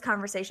let this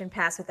conversation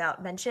pass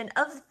without mention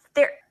of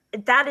there.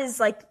 That is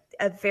like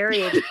a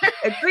very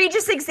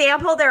egregious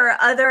example. There are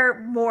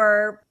other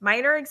more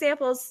minor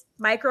examples,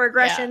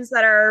 microaggressions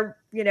that are,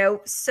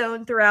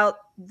 sown throughout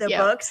the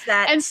books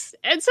that and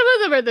some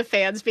of them are the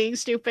fans being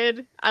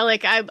stupid.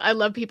 I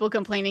love people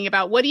complaining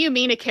about, what do you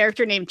mean a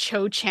character named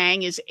Cho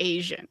Chang is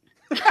Asian?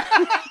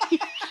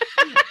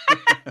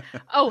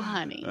 Oh,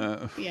 honey.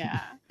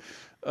 Yeah.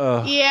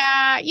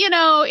 Yeah,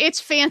 it's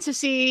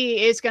fantasy.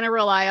 It's going to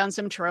rely on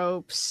some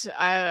tropes.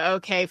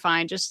 Okay,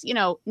 fine. Just,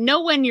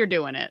 know when you're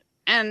doing it.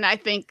 And I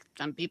think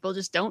some people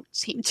just don't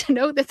seem to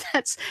know that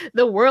that's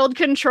the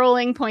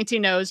world-controlling,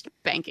 pointy-nosed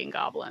banking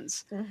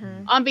goblins.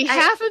 On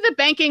behalf of the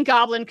banking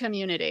goblin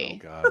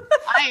community,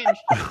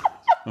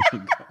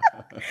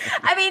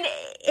 I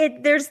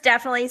mean, there's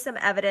definitely some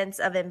evidence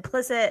of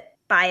implicit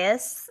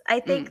bias, I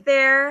think,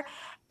 there.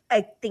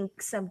 I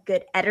think some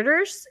good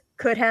editors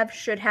should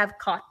have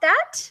caught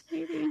that.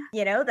 Maybe.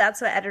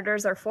 That's what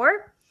editors are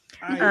for.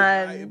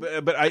 I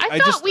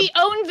thought we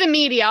owned the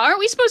media. Aren't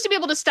we supposed to be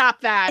able to stop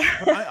that?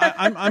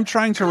 I'm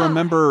trying to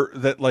remember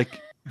that.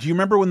 Like, do you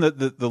remember when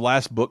the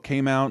last book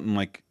came out and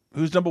like,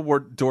 who's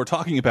Dumbledore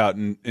talking about?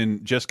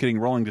 And Just Kidding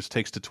Rowling just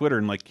takes to Twitter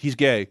and like, he's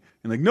gay,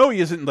 and like, no,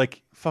 he isn't.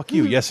 Like, fuck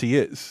you. Yes, he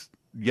is.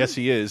 Yes,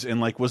 he is. And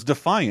like, was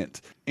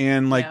defiant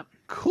and like,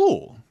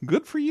 cool,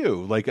 good for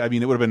you. Like, I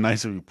mean, it would have been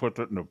nice if you put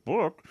that in a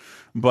book,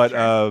 but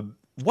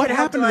what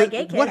happened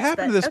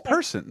to this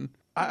person?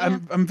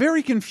 I'm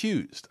very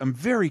confused. I'm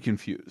very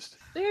confused.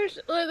 There's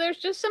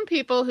just some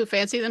people who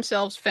fancy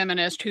themselves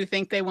feminist who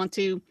think they want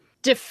to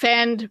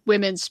defend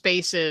women's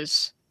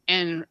spaces.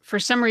 And for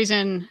some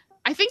reason,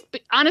 I think,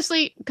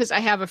 honestly, because I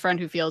have a friend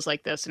who feels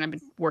like this and I've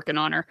been working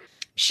on her.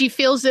 She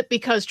feels that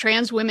because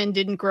trans women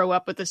didn't grow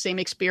up with the same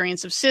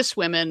experience of cis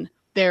women,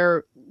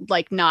 they're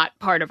like not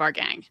part of our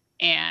gang.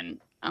 And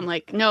I'm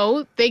like,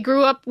 no, they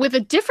grew up with a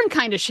different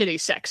kind of shitty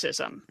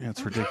sexism. Yeah,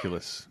 it's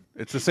ridiculous.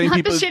 It's the same Not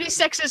people. The shitty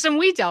sexism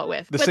we dealt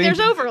with, but there's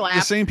overlap.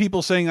 The same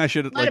people saying I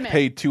should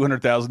pay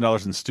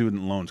 $200,000 in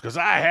student loans because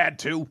I had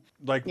to.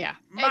 Like,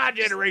 my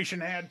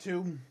generation had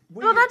to.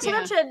 Well, not to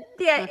mention,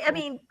 I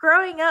mean,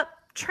 growing up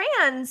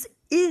trans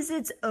is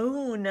its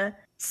own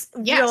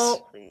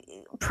real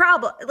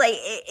problem. Like,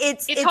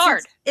 it's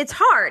hard. It's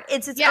hard.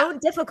 It's its own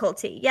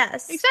difficulty.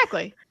 Yes,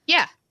 exactly.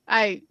 Yeah,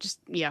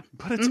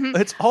 But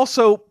it's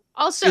also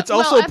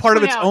part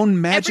of its own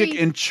magic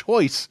and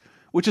choice.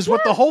 Which is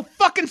what the whole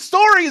fucking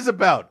story is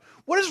about.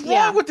 What is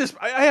wrong with this?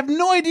 I have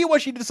no idea why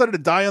she decided to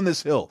die on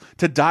this hill,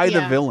 to die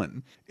the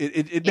villain.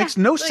 It makes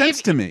no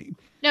sense to me.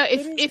 No,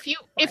 if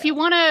you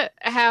want to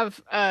have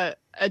a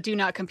do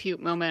not compute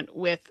moment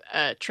with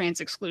a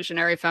trans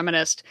exclusionary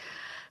feminist,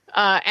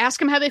 ask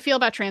them how they feel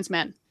about trans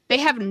men. They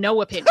have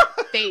no opinion.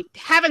 they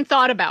haven't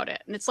thought about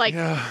it. And it's like,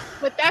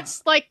 but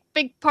that's like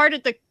big part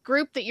of the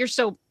group that you're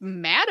so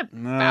mad about.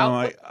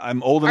 No,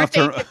 I'm old enough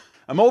to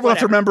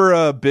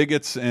remember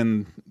bigots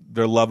and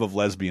their love of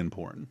lesbian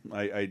porn.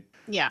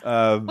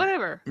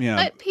 Whatever. Yeah.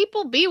 Let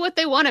people be what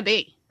they want to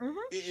be.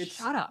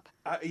 Shut up.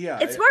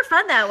 It's more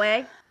fun that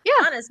way. Yeah,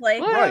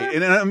 honestly, right.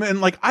 And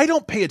like, I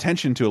don't pay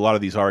attention to a lot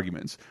of these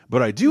arguments,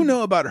 but I do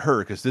know about her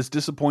because this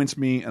disappoints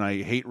me, and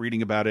I hate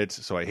reading about it,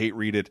 so I hate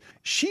read it.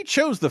 She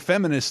chose the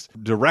feminist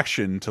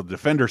direction to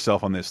defend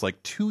herself on this,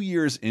 like 2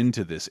 years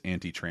into this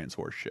anti-trans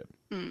horse shit.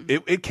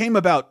 It came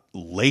about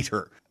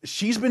later.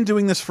 She's been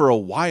doing this for a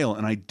while,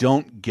 and I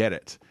don't get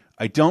it.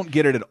 I don't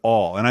get it at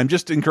all. And I'm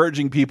just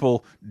encouraging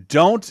people,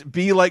 don't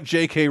be like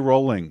J.K.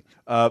 Rowling.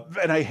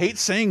 And I hate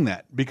saying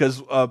that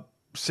because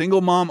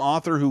single mom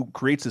author who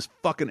creates this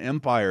fucking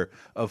empire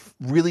of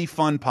really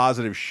fun,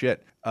 positive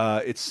shit.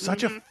 It's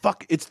such a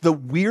it's the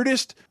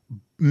weirdest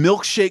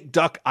milkshake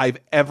duck I've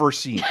ever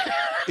seen.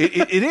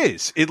 It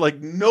is. It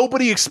like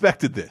nobody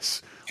expected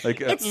this.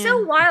 Like it's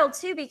so wild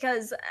too,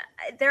 because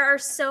there are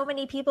so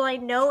many people I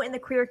know in the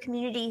queer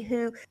community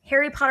who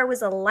Harry Potter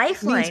was a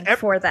lifeline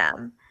for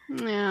them.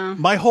 Yeah.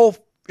 My whole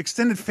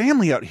extended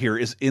family out here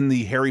is in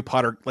the Harry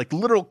Potter, like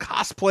literal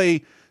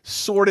cosplay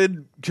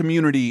sorted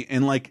community,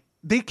 and like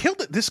they killed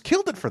it. This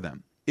killed it for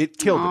them. It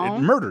killed it. It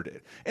murdered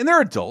it. And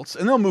they're adults,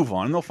 and they'll move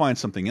on, and they'll find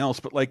something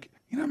else. But like,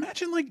 you know,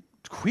 imagine like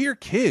queer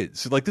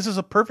kids. Like, this is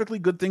a perfectly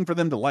good thing for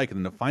them to like,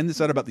 and to find this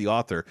out about the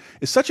author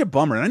is such a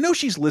bummer. And I know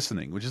she's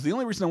listening, which is the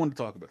only reason I wanted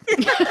to talk about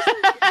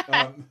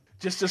it.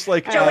 Just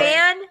like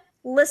Joanne,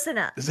 listen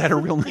up. Is that a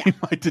real name?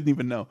 I didn't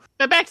even know.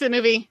 But back to the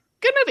movie.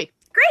 Good movie.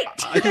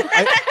 Great.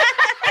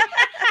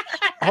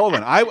 Hold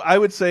on. I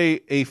would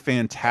say a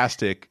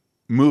fantastic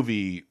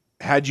movie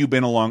had you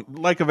been along,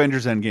 like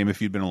Avengers Endgame,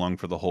 if you'd been along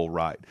for the whole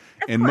ride.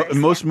 And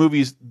most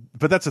movies,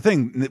 but that's the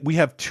thing, we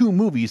have 2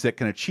 movies that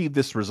can achieve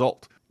this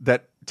result,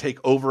 that take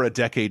over a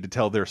decade to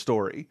tell their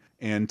story,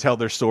 and tell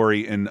their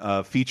story in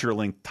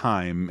feature-length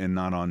time and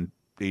not on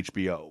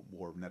HBO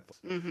or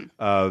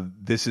Netflix.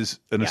 This is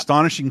an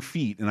astonishing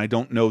feat, and I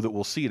don't know that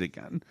we'll see it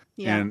again.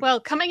 Yeah. And, well,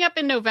 coming up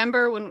in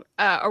November, when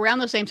around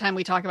the same time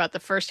we talk about the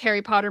first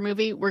Harry Potter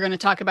movie, we're going to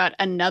talk about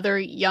another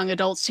young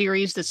adult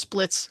series that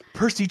splits.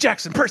 Percy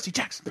Jackson.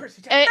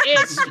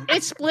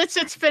 It splits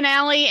its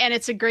finale, and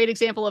it's a great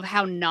example of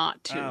how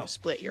not to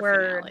split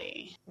your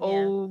finale. Yeah.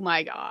 Oh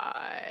my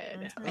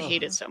god, I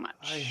hate it so much.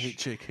 I hate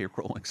J.K.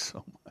 Rowling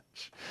so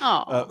much.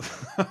 Oh,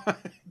 I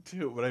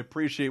do, but I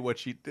appreciate what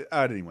she did.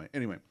 Anyway.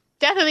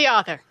 Death of the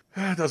author.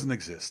 It doesn't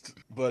exist.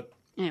 But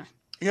anyway.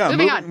 Yeah,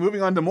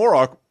 moving on to more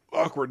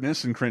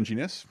awkwardness and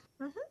cringiness.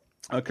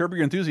 Curb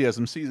Your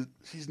Enthusiasm season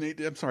 8.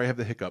 I'm sorry, I have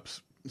the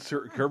hiccups.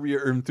 Curb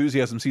Your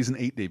Enthusiasm season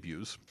 8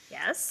 debuts.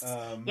 Yes.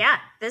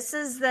 This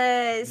is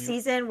the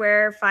season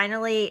where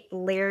finally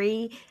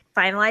Larry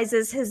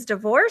finalizes his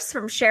divorce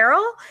from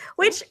Cheryl,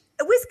 which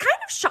was kind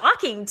of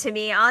shocking to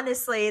me,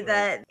 honestly,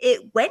 that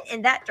it went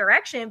in that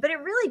direction, but it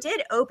really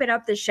did open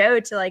up the show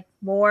to like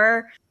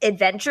more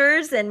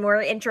adventures and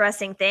more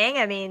interesting thing.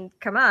 I mean,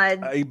 come on.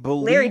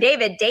 Larry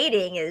David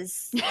dating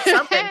is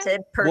something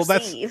to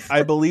perceive.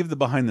 I believe the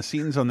behind the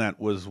scenes on that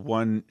was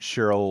one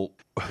Cheryl.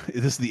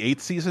 This is the 8th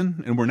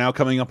season, and we're now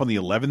coming up on the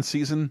 11th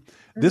season.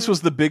 This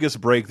was the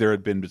biggest break there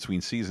had been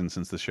between seasons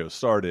since the show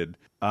started.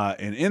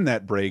 And in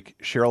that break,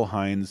 Cheryl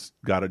Hines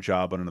got a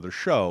job on another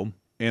show,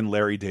 and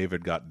Larry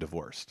David got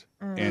divorced.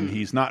 And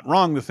he's not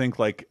wrong to think,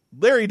 like,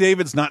 Larry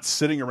David's not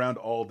sitting around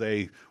all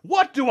day,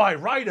 what do I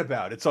write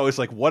about? It's always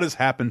like, what has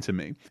happened to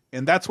me?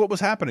 And that's what was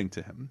happening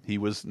to him. He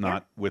was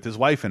not with his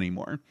wife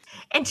anymore.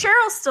 And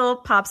Cheryl still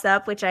pops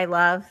up, which I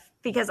love,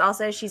 because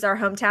also she's our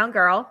hometown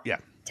girl. Yeah.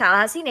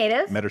 Tallahassee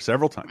native. Met her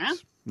several times. Yeah.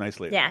 Nice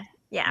lady.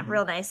 Yeah,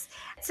 real nice.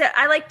 So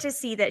I like to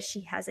see that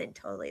she hasn't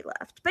totally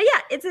left. But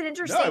yeah, it's an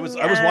interesting I was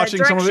watching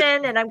direction, some of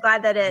it, and I'm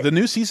glad that the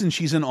new season,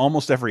 she's in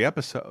almost every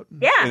episode.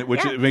 Yeah.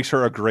 Which it makes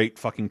her a great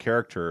fucking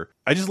character.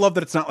 I just love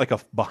that it's not like a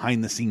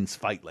behind the scenes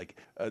fight. Like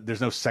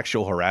there's no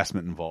sexual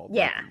harassment involved.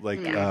 Yeah.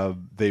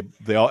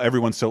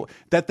 Everyone's so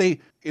that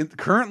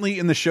currently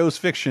in the show's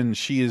fiction,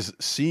 she is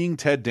seeing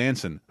Ted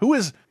Danson, who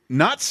is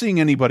not seeing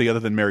anybody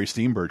other than Mary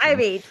Steenburgen. I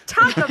mean,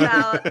 talk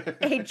about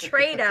a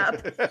trade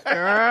up.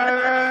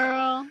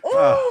 Girl.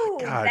 Ooh,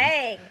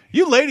 bang.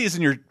 You ladies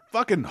and your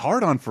fucking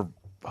hard on for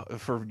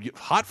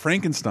Hot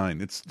Frankenstein.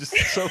 It's just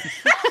so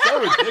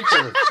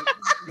ridiculous.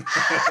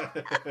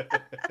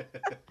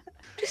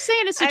 Just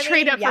saying it's a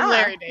trade up from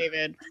Larry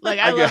David. Like,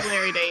 I love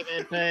Larry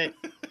David, but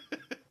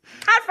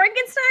Hot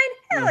Frankenstein?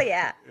 Hell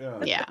yeah.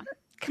 Yeah.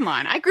 Come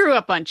on. I grew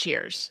up on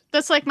Cheers.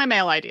 That's like my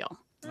male ideal.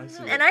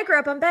 And I grew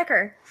up on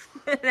Becker.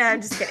 No,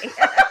 I'm just kidding.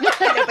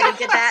 Nobody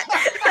did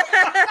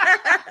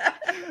that.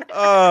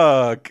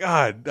 Oh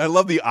God, I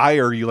love the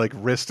ire you like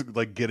risked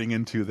like getting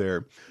into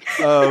there.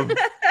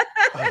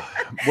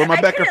 Where my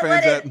Becker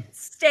fans at?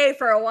 Stay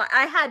for a while.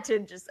 I had to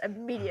just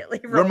immediately.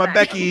 Where my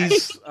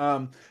Beckies?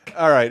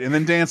 All right, and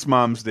then Dance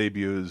Moms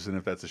debuts, and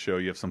if that's a show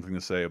you have something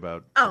to say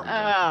about.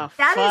 That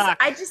is.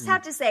 I just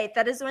have to say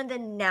that is one of the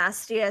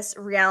nastiest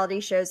reality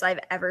shows I've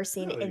ever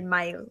seen in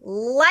my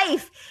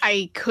life.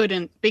 I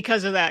couldn't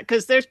because of that.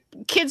 Because there's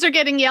kids are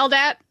getting yelled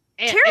at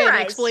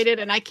and exploited,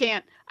 and I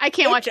can't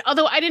watch it.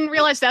 Although I didn't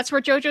realize that's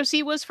where JoJo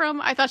C was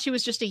from. I thought she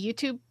was just a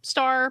YouTube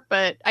star,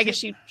 but I guess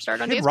she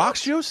started on Dance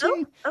Rocks Josie.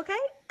 Oh, okay,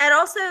 and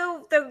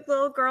also the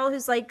little girl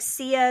who's like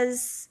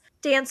Sia's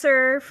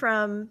dancer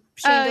from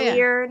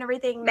Chandelier and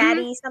everything,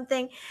 Maddie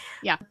something.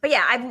 Yeah, but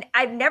yeah,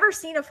 I've never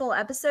seen a full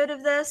episode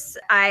of this.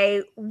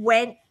 I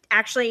went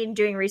actually in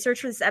doing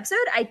research for this episode.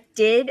 I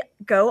did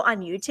go on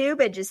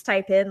YouTube and just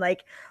type in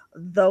like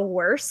the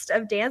worst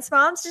of Dance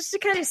Moms just to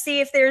kind of see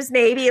if there's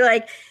maybe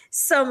like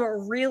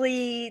some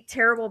really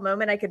terrible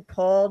moment I could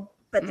pull,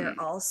 but they're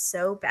all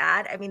so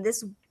bad. I mean,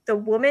 the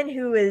woman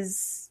who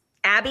is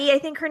Abby, I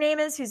think her name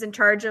is, who's in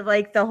charge of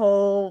like the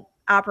whole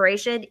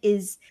operation,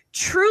 is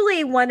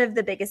truly one of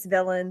the biggest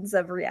villains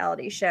of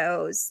reality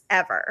shows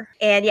ever.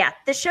 And yeah,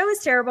 the show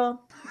is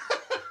terrible.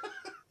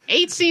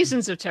 8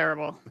 seasons of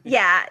terrible.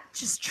 Yeah,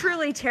 just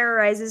truly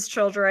terrorizes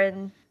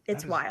children.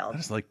 It's wild. That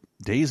is like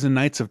days and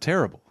nights of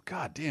terrible.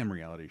 God damn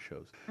reality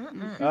shows.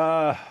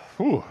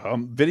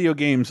 Video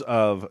games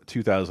of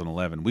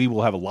 2011. We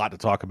will have a lot to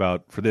talk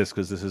about for this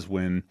because this is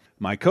when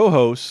my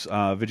co-hosts,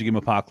 Video Game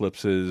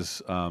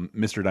Apocalypse's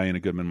Mr. Diana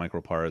Goodman,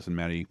 Michael Parras, and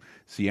Maddie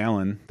C.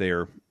 Allen, they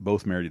are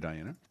both married to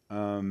Diana.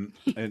 And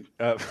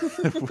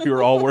we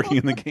were all working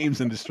in the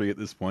games industry at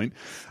this point.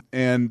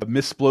 And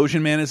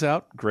Missplosion Man is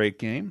out. Great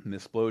game.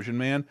 Missplosion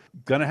Man.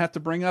 Gonna have to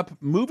bring up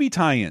movie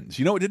tie-ins.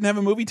 You know what didn't have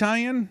a movie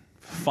tie-in?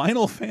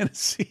 Final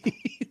Fantasy.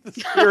 The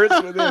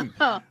Spirits Within.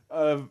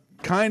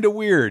 Kind of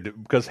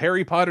weird because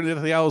Harry Potter and the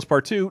Deathly Hallows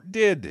Part 2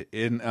 did.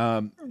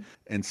 And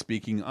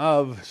speaking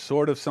of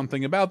sort of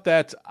something about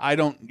that, I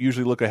don't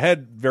usually look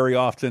ahead very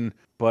often,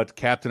 but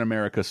Captain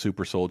America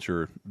Super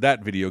Soldier,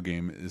 that video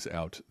game is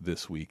out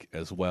this week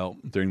as well.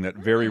 During that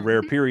very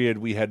rare period,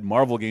 we had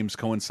Marvel games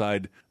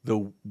coincide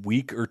the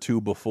week or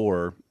two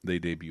before they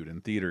debuted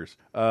in theaters.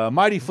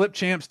 Mighty Flip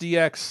Champs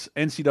DX,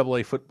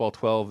 NCAA Football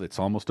 12, it's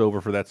almost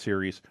over for that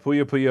series.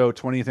 Puyo Puyo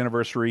 20th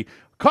anniversary.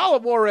 Call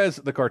of Juarez,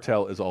 The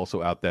Cartel is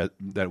also out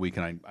that week,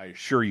 and I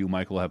assure you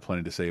Michael will have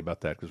plenty to say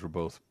about that because we're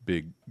both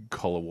big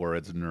Call of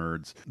Juarez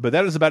nerds. But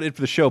that is about it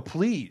for the show.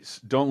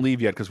 Please don't leave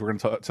yet because we're going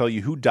to tell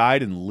you who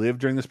died and lived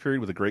during this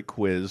period with a great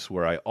quiz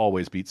where I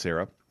always beat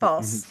Sarah.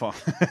 False.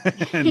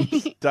 And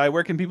Di,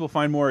 where can people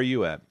find more of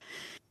you at?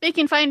 They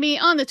can find me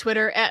on the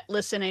Twitter at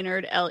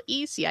ListenANerd,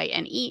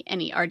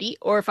 LeCineNerd,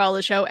 or follow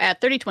the show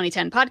at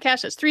 302010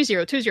 Podcast. That's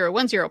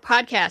 302010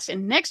 Podcast.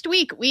 And next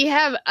week, we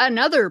have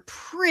another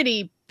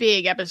pretty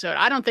big episode.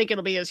 I don't think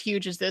it'll be as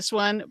huge as this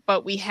one,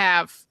 but we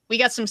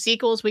got some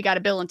sequels. We got a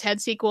Bill and Ted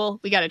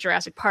sequel. We got a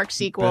Jurassic Park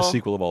sequel. Best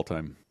sequel of all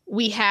time.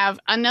 We have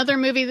another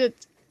movie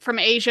that's from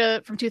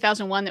Asia from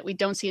 2001 that we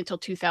don't see until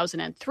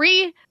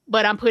 2003,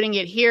 but I'm putting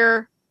it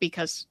here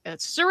because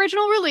it's its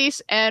original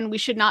release, and we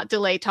should not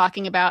delay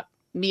talking about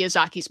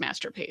Miyazaki's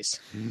masterpiece.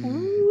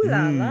 Ooh,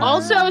 la, la.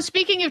 Also,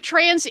 speaking of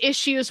trans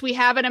issues, we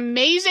have an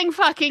amazing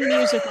fucking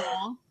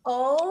musical.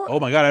 Oh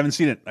my God, I haven't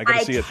seen it. I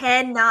gotta see it. I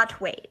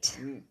cannot wait.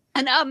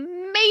 An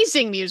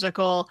amazing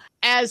musical.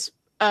 As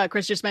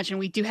Chris just mentioned,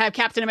 we do have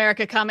Captain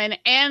America coming,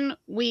 and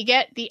we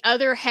get the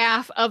other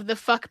half of the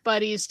Fuck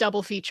Buddies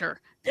double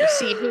feature. We'll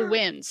see who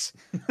wins.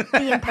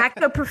 The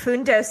Impacto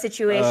Profundo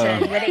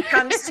situation when it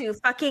comes to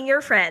fucking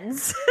your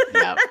friends.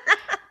 Yep.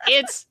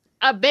 It's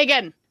a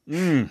biggin'.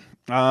 And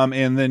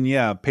then,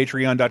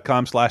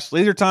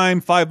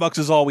 patreon.com/lasertime. $5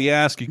 is all we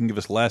ask. You can give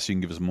us less. You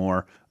can give us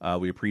more.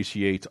 We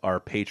appreciate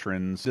our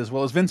patrons, as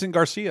well as Vincent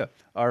Garcia,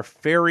 our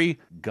fairy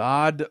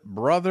god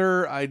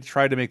brother. I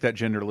tried to make that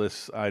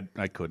genderless.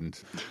 I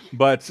couldn't.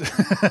 But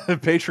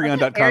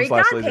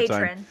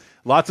patreon.com/lasertime.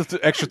 Lots of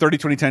extra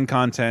 30-20-10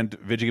 content,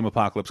 Video Game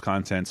Apocalypse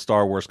content,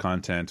 Star Wars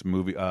content,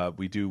 movie.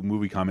 We do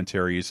movie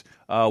commentaries.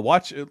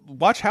 Watch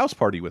House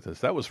Party with us.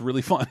 That was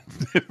really fun.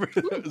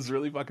 It was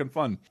really fucking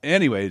fun.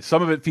 Anyway,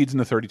 some of it feeds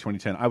into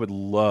 30-20-10. I would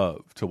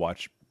love to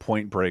watch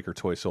Point Break or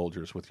Toy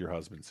Soldiers with your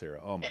husband, Sarah.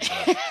 Oh my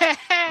God.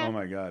 Oh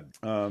my God.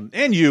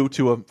 And you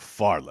to a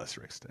far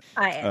lesser extent.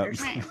 I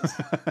understand.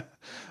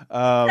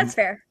 That's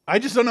fair. I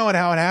just don't know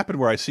how it happened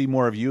where I see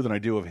more of you than I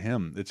do of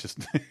him. It's just...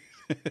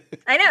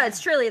 I know, it's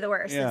truly the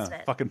worst, isn't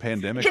it? Fucking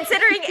pandemic.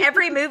 Considering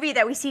every movie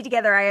that we see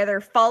together, I either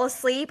fall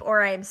asleep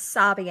or I am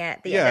sobbing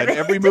at the end of it.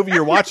 Every movie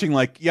you're watching,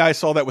 like, I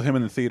saw that with him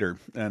in the theater.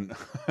 And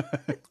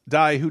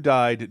who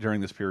died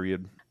during this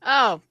period?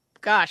 Oh,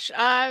 gosh.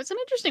 It's an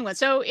interesting one.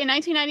 So in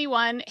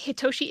 1991,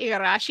 Hitoshi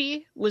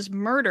Igarashi was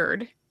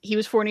murdered. He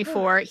was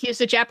 44. He is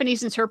the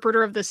Japanese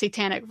interpreter of the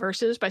Satanic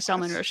Verses by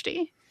Salman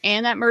Rushdie.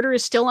 And that murder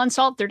is still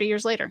unsolved 30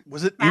 years later.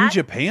 Was it in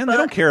Japan? They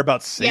don't care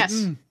about Satan?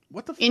 Yes.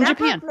 What the in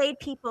Japan book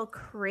made people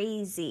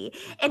crazy.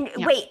 And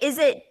wait,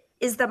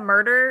 is the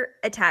murder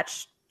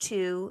attached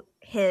to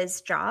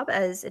his job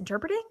as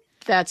interpreting?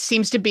 That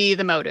seems to be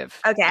the motive.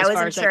 Okay, I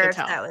wasn't sure if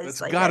tell. that was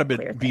It's like got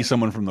to a be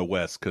someone from the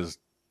West, because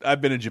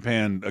I've been in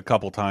Japan a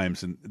couple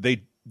times, and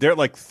they're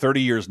like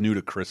 30 years new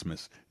to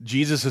Christmas.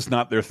 Jesus is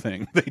not their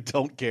thing. They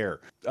don't care.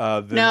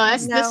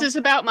 This is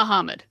about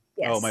Muhammad.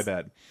 Yes. Oh, my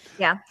bad.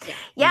 Yeah.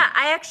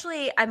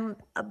 I'm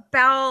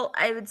about,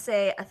 I would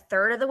say, a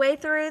third of the way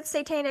through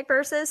Satanic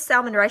Verses.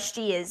 Salman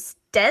Rushdie is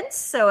dense,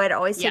 so it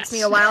always takes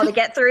me a while to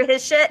get through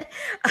his shit.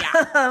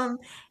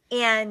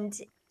 And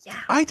yeah,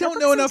 I don't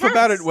know enough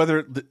about it.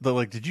 Whether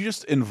did you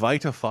just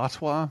invite a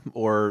fatwa,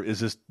 or is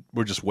this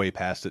we're just way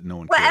past it? No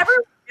one cares.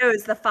 Everyone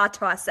knows the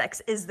fatwa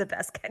sex is the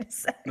best kind of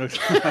sex.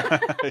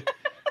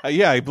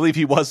 Yeah, I believe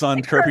he was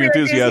on Curb Your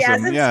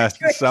Enthusiasm. Yeah,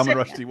 Salman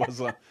Rushdie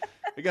was on.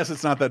 I guess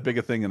it's not that big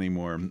a thing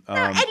anymore.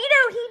 And he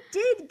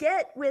did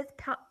get with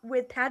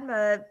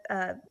Padma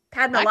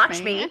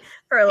Lakshmi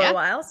for a little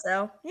while.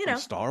 So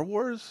Star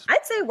Wars.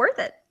 I'd say worth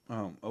it.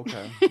 Oh,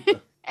 okay.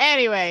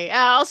 Anyway,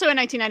 also in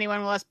 1991,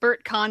 we lost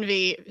Bert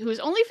Convy, who was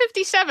only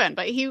 57,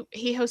 but he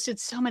hosted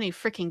so many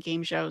freaking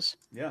game shows.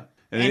 Yeah.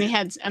 And he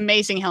had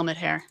amazing helmet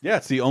hair. Yeah,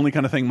 it's the only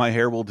kind of thing my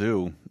hair will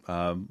do.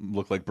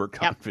 Look like Bert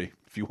Convy,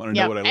 if you want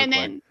to know what I look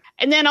like.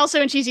 And then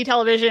also in cheesy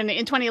television,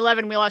 in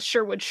 2011, we lost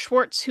Sherwood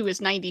Schwartz, who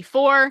is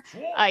 94.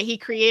 He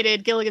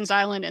created Gilligan's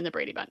Island and The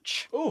Brady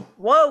Bunch. Oh,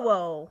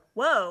 whoa!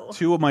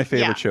 Two of my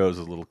favorite shows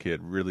as a little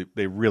kid.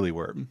 They really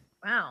were.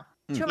 Wow.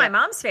 Two of my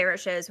mom's favorite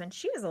shows when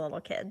she was a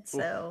little kid.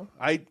 So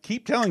I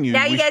keep telling you.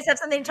 Now you guys have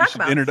something to talk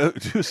about.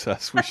 Introduce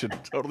us. We should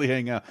totally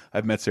hang out.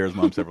 I've met Sarah's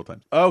mom several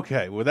times.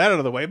 Okay, with that out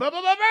of the way,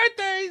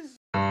 birthdays.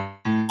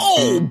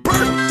 Oh,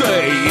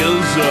 birthday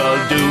is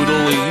a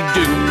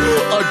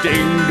doodly-doo, a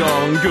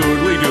ding-dong,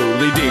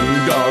 goodly-doodly,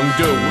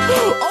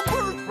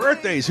 ding-dong-doo.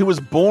 Birthdays, who was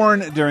born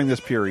during this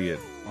period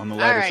on the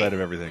lighter side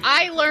of everything.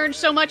 I learned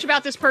so much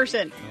about this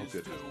person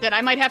that I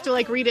might have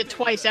to read it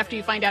twice after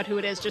you find out who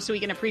it is, just so we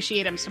can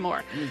appreciate him some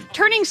more.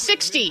 Turning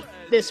 60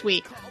 this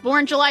week.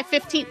 Born July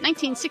 15th,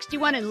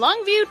 1961 in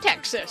Longview,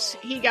 Texas.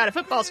 He got a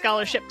football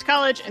scholarship to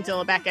college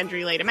until a back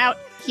injury laid him out.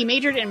 He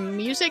majored in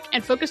music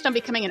and focused on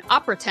becoming an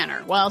opera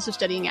tenor while also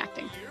studying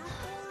acting.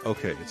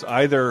 Okay, it's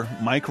either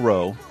Mike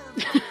Rowe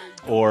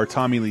or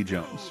Tommy Lee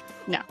Jones.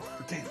 No.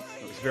 Damn,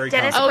 that was very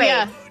Dennis common. Quaid.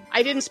 Yeah.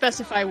 I didn't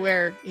specify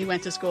where he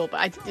went to school,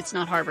 but it's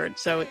not Harvard,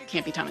 so it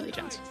can't be Tommy Lee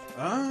Jones.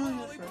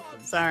 Oh,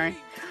 sorry.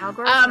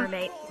 Cowgirl's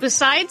roommate.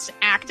 Besides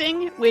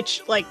acting,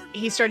 which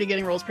he started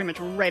getting roles pretty much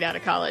right out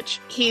of college,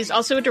 he's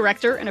also a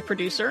director and a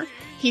producer.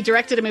 He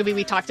directed a movie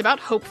we talked about,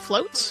 Hope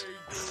Floats,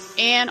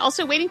 and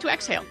also Waiting to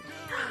Exhale.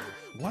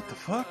 What the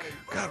fuck?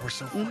 God, we're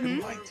so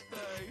fucking white.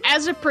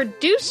 As a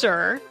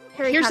producer,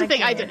 here's the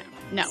thing I didn't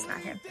know. It's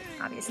not him,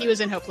 obviously. He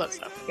was in Hope Floats,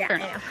 though. Yeah, Fair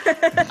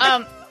I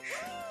enough.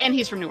 And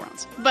he's from New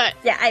Orleans. But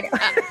yeah, I know.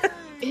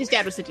 His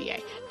dad was the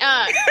DA.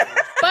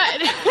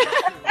 But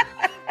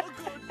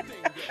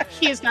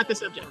he is not the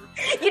subject.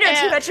 You know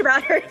too much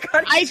about Harry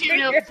Connick. I do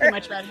know too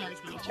much about Harry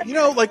Connick. You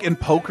know, like in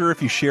poker,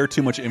 if you share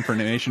too much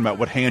information about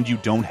what hand you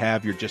don't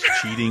have, you're just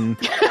cheating.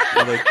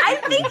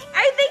 I think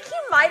he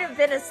might have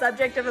been a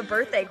subject of a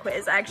birthday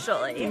quiz,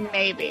 actually.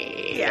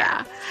 Maybe.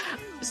 Yeah.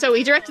 So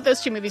he directed those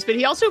two movies, but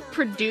he also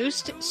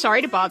produced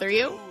Sorry to Bother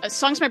You,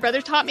 Songs My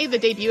Brother Taught Me, the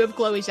debut of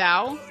Chloe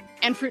Zhao,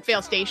 and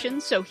Fruitvale Station.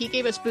 So he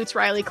gave us Boots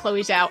Riley,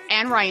 Chloe Zhao,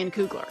 and Ryan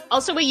Coogler.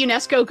 Also a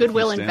UNESCO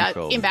Goodwill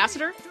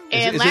Ambassador.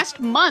 And last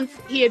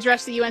month, he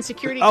addressed the UN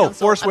Security Council.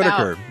 Forrest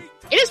Whitaker.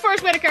 It is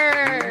Forrest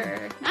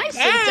Whitaker. Nice.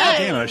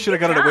 Damn it, I should have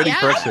got it at Waiting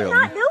for Exhale.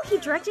 I did not know he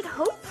directed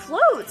Hope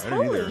Floats.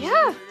 Holy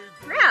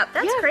crap,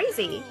 that's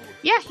crazy.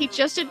 Yeah, he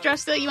just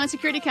addressed the UN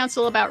Security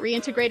Council about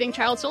reintegrating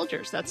child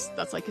soldiers. That's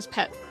his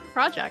pet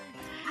project.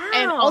 Wow.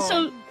 And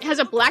also has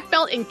a black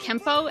belt in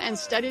Kempo and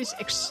studies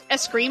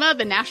Eskrima,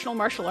 the national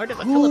martial art of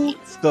the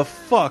Philippines. The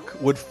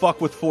fuck would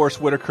fuck with Forrest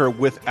Whitaker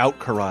without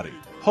karate?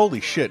 Holy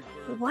shit.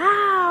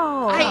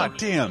 Wow. God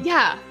damn.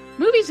 Yeah.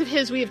 Movies of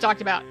his we have talked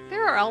about.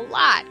 There are a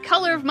lot.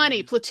 Color of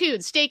Money, Platoon,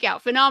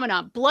 Stakeout,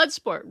 Phenomenon,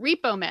 Bloodsport,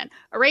 Repo Man,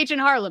 A Rage in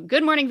Harlem,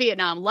 Good Morning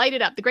Vietnam, Light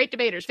It Up, The Great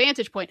Debaters,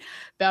 Vantage Point,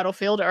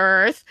 Battlefield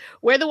Earth,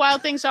 Where the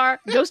Wild Things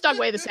Are, Ghost Dog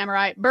Way the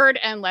Samurai, Bird,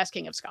 and Last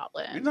King of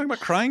Scotland. You're talking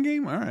about Crying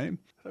Game? All right.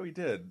 I thought we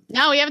did.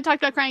 No, we haven't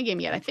talked about Crying Game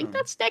yet. I think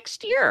that's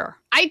next year.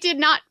 I did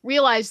not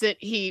realize that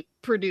he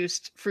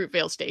produced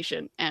Fruitvale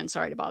Station and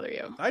Sorry to Bother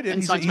You. I did.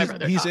 And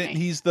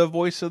He's the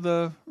voice of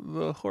the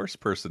horse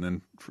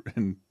person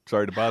in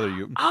Sorry to Bother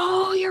You.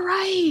 Oh, you're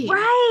right.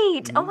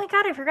 Right. Oh my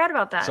God, I forgot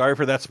about that. Sorry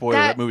for that spoiler.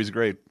 That movie's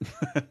great.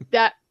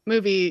 That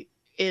movie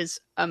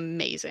is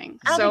amazing.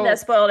 I don't think that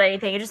spoiled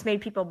anything. It just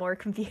made people more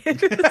confused.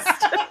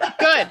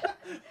 Good.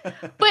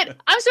 But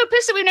I'm so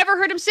pissed that we've never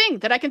heard him sing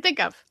that I can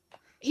think of.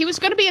 He was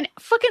going to be a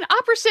fucking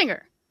opera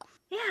singer.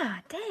 Yeah,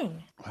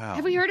 dang. Wow.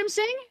 Have we heard him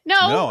sing?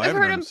 No, I've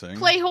heard him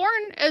play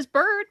horn as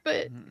Bird,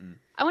 but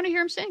I want to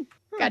hear him sing.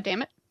 God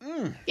damn it.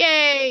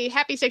 Yay!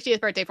 Happy 60th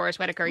birthday, Forrest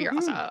Whitaker. You're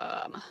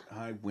awesome.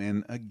 I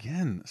win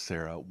again,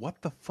 Sarah.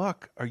 What the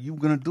fuck are you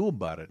going to do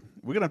about it?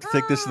 We're going to have to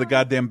take this to the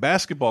goddamn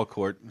basketball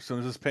court as soon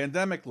as this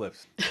pandemic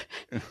lifts.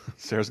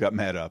 Sarah's got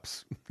mad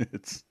ups.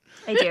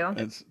 I do.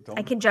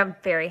 I can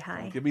jump very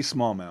high. Give me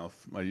small mouth.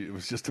 It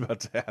was just about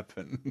to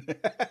happen.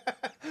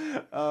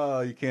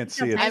 Oh, you can't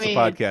see it. It's a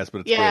podcast,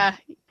 but it's good.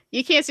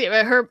 You can't see it,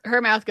 but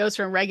her mouth goes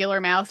from regular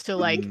mouth to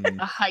like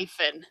a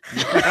hyphen.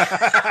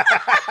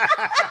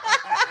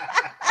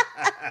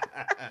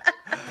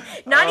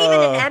 Not even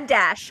an M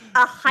dash,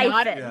 a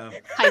hyphen.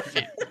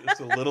 Hyphen. It's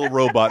a little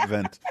robot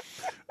vent.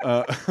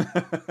 All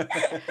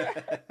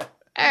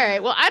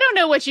right. Well, I don't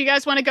know what you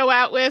guys want to go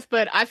out with,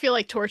 but I feel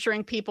like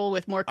torturing people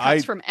with more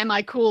cuts from Am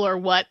I Cool or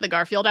What, the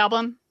Garfield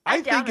album.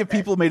 I think if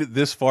people made it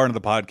this far into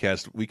the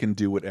podcast, we can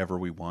do whatever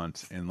we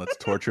want, and let's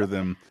torture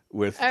them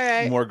with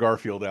more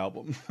Garfield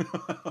album.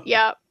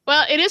 Yeah.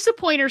 Well, it is the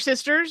Pointer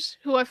Sisters,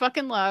 who I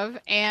fucking love,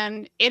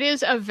 and it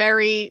is a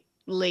very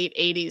late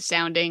 80s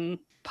sounding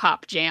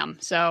pop jam.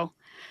 So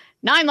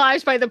 9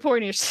 Lives by the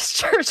Pointer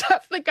Sisters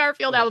of the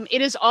Garfield album.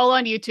 It is all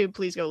on YouTube.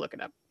 Please go look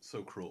it up.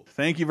 So cruel.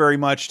 Thank you very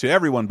much to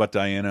everyone but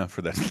Diana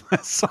for that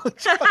last song.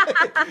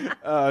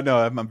 No,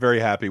 I'm very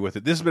happy with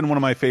it. This has been one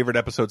of my favorite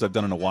episodes I've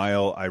done in a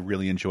while. I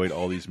really enjoyed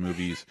all these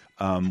movies.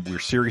 We're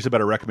serious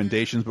about our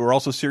recommendations, but we're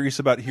also serious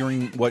about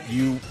hearing what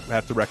you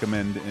have to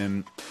recommend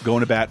and going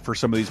to bat for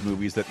some of these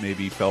movies that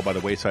maybe fell by the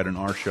wayside in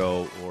our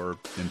show or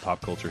in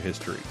pop culture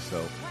history.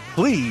 So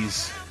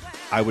please,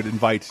 I would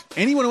invite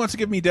anyone who wants to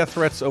give me death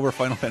threats over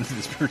Final Fantasy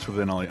The Spirits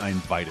Within. I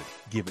invite it.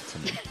 Give it to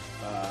me.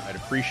 I'd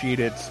appreciate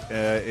it.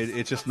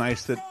 It's just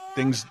nice that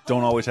things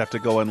don't always have to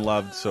go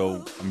unloved,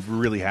 so I'm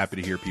really happy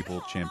to hear people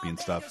champion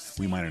stuff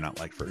we might have not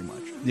liked very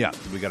much. Yeah,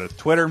 we got a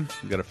Twitter,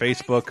 we got a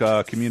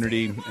Facebook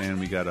community, and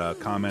we got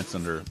comments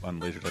on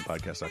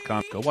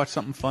lasertimepodcast.com. Go watch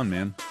something fun,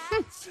 man.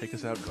 Take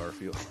us out,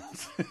 Garfield.